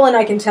for people, and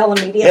I can tell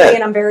immediately,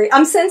 and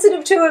I'm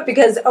sensitive to it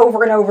because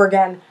over and over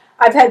again,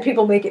 I've had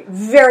people make it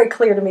very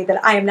clear to me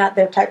that I am not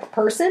their type of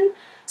person.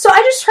 So I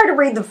just try to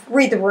read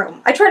the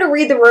room. I try to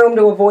read the room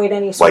to avoid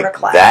any sort of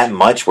clash. That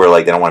much where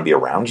like they don't want to be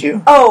around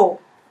you? Oh,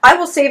 I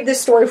will save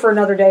this story for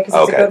another day because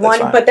it's a good one.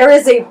 Fine. But there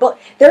is a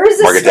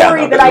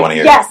story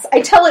that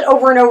I tell it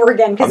over and over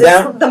again because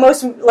it's the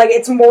most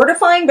it's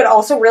mortifying, but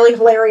also really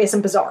hilarious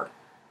and bizarre.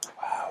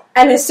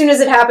 And as soon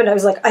as it happened, I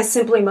was like, I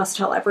simply must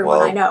tell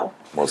everyone I know.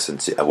 Well,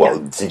 since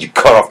you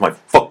cut off my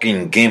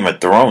fucking Game of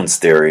Thrones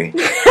theory,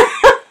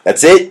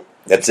 that's it.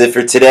 That's it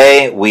for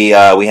today. We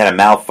had a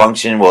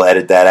malfunction. We'll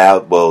edit that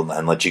out.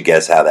 And let you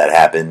guess how that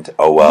happened.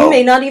 Oh well. You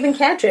may not even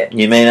catch it.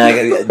 You may not.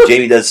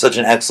 JB does such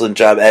an excellent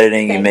job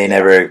editing. You may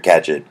never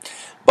catch it.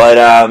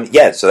 But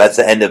so that's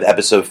the end of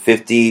episode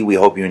 50. We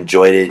hope you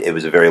enjoyed it. It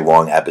was a very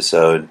long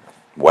episode.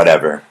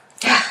 Whatever.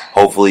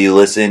 Hopefully you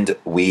listened.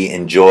 We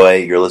enjoy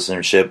your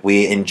listenership.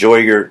 We enjoy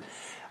your...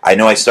 I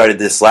know I started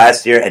this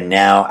last year, and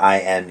now I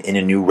am in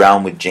a new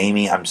realm with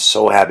Jamie. I'm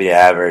so happy to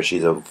have her.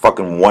 She's a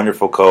fucking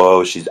wonderful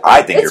co-host.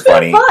 I think you're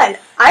funny. It's been fun.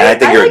 And I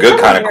think you're a good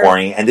kind of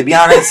corny. And to be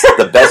honest,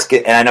 the best...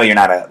 And I know you're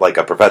not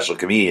a professional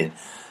comedian,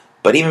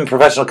 but even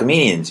professional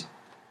comedians,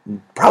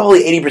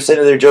 probably 80%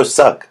 of their jokes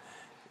suck.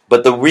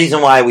 But the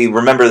reason why we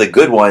remember the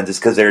good ones is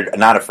because they're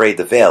not afraid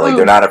to fail. Like,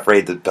 they're not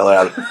afraid to pull it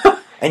out...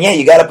 And yeah,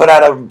 you got to put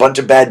out a bunch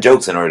of bad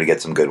jokes in order to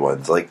get some good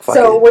ones.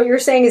 So what you're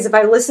saying is, if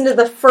I listen to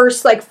the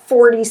first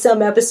 40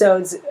 some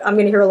episodes, I'm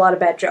going to hear a lot of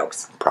bad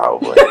jokes.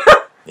 Probably,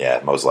 yeah,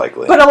 most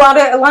likely. But a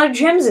lot of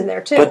gems in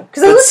there too.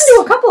 Because I listened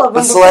to a couple of them.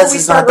 But Celeste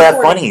is not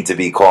that funny to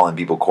be calling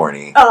people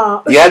corny.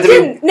 No,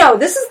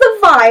 this is the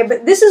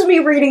vibe. This is me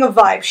reading a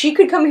vibe. She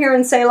could come here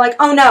and say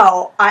 "Oh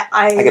no,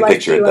 I can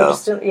picture it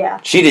though."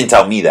 She didn't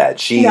tell me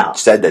that. She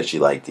said that she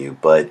liked you,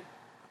 but.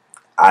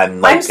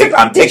 I'm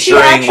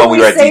picturing when we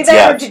were at DTF.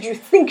 That, or did you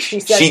think she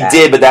said that? She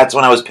did, but that's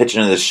when I was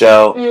pitching the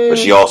show. But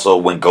she also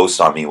went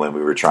ghost on me when we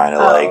were trying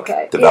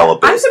to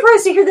develop it. I'm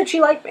surprised to hear that she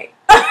liked me.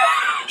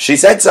 She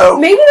said so.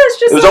 Maybe that's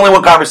just... It was only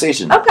one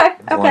conversation. Okay.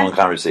 Only one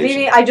conversation.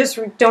 Maybe I just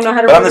don't know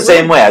how to... But I'm the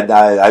same way.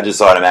 I just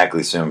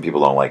automatically assume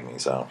people don't like me,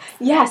 so...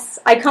 Yes,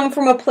 I come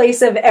from a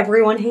place of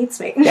everyone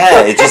hates me.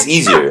 Yeah, it's just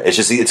easier. It's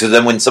just so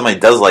then when somebody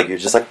does like you,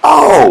 it's just like,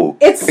 oh!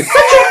 It's such a...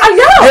 I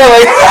know!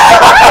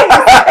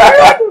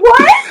 You're like,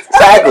 what?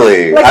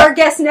 Exactly. Like our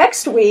guest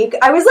next week,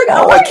 I was like,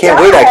 oh my I can't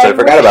God, wait, actually. I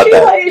forgot about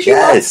that. Like, she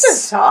wants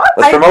to talk.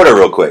 Let's promote her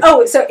real quick.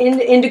 Oh, so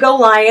Indigo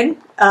Lion,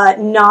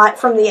 not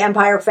from the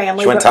Empire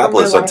family. She went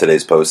topless on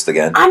today's post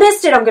again. I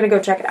missed it. I'm going to go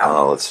check it out.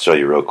 Oh, let's show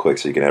you real quick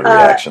so you can have a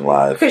reaction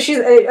live. Because she's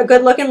a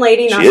good-looking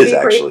lady. Not She to is, be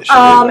actually. creep. She is,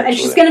 actually. And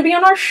she's going to be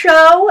on our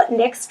show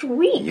next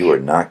week. You are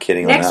not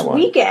kidding on Next that one.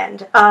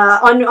 weekend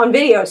on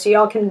video, so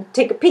y'all can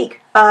take a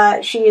peek.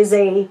 She is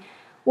an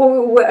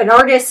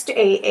artist,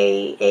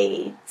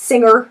 a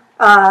singer.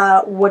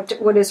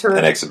 What is her...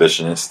 An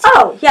exhibitionist.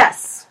 Oh,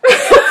 yes.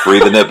 Free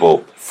the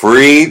nipple.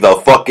 Free the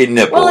fucking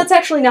nipple. Well, it's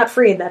actually not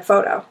free in that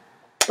photo.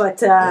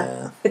 But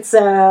it's...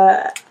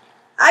 I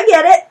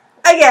get it.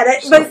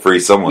 But free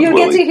someone's you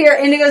get to hear...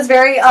 Indigo's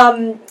very...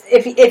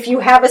 If you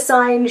have a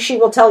sign, she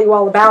will tell you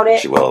all about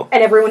it. She will.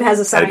 And everyone has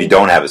a sign. And if you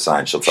don't have a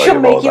sign, she'll tell you all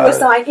about it. She'll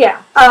make you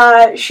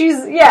a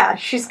sign, yeah.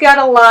 She's got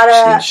a lot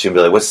of... She'll be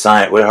like,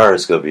 what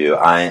horoscope are you?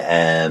 I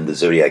am the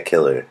Zodiac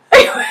Killer.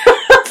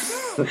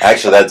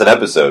 Actually, that's an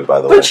episode, by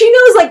the way. But she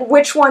knows, like,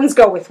 which ones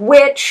go with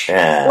which.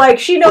 Yeah. Like,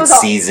 she knows what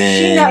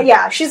season.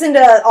 She's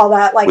into all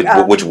that,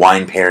 like... which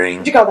wine pairing.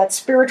 What do you call that?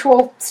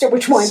 Spiritual...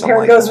 Which wine Something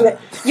pairing like goes that.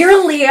 with it. You're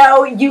a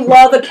Leo. You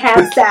love a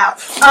cab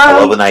staff. I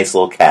love a nice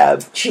little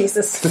cab.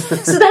 Jesus.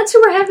 So that's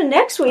who we're having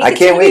next week. I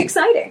can't wait. Be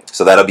exciting.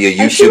 So that'll be a YouTube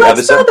and she likes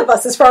episode. both of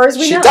us, as far as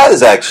we know. She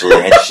does, actually.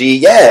 And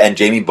and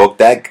Jamie booked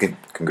that.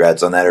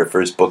 Congrats on that, her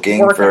first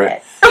booking.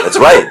 That's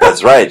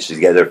right. She's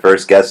got her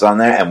first guest on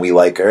there, and we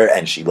like her,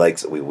 and she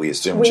likes... We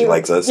assume she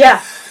likes us.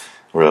 Yeah.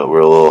 We're a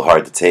little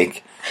hard to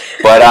take.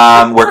 But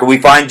where can we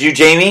find you,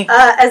 Jamie?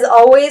 As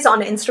always,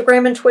 on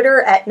Instagram and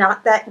Twitter at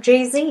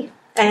NotThatJZ.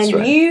 And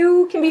right.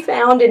 you can be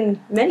found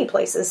in many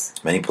places.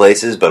 Many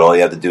places, but all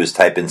you have to do is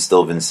type in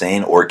Still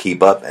Vinsane or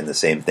Keep Up, and the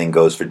same thing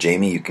goes for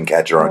Jamie. You can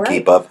catch her on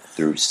Keep Up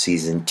through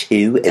season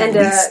 2 at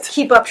least.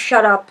 Keep Up,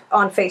 Shut Up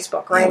on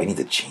Facebook, right? Yeah, we need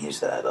to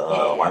change that.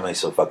 Oh, why am I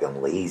so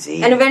fucking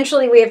lazy? And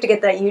eventually we have to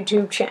get that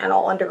YouTube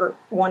channel under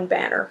one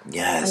banner.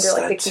 Yes, under,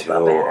 like, that the Keep too.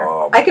 Up banner.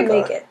 Oh, I could God.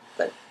 make it,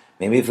 but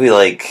maybe if we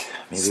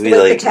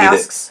split the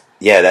tasks.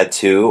 Yeah, that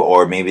too.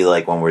 Or maybe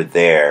like when we're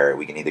there,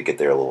 we can either get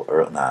there a little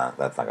early. Nah,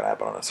 that's not gonna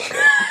happen on a Sunday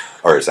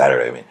or a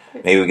Saturday. I mean,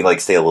 maybe we can like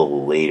stay a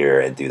little later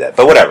and do that.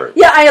 But whatever.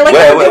 Yeah, I like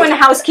doing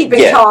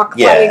housekeeping talk.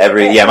 Yeah, like,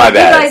 my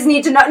bad. You guys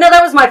need to know. No,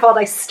 that was my fault.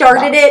 I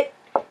started it.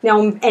 Now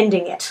I'm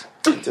ending it.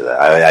 Do that.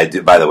 I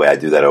do. By the way, I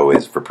do that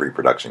always for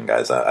pre-production,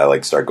 guys. I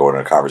like start going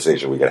to a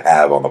conversation we could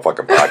have on the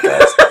fucking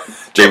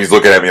podcast. Jamie's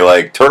looking at me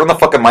like, "Turn on the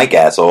fucking mic,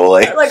 asshole!"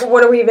 Like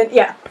what are we even?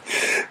 Yeah.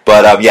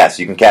 But yes,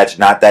 you can catch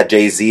Not That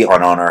Jay-Z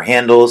on our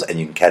handles, and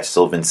you can catch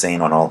Still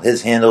Vinsane on all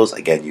his handles.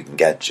 Again, you can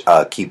catch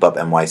Keep Up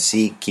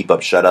NYC, Keep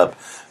Up Shut Up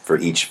for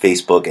each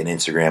Facebook and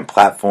Instagram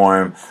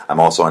platform. I'm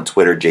also on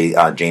Twitter.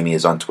 Jamie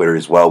is on Twitter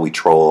as well. We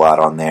troll a lot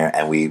on there,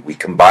 and we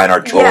combine our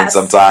trolling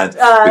sometimes.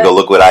 We go,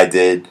 look what I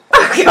did.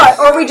 God,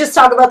 or we just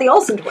talk about the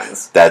Olsen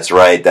twins. That's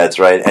right.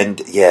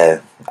 And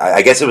yeah,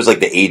 I guess it was like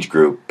the age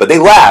group, but they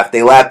laughed.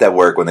 They laughed at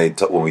work when we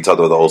talked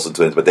about the Olsen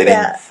twins, but they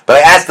didn't. But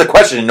I asked the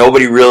question, and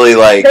nobody really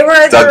they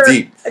were dug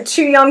deep.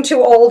 Too young,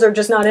 too old, or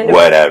just not into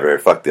Whatever.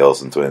 Fuck the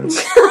Olsen twins,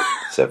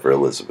 except for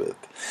Elizabeth.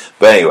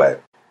 But anyway,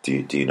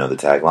 do you know the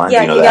tagline?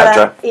 Yeah, do you know the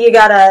outro? You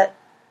gotta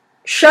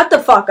shut the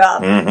fuck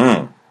up,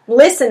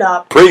 listen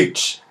up,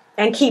 preach,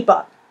 and keep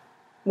up.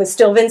 With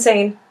Still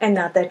Vinsane and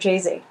Not That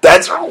Jay-Z.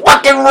 That's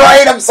fucking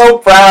right. I'm so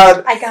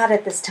proud. I got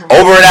it this time.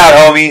 Over and out,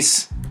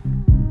 homies.